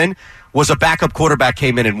Bowl win was a backup quarterback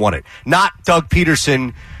came in and won it. Not Doug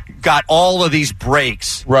Peterson got all of these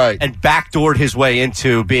breaks and backdoored his way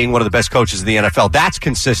into being one of the best coaches in the NFL. That's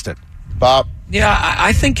consistent. Bob? Yeah,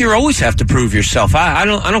 I think you always have to prove yourself. I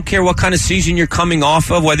don't care what kind of season you're coming off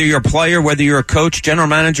of, whether you're a player, whether you're a coach, general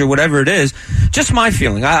manager, whatever it is. Just my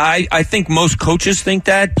feeling. I think most coaches think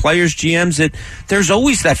that, players, GMs, that there's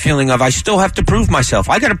always that feeling of I still have to prove myself.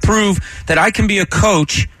 I got to prove that I can be a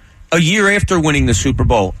coach a year after winning the Super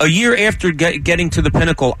Bowl, a year after getting to the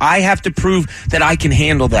pinnacle. I have to prove that I can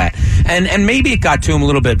handle that. And maybe it got to him a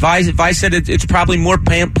little bit. Vi said it's probably more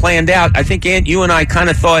planned out. I think, Ant, you and I kind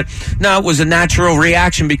of thought, no, it was a natural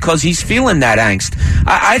reaction because he's feeling that angst.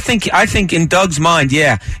 I think in Doug's mind,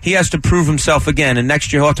 yeah, he has to prove himself again, and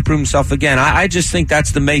next year he'll have to prove himself again. I just think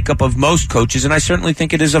that's the makeup of most coaches, and I certainly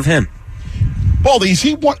think it is of him. Baldy, is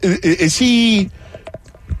he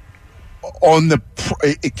on the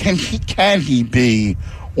can he be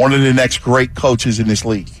one of the next great coaches in this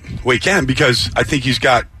league? Well, he can, because I think he's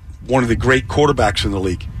got one of the great quarterbacks in the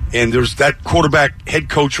league, and there's that quarterback head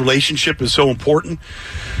coach relationship is so important,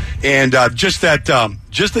 and just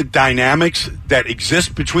the dynamics that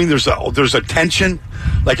exist between there's a tension,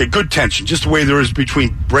 like a good tension, just the way there is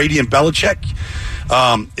between Brady and Belichick.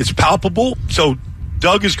 It's palpable. So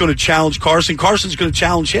Doug is going to challenge Carson. Carson's going to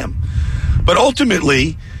challenge him, but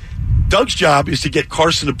ultimately, Doug's job is to get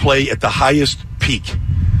Carson to play at the highest peak,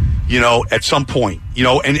 at some point,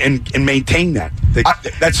 and maintain that.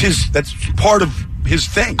 That's part of his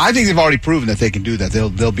thing. I think they've already proven that they can do that.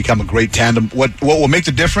 They'll become a great tandem. What will make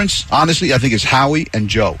the difference, honestly, I think, is Howie and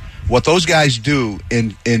Joe. What those guys do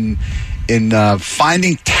in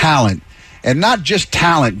finding talent, and not just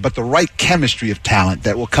talent, but the right chemistry of talent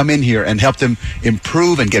that will come in here and help them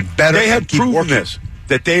improve and get better. They have proven this,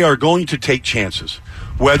 that they are going to take chances.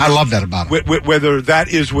 I love that about him. Whether that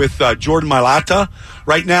is with Jordan Mailata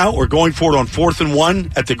right now or going for it on 4th and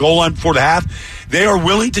 1 at the goal line before the half, they are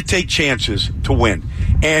willing to take chances to win.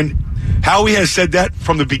 And Howie has said that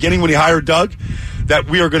from the beginning when he hired Doug,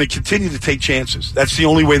 that we are going to continue to take chances. That's the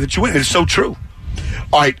only way that you win. And it's so true.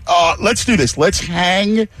 All right, let's do this. Let's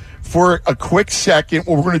hang for a quick second.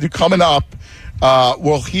 What we're going to do coming up,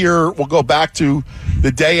 we'll go back to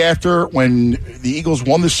the day after when the Eagles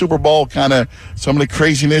won the Super Bowl, kind of some of the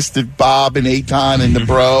craziness that Bob and Eitan and the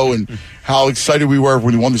bro and how excited we were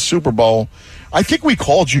when we won the Super Bowl. I think we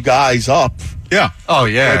called you guys up. Yeah. Oh,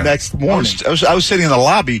 yeah. The next morning. I was sitting in the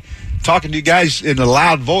lobby talking to you guys in a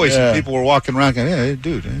loud voice, and people were walking around going, hey,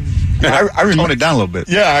 dude. I remember tone it down a little bit.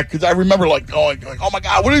 Yeah, because I remember going, oh, my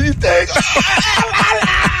God, what did you think?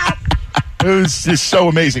 It was just so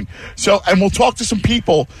amazing. And we'll talk to some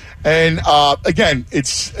people. And again,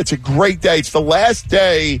 it's a great day. It's the last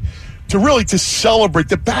day to celebrate.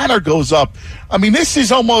 The banner goes up. I mean, this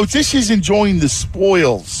is enjoying the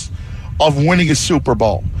spoils of winning a Super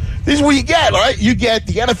Bowl. This is what you get, right? You get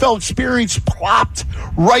the NFL experience plopped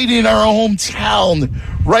right in our hometown,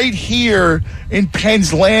 right here in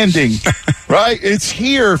Penn's Landing, right? It's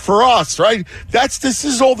here for us, right? This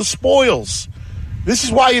is all the spoils. This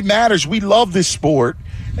is why it matters. We love this sport,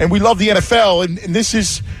 and we love the NFL, and this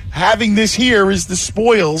is having this here is the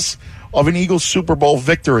spoils of an Eagles Super Bowl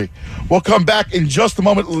victory. We'll come back in just a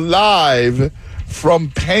moment live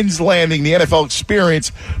from Penn's Landing, the NFL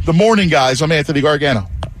Experience. The morning, guys. I'm Anthony Gargano.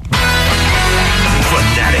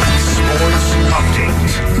 Fanatic Sports Update.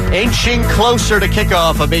 Inching closer to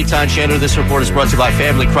kickoff of Eitan Shander. This report is brought to you by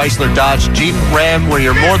Family Chrysler Dodge Jeep Ram, where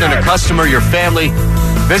you're more than a customer, you're family.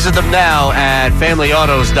 Visit them now at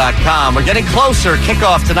FamilyAutos.com. We're getting closer.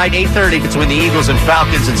 Kickoff tonight, 8:30, between the Eagles and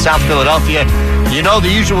Falcons in South Philadelphia. You know the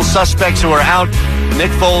usual suspects who are out.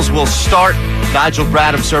 Nick Foles will start. Nigel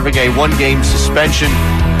Bradham serving a one-game suspension.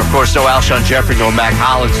 Of course, no Alshon Jeffrey, no Mac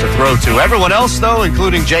Hollins to throw to. Everyone else, though,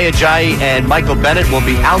 including Jay Ajayi and Michael Bennett, will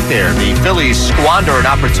be out there. The Phillies squander an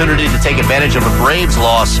opportunity to take advantage of a Braves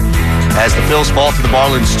loss as the Phils fall to the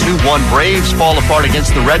Marlins 2-1. Braves fall apart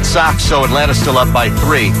against the Red Sox, so Atlanta's still up by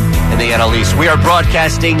 3 in the NL East. We are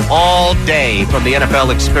broadcasting all day from the NFL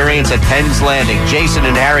Experience at Penn's Landing. Jason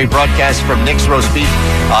and Harry broadcast from Nick's Roast Beef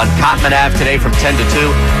on Cotman Ave today from 10 to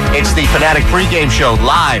 2. It's the Fanatic pregame show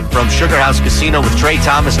live from Sugar House Casino with Trey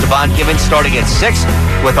Thomas, Devon Gibbons, starting at 6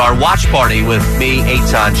 with our watch party with me,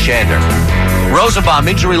 Eitan Shander. Rosenbaum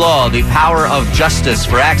Injury Law, the power of justice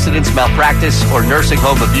for accidents, malpractice, or nursing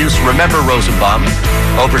home abuse. Remember Rosenbaum,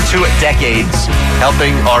 over 2 decades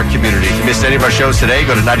helping our community. If you missed any of our shows today,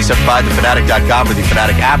 go to 975thefanatic.com or the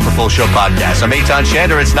Fanatic app for full show podcasts. I'm Eitan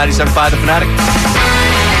Shander. It's 97.5 The Fanatic.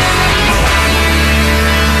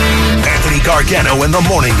 Anthony Gargano and the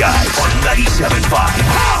Morning Guys on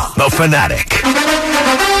 97.5 The Fanatic.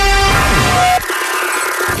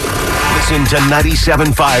 Listen to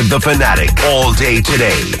 97.5 The Fanatic all day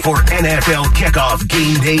today for NFL kickoff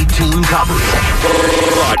game day team coverage.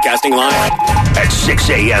 Broadcasting live at 6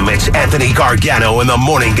 a.m. It's Anthony Gargano and the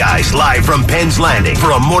Morning Guys live from Penn's Landing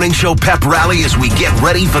for a morning show pep rally as we get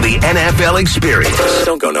ready for the NFL Experience.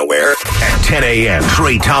 Don't go nowhere. At 10 a.m.,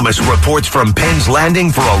 Trey Thomas reports from Penn's Landing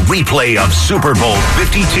for a replay of Super Bowl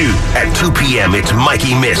 52. At 2 p.m., it's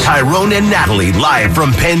Mikey Miss, Tyrone, and Natalie live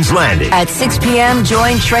from Penn's Landing. At 6 p.m.,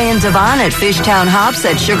 join Trey and Devon at Fishtown Hops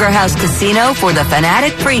at Sugar House Casino for the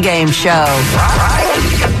Fanatic pregame show.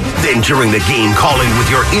 Then during the game, calling with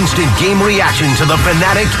your instant game reaction to the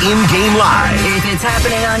Fanatic in-game live. If it's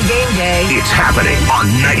happening on game day, It's happening on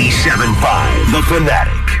 97.5 The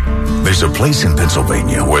Fanatic. There's a place in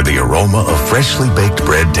Pennsylvania where the aroma of freshly baked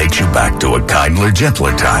bread takes you back to a kindler,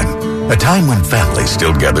 gentler time. A time when families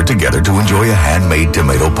still gather together to enjoy a handmade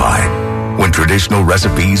tomato pie. When traditional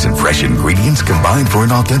recipes and fresh ingredients combine for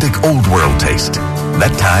an authentic old-world taste.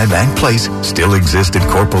 That time and place still exist at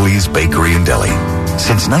Corpalese Bakery and Deli.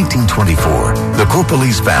 Since 1924, the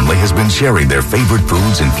Corpalese family has been sharing their favorite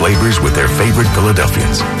foods and flavors with their favorite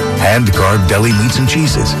Philadelphians. Hand-carved deli meats and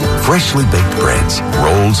cheeses, freshly baked breads,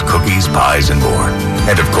 rolls, cookies, pies, and more.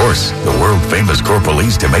 And of course, the world-famous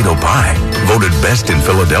Corpalese tomato pie, voted best in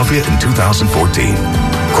Philadelphia in 2014.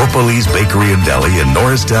 Corpalese Bakery and Deli in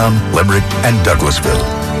Norristown, Limerick, and Douglasville,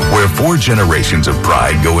 where 4 generations of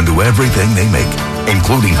pride go into everything they make,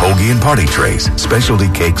 including hoagie and party trays, specialty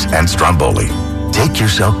cakes, and stromboli. Take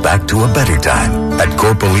yourself back to a better time at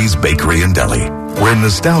Corpalese Bakery and Deli, where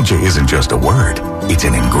nostalgia isn't just a word, it's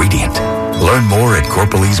an ingredient. Learn more at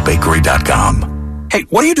CorpalesBakery.com. Hey,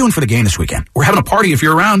 what are you doing for the game this weekend? We're having a party. If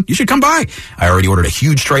you're around, you should come by. I already ordered a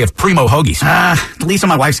huge tray of Primo hoagies. The lease on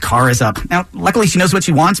my wife's car is up. Now, luckily she knows what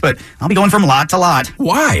she wants, but I'll be going from lot to lot.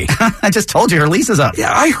 Why? I just told you her lease is up. Yeah,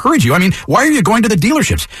 I heard you. I mean, why are you going to the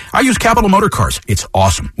dealerships? I use Capital Motor Cars. It's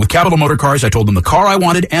awesome. With Capital Motor Cars, I told them the car I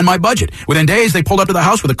wanted and my budget. Within days, they pulled up to the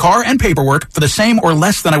house with a car and paperwork for the same or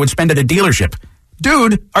less than I would spend at a dealership.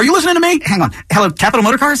 Dude, are you listening to me? Hang on. Hello, Capital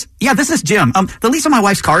Motor Cars? Yeah, this is Jim. The lease on my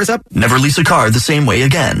wife's car is up. Never lease a car the same way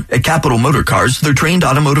again. At Capital Motor Cars, their trained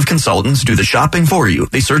automotive consultants do the shopping for you.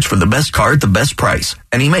 They search for the best car at the best price.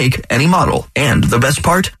 Any make, any model. And the best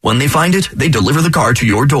part? When they find it, they deliver the car to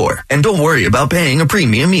your door. And don't worry about paying a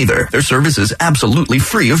premium either. Their service is absolutely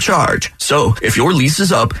free of charge. So, if your lease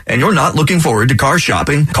is up and you're not looking forward to car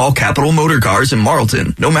shopping, call Capital Motor Cars in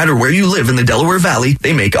Marlton. No matter where you live in the Delaware Valley,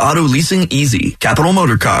 they make auto leasing easy. Capital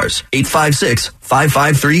Motor Cars.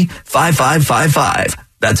 856-553-5555.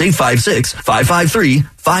 That's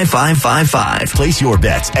 856-553-5555. Place your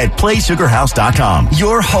bets at PlaySugarHouse.com.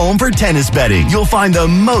 Your home for tennis betting. You'll find the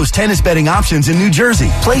most tennis betting options in New Jersey.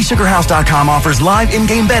 PlaySugarHouse.com offers live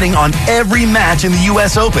in-game betting on every match in the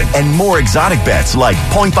U.S. Open and more exotic bets like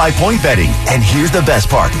point-by-point betting. And here's the best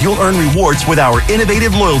part. You'll earn rewards with our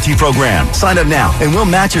innovative loyalty program. Sign up now and we'll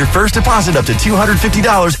match your first deposit up to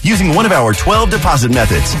 $250 using one of our 12 deposit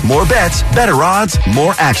methods. More bets, better odds,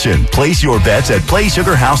 more action. Place your bets at PlaySugarHouse.com.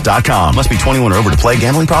 PlaySugarHouse.com. Must be 21 or over to play.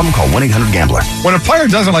 Gambling problem? Call 1-800-GAMBLER. When a player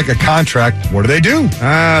doesn't like a contract, what do?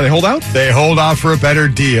 They hold out? They hold out for a better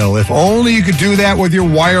deal. If only you could do that with your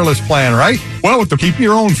wireless plan, right? Well, with the Keep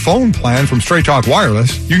Your Own Phone plan from Straight Talk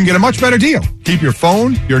Wireless, you can get a much better deal. Keep your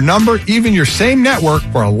phone, your number, even your same network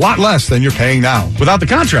for a lot less than you're paying now. Without the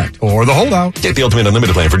contract or the holdout. Get the Ultimate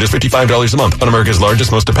Unlimited plan for just $55 a month on America's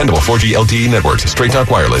largest, most dependable 4G LTE networks. Straight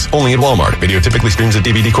Talk Wireless, only at Walmart. Video typically streams at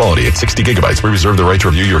DVD quality at 60 gigabytes. We reserve the right to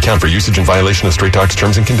review your account for usage in violation of Straight Talk's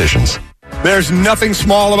terms and conditions. There's nothing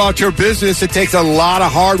small about your business. It takes a lot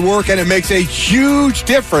of hard work, and it makes a huge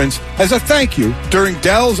difference. As a thank you, during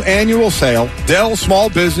Dell's annual sale, Dell Small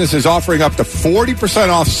Business is offering up to 40%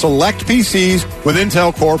 off select PCs with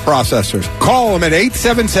Intel Core processors. Call them at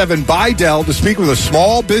 877-BUY-DELL to speak with a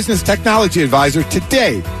small business technology advisor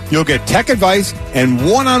today. You'll get tech advice and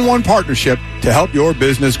one-on-one partnership to help your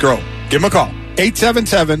business grow. Give them a call.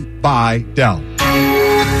 877-BUY-DELL.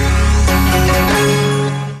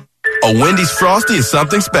 A Wendy's Frosty is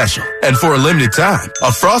something special. And for a limited time,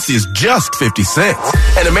 a Frosty is just 50 cents.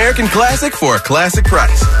 An American classic for a classic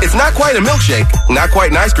price. It's not quite a milkshake, not quite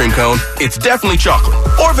an ice cream cone. It's definitely chocolate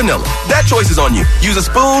or vanilla. That choice is on you. Use a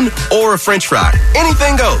spoon or a French fry.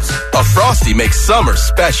 Anything goes. A Frosty makes summer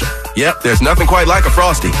special. Yep, there's nothing quite like a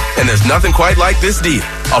Frosty. And there's nothing quite like this deal.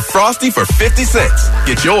 A Frosty for 50 cents.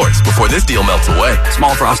 Get yours before this deal melts away.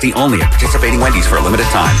 Small Frosty only at participating Wendy's for a limited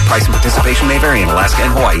time. Price and participation may vary in Alaska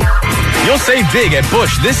and Hawaii. You'll save big at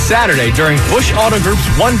Busch this Saturday during Busch Auto Group's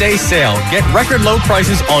one-day sale. Get record low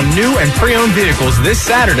prices on new and pre-owned vehicles this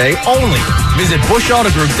Saturday only. Visit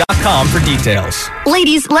BuschAutoGroup.com for details.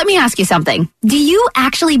 Ladies, let me ask you something. Do you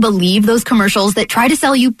actually believe those commercials that try to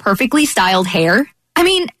sell you perfectly styled hair? I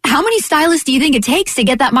mean, how many stylists do you think it takes to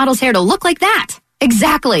get that model's hair to look like that?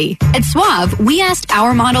 Exactly. At Suave, we asked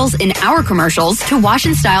our models in our commercials to wash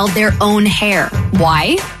and style their own hair.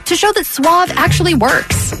 Why? To show that Suave actually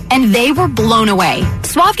works. And they were blown away.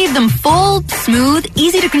 Suave gave them full, smooth,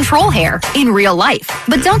 easy-to-control hair in real life.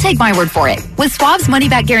 But don't take my word for it. With Suave's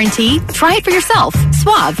money-back guarantee, try it for yourself.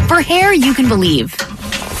 Suave, for hair you can believe.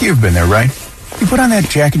 You've been there, right? You put on that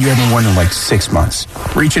jacket you haven't worn in like 6 months.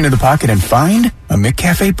 Reach into the pocket and find a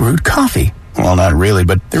McCafe brewed coffee. Well, not really,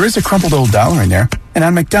 but there is a crumpled old dollar in there. And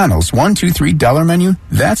on McDonald's $1, $2, $3 menu,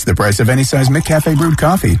 that's the price of any size McCafe brewed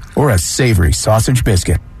coffee or a savory sausage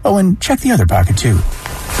biscuit. Oh, and check the other pocket, too.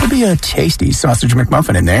 There'll be a tasty sausage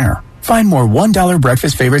McMuffin in there. Find more $1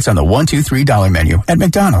 breakfast favorites on the $1, $2, $3 menu at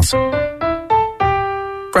McDonald's.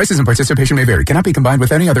 Prices and participation may vary. Cannot be combined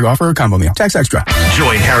with any other offer or combo meal. Tax extra.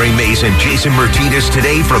 Join Harry Mays and Jason Martinez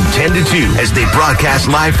today from 10 to 2 as they broadcast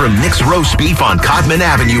live from Nick's Roast Beef on Codman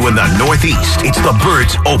Avenue in the Northeast. It's the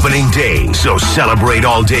Birds opening day, so celebrate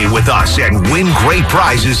all day with us and win great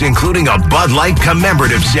prizes, including a Bud Light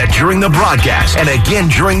commemorative set during the broadcast and again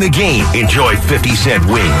during the game. Enjoy 50-cent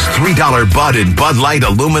wings, $3 Bud and Bud Light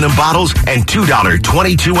aluminum bottles, and $2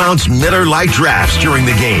 22-ounce Miller Lite drafts during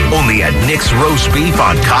the game. Only at Nick's Roast Beef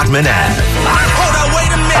on Codman Ave. Hold on,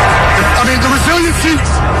 wait a minute. I mean, the resiliency,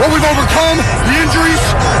 what we've overcome, the injuries,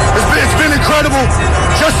 it's been incredible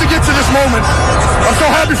just to get to this moment. I'm so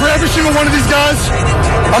happy for every single one of these guys.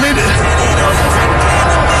 I mean,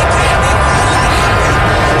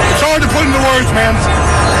 it's hard to put into words, man.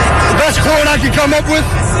 The best quote I can come up with,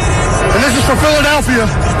 and this is for Philadelphia,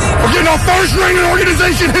 we're getting our first ring in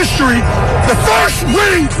organization history. The first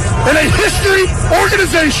ring in a history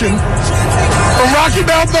organization from Rocky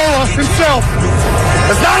Balboa himself.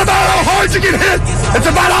 It's not about how hard you get hit. It's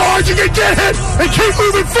about how hard you can get hit and keep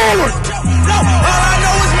moving forward. No, all I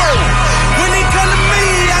know is murder. When they come to me,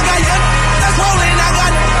 I got that's rolling. I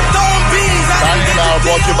got throwing bees. Time now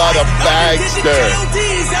brought to you by the Bagster.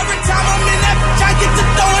 Every time I'm in that, I get to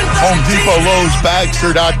throwing. Home Depot, Lowe's,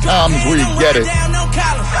 Bagster.com is where you get it.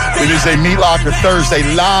 It is a Meat Locker Thursday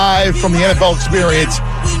live from the NFL Experience,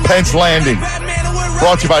 Pence Landing.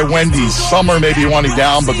 Brought to you by Wendy's. Summer may be winding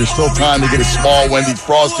down, but there's still time to get a small Wendy's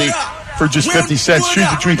Frosty for just 50 cents. Choose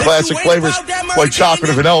between classic flavors like chocolate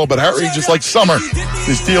or vanilla, but Harry, just like summer,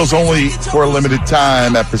 this deal's only for a limited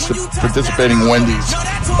time at participating Wendy's.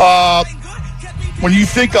 When you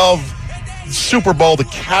think of Super Bowl, the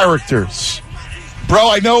characters, bro,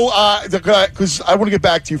 I know, because I want to get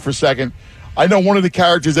back to you for a second. I know one of the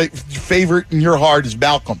characters that favorite in your heart is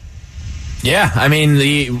Malcolm. Yeah, I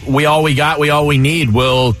mean, we all we got, we all we need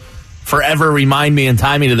will forever remind me and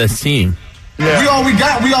tie me to this team. Yeah. We all we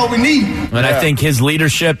got, we all we need. And I think his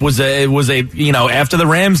leadership was a after the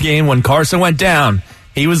Rams game when Carson went down,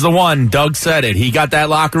 He was the one. Doug said it. He got that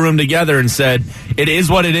locker room together and said, it is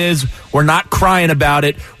what it is. We're not crying about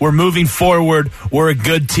it. We're moving forward. We're a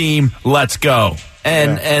good team. Let's go.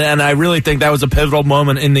 And I really think that was a pivotal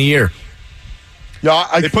moment in the year.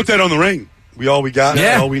 Yeah, they put that on the ring. All we got.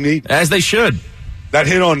 Yeah, all we need. As they should. That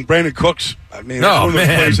hit on Brandon Cooks. I mean, that's one of those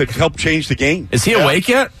plays that helped change the game. Is he awake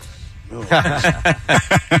yet?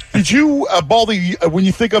 Did you, Baldy, when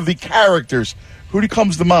you think of the characters, who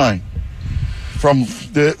comes to mind from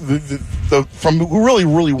from who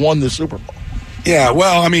really won the Super Bowl? Yeah,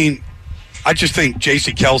 well, I mean, I just think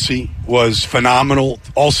Jason Kelce was phenomenal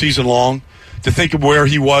all season long. To think of where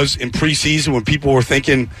he was in preseason when people were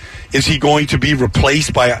thinking, is he going to be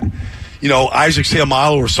replaced by, Isaac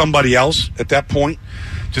Seumalo or somebody else at that point?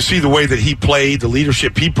 To see the way that he played, the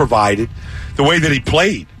leadership he provided, the way that he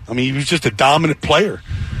played. I mean, he was just a dominant player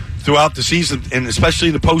throughout the season, and especially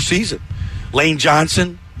in the postseason. Lane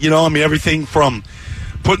Johnson, everything from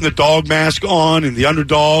putting the dog mask on and the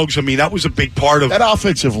underdogs. I mean, that was a big part of that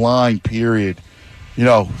offensive line, period.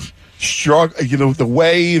 The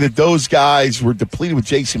way that those guys were depleted with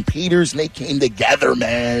Jason Peters, and they came together,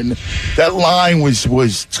 man. That line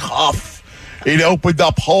was tough. It opened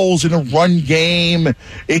up holes in the run game.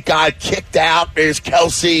 It got kicked out. There's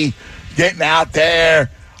Kelce getting out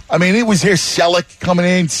there. I mean, it was here Selleck coming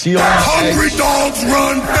in, sealing. Hungry dogs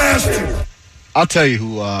run faster. I'll tell you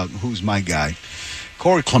who's my guy.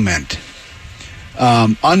 Corey Clement.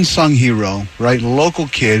 Unsung hero, right? Local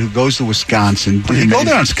kid who goes to Wisconsin. Did he go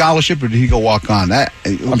there on scholarship or did he go walk on?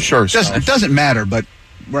 I'm sure. It doesn't matter, but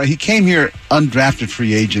right, he came here undrafted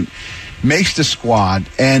free agent, makes the squad,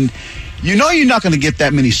 and you're not going to get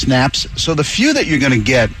that many snaps. So the few that you're going to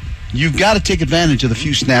get, you've got to take advantage of the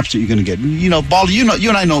few snaps that you're going to get. Baldy, you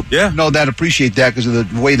and I know that, appreciate that because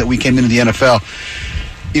of the way that we came into the NFL.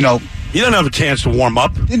 You don't have a chance to warm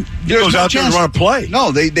up. He goes out there and run a play.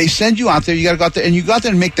 No, they send you out there. You got to go out there, and you go out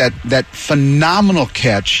there and make that phenomenal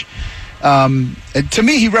catch. And to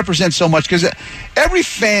me, he represents so much because every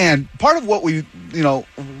fan, part of what we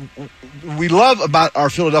love about our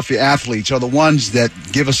Philadelphia athletes are the ones that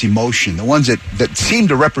give us emotion, the ones that seem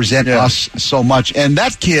to represent us so much. And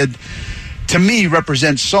that kid, to me,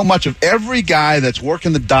 represents so much of every guy that's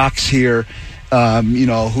working the docks here,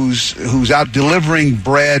 who's out delivering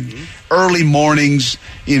bread early mornings,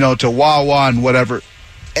 to Wawa and whatever.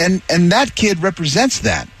 And that kid represents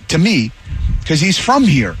that to me because he's from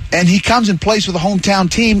here and he comes and plays for the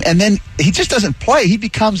hometown team, and then he just doesn't play. He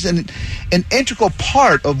becomes an integral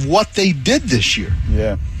part of what they did this year.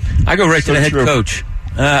 Yeah. I go right to the head coach.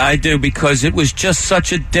 I do, because it was just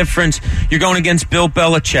such a difference. You're going against Bill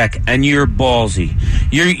Belichick, and you're ballsy.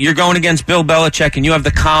 You're going against Bill Belichick, and you have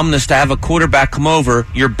the calmness to have a quarterback come over,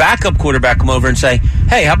 your backup quarterback come over and say,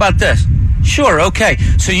 hey, how about this? Sure, okay.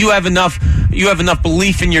 So you have enough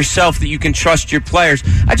belief in yourself that you can trust your players.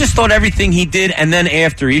 I just thought everything he did, and then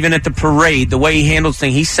after, even at the parade, the way he handled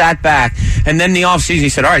things, he sat back, and then the offseason he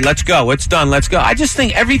said, all right, let's go. It's done. Let's go. I just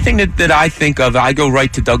think everything that I think of, I go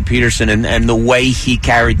right to Doug Peterson and the way he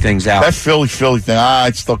carried things out. That Philly thing, I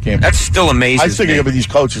still can't. That's still amazing. I was thinking of these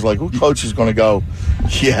coaches, like, who coach is going to go?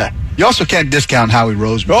 Yeah. You also can't discount Howie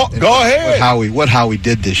Roseman. Go ahead. What Howie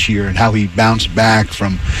did this year and how he bounced back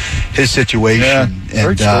from his situation. Yeah,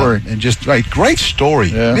 great story. And just, great story.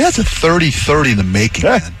 Yeah. I mean, that's a 30-30 in the making.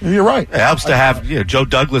 Yeah, you're right. It helps to have, Joe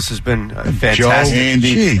Douglas has been fantastic. Joe,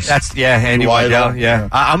 Andy. Andy Weidel. Yeah.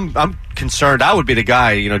 I'm concerned. I would be the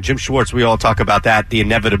guy, Jim Schwartz, we all talk about that, the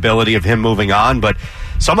inevitability of him moving on, but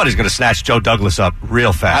somebody's going to snatch Joe Douglas up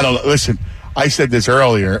real fast. I don't know. Listen, I said this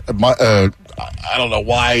earlier. I don't know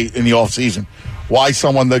why in the offseason. Why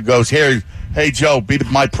someone that goes, hey, Joe, be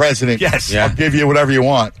my president. Yes. I'll give you whatever you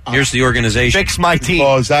want. Here's the organization. Fix my team.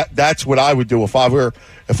 Because that's what I would do if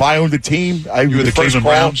I owned a team. You were the Cleveland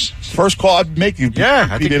Browns? First call I'd make you.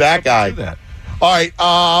 Yeah. Be that guy. That. All right.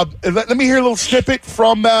 Let me hear a little snippet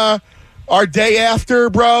from our day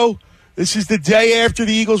after, bro. This is the day after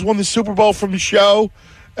the Eagles won the Super Bowl from the show.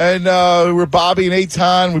 And we're Bobby and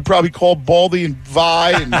Eitan. We probably called Baldy and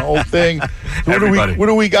Vi and the whole thing. What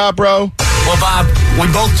do we got, bro? Well, Bob,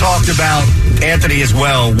 we both talked about Anthony as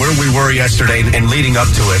well, where we were yesterday and leading up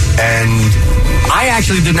to it. And I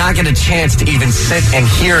actually did not get a chance to even sit and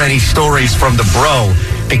hear any stories from the bro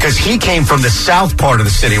because he came from the south part of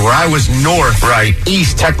the city where I was north,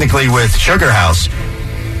 east technically with Sugar House.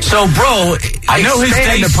 So, bro, I know his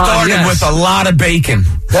day started with a lot of bacon.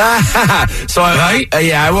 So,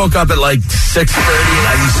 I woke up at like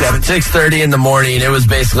 6:30 in the morning. It was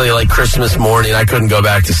basically like Christmas morning. I couldn't go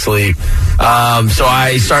back to sleep. So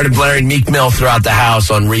I started blaring Meek Mill throughout the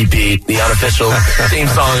house on repeat, the unofficial theme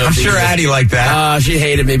song. I'm sure Addie liked that. She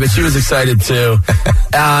hated me, but she was excited too.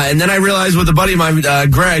 And then I realized with a buddy of mine,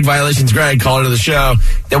 Greg, Violations Greg, caller to the show,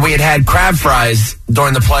 that we had crab fries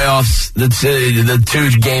during the playoffs, the two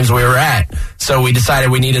games we were at. So we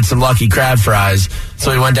decided we needed some lucky crab fries.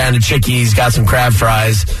 So we went down to Chickies, got some crab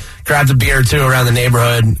fries, grabbed a beer or two around the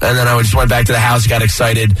neighborhood, and then I just went back to the house, got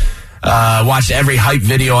excited. Watched every hype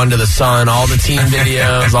video under the sun, all the team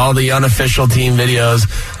videos, all the unofficial team videos,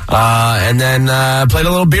 and then played a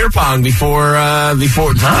little beer pong before to take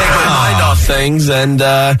my mind off things, and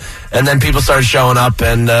then people started showing up,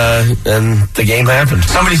 and the game happened.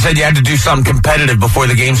 Somebody said you had to do something competitive before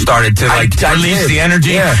the game started to release the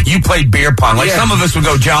energy. Yeah. You played beer pong. Some of us would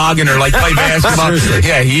go jogging or play basketball.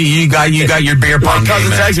 Yeah, you got your beer pong. My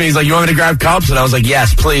cousin texted me. He's like, "You want me to grab cups?" And I was like,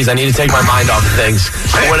 "Yes, please. I need to take my mind off of things.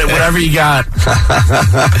 Whatever you got."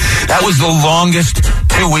 That was the longest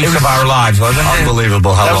 2 weeks of our lives, wasn't it?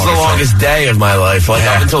 Unbelievable how that long was the longest day of my life.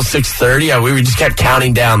 Up until 6:30, we just kept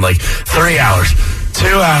counting down 3 hours,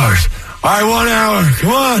 2 hours. All right, 1 hour.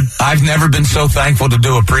 Come on. I've never been so thankful to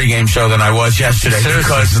do a pregame show than I was yesterday.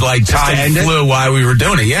 Seriously. Because time flew while we were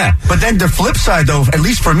doing it, yeah. But then the flip side, though, at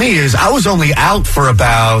least for me, is I was only out for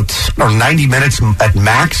about 90 minutes at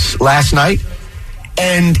max last night.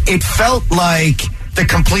 And it felt like the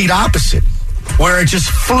complete opposite, where it just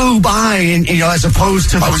flew by, and as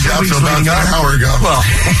opposed to the 2 weeks leading up. An hour ago. Well,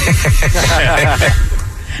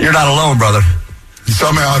 you're not alone, brother.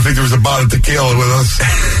 Somehow I think there was a bottle of tequila with us.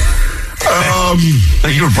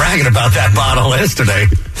 You were bragging about that bottle yesterday,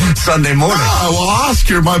 Sunday morning. Well,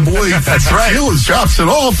 Oscar, my boy, that's right. Drops it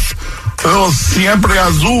off. A little Siempre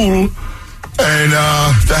Azul, and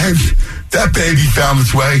that baby found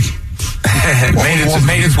its way.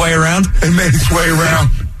 made its way around. It made its way around.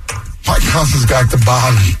 My cousin's got the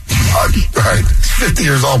bottle. Right, he's 50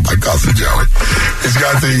 years old. My cousin Joey.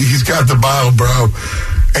 He's got the bottle, bro,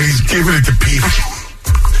 and he's giving it to people.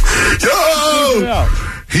 Yo.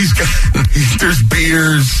 There's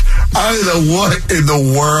beers. I don't know what in the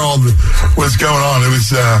world was going on.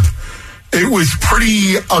 It was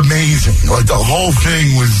pretty amazing. The whole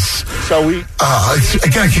thing was. So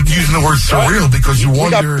again, I keep using the word surreal because you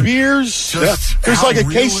wonder. We got beers. There's like a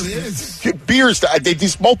case. Beers they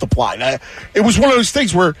just multiplied. It was one of those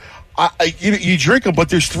things where. You drink them, but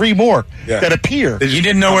there's three more that appear. You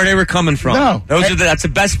didn't know where they were coming from. No. That's the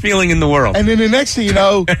best feeling in the world. And then the next thing you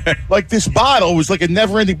know, this bottle was like a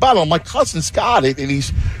never-ending bottle. My cousin's got it, and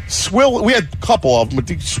he's swilling. We had a couple of them, but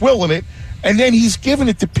he's swilling it, and then he's giving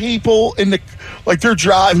it to people in their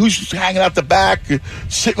drive, who's hanging out the back,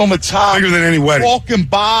 sitting on the top. Bigger than any wedding. Walking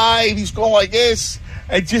by, and he's going like this,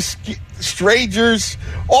 and just strangers,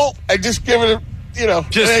 and just giving it,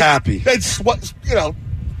 Just happy. That's what,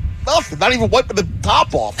 nothing, not even wiping the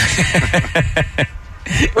top off.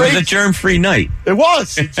 It was a germ-free night. It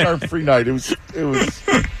was a germ-free night. It was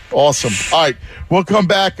awesome. All right, we'll come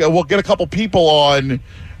back. We'll get a couple people on.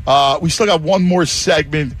 We still got one more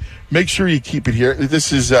segment. Make sure you keep it here.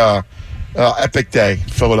 This is Epic Day in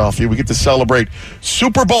Philadelphia. We get to celebrate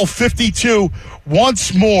Super Bowl 52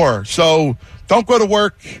 once more. So don't go to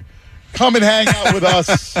work. Come and hang out with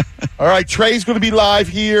us. All right, Trey's going to be live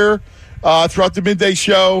here throughout the midday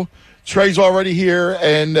show. Trey's already here,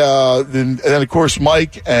 and then of course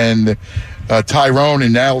Mike and Tyrone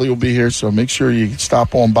and Natalie will be here. So make sure you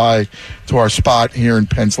stop on by to our spot here in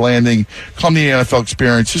Penn's Landing. Come to the NFL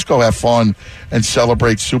Experience. Just go have fun and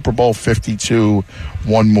celebrate Super Bowl 52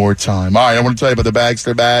 one more time. All right, I want to tell you about the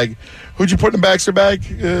Bagster bag. Who'd you put in the Bagster bag,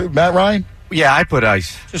 Matt Ryan? Yeah, I put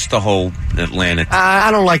ice. Just the whole Atlanta.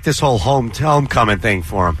 I don't like this whole homecoming thing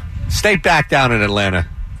for him. Stay back down in Atlanta.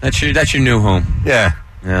 That's your new home. Yeah.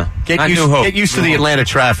 Get used to the Atlanta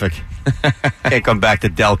traffic. Can't come back to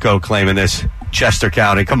Delco claiming this. Chester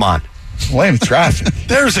County, come on. Atlanta traffic.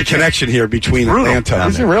 There's a connection here between Atlanta.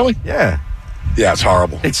 Is it really? Yeah. Yeah, it's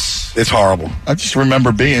horrible. It's horrible. I just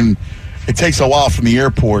remember it takes a while from the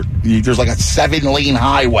airport. There's like a 7-lane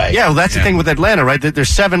highway. Yeah, well, that's the thing with Atlanta, right? There's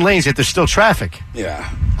 7 lanes, yet there's still traffic. Yeah.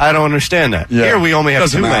 I don't understand that. Yeah. Here we only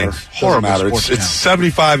have 2 matter. lanes. Doesn't matter. It's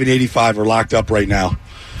 75 and 85 are locked up right now,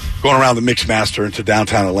 going around the Mixmaster into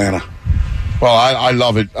downtown Atlanta. Well, I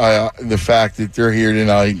love it. The fact that they're here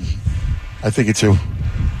tonight, I think it's you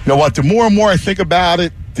know what? The more and more I think about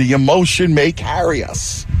it, the emotion may carry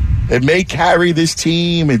us. It may carry this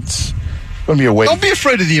team. It's going to be a wait. Don't be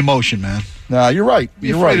afraid of the emotion, man. No, you're right.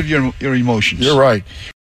 Be afraid of your emotions. You're right.